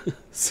me.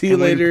 See you I'm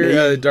gonna later,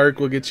 play. Dark.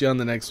 We'll get you on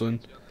the next one.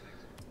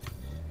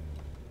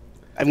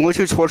 I'm going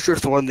to torture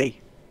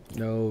Thornley.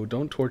 No,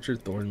 don't torture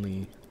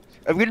Thornley.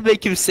 I'm gonna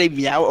make him say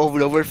meow over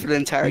and over for the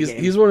entire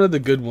game. He's one of the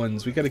good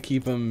ones. We gotta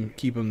keep him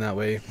that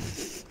way.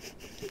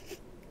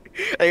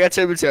 I got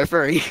turned into a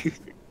furry.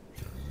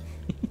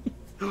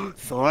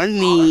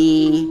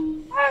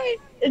 Thorny. Hi.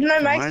 Is my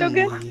mic still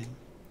good?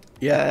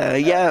 Yeah,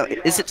 Yeah.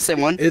 Is it the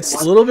same one?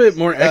 it's a little bit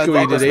more echoey go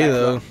back, today go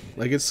though. back.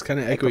 Like it's kind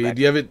of go echoey. back.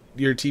 Do you have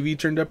your TV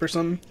turned up or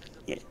something?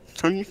 Yeah.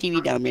 Turn your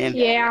TV down, man.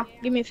 Yeah.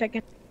 Give me a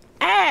second.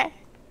 Ah.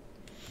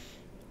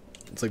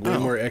 It's like way Oh.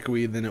 more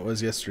echoey than it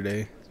was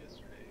yesterday.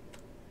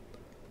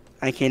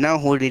 I cannot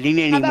hold it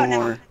in How about now?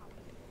 anymore.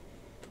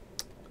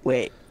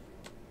 Wait.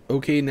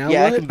 Okay, now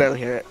Yeah, what? I can barely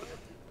hear it.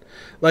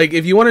 Like,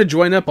 if you want to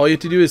join up, all you have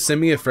to do is send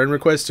me a friend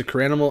request to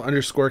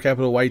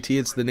Cranimal_YT.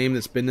 It's the name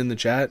that's been in the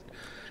chat.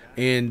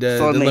 And then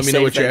Thornley, let me know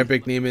same what your thing.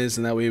 epic name is,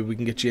 and that way we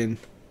can get you in.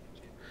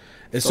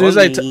 As soon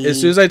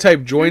as I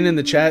type join in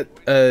the chat,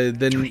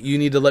 then you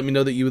need to let me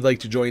know that you would like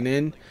to join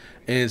in.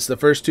 And it's the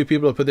first two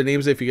people to put their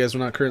names in. If you guys were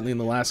not currently in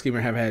the last game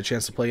or haven't had a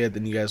chance to play yet,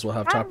 then you guys will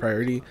have top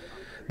priority.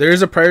 There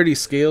is a priority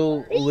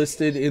scale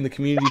listed in the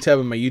community tab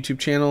of my YouTube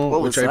channel,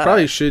 What which was I that?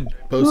 probably should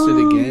post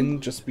it again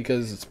just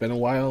because it's been a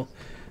while.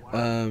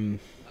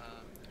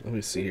 Let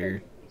me see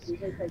here.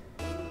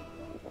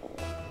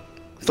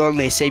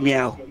 Thornley, say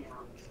meow.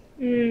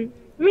 Meow.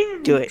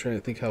 Do I'm it. trying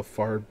to think how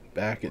far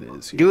back it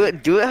is. Here. Do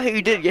it. Do it how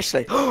you did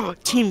yesterday.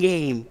 Team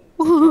game.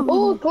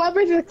 Oh, club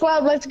versus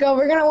club. Let's go.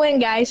 We're gonna win,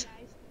 guys.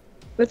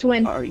 Let's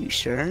win. Are you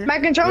sure? My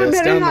Yeah, controller it's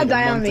better down not like a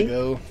die on month me.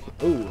 ago.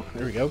 Oh,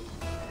 there we go.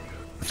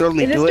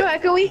 Thornley, Is it do still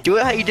it. echoey? Do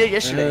it how you did A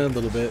yesterday.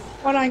 little bit.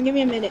 Hold on, give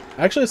me a minute.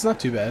 Actually, it's not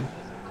too bad.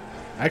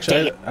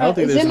 Actually, Dang I don't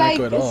think is there's it an like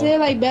echo at is all. it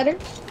like better?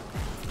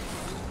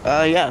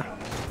 Yeah.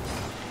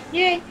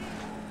 Yay.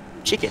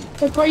 Chicken.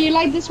 Before you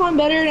like this one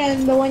better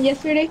than the one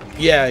yesterday?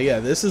 Yeah,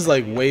 this is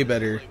like way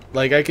better.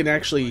 Like I can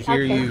actually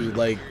hear Okay. you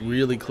like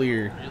really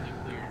clear.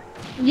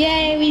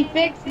 Yay, we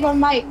fixed the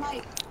mic.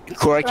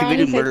 Cora For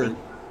committed any murder. second.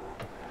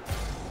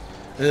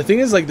 And the thing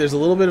is, like, there's a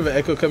little bit of an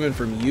echo coming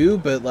from you,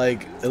 but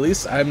like at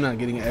least I'm not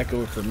getting an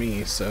echo from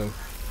me, so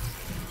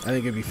I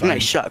think it'd be fine.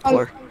 Nice shot,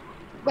 Cora.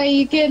 But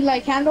you could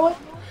like handle it?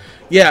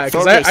 Yeah,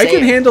 because Thornley, I say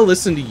can it. handle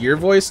listen to your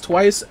voice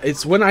twice.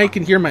 It's when I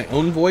can hear my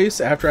own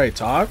voice after I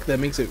talk that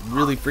makes it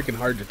really freaking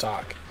hard to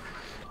talk.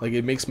 Like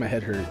it makes my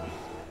head hurt.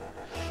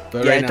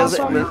 But Yeah, right it now, does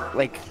it's it fine.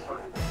 like.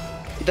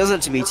 It does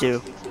it to me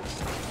too.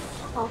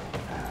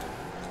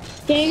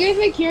 Can you guys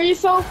like hear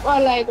yourself or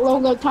like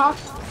logo talk?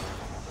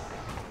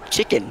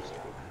 Chicken.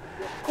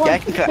 Or Yeah, I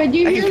can could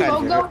you I can hear kinda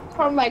hear logo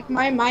from like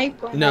my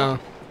mic? Or No,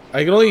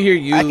 I can only hear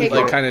you I can like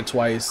go. kind of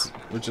twice,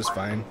 which is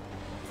fine.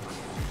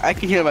 I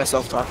can hear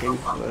myself talking,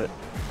 but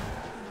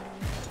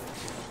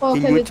Well,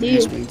 you because would it's to you.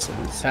 use main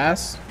sense.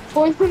 Pass?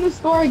 Fourth in the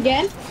score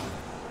again?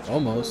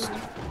 Almost.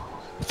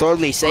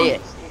 Thornley, say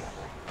it.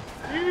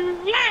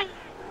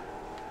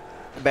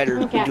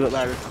 Better Okay. do it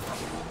louder.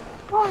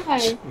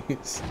 Why?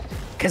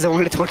 Because I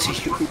want to talk to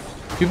you.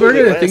 People are Wait,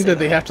 gonna what think is that it?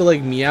 they have to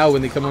like meow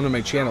when they come onto my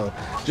channel.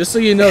 Just so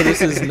you know,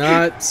 this is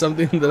not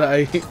something that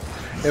I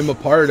am a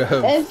part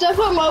of. It's just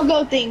a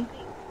logo thing.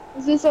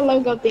 It's just a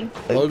logo thing.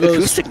 Logos,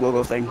 Acoustic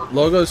logo thing.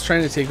 Logo's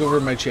trying to take over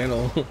my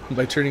channel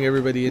by turning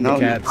everybody into No,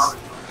 cats.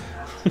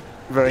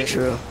 Very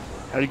true.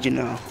 How did you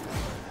know?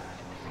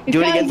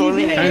 Do it again, Because you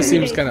Thornley. do it Kind of every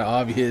seems day. kind of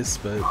obvious,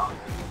 but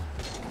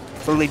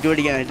Thornley, do it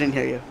again. I didn't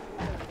hear you.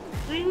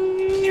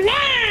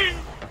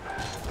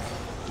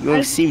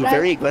 You seem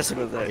very aggressive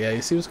with that. yeah, he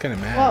seems kind of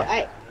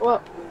mad.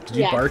 Well, Did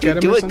you yeah. bark at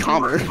him Do or it something?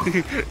 calmer.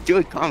 Do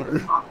it calmer.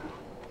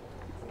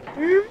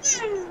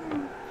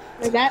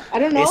 Like that? I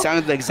don't know. It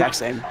sounded the exact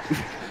same.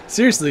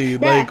 Seriously,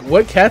 like,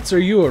 what cats are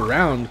you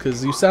around?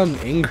 Because you sound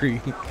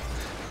angry.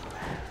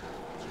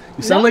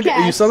 You sound No like you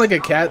cats. sound like a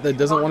cat that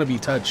doesn't want to be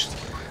touched.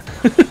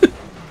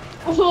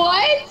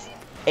 What?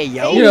 Hey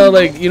yo. You know,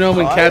 like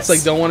when cats What?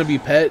 like don't want to be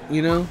pet.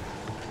 You know?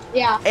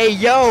 Yeah. Hey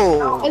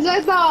yo. It's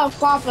like the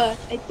Papa,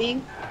 I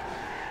think.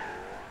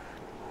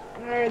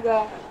 Or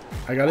the.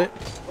 I got it.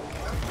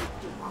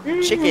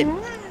 Chicken.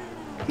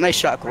 Nice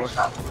shot, Core.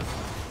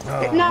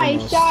 Oh, Nice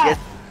almost. shot.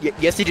 Yes,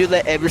 you have to do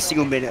that every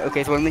single minute,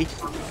 okay, Thornley?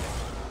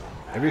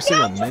 Every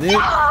single minute.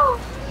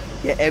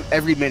 Yeah,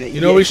 every minute.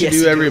 You know what we should Yes, do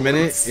you every it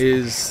minute once.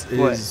 is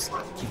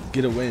What?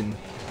 get a win.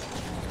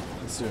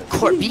 Let's do it.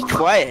 Core, be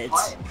quiet.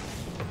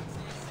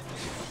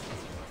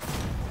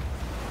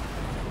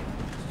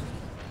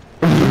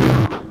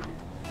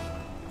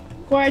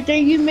 Or I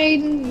think you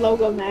made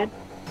logo mad.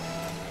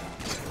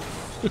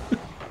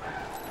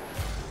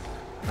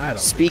 I don't.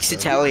 Speaks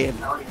think so, Italian.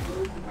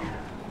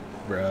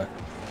 bruh.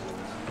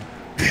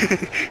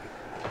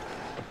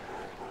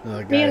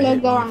 Another Me and guy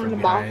hit Logo me on from the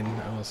ball. behind.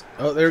 I almost-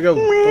 Oh, there we go.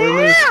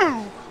 Thornley.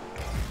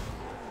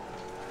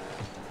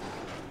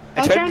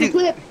 I was trying to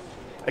clip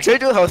I tried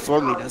to do how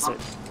Thornley does it.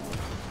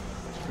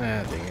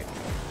 Ah, dang it.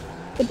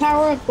 the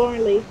power of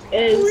Thornley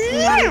is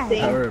not a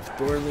thing. Power of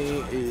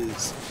Thornley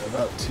is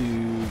about to.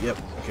 Yep.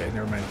 Okay,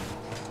 never mind.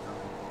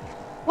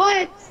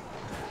 What?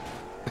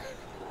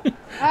 I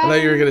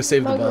thought you were gonna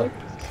save the ball.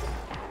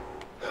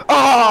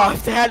 Oh,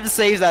 if they had to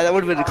save that, that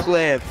would have been a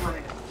clip.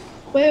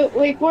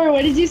 Wait, Corey,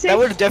 what did you say? That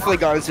would have definitely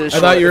gone to the I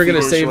short thought you were if he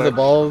gonna did save the short.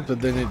 ball,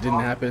 but then it didn't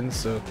happen.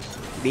 So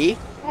Me?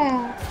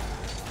 Oh,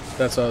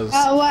 that's what I was.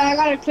 well, I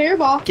got a clear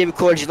ball. Give me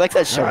Core, did you like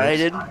that shot I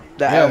did?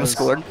 That I it almost was,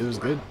 scored. it was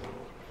good.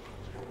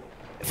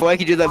 If I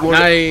could do that more.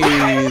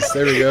 Nice.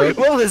 There we go.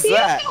 What was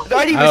that? No,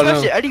 I didn't I even don't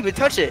touch know. it. I didn't even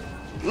touch it.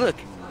 Look.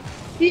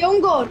 The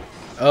own goal.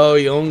 Oh,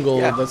 you own goal.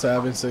 Yeah. That's what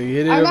happened. So you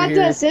hit it I over got the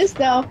here. assist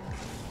though.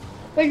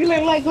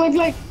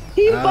 Like.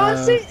 He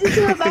bounced it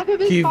into the back of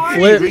his He car.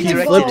 flipped. and He hit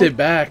the flipped goal. it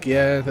back.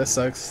 Yeah, that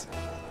sucks.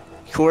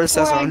 Core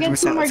says Or I get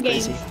 100%. 2 more That's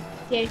games. crazy.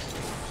 Okay.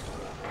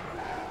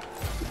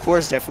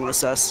 Core's definitely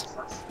sus.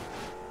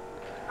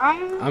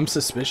 I'm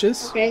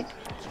suspicious. Okay.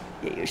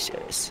 Yeah, you're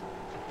serious.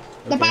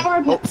 The Okay. power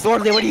of Oh,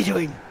 Thornley, what are you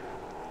doing?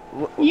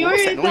 you were what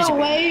was that in noise the you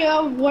made? way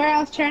of where I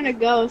was trying to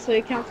go, so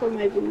it counts for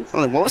my boost.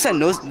 Hold on, what was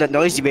that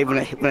noise you made when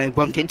I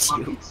bumped into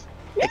you?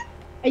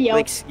 Yo,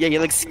 Like, yeah, you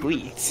like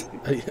squeaked.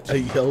 A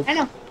yelp. I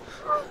know.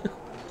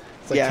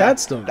 It's like Yeah,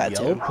 cats don't that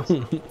too.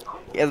 yelp.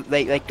 Yeah,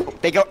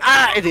 they go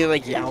ah, and they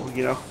like yowl,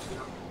 you know.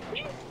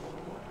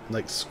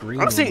 Like scream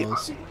Honestly,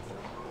 almost.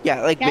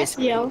 Yeah, like Cats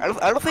basically. yell.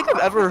 I don't think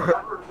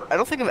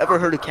I've ever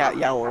heard a cat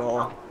yowl at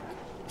all.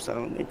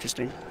 So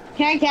interesting.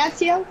 Can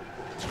cats yell?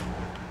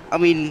 I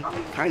mean,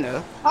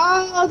 kinda.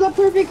 Oh, the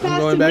perfect I'm pass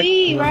going to back,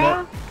 me, I'm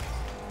going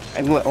bruh.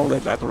 I went all the way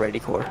back already,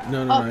 Core.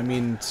 No, Oh. I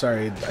mean,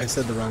 sorry, I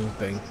said the wrong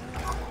thing.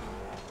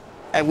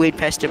 I went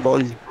past the ball.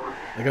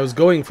 Like I was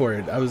going for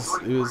it. It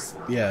was,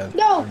 yeah.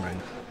 No. Never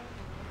mind.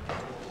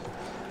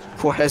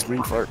 Core has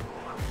brain fart.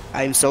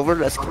 I am silver.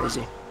 That's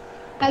crazy.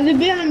 Has it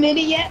been a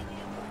minute yet?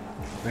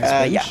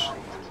 Nice Yeah.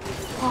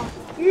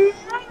 bench.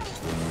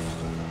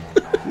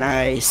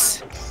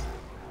 Nice.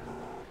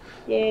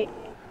 Yay.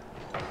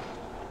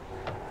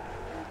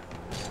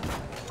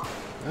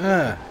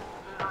 Ah.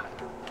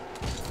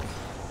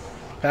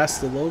 Pass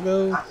the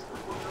logo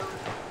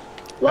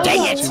Logo.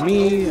 Dang it. to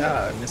me.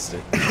 Ah, I missed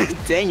it.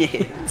 Dang it.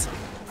 It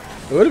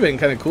would have been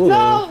kind of cool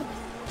though. No.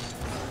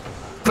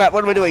 Crap,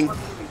 what am I doing?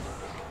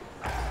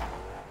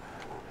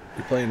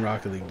 You're playing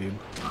Rocket League, dude.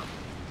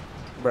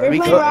 Bro, We're we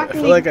playing could- I Rocket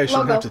feel like I League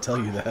shouldn't logo. have to tell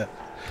you that.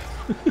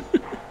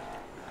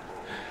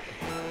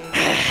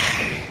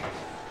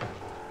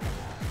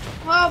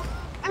 Well,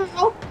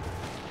 ow.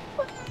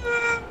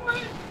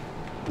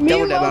 Me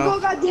Double and demo. Logo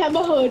got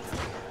demoed.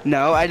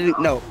 No, I didn't.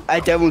 No, I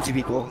demoed 2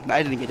 people.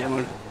 I didn't get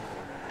demoed.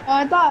 Oh,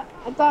 I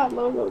thought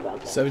Logo got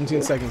that.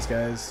 17 seconds,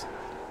 guys.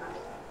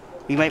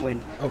 We might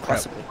win. Oh, crap.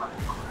 Possibly.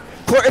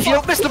 Core, if you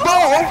don't miss the ball!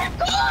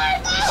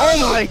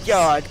 Oh my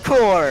god,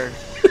 Core!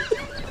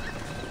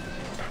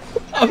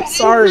 I'm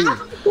sorry.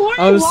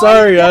 I'm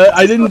sorry.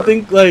 I didn't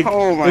think like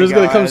Oh my it was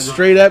gonna come God.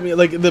 straight at me.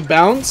 Like the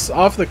bounce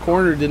off the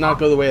corner did not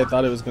go the way I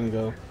thought it was gonna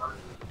go.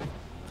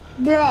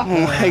 Bruh.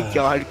 Oh my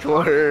God,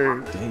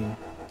 Core. Dang.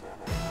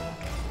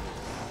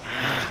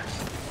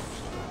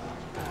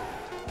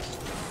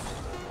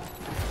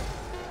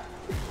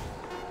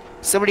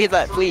 Somebody hit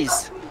that,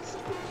 please.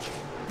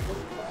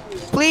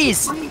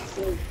 Please.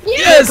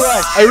 Yes!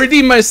 I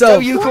redeemed myself.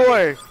 W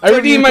Core. I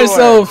redeemed W Core.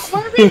 myself.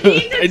 Corbin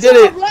redeemed I did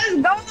it.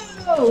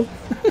 Let's go.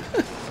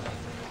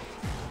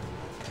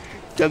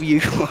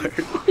 W Core.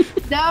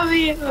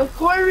 W.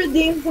 Core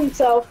redeemed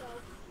himself.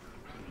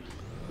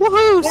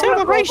 Woohoo! Yeah,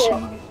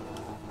 Celebration.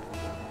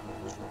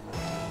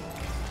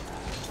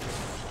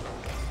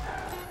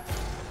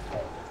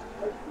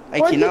 I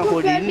Where's the cannot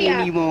hold it confetti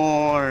at?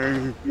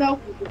 anymore. No.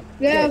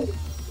 Yeah.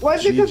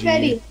 Where's the GG.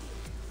 confetti?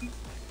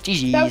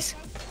 GG's.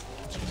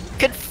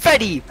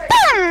 Confetti!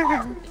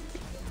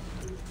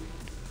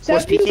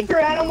 Substitute speaking- for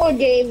animal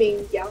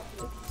gaming. Yeah.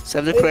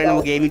 Subject for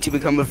animal gaming to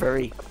become a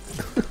furry.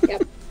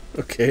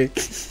 Okay.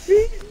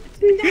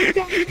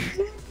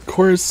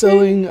 Core is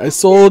selling. I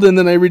sold and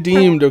then I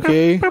redeemed.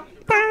 Okay.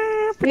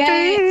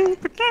 Yeah.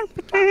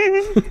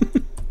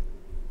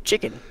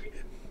 Chicken.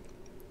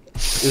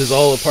 It is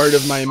all a part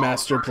of my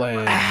master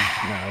plan. No,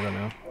 I don't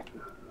know.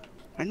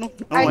 I know.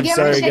 I I'm give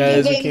sorry, him a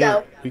guys. chicken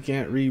game, We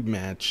can't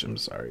rematch. I'm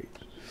sorry.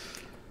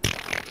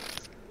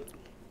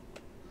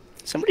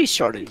 Somebody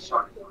shorted.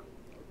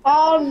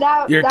 Oh,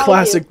 no. Your that was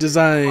classic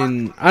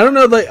design. I don't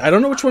know. Like I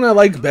don't know which one I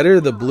like better,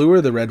 the blue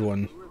or the red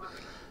one.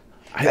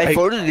 I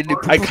voted in the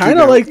I purple kind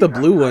of team. like the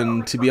blue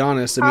one, to be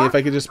honest. I mean, if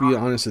I could just be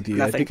honest with you, I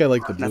Nothing. think I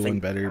like the blue Nothing. one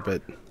better.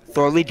 But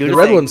Thorley, do the the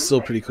red thing. one's still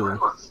pretty cool.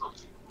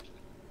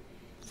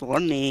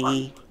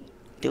 Thorny.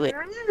 Do it.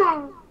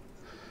 you.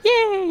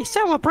 Yay! All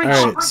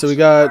Celebration. right, so we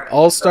got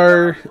All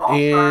Star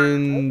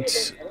and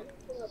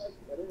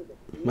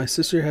my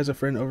sister has a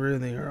friend over,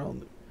 and they are all.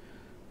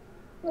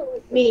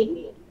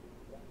 Me.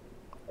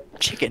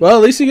 Chicken. Well,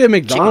 at least you get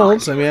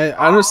McDonald's. I mean, I,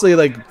 honestly,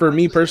 like for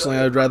me personally,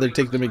 I would rather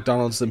take the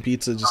McDonald's than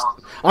pizza. Just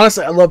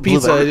honestly, I love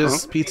pizza. I Blueberry,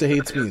 just pizza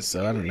hates me,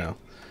 so I don't know.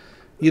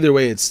 Either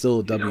way, it's still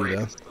a W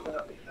though.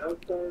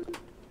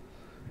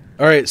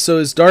 All right, so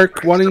is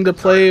Dark wanting to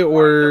play,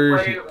 or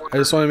I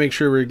just want to make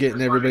sure we're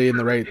getting everybody in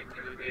the right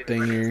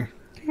thing here.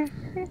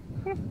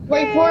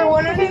 Wait for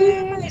one of them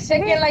in the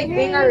second like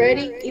thing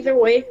already. Either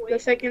way, the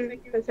second.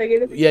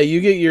 Yeah,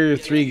 you get your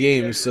 3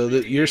 games, so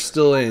that you're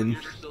still in.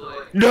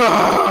 No.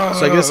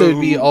 So I guess it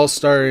would be All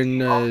Star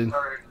and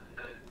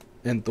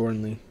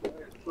Thornley.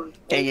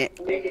 Dang it.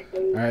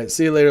 All right,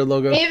 see you later,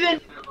 Logo.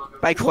 Even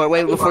Bye, Core.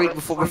 Wait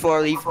before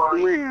I leave.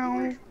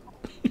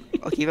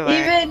 Okay,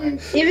 bye.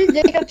 even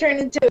Jacob turned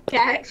into a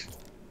cat.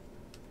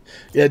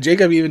 Yeah,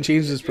 Jacob even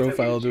changed his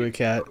profile to a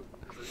cat.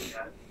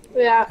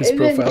 Yeah, His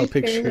even profile he turned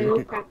picture. into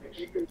a cat.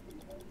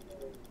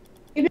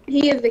 Even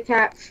he is the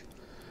cat.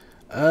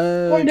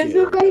 Or this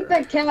is like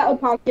the cat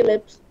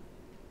apocalypse.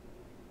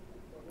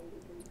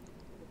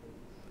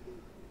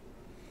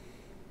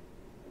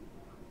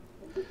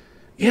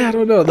 Yeah, I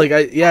don't know. Like,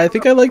 I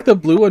think I like the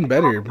blue one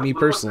better, me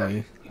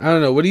personally. I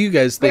don't know. What do you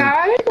guys think Yeah,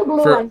 I like the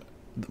blue for one.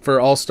 for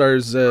All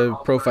Star's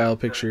profile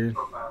picture?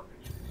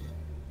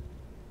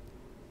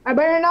 I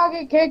better not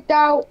get kicked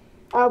out.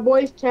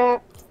 Voice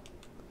chat.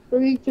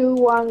 3, 2,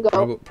 1,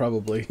 go.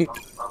 Probably.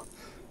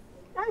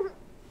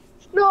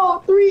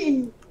 No,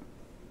 3,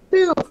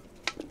 2,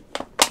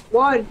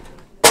 1,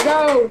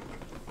 go.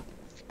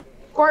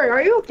 Corey,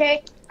 are you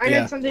okay? I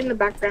Yeah. heard something in the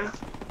background.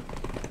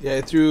 Yeah,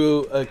 I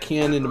threw a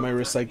can into my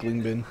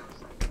recycling bin.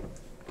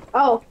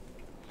 Oh.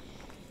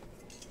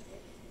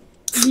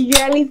 Did you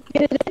at least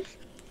get it in?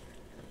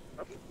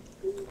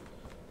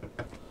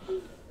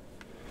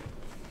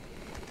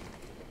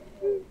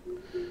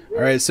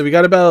 All right, so we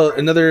got about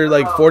another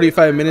like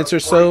 45 minutes or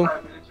so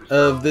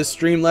of this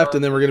stream left,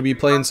 and then we're gonna be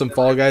playing some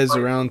Fall Guys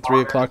around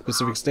 3 o'clock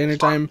Pacific Standard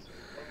Time.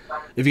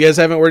 If you guys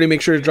haven't already,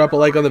 make sure to drop a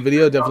like on the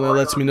video. Definitely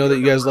lets me know that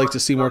you guys like to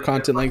see more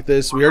content like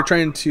this. We are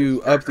trying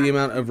to up the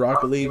amount of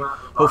Rocket League.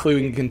 Hopefully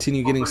we can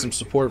continue getting some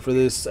support for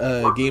this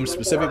game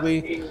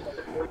specifically.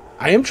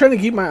 I am trying to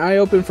keep my eye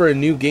open for a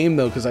new game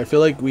though, because I feel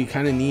like we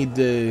kind of need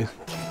to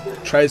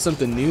try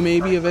something new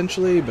maybe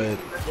eventually, but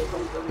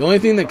the only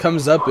thing that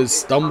comes up is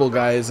Stumble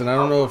Guys, and I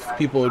don't know if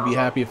people would be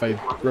happy if I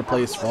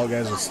replaced Fall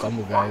Guys with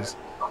Stumble Guys.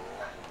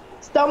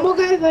 Stumble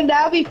guys, and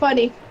that would be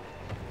funny.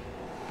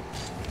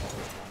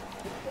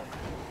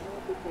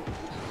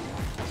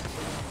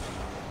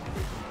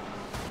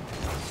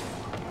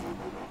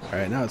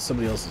 Alright, now it's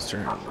somebody else's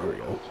turn. There we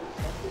go.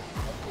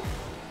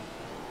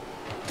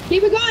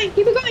 Keep it going,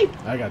 keep it going.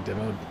 I got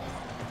demoed.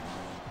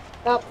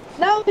 Oh,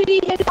 no, he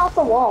hit it off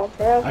the wall,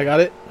 bro. I got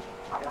it.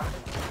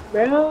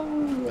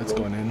 Bro. That's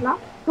going in.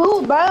 Not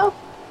cool, bro.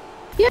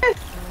 Yes.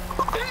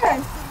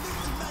 Yes.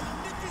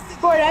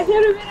 Boy, that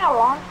should have been a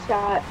long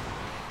shot.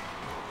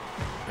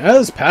 That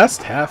was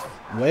past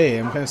halfway.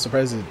 I'm kind of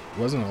surprised it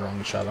wasn't a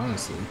long shot,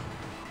 honestly.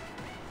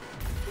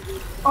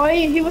 Oh,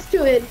 he was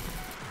too in.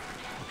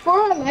 For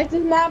I like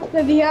this map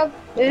because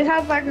it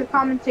has like a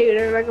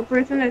commentator, like a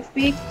person that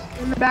speaks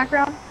in the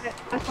background.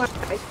 That's why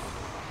I like.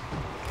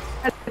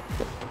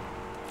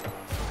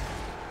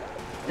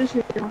 This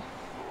is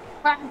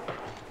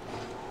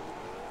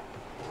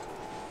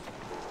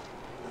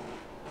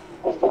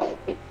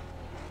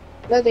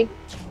nothing.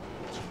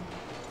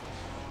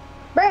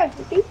 Bruh,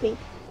 excuse me.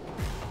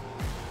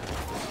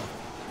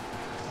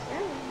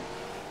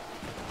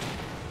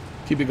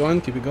 Keep it going,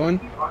 keep it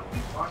going.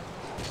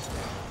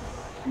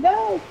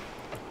 No.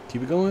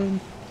 Keep it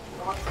going.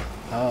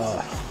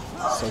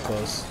 Oh, so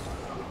close.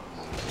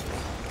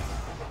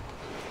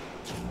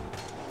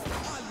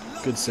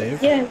 Good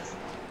save. Yes.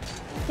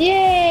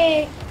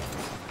 Yay.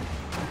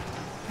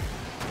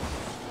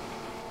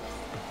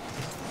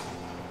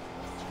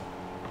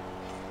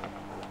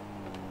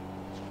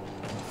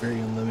 Very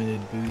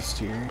unlimited boost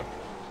here.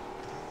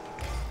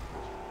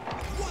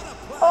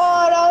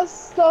 Oh, that was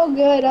so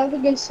good. That was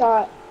a good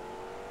shot.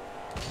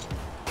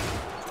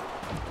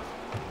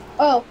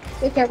 Oh,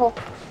 be careful.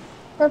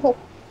 Careful.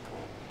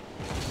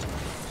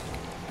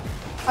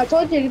 I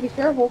told you to be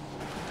careful.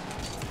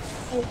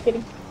 I'm just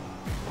kidding.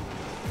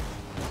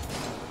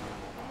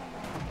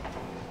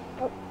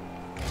 Oh.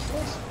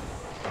 Yes.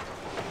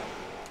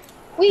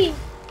 Wee.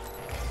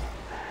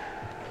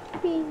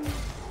 Wee.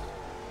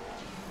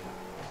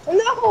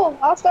 No!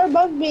 I'll start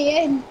bumping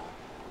me in.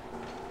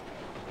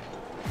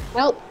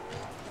 Help.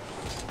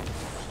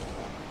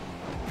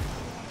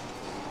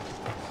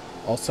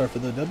 All-star for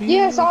the W?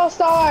 Yes,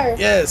 all-star.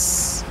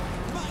 Yes!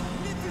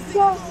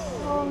 No.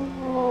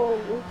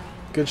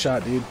 Good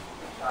shot, dude.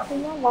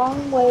 In a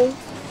long way.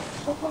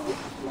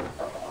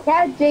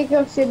 Cat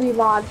Jacob should be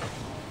mod.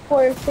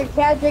 Should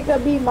Cat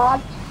Jacob be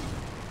mod?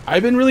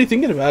 I've been really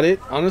thinking about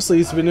it. Honestly,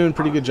 he's been doing a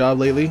pretty good job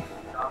lately.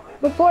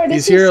 Before this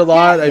He's here a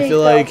lot. Cat I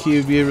feel Jacob. like he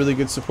would be a really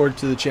good support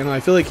to the channel.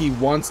 I feel like he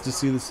wants to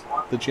see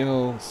the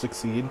channel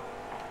succeed.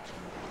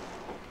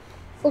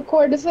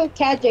 Record, this is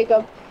Cat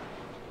Jacob.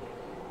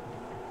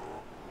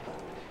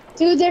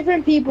 Two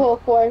different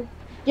people for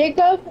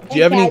Jacob. Do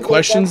you have any Cat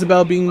questions Jacob.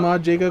 about being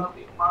mod, Jacob?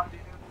 I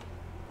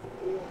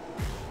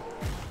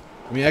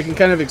mean, I can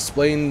kind of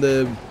explain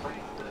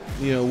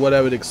what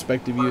I would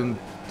expect of you and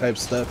type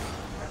stuff.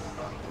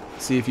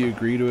 See if you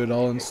agree to it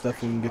all and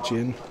stuff and get you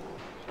in.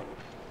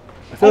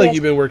 I feel like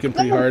you've been working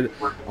pretty hard.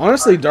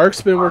 Honestly,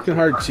 Dark's been working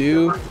hard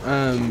too,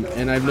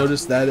 and I've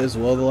noticed that as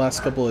well the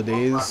last couple of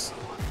days.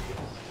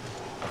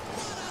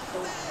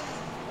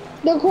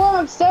 The core,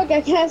 I'm stuck. I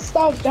can't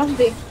stop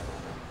jumping.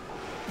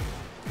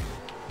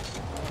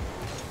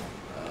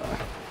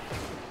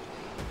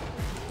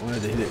 I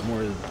wanted to hit it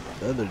more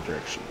the other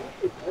direction.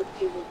 I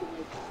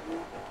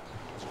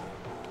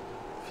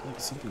feel like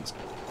something's...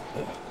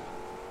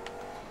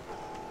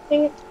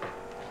 Dang it.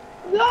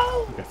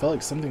 No! I felt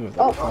like something was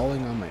like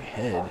falling on my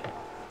head.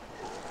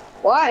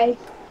 Why?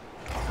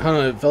 I don't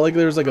know, it felt like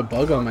there was like a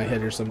bug on my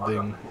head or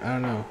something. I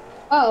don't know.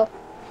 Oh.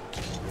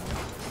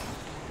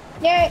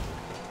 Yay!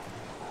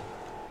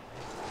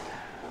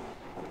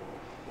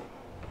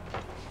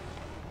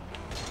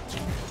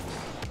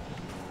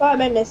 Oh,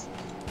 I missed.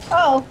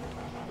 Oh.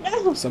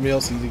 No! Somebody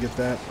else needs to get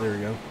that. There we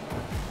go.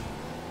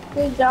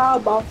 Good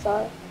job,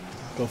 All-Star.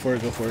 Go for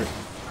it, go for it.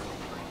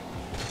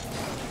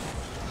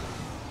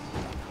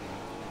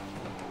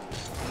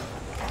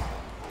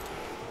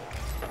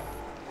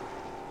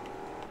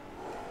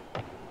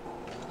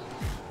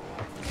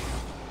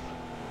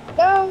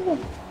 No!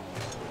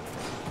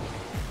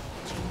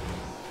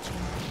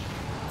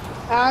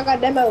 I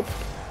got demo.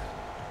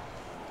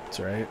 That's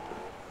right.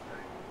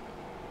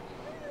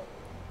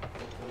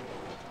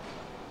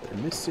 They're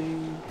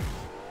missing.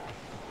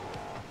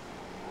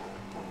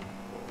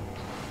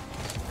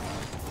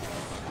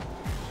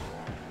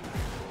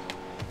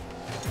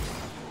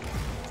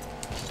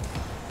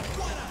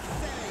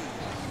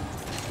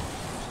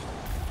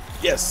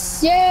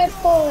 Yes! Yeah,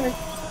 4.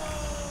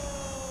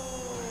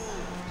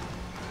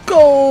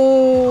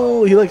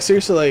 Goal! He like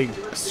seriously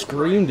like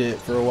screamed it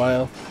for a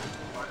while.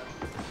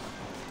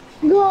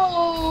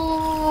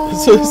 No!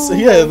 So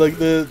yeah, like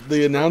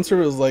the announcer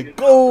was like,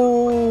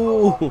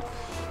 "Go!"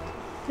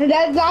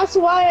 That's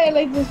why I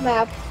like this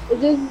map. It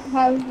just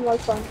has more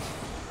fun.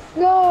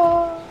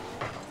 No!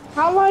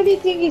 How long do you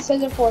think he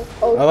says it for?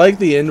 Oh. I like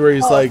the end where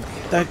he's like,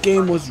 "That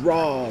game was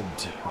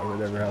robbed," or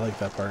whatever. I like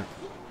that part.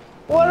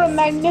 What a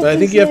magnificent But I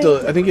think you have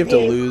to. I think you have to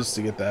game. lose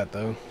to get that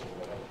though.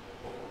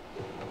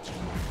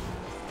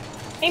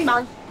 Hey,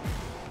 man.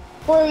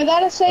 Or was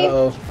that a save?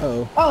 Uh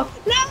oh. Oh,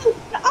 no!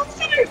 I'm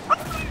sorry!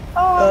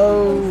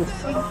 Oh.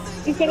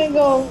 You couldn't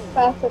go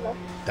fast enough.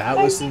 That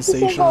was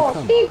sensational.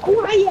 Come. Be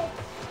quiet!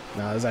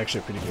 No, that was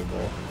actually a pretty good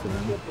goal for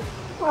them.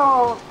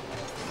 Oh.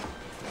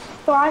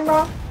 So I'm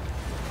wrong.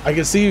 I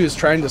can see he was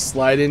trying to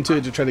slide into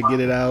it to try to get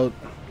it out.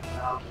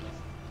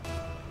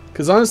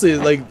 Because honestly,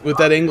 like, with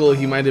that angle,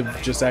 he might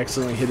have just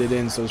accidentally hit it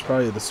in, so it's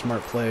probably the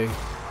smart play.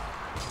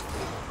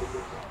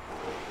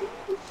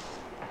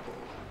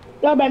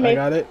 Go, baby. I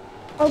got it.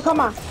 Oh, come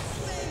on.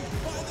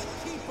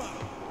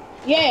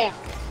 Yeah.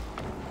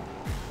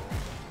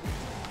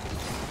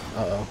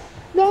 Uh-oh.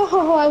 No,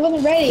 I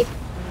wasn't ready.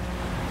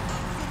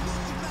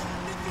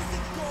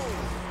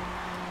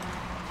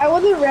 I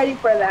wasn't ready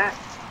for that.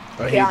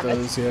 I hate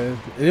those, yeah.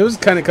 And it was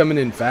kind of coming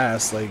in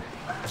fast, like...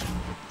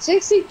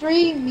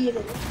 63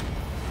 meters.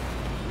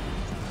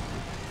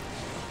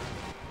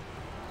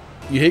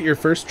 You hit your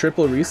first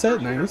triple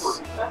reset?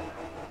 Nice.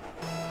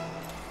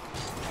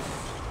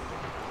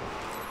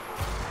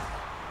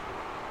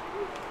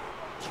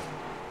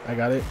 I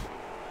got it.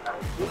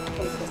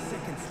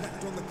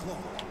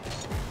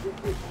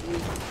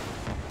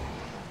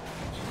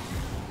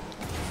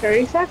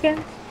 30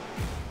 seconds.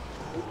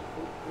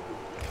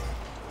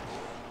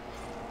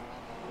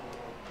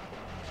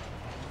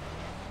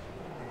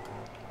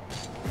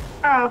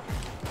 Oh.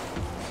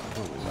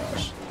 Oh my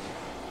gosh.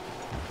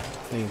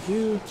 Thank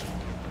you.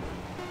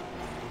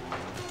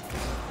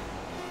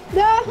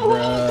 No!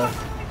 Bruh.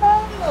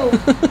 No!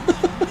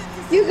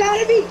 You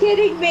gotta be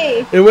kidding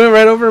me! It went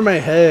right over my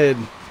head.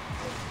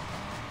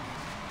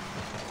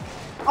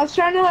 I was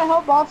trying to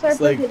help All-Star It's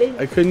put like it in.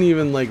 I couldn't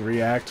even like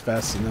react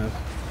fast enough.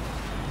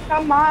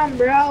 Come on,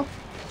 bro.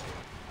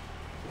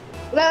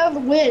 Let us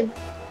win.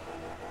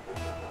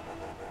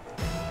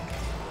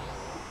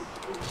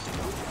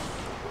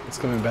 It's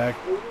coming back.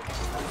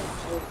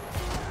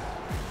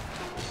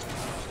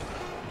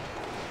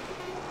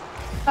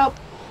 Oh.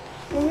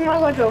 We're gonna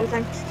go to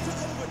overtime.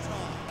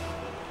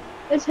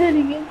 It's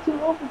heading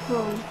into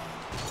overtime.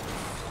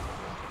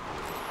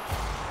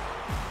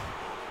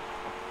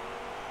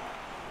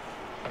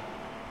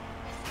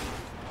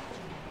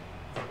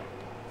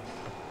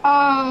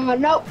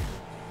 Nope.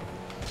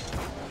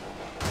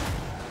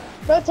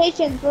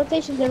 Rotations,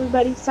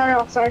 everybody. Sorry,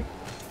 oh, sorry.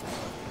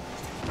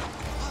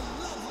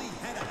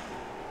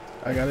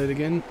 I got it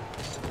again.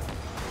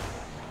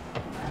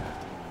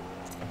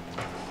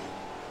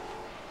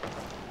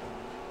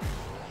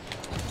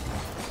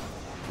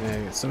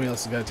 Yeah, somebody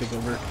else has got to take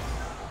over.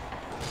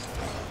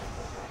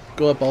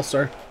 Go up,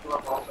 All-Star.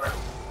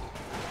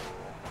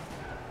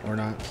 Or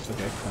not.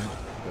 Okay, fine.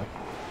 Go.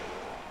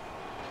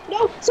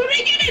 No,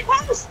 somebody get it!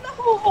 Pass!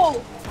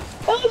 No!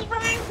 It was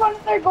right in front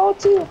of their goal,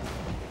 too.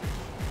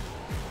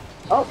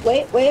 Oh,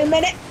 wait a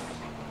minute.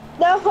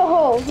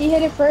 No! He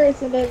hit it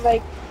first, and then,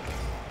 like,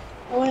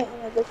 I went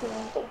in a different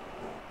angle.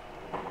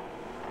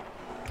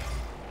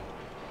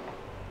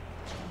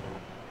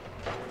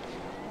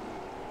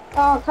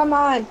 Oh, come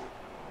on.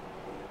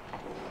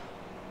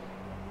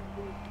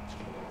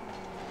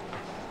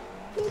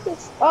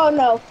 Oh,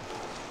 no.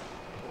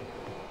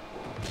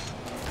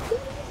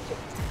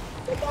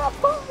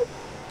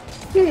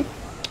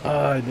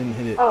 I didn't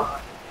hit it.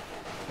 Oh.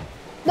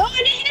 No, I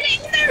didn't hit it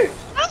either!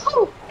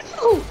 No!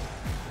 No!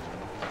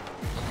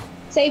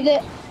 Saved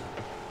it.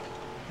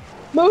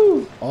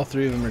 Move! All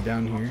three of them are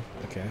down here.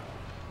 Okay.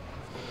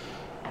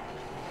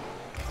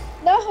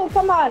 No,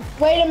 come on.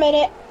 Wait a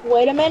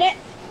minute.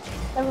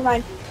 Never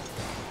mind.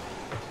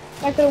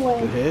 I could Good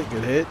win. hit,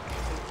 good hit.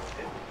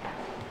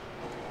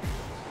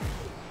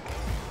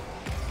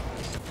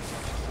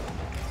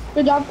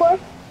 Good job, Core.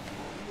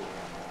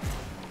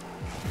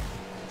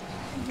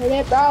 Hit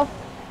it, bro.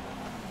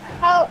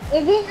 How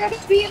is it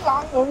gonna be a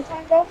long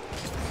overtime, though?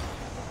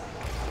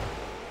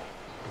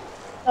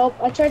 Nope,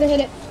 I tried to hit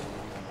it.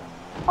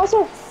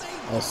 Also,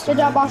 All-Star. good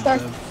job, All-Star.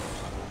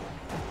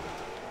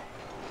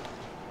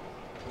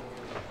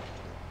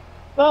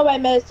 Oh, I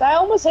missed. I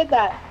almost hit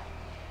that.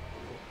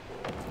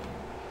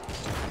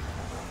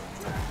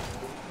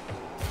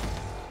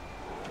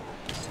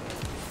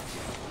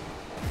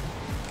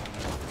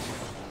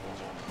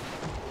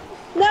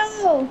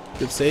 No!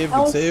 Good save, That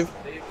good was- save.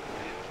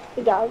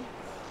 Good job.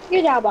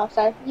 Good job,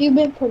 All-Star. You've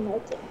been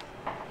promoted.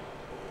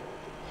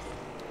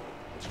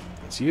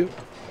 It's you.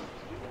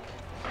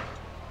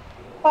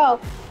 Oh,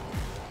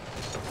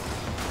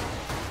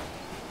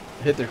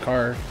 Hit their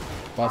car.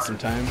 Bought some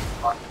time.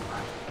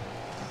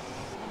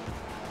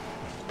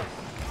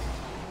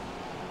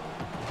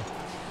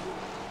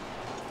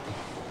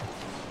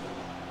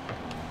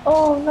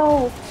 oh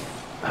no.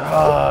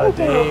 Ah,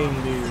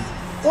 dang, dude.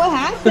 What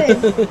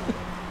happened?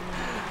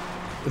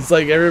 It's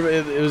like everybody,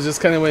 it was just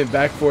kind of went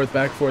back, forth,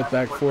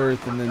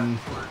 and then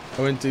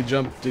I went to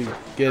jump to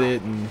get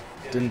it and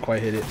didn't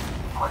quite hit it.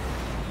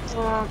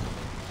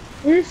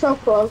 You're so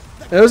close.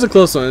 It was a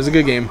close one. It was a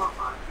good game.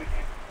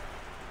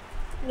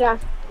 Yeah.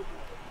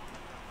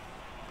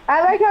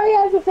 I like how he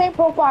has the same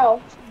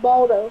profile.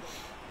 Baldo.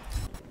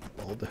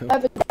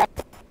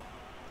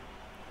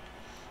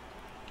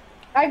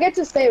 I get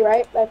to stay,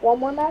 right? Like one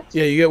more match?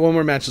 Yeah, you get one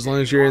more match as long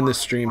as you're in this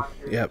stream.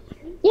 Yep.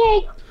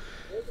 Yay!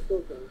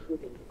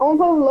 I want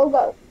to play with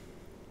Logo.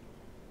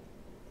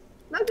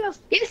 Logo!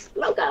 Yes,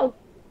 Logo!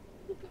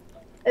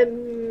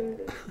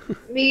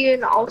 Me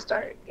and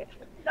All-Star.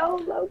 No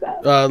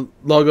Logo.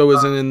 Logo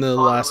wasn't in the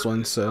last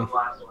one, so.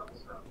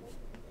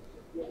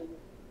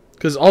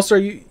 Because All-Star,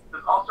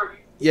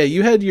 yeah,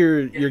 you had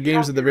your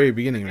games at the very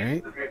beginning,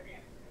 right?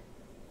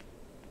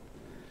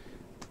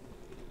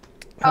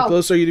 How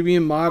close are you to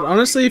being mod?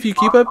 Honestly, if you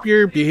keep up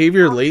your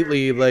behavior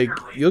lately, like,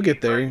 you'll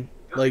get there.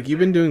 Like, you've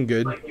been doing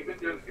good.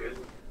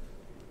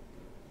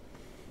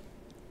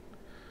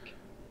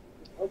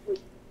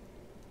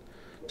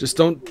 Just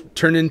don't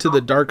turn into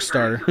the Dark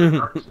Star.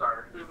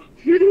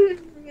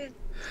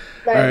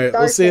 Alright,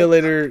 we'll see you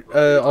later,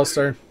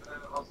 All-Star.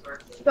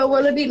 So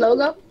will it be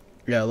Logo?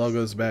 Yeah,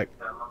 logo's back.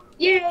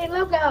 Yay,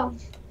 logo.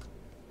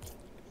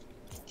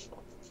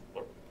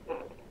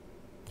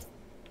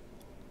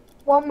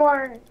 One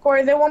more.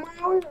 Corey, is it 1 more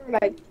hour or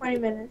like 20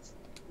 minutes?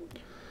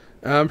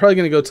 I'm probably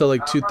gonna go till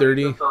like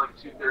 2:30.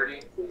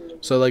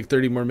 So like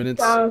 30 more minutes,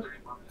 So,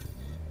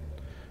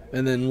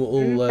 and then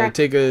we'll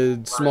take a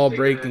small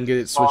break and get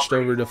it switched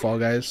over to Fall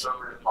Guys.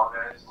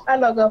 hi,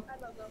 logo.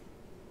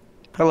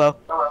 Hello.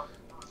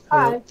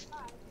 Hi.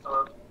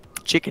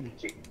 Chicken.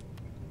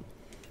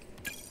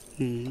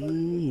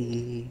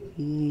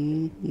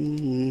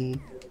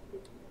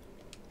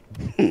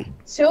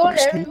 Soon,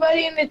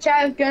 everybody in the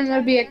chat is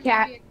gonna be a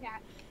cat.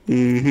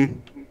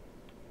 Mm-hmm.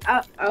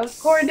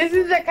 Corey, this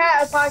is a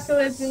cat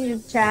apocalypse in your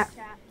chat.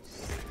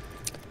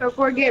 So,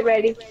 Corey, get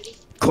ready.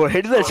 Cool.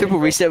 Hitting that triple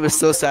reset was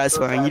so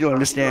satisfying. You don't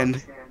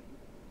understand.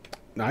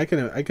 No, I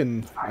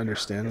can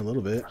understand a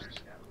little bit.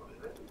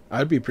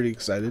 I'd be pretty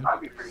excited.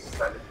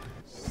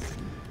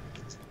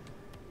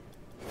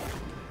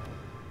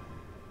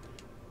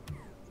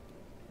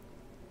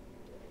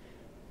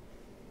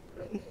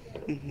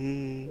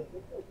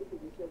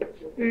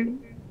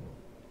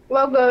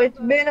 Logo, it's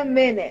been a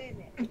minute.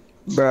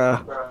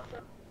 Bruh.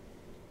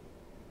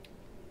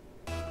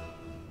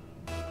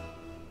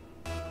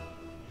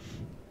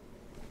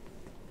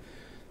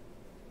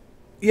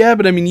 Yeah,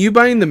 but I mean, you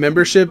buying the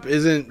membership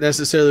isn't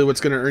necessarily what's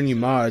going to earn you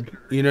mod.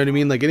 You know what I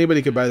mean? Like,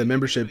 anybody could buy the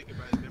membership.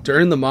 To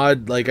earn the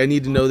mod, like, I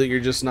need to know that you're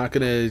just not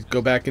going to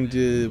go back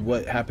into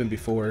what happened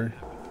before.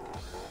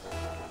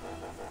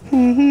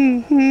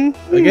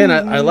 Again,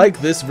 I like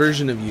this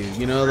version of you.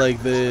 You know,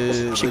 like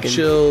the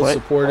chill,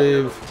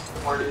 supportive,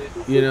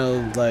 you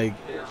know, like,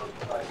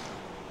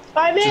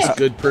 just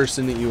good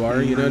person that you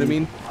are. You know what I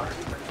mean?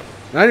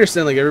 And I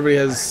understand, like, everybody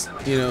has,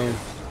 you know,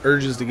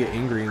 urges to get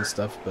angry and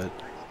stuff, but...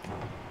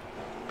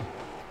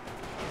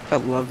 I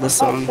love this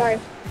Oh, song. sorry.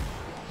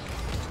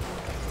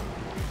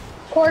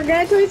 Corey, can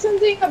I tell you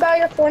something about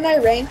your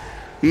Fortnite rank?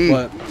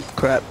 What?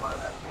 Crap.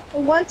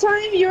 One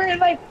time you were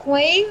like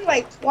playing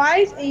like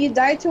twice and you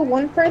died to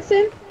one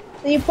person,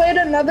 and you played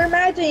another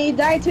match and you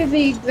died to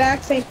the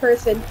exact same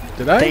person.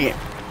 Did I? Dang it.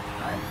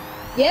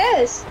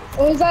 Yes, it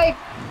was like.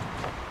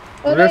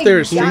 Wonder if they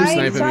were stream died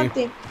sniping me.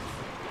 something.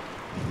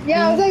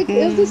 Yeah, it was like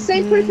it was the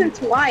same person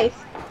twice.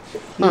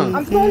 Huh.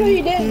 I'm sorry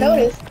you didn't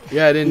notice.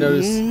 Yeah, I didn't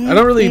notice. I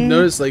don't really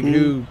notice, like,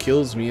 who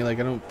kills me.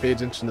 Like, I don't pay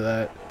attention to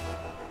that.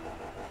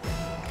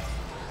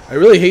 I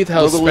really hate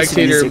how Logo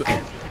listen to spectator...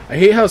 music. I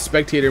hate how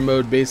spectator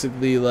mode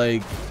basically,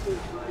 like,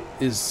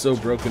 is so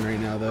broken right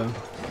now, though.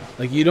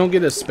 Like, you don't get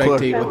to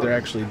spectate what they're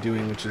actually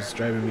doing, which is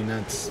driving me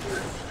nuts.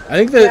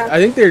 I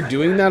think they're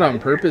doing that on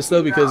purpose,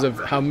 though, because of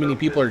how many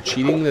people are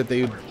cheating, that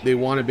they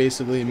want to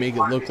basically make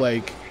it look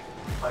like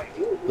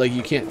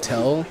you can't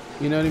tell.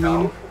 You know what I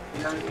mean?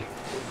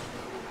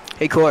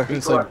 Hey, Core. And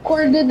it's like,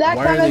 Corey, did that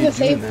why count are they as a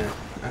doing safe?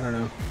 that? I don't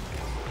know.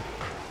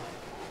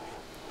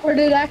 Or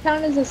did that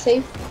count as a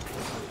safe?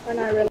 Or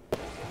not really?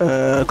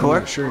 I'm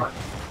Core? not sure.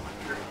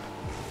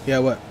 Yeah,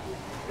 what?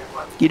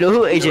 You know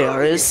who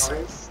AJR is?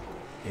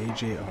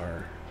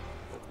 AJR.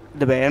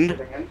 The band?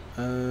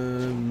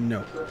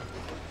 No.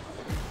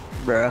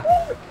 Bruh.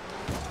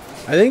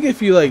 I think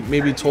if you, like,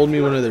 maybe told me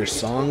one of their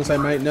songs, I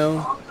might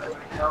know.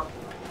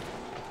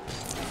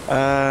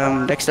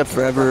 Next up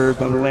Forever,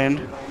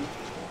 Bumbleland.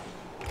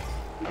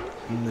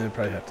 And then I'd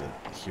probably have to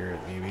hear it,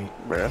 maybe.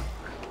 Bruh.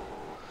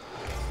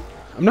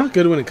 I'm not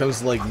good when it comes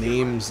to, like,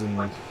 names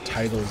and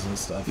titles and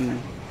stuff.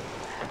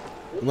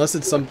 Unless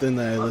it's something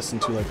that I listen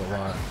to, like, a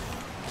lot.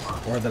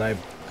 Or that I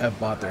have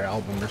bought their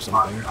album or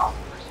something.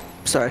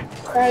 Sorry.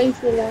 Sorry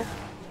for that.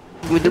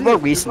 Well, they're more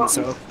recent,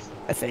 so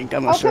I think.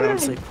 I'm not sure,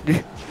 honestly.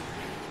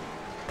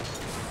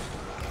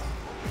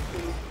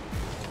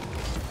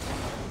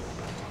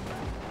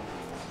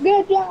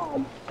 Good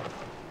job.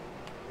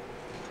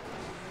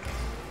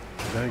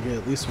 Gotta get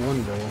at least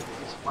one goal.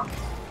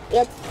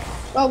 Yep.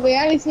 Well, we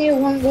at least need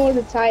one goal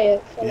to tie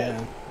it. So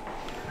Yeah.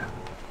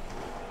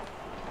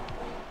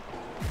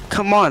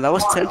 Come on, that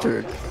was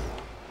centered.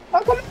 Oh,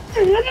 come on.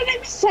 How did I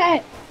miss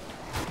that?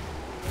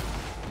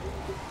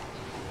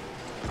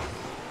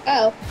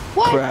 Oh.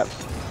 What? Crap.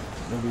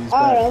 Nobody's Oh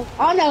back. no.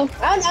 Oh no.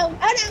 Oh no.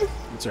 Oh no.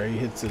 It's alright, he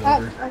hits it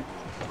over.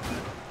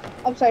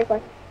 I'm sorry,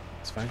 Corey.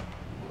 It's fine.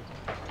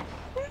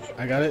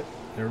 I got it.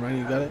 Never mind,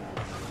 you got it.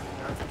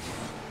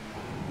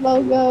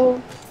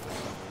 Logo.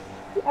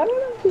 I don't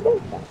know if he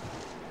does that.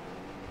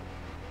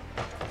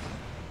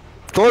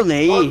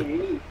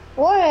 Fortnite.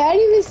 What? I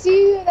didn't even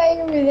see that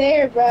you were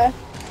there, bruh.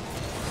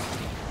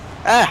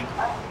 Ah!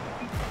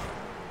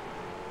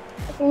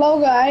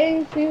 Logo, I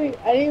didn't see you.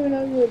 I didn't even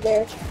know you were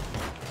there.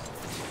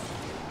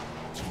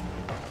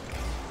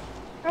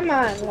 Come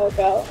on,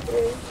 Logo.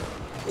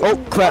 Oh,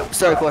 crap.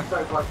 Sorry, Core.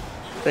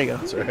 There you go.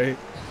 It's alright.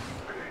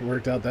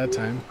 Worked out that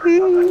time.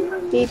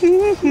 Beep,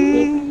 beep,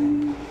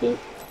 beep.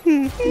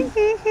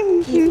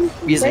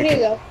 Music. Where do you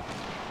go?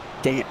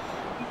 Dang it.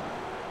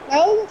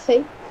 That was a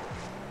safe.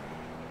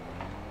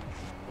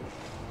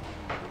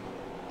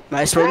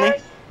 Nice,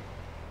 Fortnite.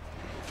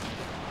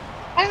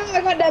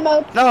 I got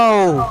demoed.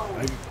 No.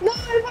 No,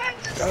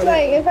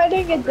 if I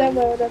didn't get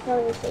demoed, I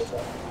probably would say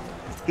that.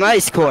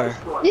 Nice core.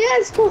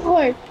 Yes,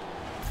 Core.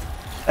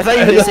 I thought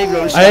you were gonna say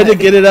Rose. I had to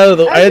get it out of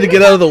the. I had to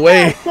get out of the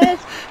way.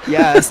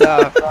 Yeah,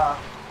 so.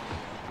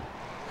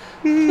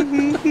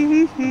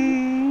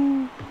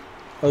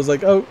 I was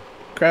like, oh,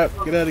 crap,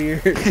 get out of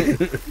here.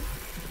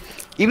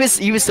 Even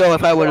so,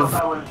 if I would have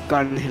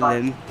gone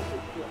in,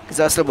 because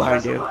I was still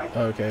behind you.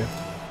 Okay.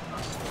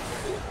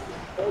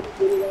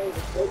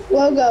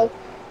 Logo.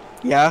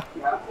 Yeah.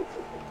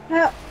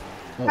 How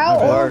Oh, how my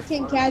bad. old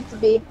can cats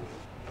be?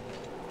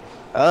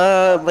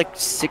 Like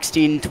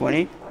 16,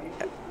 20.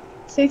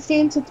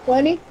 16 to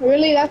 20?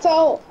 Really? That's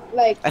all?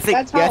 Like, I think-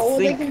 that's how yeah, I old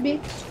think- they can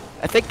be?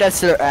 I think that's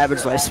their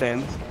average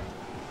lifespan.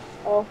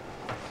 Oh.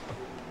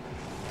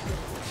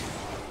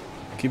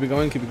 Keep it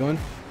going, keep it going.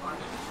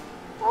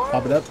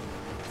 Pop it up.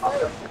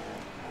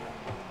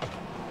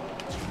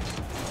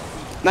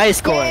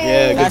 Nice core.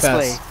 Yeah, good Pass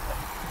pass.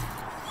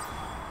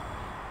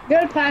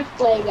 Good pass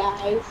play,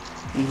 guys.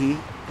 Mm-hmm.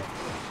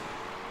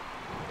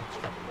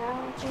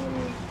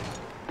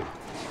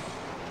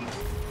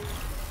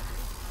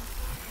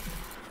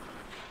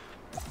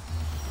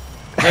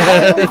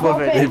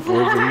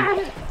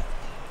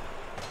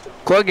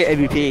 Core get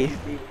MVP.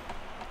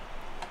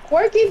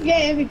 Core keeps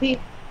getting MVP.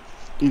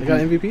 I got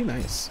MVP,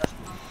 nice.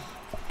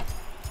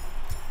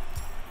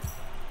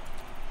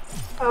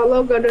 Oh,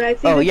 Logo, did I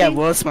see Oh the yeah, thing?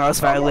 Will Smiles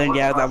Violin.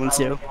 Yeah, that one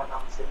too.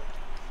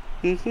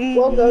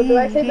 Logo, do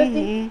I say the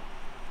thing?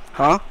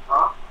 Huh?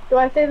 Do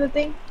I say the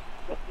thing?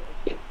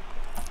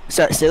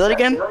 Sorry, say that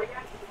again?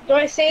 Do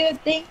I say the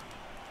thing?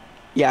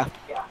 Yeah.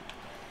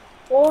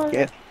 Or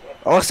Yeah.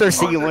 I'll start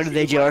singing one of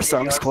the JR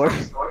songs, Core.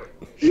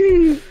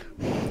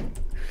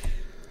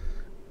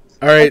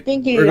 All right,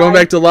 think you we're going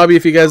like- back to lobby.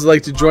 If you guys would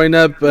like to join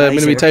up, I'm going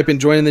to be Nicer. typing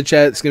join in the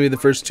chat. It's going to be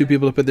the first 2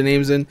 people to put their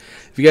names in.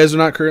 If you guys are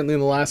not currently in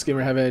the last game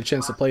or haven't had a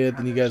chance to play it,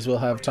 then you guys will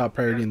have top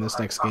priority in this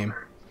next game.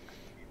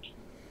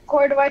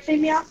 Core, do I say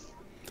meow?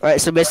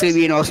 Alright, so basically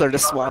we can all start to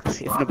swap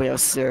if nobody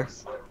else is there.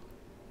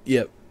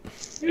 Yep.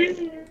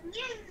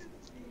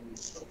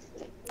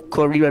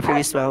 Core, read my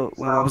previous spell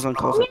when I was on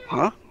call.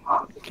 Huh?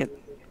 Can't.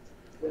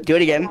 Do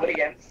it again.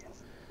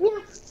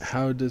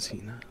 How does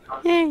he not?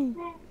 Yay.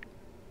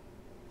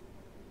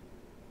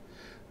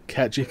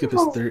 Cat Jacob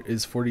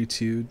is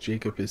 42.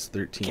 Jacob is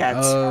 13.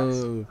 Cats.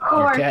 Oh,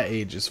 your cat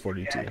age is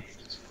 42.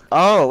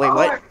 Oh, wait,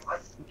 what?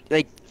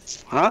 Like,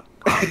 huh?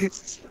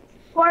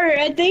 Core,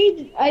 I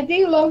think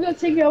Logo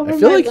took over I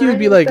feel my like he would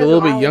be line like a instead little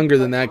of bit Alex. younger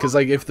than that, because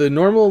like if the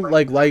normal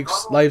like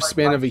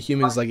lifespan of a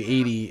human is like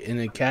 80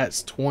 and a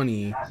cat's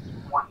 20,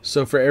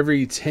 so for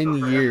every 10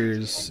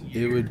 years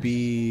it would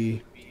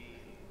be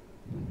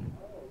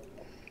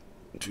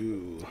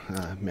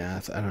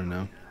math. I don't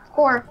know.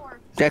 Core,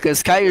 Yeah,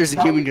 because cat years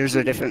and human years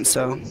are different,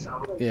 so.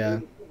 Yeah.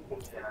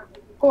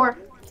 Core.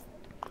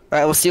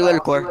 Alright, we'll see you later,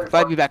 Core.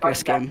 I'll be back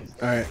next game.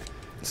 All right.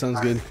 Sounds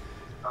good.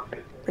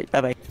 Right,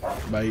 bye-bye.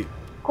 Bye.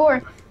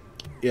 Core.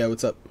 Yeah.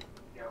 What's up?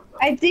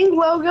 I think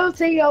Logo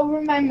took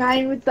over my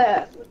mind with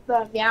the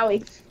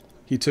meowing.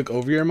 He took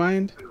over your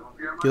mind?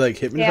 He like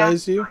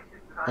hypnotized you?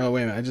 Oh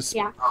wait a minute. I just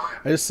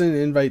sent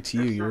an invite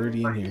to you. You're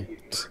already in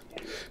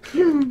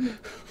here.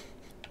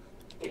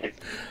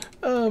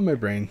 Oh, my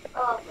brain.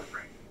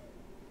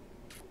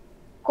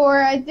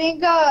 Core, I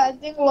think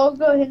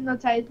Logo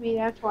hypnotized me.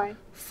 That's why.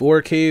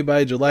 4K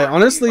by July.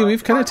 Honestly,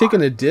 we've kind of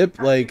taken a dip.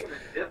 Like,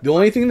 the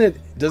only thing that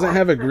doesn't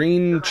have a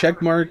green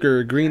check mark or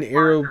a green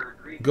arrow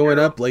going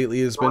up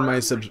lately has been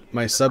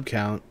my sub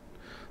count.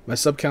 My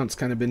sub count's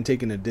kind of been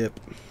taking a dip.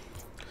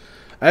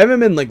 I haven't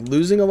been like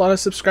losing a lot of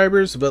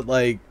subscribers, but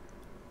like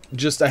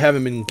just I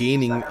haven't been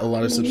gaining a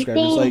lot of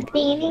subscribers. Like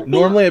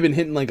normally I've been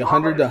hitting like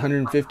 100 to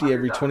 150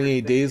 every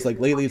 28 days. Like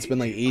lately it's been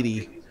like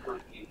 80.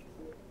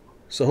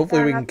 So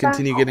hopefully we can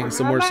continue getting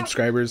some more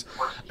subscribers.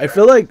 I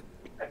feel like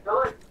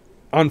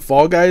on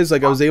Fall Guys,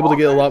 like I was able to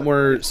get a lot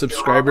more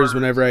subscribers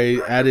whenever I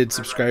added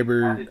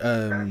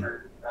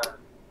subscriber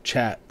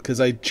chat, because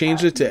I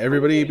changed it to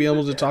everybody being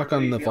able to talk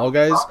on the Fall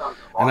Guys,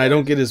 and I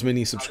don't get as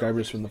many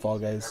subscribers from the Fall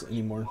Guys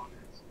anymore.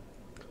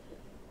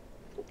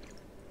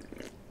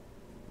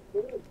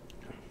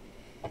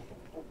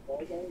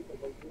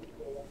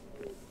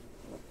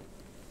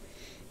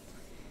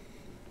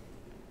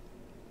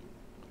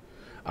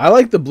 I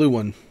like the blue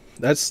one.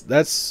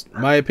 That's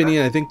my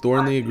opinion. I think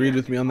Thornley agreed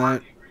with me on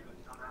that.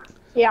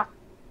 Yeah.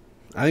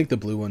 I think the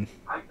blue one.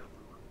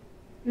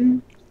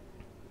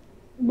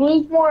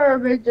 Blue's more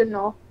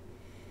original.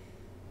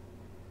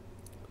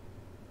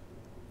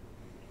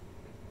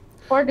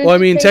 Well, I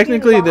mean,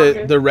 technically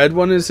the red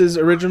one is his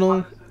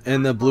original,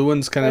 and the blue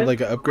one's kind of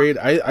like an upgrade.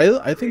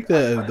 I think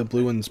the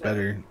blue one's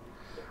better.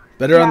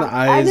 Better on the Yeah,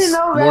 I eyes, didn't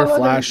know red more was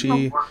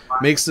flashy,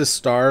 makes the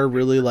star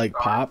really like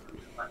pop.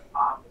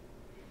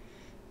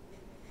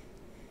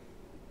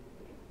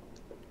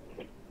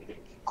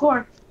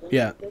 Core.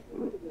 Yeah.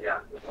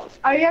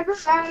 Are you ever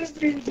mad if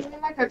you're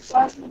doing like a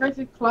club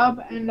versus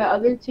club and the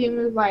other team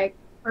is like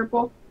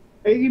purple?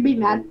 Are you gonna be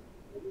mad?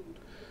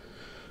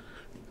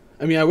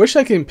 I mean, I wish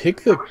I can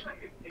pick the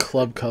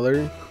club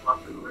color.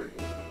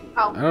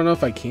 How? I don't know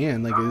if I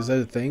can. Like, is that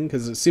a thing?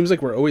 Because it seems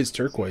like we're always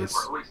turquoise.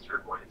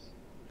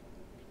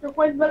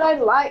 Turquoise, but I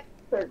like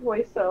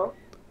turquoise, so.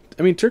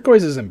 I mean,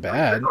 turquoise isn't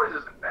bad.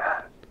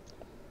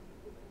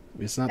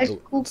 It's not It's the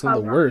cool it's not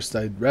the color. worst.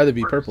 I'd rather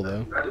be purple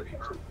though.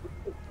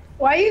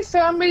 Why is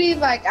somebody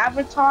like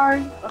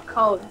avatar a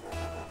cone?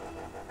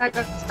 Like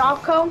a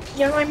stop cone,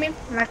 you know what I mean?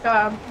 Like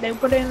they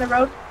put it in the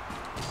road.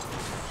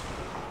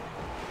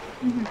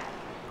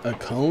 A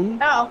cone?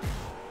 No.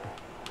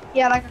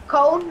 Yeah, like a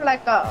cone,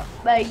 like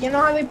you know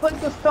how they put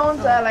the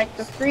stones like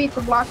the street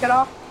to block it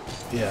off?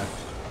 Yeah.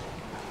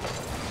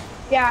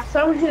 Yeah,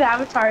 somebody's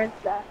avatar is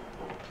that.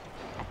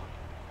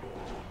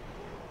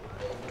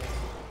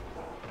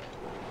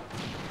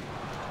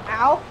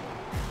 Ow.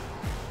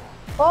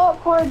 Oh, of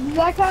course, does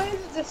that count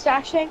as a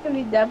distraction because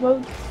he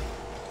demoed?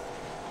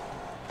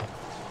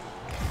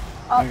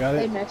 Oh, I got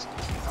they it. missed.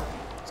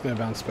 It's gonna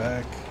bounce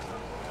back.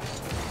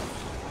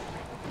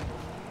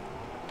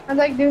 I was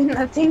like doing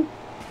nothing.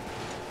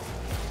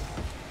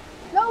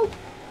 No!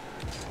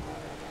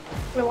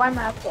 Wait, why am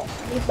I up there?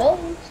 I need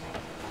bones.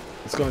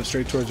 It's going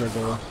straight towards our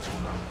goal.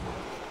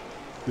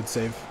 Good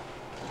save.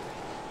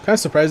 Kind of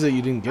surprised that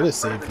you didn't get a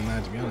save from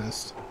that, to be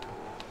honest.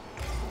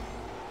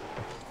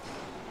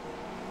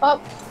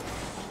 Up.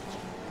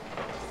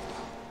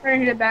 We're gonna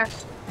hit it back.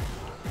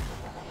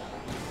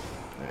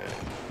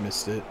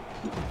 Missed it.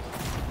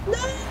 No!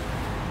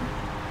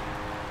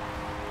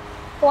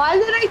 Why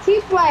did I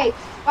keep like?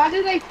 Why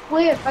did I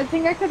flip? I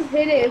think I could have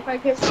hit it if I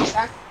kept going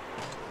back.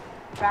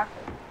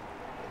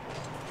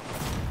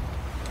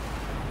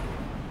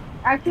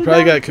 You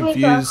probably got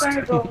confused.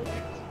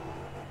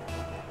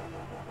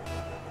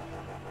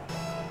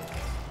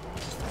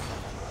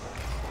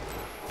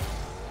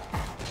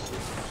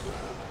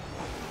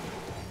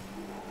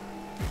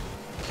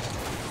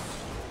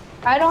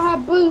 I don't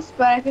have boost,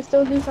 but I can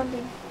still do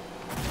something.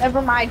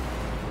 Never mind.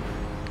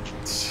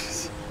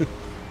 It's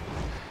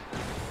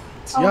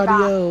Oh, God.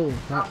 Yadiel,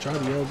 not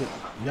Jadiel, but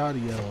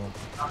Yadiel.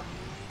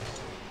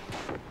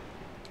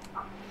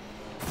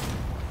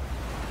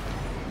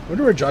 I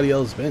wonder where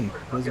Jadiel's been. He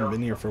hasn't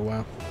been here for a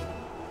while.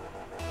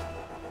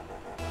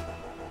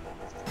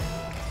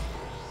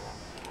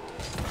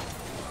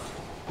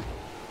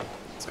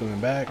 It's coming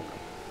back.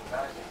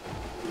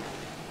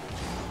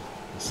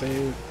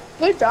 Save.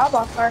 Good job,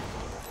 Oscar.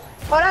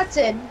 Oh, that's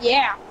it.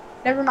 Yeah.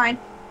 Never mind.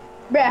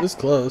 Bruh. It was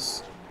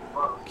close.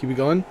 Keep it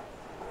going.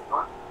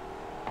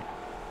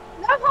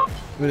 No,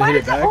 gonna why hit it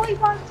is it back. always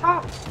on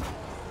top?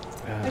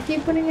 I Yeah.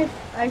 keep putting it.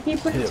 I keep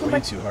putting Hit it too way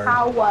much too hard.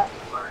 power.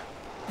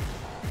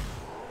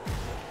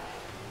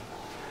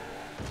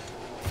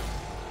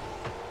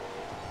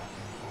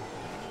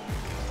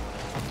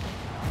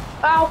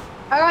 Oh,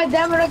 I got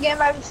demoed again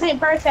by the same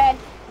person.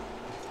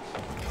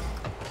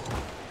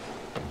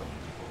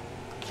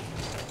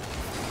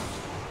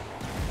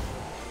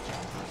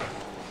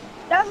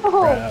 No.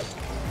 Crap.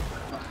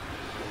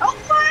 Oh,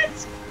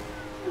 what?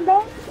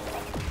 No.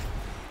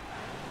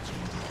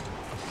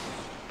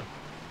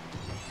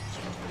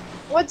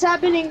 What's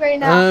happening right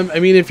now? I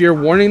mean, if you're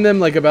warning them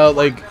like about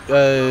like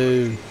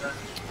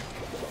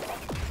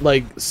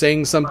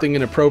saying something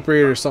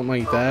inappropriate or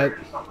something like that,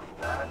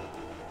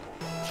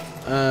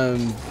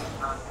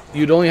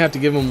 you'd only have to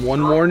give them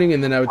one warning,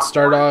 and then I would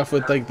start off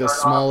with like the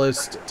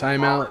smallest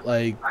timeout,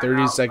 like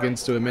 30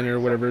 seconds to a minute or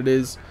whatever it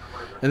is,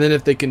 and then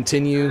if they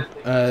continue,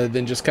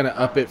 then just kind of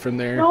up it from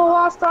there. No,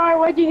 All Star,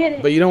 why'd you hit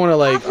it? But you don't want to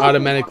like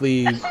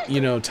automatically,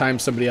 time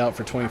somebody out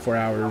for 24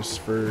 hours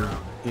for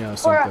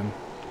something.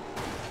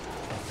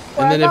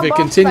 And then if it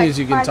continues,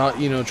 you can talk,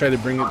 try to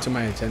bring it to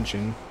my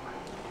attention.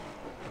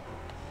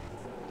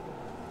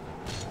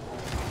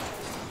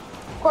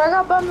 I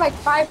got bummed like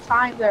 5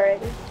 times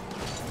already.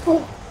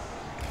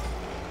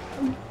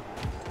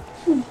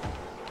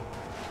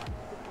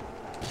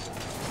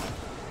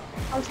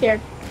 I'm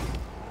scared.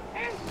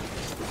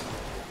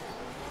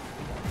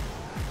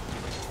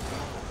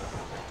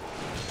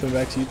 Coming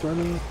back to you,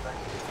 Thorman.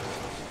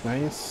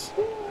 Nice.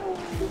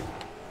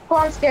 Oh,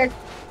 I'm scared.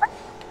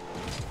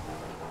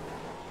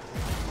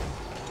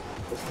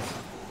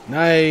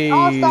 Nice.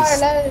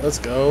 All-star, Let's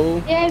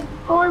go.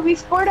 Yeah, we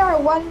scored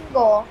our 1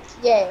 goal.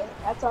 Yay,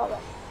 that's all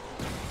that.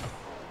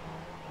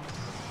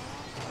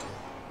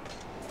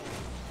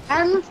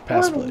 I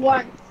Pass scored play.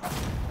 1.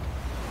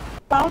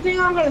 But I don't think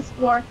I'm gonna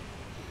score.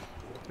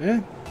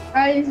 Yeah.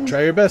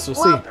 Try your best. We'll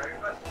see.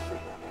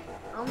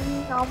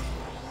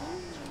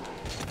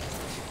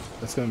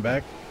 That's coming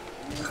back.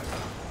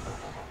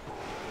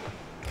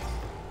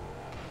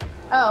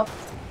 Oh,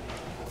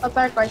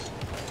 third guard.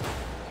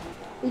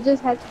 We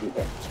just had to be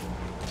there.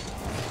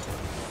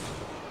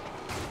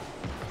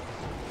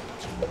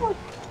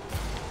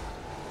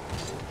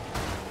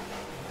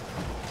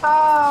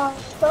 Oh,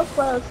 so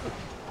close.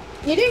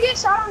 You didn't get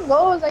shot on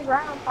goal. It was like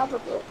right on top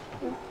of it.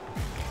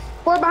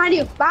 4 behind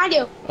you. Behind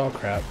you. Oh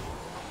crap.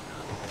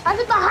 I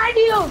said behind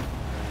you.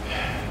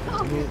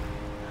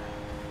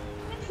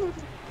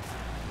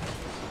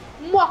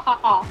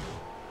 Mwahaha.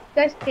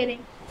 Just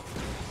kidding.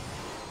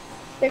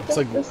 It's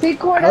like, The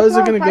C-core, how that's is it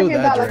what I'm gonna go talking that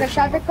about, like a direction?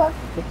 traffic cone.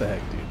 What the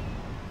heck, dude?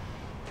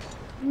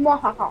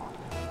 Mwahaha.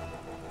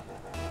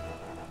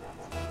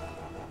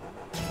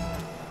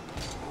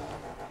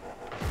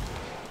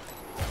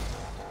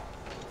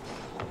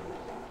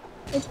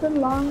 It's a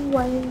long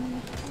way.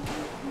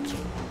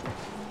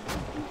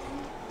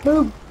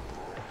 Boom.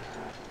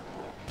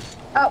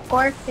 Oh,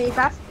 Core, pretty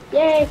fast.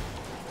 Yay.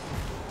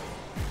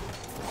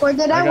 Core,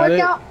 did I got work it.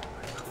 out?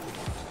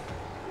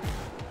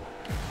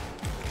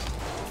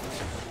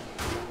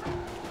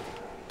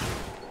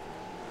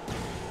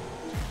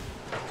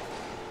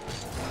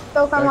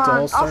 So come Back to on.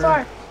 All-Star.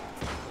 All-Star.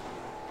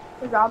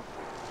 Good job.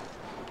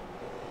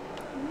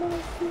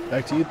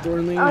 Back to you,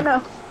 Thornley. Oh no.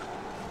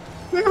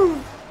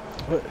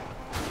 What?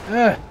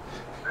 Ah!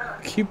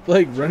 Keep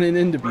like running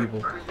into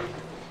people.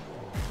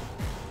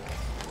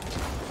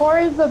 Core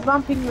is a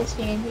bumping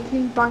machine. He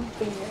can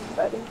bumping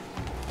everybody.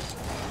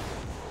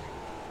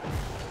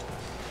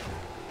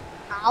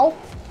 Ow.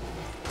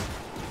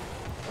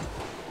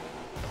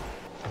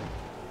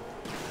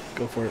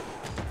 Go for it.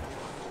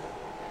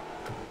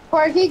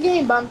 Core keep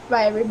getting bumped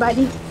by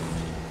everybody.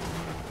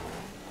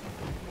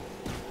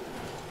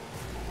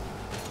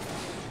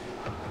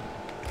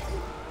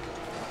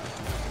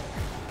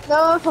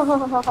 No.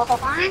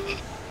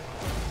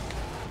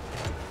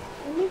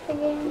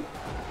 Anything.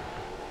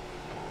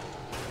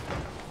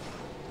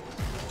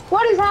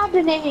 What is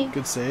happening?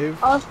 Good save.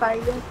 Oh, sorry.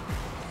 Good.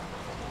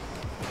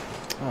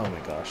 Oh my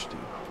gosh, dude.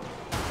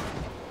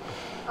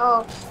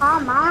 Oh,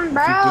 come on, Keep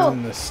bro.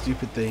 doing the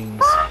stupid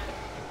things.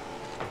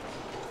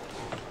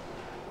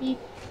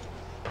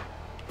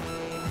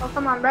 Oh,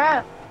 come on,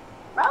 bro.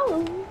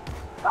 Bro.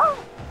 Bro.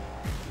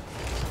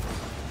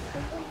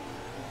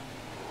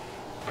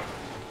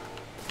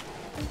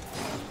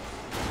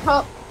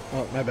 Oh,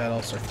 Oh, my bad,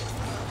 All-Star.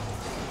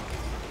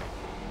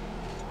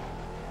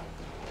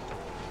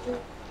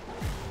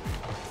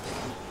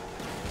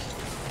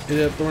 Hit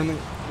it up, Thornley.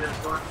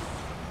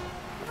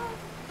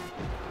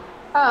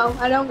 oh,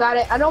 I don't got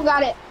it. I don't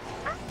got it.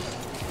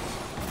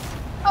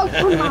 Oh,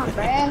 come on,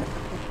 Brad.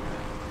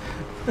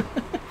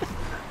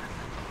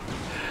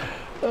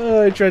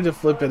 Oh, I tried to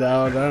flip it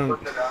out. I don't.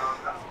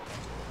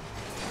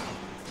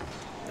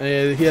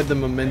 Yeah, he had the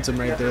momentum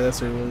right there.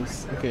 That's what it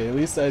was. Okay, at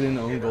least I didn't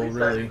own goal,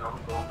 really.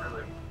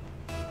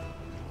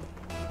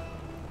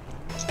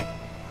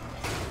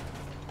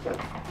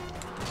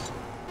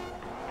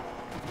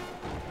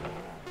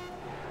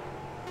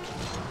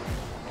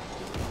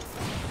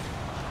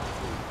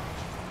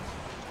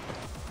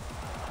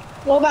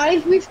 Well, at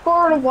least we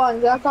scored a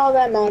one. That's all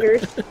that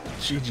matters.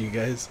 GG,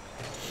 guys.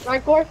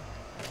 Right, Core?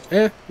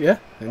 Yeah,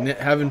 and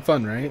having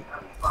fun, right?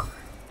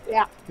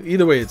 Yeah.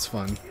 Either way, it's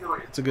fun.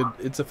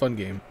 It's a fun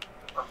game.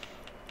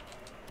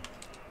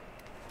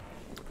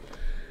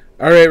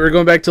 All right, we're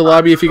going back to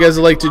lobby. If you guys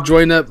would like to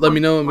join up, let me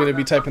know. I'm going to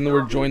be typing the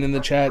word join in the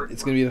chat.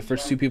 It's going to be the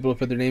first two people to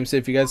put their names in.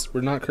 If you guys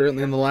were not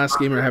currently in the last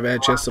game or haven't had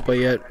a chance to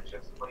play yet,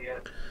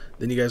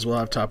 then you guys will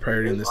have top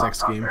priority in this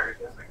next game.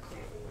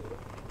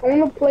 I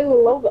want to play with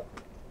Logo.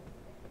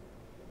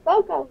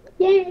 Logo.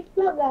 Yay,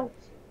 Logo.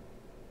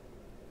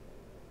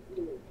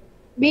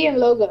 Be in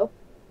Logo.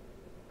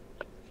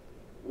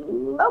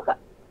 Logo.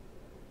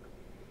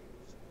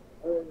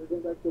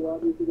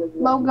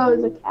 Logo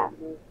is a cat.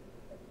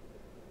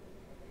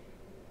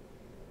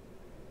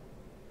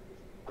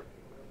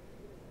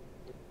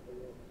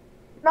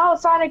 No,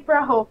 Sonic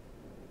Bro.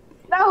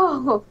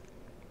 No.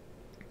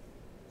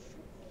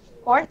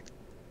 What?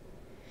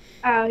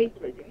 Oh, he's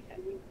losing.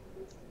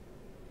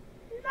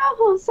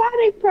 No,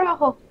 Sonic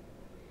Bro.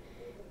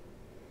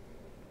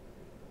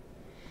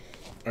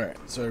 Alright,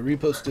 so I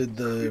reposted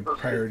the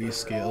priority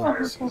scale.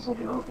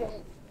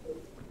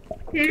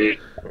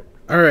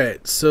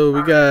 Alright, so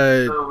we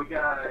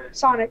got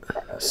Sonic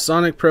Pro.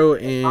 Sonic Pro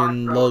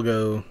and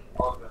Logo.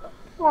 Oh,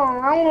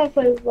 I want to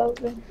play with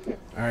Logan.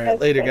 Alright,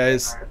 later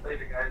guys.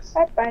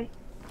 Bye bye.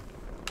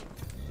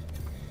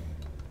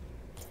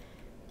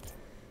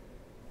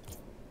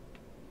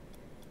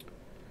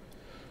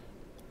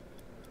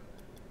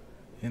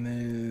 And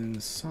then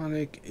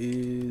Sonic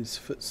is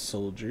Foot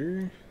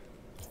Soldier.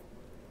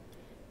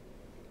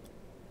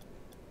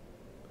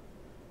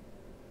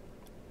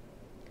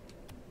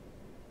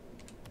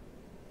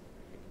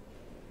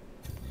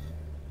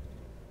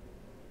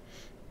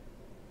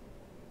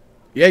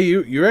 Yeah,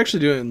 you're actually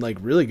doing like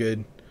really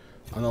good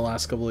on the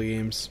last couple of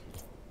games.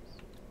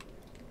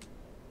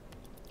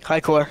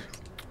 Hi, Core.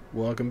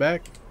 Welcome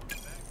back.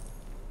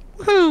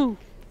 Woohoo!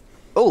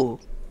 Oh.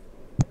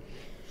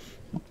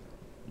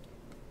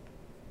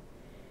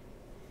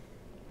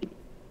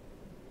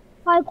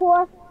 Hi,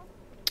 Core.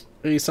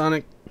 Hey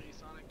Sonic.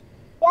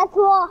 Guess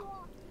what?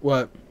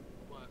 What?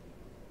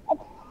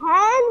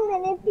 10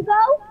 minutes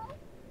ago,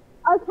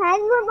 I was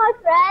playing with my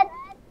friend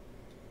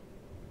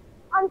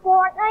on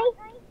Fortnite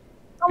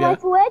on my Yeah.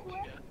 Switch.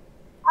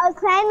 I was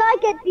playing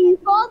like a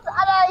default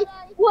and I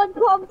one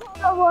pumped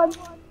someone.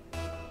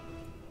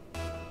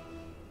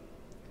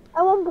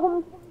 I one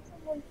pumped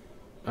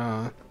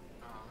someone.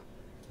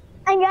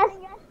 And yes,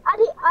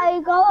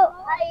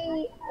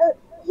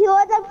 he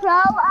was a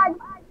pro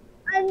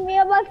and me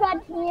and my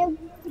friend teamed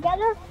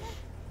together.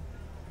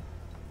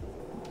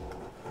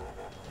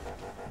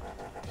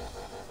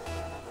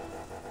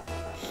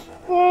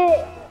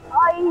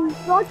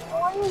 not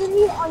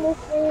only on the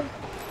screen.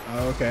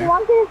 Oh, okay. He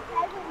wanted to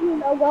play with you,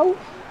 Logo.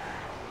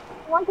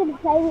 He wanted to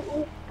play with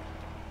you.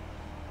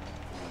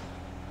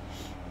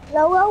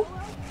 Logo,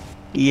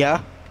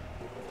 Yeah.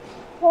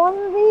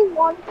 Thornley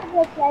wanted to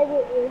play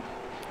with you.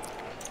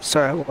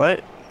 Sorry,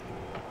 what?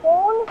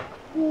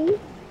 Thornley,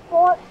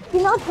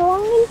 you know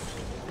Thornley?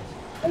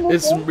 In the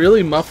It's game?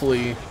 really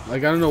muffly. Like,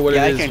 I don't know what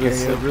Yeah, I it is, can't but hear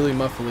it's you. like, really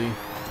muffly.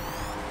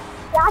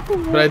 That's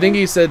his But I think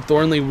name. he said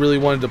Thornley really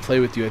wanted to play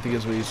with you. I think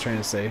is what he's trying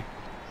to say.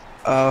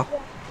 Oh.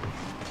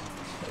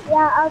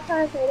 Yeah, I was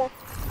trying to say that.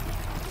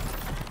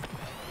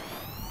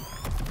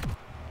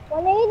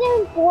 When are you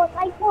doing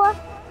Fortnite for?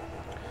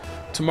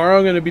 Tomorrow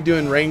I'm going to be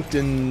doing ranked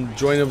and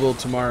joinable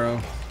tomorrow.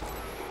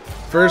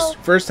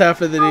 First half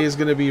of the day is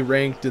going to be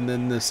ranked, and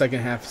then the second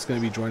half is going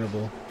to be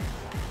joinable.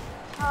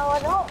 Oh, I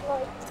don't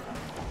like.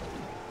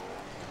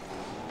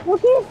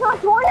 Look, it's not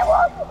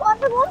joinable. What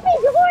the one be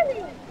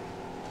joining?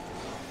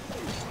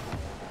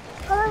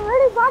 But I'm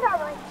really bad at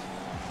right.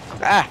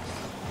 Ah.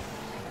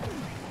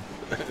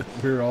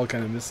 We were all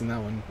kind of missing that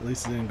one. At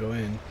least it didn't go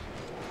in.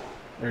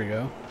 There we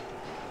go.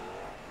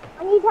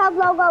 I need to have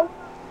Logo.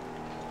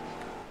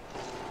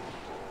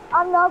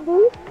 I'm no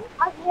boost.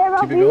 I'm zero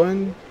Keep it boost.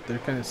 going. They're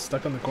kind of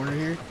stuck on the corner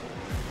here.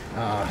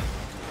 Ah,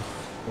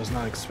 was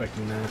not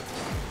expecting that.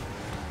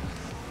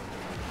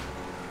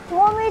 You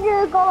want me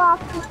to go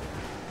after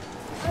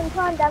and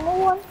try and demo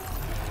one?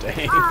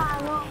 Dang. Ah,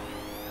 no.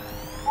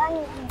 Dang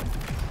it.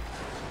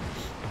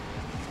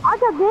 I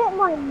got bit in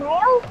my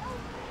nail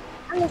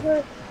and it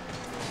hurts.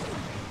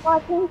 Oh,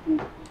 thank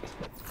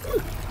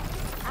you.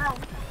 Ow.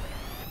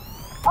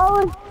 Oh,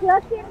 it's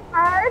sucking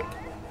hard.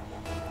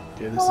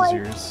 Okay, this is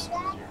yours.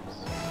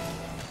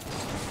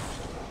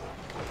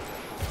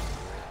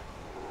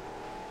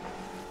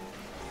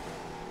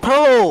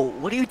 Bro,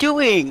 what are you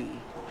doing?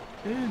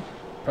 Eh,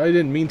 probably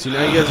didn't mean to.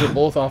 Now you guys are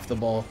both off the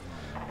ball.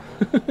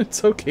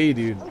 It's okay,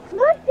 dude.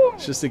 Listen,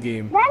 It's just a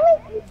game.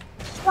 let me,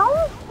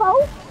 don't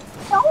focus,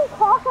 don't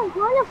talk, I'm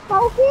trying to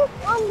focus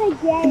on the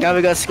game. Now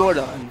we got scored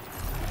on.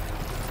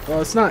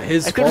 Well, it's not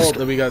his I could've fault sc-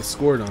 that we got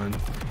scored on.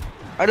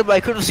 I know, but I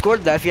could have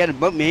scored that if you hadn't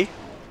bumped me.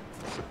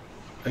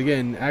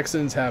 Again,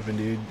 accidents happen,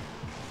 dude.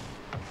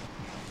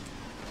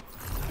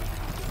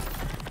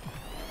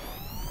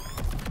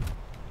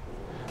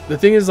 The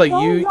thing is, like,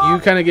 you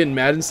kind of getting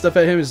mad and stuff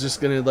at him is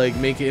just gonna, like,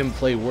 make him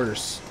play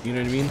worse. You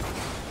know what I mean?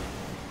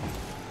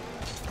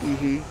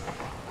 Mm-hmm.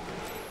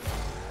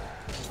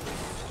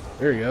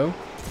 There we go.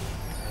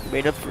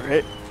 Made up for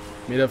it.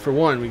 Made up for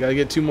one. We gotta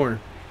get two more.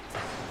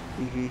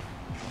 Mm-hmm.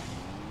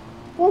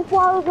 This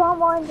ball is on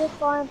mine this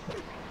time.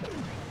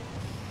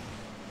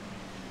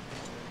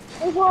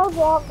 This ball is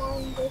on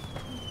mine this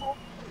time.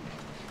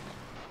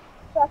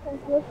 Second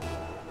flip.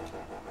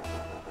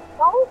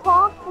 Don't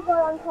talk because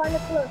I'm trying to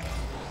flip.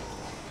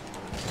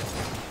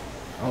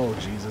 Oh,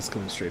 jeez, that's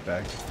coming straight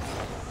back.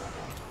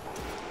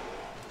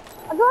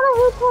 I don't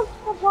know who took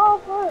the ball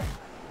first.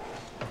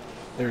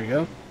 There we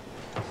go.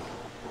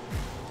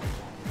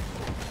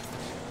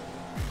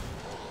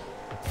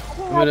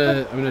 I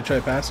think I'm gonna try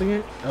passing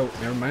it. Oh,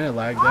 never mind. I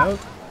lagged out.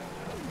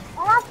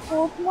 that's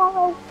cool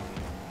tomorrow.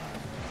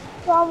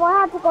 So I'm gonna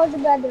have to go to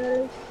bed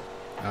early.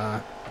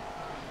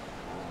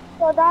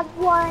 So that's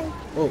why.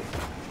 Oh,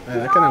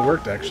 that kind of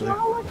worked actually.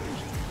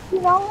 You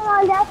know when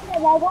I left the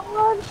Lego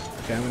mode?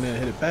 Okay, I'm gonna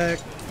hit it back.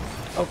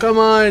 Oh, come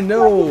on,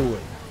 no!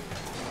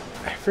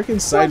 I freaking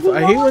side.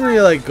 I hate when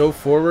I like go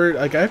forward.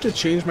 Like I have to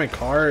change my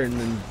car and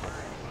then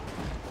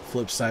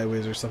flip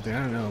sideways or something.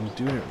 I don't know. I'm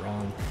doing it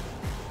wrong.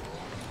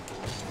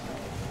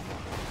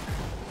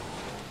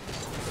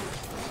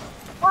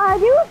 Well, I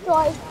do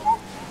like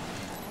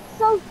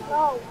so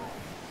slow.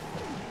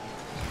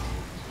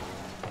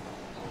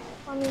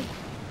 I mean,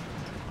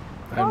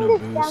 I have on no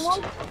this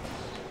boost. demo,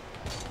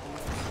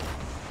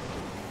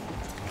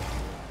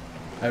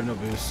 I have no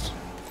boost.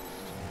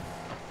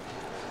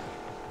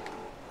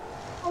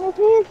 and if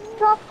you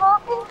stop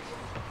talking,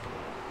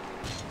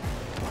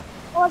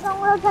 or I'm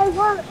gonna play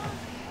work.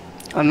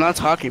 I'm not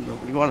talking, bro.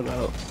 What do you want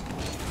about?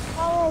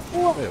 Alright,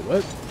 cool. Wait,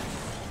 what?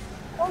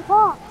 Don't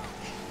talk.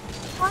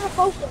 I'm trying to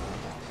focus.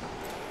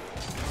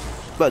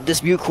 But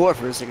this mute core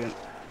for a second.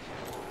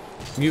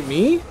 Mute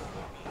me?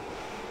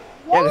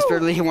 Yeah, because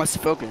apparently he wants to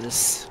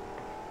focus.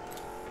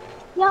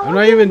 Yeah, I'm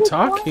not even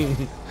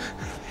talking.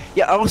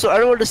 Yeah, also, I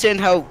don't understand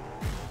how,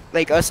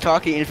 like, us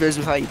talking interferes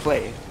with how you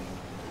play.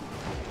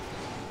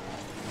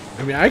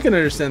 I mean, I can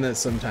understand that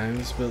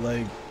sometimes, but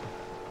like,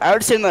 I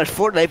understand that in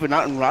Fortnite, but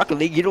not in Rocket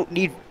League. You don't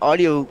need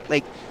audio,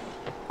 like,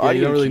 yeah, audio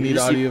you don't really need cues.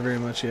 audio very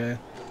much. Yeah.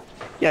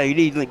 Yeah, you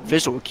need, like,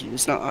 visual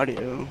cues, not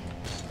audio.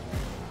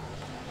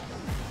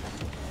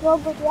 Well,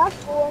 but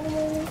that's cool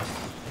anyway.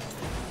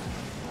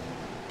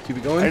 Keep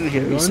it going. I didn't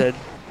hear Keep what you going. said.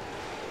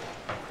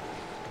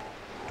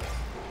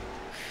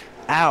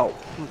 Ow.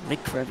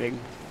 Leg cramping.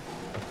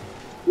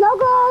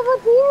 Logo,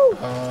 over to you.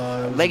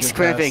 That was a Legs good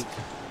cramping. pass.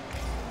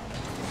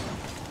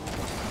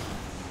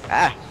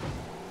 Ah.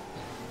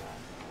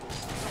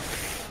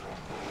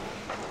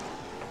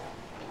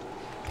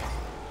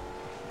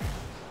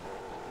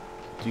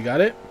 You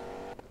got it?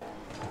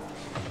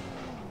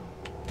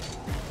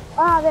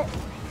 I have it.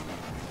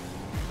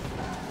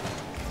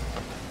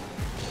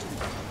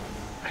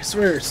 I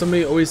swear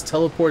somebody always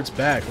teleports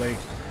back. Like,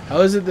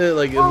 how is it that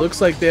like it looks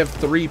like they have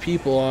 3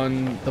 people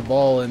on the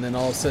ball and then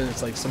all of a sudden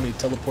it's like somebody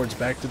teleports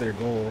back to their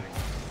goal?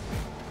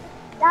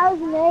 That was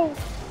me.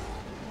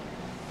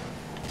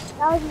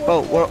 That was me.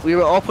 Oh, we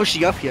were all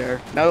pushing up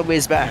here. Now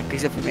everybody's back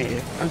except for me.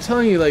 I'm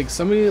telling you, like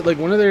somebody, like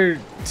one of their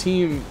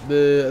team,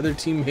 the other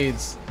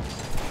teammates,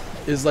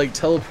 is like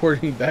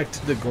teleporting back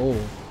to the goal.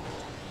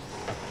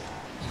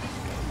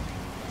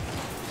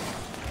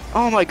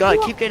 Oh my god,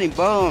 I keep getting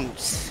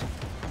bumps.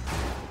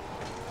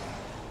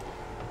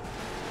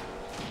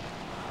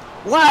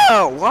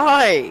 Wow,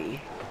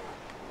 why?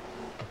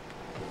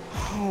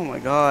 Oh my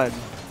god.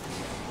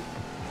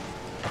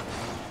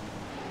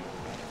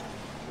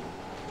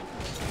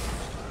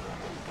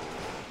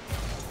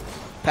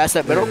 Pass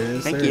that middle. There it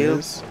is, Thank there it you.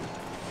 is.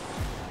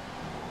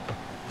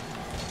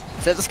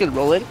 Is that just gonna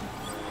roll in?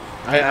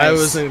 I Nice.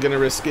 wasn't gonna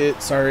risk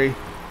it. Sorry.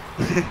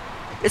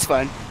 It's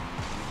fine.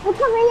 Look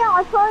at me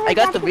now. I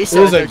got the It was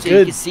reset a so you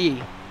good- can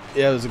see.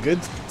 Yeah, it was a good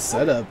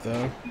setup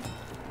though.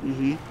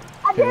 Mm-hmm.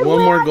 Okay,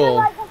 one more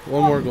goal.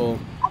 One more goal.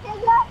 I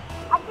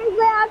think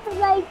we have to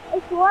like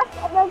it's worse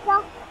about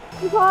that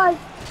because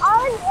I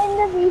was in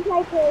the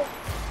replay too.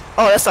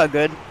 Oh, that's not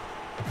good.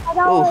 I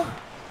don't Oh.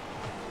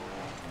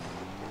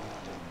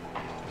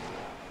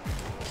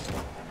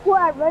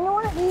 whoever, I don't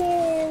want to be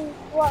in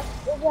what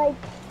is like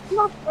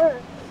not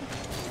first.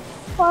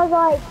 Cause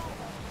like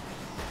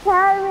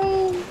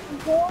Terry,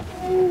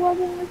 Jordan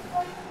wasn't this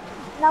one,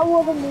 and I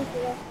wouldn't be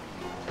here.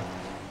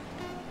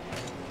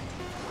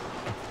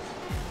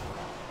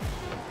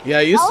 Yeah,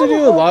 I used to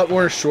do a lot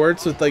more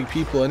shorts with like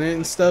people in it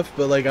and stuff,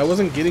 but like I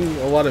wasn't getting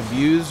a lot of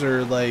views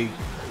or like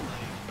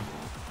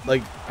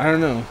I don't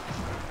know.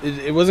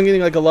 It wasn't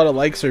getting like a lot of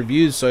likes or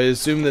views, so I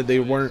assumed that they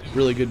weren't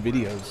really good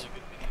videos.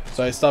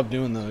 So I stopped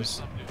doing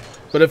those.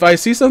 But if I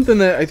see something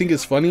that I think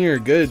is funny or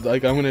good,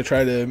 like I'm gonna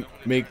try to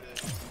make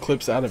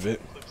clips out of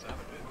it.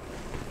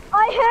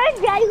 I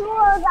heard guys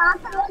were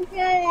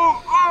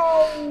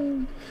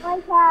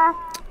like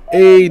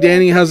Hey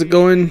Danny, how's it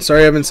going?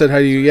 Sorry I haven't said hi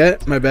to you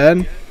yet. My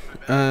bad.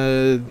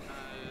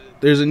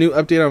 There's a new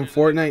update on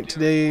Fortnite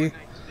today.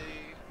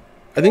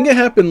 I think it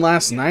happened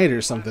last night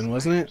or something,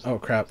 wasn't it? Oh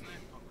crap.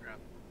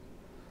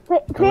 I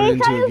went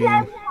into a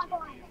game.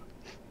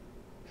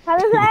 Can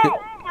we play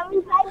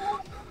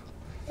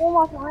one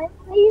more time,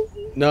 please?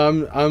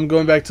 No, I'm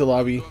going back to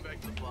lobby.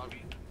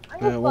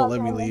 It won't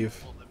let me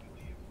leave.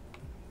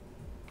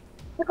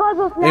 Because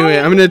we're playing. Anyway,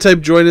 I'm gonna type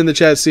join in the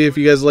chat, see if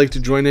you guys like to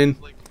join in.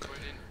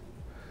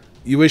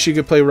 You wish you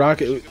could play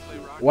Rocket.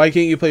 Why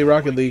can't you play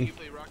Rocket League?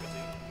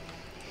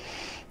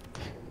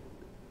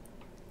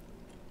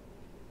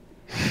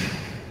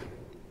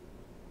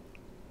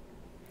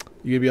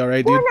 You gonna be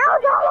alright, dude?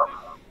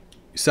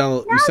 You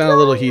sound a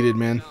little heated,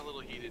 man.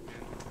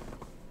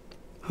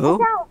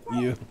 Who?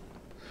 You.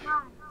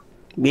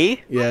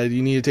 Me? Yeah,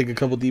 you need to take a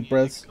couple deep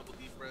breaths.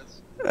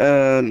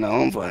 No,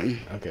 I'm fine.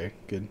 Okay,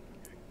 good.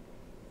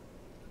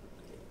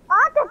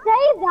 I have to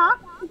say that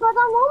because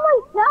I'm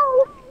on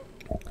myself.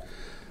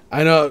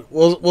 I know.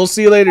 We'll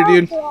see you later,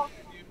 dude.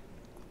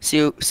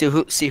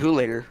 See who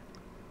later.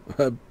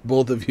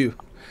 Both of you.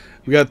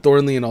 We got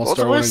Thornley and All Both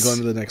Star of when I us? go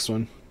into the next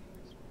one.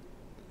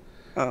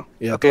 Oh.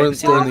 Yeah, Okay,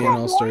 see you Thornley later. and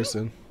All Star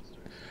soon.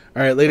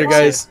 All right, later, Later.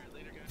 guys.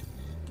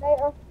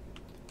 Later.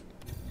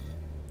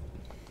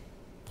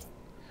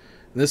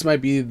 This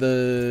might be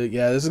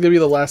this is gonna be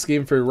the last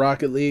game for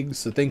Rocket League.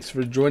 So thanks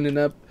for joining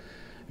up.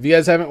 If you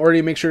guys haven't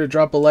already, make sure to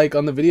drop a like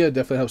on the video. It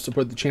definitely helps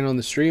support the channel and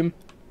the stream.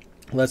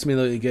 Lets me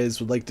know that you guys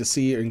would like to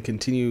see and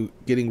continue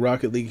getting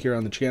Rocket League here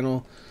on the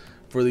channel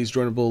for these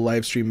joinable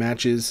live stream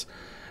matches.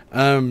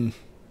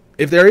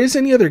 If there is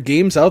any other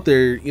games out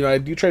there, you know, I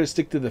do try to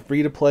stick to the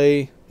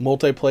free-to-play,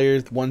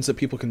 multiplayer, ones that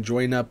people can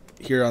join up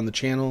here on the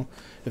channel.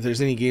 If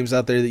there's any games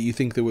out there that you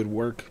think that would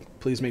work,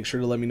 please make sure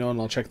to let me know and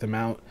I'll check them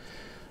out.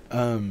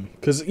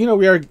 Because, you know,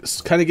 we are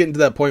kind of getting to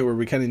that point where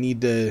we kind of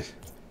need to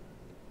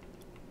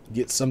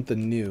get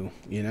something new,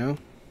 you know?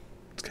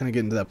 It's kind of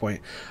getting to that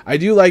point. I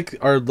do like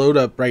our load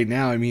up right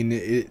now. I mean,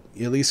 it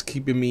at least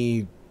keeping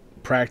me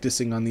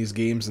practicing on these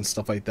games and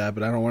stuff like that,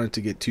 but I don't want it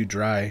to get too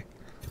dry.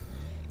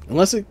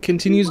 Unless it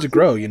continues to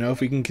grow, you know? If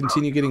we can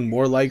continue getting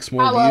more likes,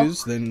 more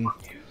views, then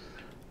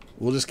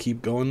we'll just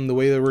keep going the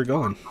way that we're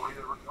going.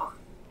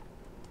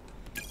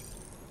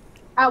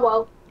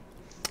 Hello.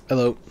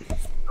 Hello.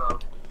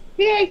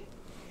 Okay.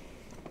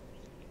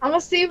 I'm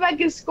gonna see if I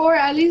can score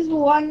at least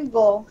one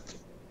goal.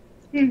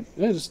 Yeah,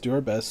 just do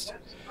our best.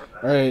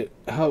 Alright,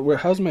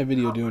 how's my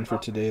video doing for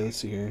today? Let's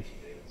see here.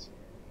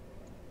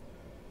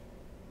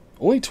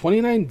 Only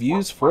 29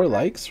 views, 4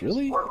 likes?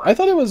 Really? I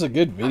thought it was a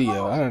good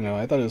video. I don't know.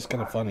 I thought it was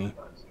kind of funny.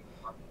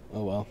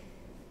 Oh well.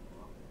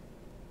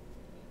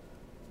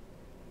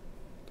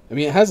 I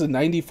mean, it has a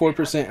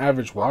 94%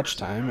 average watch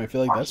time. I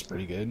feel like that's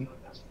pretty good.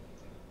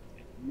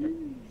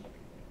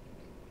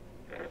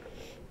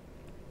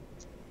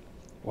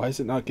 Why is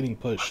it not getting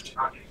pushed?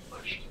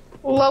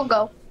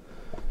 Logo.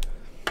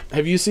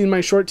 Have you seen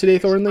my short today,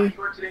 Thornley?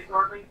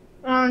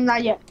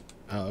 Not yet.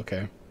 Oh,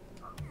 okay.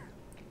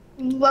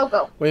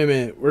 Logo. Wait a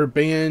minute. We're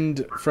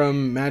banned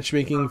from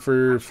matchmaking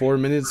for 4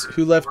 minutes.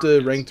 Who left a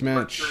ranked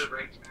match?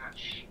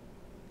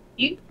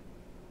 You.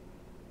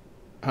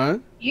 Huh?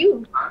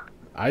 You.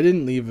 I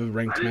didn't leave a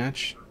ranked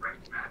match.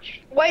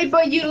 Wait,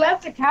 but you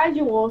left the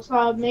casual,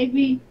 so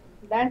maybe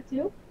that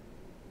too?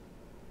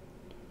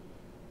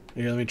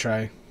 Here, let me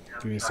try.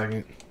 Give me a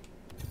second.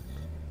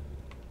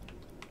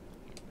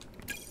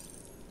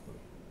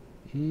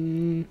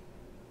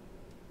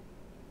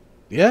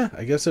 Yeah,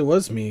 I guess it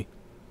was me.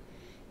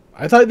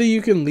 I thought that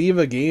you can leave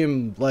a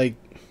game, like...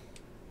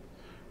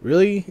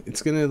 Really?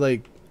 It's gonna,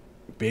 like,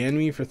 ban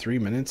me for 3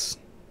 minutes?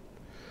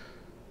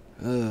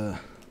 Yeah,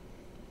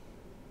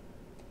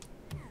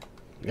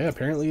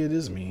 apparently it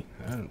is me.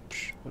 I don't...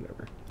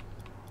 whatever.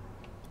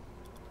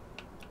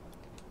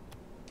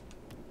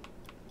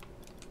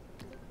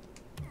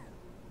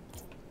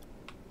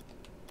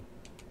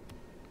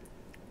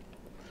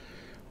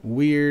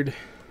 Weird.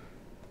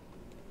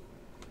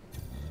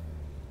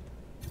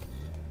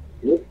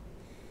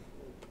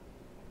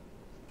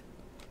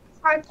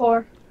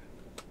 Hardcore.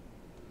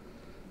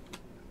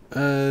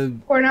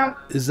 Or now.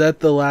 Is that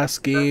the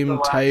last game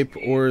type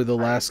or the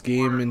last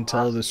game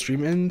until the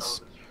stream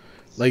ends?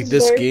 Like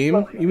this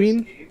game, you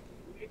mean?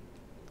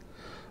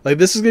 Like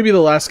this is gonna be the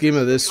last game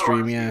of this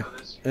stream, yeah.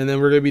 And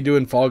then we're gonna be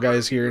doing Fall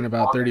Guys here in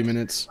about 30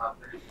 minutes.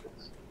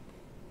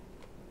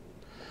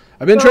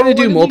 I've been trying to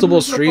do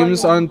multiple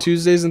streams on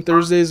Tuesdays and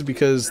Thursdays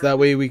because that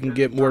way we can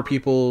get more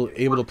people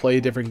able to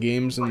play different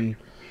games, and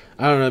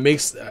I don't know, it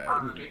makes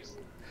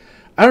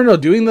I don't know,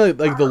 doing the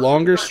the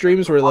longer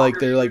streams where like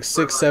they're like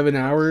 6-7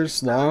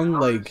 hours long,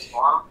 like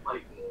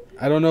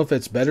I don't know if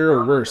it's better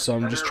or worse, so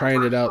I'm just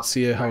trying it out,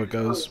 see how it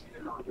goes.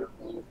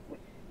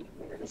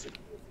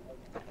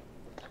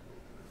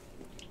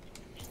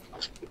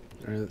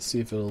 Alright, let's see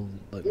if it'll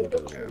let me go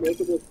now.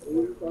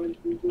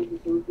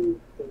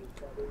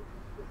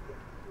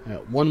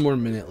 Alright, 1 more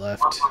minute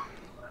left.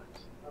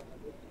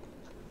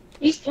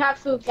 He's cat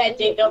food, Cat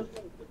Jacob.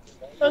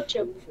 So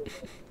chill.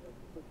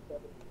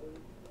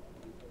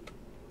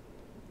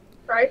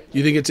 Right?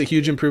 You think it's a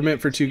huge improvement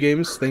for 2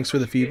 games? Thanks for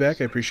the feedback.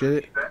 I appreciate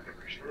it.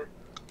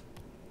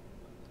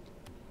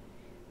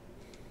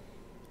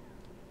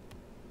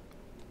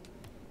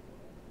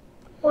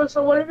 Well,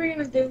 so what are we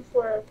gonna do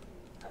for?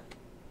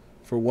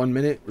 For 1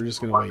 minute, we're just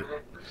gonna wait.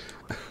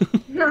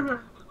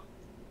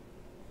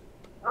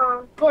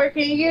 Corey,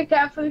 can you get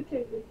cat food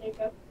too,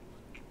 Jacob?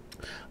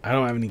 I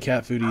don't have any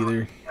cat food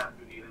either.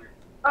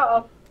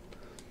 Uh-oh.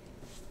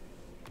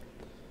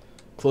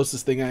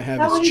 Closest thing I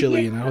have is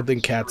chili, and I don't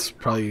think cats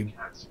probably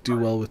do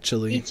well with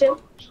chili. Eat him.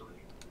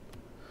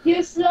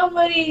 Give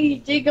somebody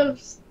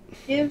Jacob's.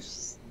 Give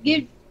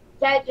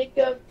Cat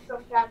Jacob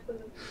some cat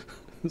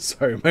food.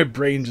 Sorry, my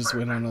brain just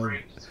went on a...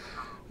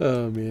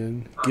 Oh,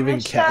 man. Giving a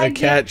Hashtag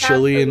cat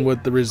chili food. and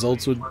what the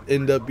results would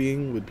end up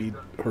being would be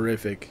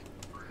horrific.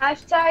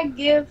 Hashtag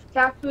give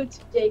cat food to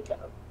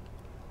Jacob.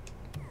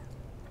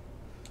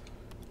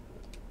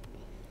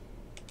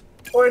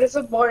 Or is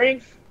it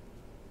boring?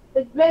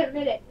 It's been a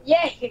minute.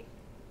 Yay!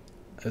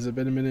 Has it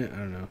been a minute? I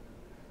don't know.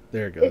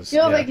 There it It goes.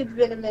 feels Yeah. like it's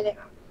been a minute.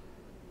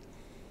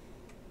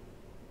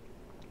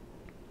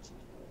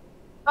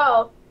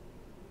 Oh.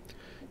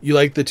 You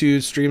like the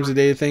 2 streams a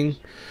day thing?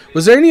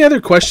 Was there any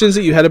other questions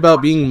that you had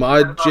about being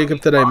mod,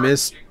 Jacob, that I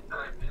missed?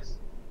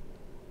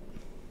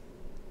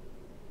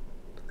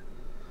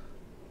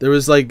 There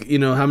was like, you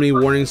know, how many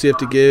warnings you have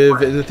to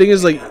give. And the thing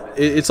is, like,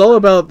 it's all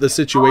about the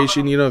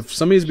situation. You know, if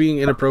somebody's being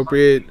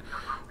inappropriate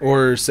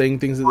or saying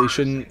things that they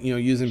shouldn't, you know,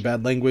 using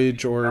bad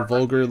language or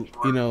vulgar,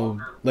 you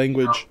know,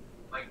 language,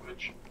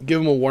 give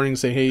them a warning,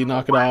 say, hey,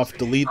 knock it off,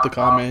 delete the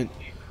comment.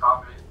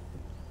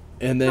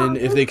 And then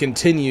if they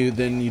continue,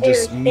 then you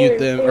just mute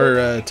them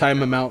or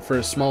time them out for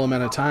a small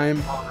amount of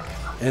time.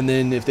 And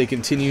then if they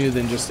continue,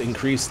 then just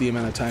increase the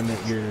amount of time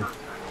that you're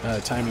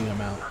timing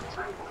them out.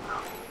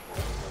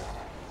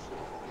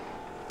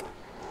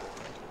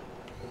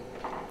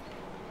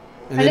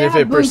 And then if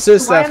it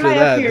persists after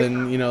that,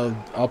 then, you know,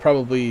 I'll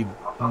probably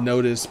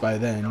notice by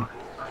then.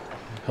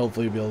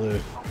 Hopefully be able to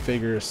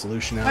figure a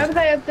solution Why out. was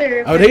I up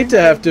there? I would hate to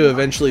have to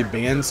eventually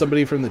ban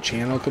somebody from the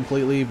channel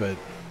completely, but...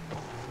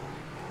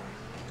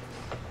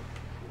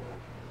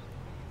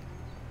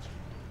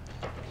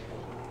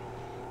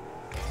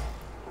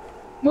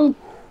 Move.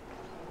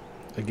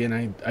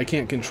 Again, I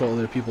can't control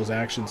other people's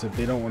actions. If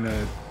they don't want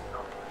to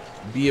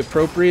be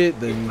appropriate,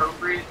 then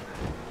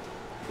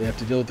they have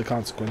to deal with the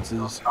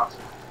consequences.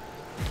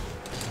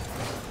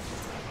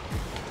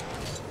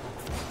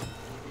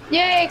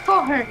 Yay,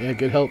 call her. Yeah,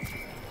 good help.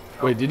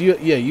 Wait, did you?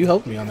 Yeah, you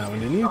helped me on that one,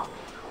 didn't you?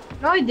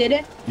 No, I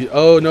didn't.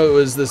 Oh no, it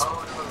was this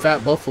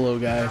fat buffalo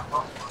guy.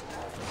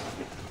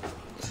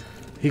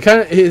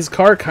 His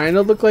car kind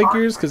of looked like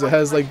yours because it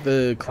has like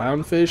the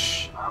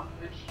clownfish.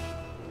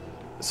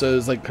 So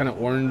it's like kind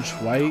of orange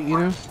white, you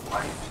know?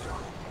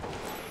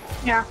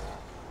 Yeah.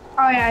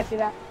 Oh yeah, I see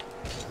that.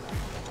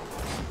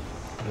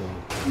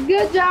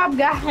 Good job,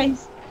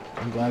 guys.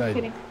 I'm glad I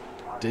Kidding.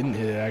 didn't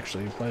hit it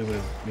actually. Probably would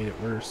have made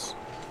it worse.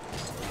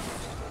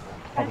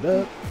 Pop it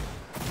up.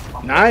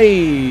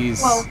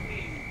 Nice. Well,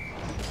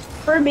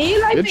 for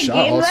me, like Good the shot,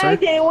 game All-Star. lag,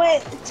 they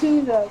went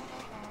to the.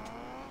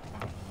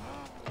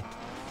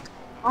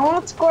 I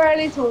want to score at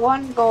least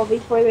one goal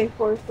before they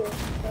force it.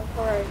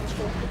 Before I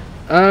force it.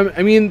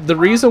 I mean, the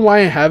reason why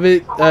I have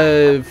it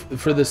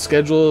for the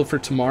schedule for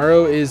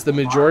tomorrow is the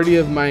majority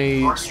of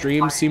my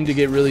streams seem to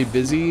get really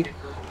busy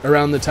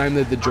around the time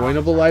that the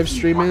joinable live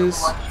stream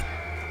is.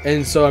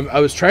 And so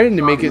I was trying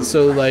to make it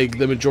so like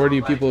the majority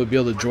of people would be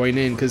able to join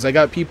in, because I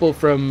got people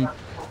from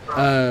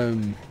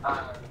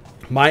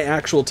my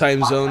actual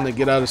time zone that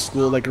get out of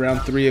school like around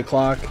 3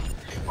 o'clock,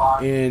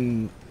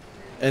 and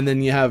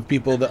then you have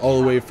people that all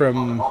the way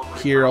from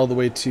here all the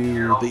way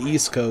to the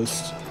East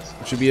Coast,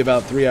 which would be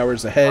about 3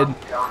 hours ahead.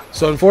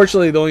 So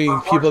unfortunately, the only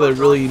people that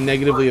really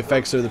negatively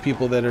affects are the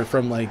people that are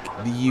from like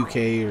the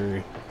UK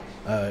or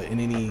in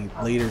any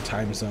later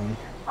time zone.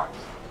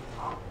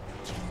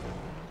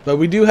 But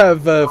we do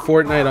have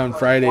Fortnite on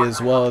Friday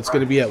as well. It's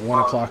going to be at 1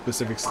 o'clock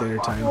Pacific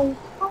Standard Time.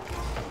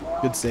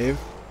 Good save.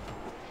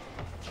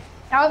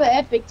 Now the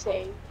epic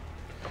save.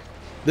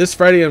 This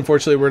Friday,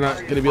 unfortunately, we're not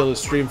going to be able to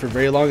stream for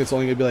very long. It's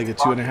only going to be like a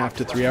 2.5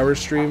 to 3 hour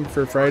stream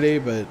for Friday,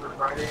 but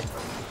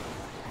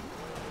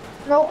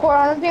No, Cor,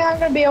 I don't think I'm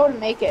gonna be able to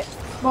make it.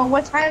 Well,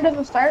 what time does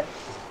it start?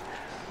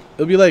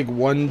 it'll be like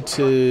 1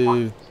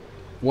 to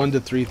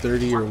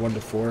 3:30 or 1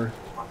 to 4.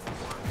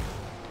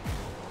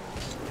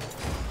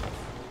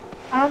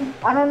 I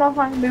don't know if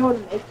I'm gonna be able to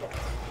make it.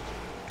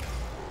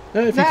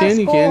 Yeah, if you That's can,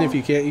 you can. cool. If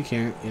you can't, you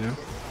can't, you know.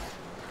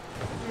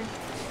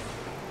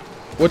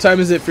 What time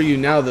is it for you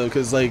now, though?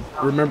 Because, like,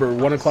 remember,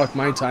 1 o'clock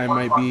my time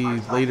might be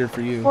later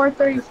for you.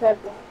 4:37.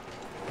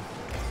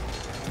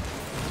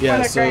 Yeah,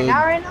 Like so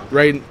right now?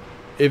 right,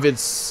 if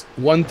it's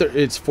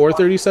it's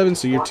 4:37,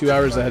 so you're 2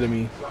 hours ahead of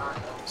me.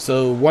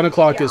 So 1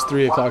 o'clock is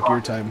 3 o'clock your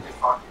time.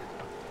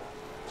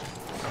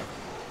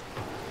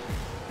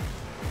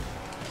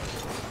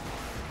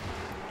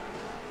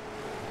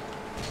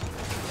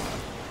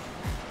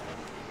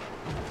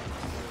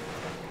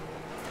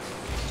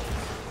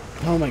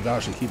 Oh my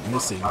gosh, I keep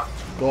missing.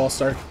 Go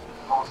All-Star.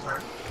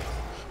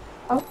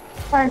 Oh,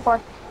 sorry, Cor.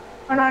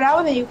 Oh no, that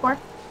wasn't you, Cor.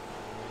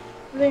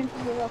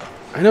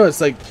 I know, it's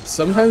like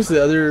sometimes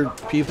the other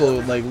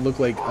people like look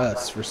like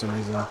us for some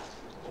reason. I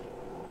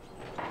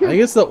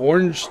think it's the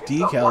orange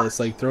decal that's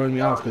like throwing me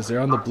off, because they're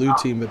on the blue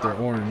team but they're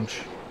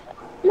orange.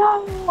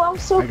 No, I'm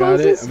so I got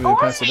close it. to I'm gonna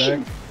pass it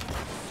scoring. back.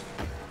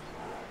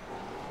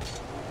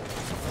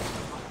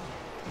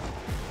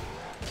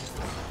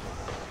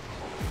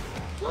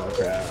 Oh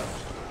crap.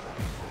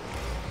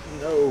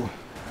 No.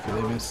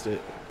 Okay, they missed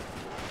it.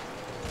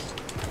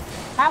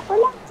 Half for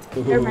left.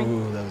 Never mind.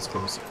 Ooh, that was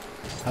close.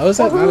 How is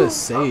that not a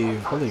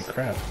save? Holy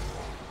crap.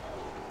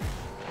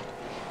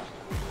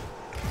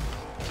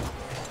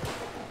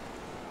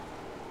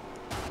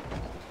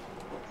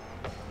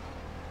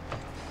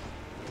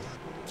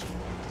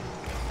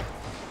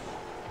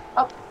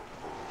 Oh.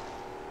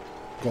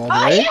 Go all the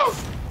Oh way?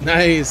 yes!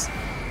 Nice.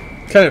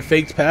 Kind of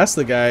faked past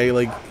the guy.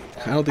 Like,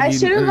 I don't think I he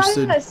should have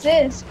gotten understood. an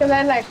assist because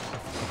I like.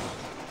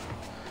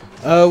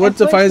 What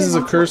I defines pushed as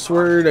a him. curse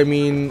word? I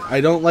mean, I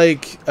don't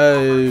like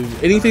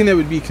anything that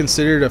would be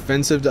considered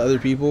offensive to other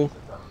people.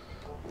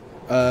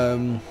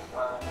 So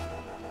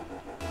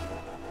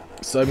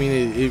I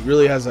mean, it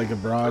really has like a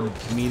broad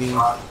meaning.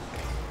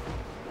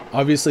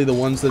 Obviously, the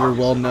ones that are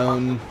well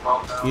known,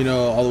 you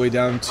know, all the way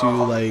down to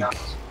like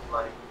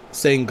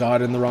saying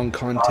God in the wrong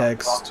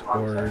context,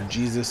 or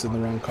Jesus in the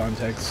wrong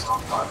context,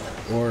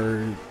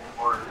 or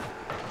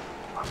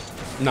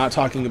not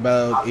talking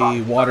about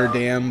a water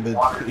dam,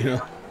 but you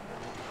know,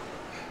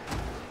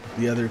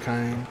 the other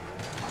kind.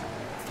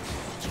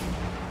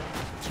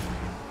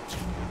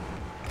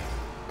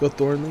 Go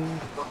Thornley.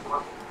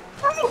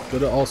 Go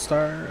to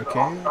All-Star,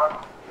 okay.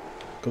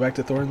 Go back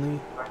to Thornley.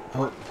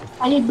 Oh,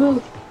 I need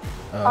boost.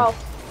 oh.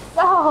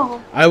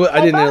 No. I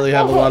didn't really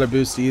have a lot of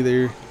boost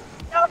either.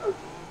 No.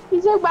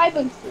 He took my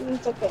boost.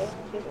 It's okay.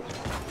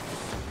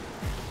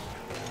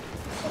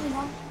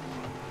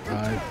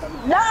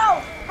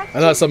 No. I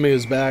thought somebody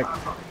was back.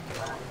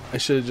 I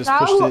should have just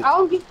pushed it.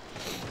 I'll get.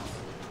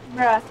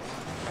 Bruh.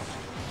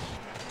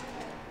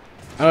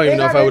 I don't even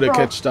know if I would have Rickroll.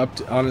 catched up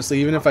to, honestly,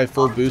 even if I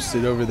full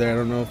boosted over there, I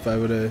don't know if I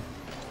would have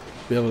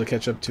been able to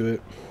catch up to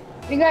it.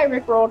 You got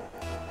Rickrolled.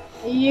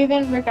 You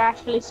even Rick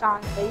Ashley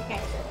song, but you can't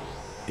hear it.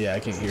 Yeah, I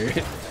can't hear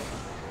it.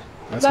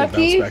 That's gonna bounce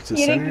Lucky back to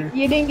you center.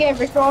 you didn't get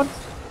Rickrolled.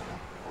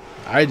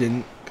 I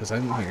didn't, because I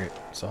didn't hear it.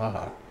 So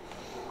haha.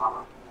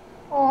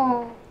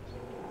 Oh.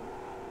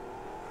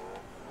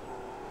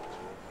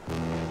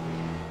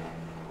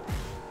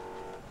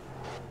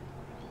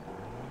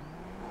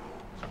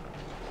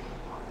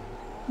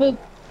 Boop.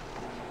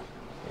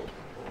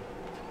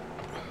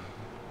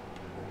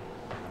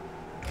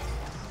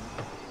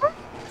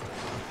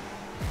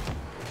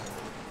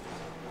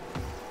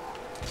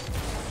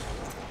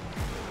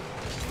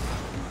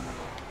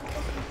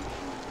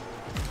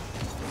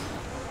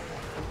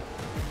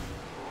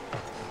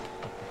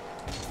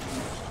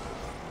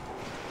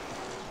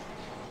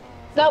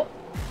 Nope.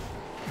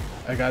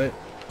 I got it.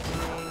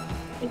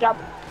 Good job.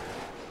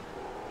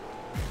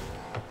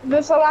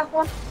 This the last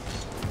one?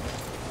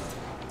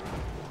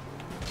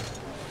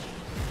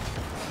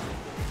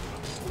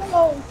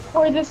 No,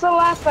 or this the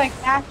last like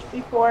match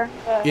before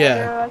the Yeah.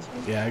 other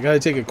one? Yeah, I gotta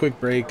take a quick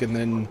break and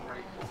then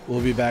we'll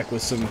be back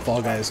with some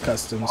Fall Guys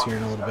customs here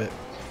in a little bit.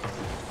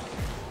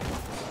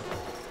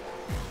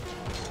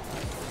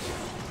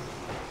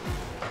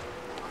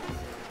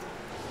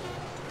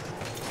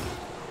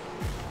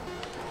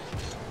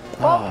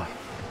 Ah,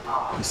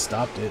 he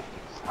stopped it.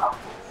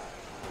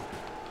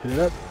 Hit it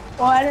up.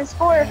 Well, I didn't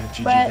score, Yeah,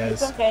 GG but guys.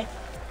 it's okay.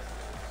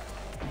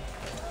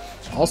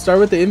 I'll start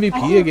with the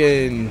MVP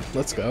again.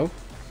 Let's go.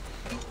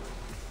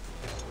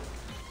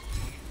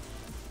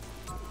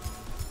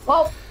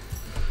 Well,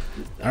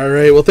 All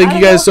right. Well, thank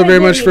you guys so very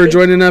much for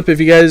joining up. If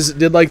you guys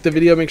did like the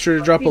video, make sure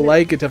to drop a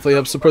like. It definitely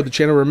helps support the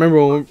channel.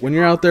 Remember, when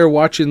you're out there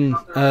watching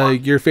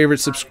your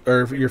favorite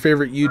your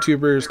favorite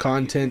YouTubers'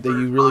 content that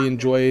you really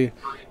enjoy,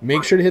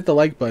 make sure to hit the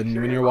like button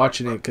when you're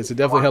watching it because it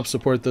definitely helps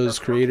support those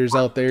creators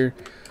out there.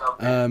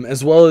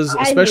 As well as,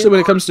 especially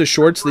when it comes to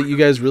shorts that you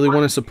guys really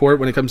want to support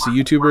when it comes to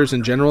YouTubers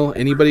in general,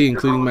 anybody,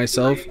 including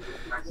myself,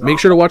 make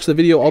sure to watch the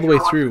video all the way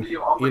through.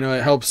 You know,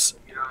 it helps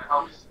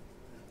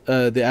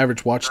the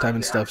average watch time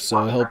and stuff, so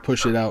it'll help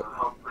push it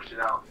out.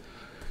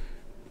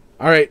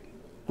 Alright,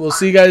 we'll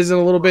see you guys in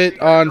a little bit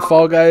on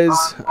Fall Guys.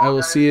 I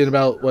will see you in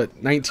about,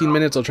 19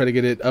 minutes. I'll try to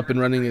get it up and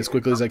running as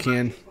quickly as I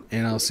can,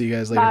 and I'll see you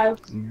guys later.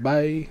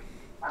 Bye.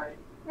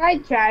 I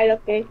tried,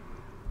 okay.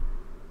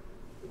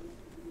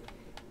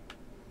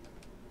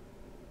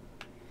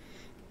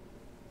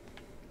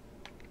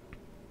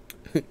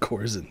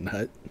 Core's a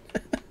nut.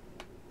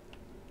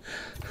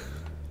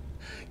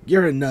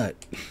 You're a nut.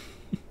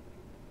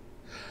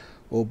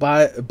 Well,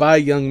 bye,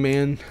 young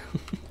man.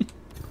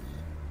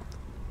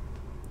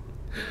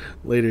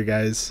 Later,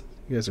 guys.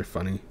 You guys are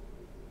funny.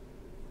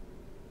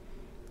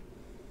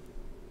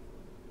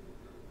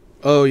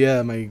 Oh,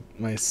 yeah,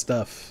 my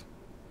stuff.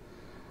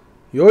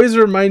 You always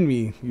remind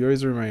me.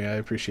 I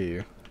appreciate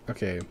you.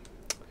 Okay.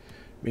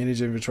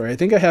 Manage inventory. I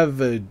think I have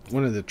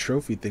one of the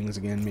trophy things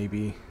again,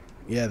 maybe.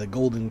 Yeah, the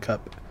golden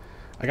cup.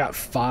 I got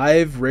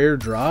 5 rare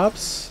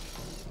drops?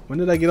 When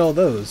did I get all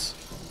those?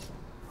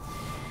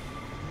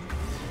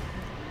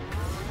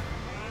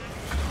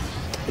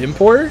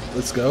 Import?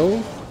 Let's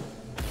go.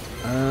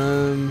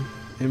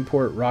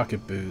 Import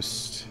rocket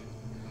boost.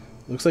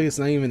 Looks like it's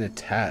not even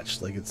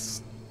attached. Like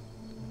it's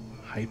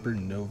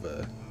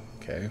Hypernova.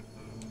 Okay.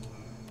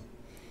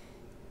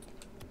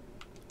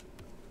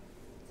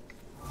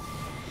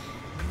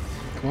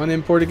 Come on,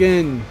 import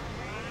again.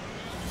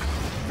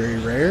 Very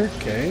rare.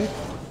 Okay.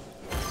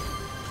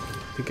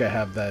 I think I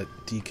have that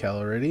decal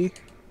already.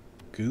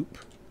 Goop.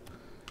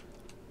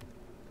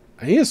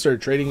 I need to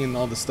start trading in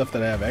all the stuff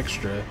that I have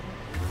extra.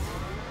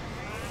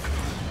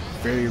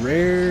 Very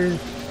rare.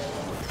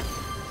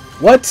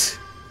 What?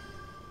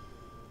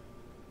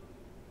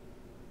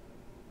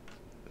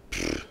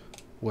 Pfft,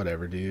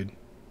 whatever, dude.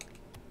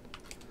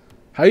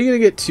 How are you gonna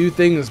get 2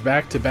 things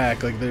back to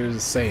back like they're the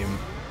same?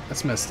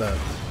 That's messed up.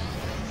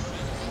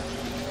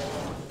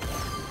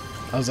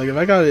 I was like, if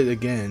I got it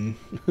again.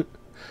 Okay,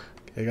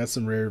 I got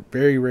some rare,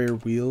 very rare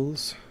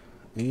wheels.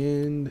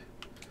 And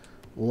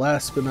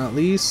last but not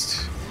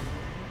least,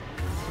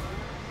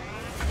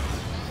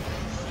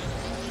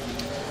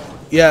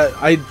 yeah,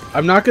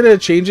 I'm not gonna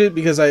change it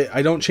because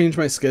I don't change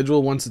my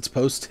schedule once it's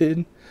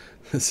posted.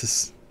 This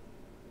is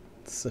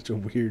such a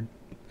weird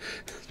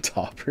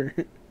topper.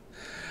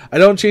 I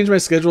don't change my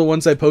schedule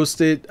once I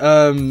post it.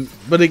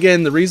 But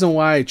again, the reason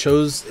why I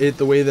chose it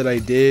the way that I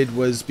did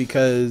was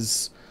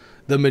because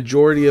the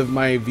majority of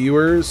my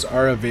viewers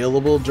are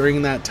available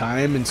during that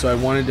time, and so I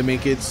wanted to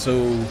make it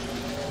so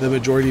the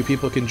majority of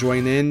people can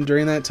join in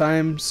during that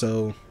time.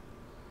 So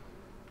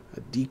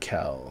a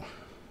decal.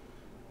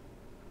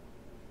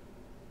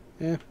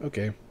 Yeah,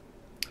 okay.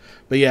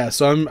 But yeah,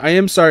 so I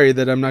am sorry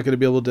that I'm not going to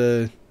be able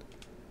to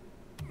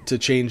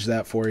change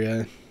that for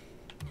you.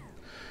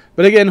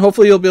 But again,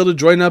 hopefully you'll be able to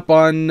join up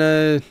on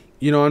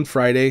on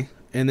Friday,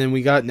 and then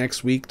we got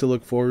next week to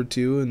look forward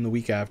to and the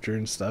week after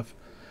and stuff.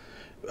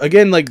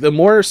 Again, like the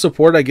more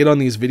support I get on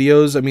these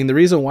videos, I mean, the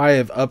reason why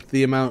I've upped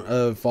the amount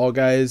of Fall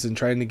Guys and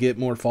trying to get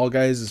more Fall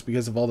Guys is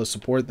because of all the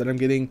support that I'm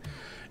getting.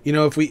 You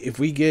know, if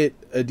we get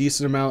a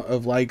decent amount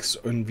of likes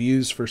and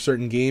views for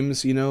certain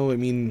games, I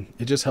mean,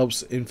 it just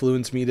helps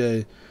influence me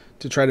to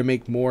try to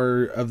make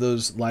more of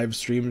those live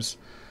streams.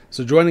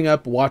 So joining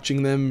up,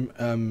 watching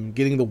them,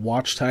 getting the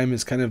watch time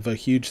is kind of a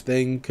huge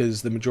thing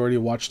because the majority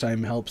of watch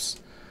time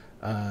helps.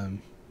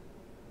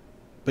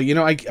 But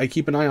I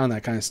keep an eye on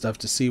that kind of stuff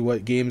to see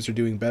what games are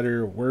doing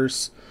better or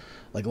worse.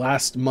 Like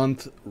last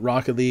month,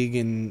 Rocket League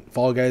and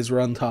Fall Guys were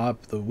on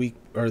top. The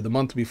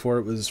month before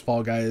it was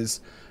Fall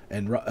Guys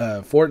and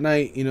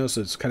Fortnite.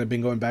 So it's kind of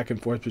been going back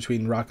and forth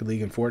between Rocket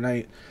League and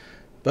Fortnite.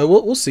 But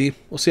we'll see.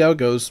 We'll see how it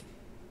goes.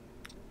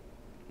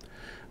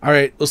 All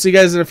right, we'll see you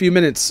guys in a few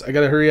minutes. I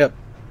gotta hurry up.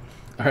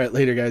 All right,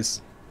 later,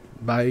 guys.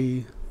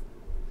 Bye.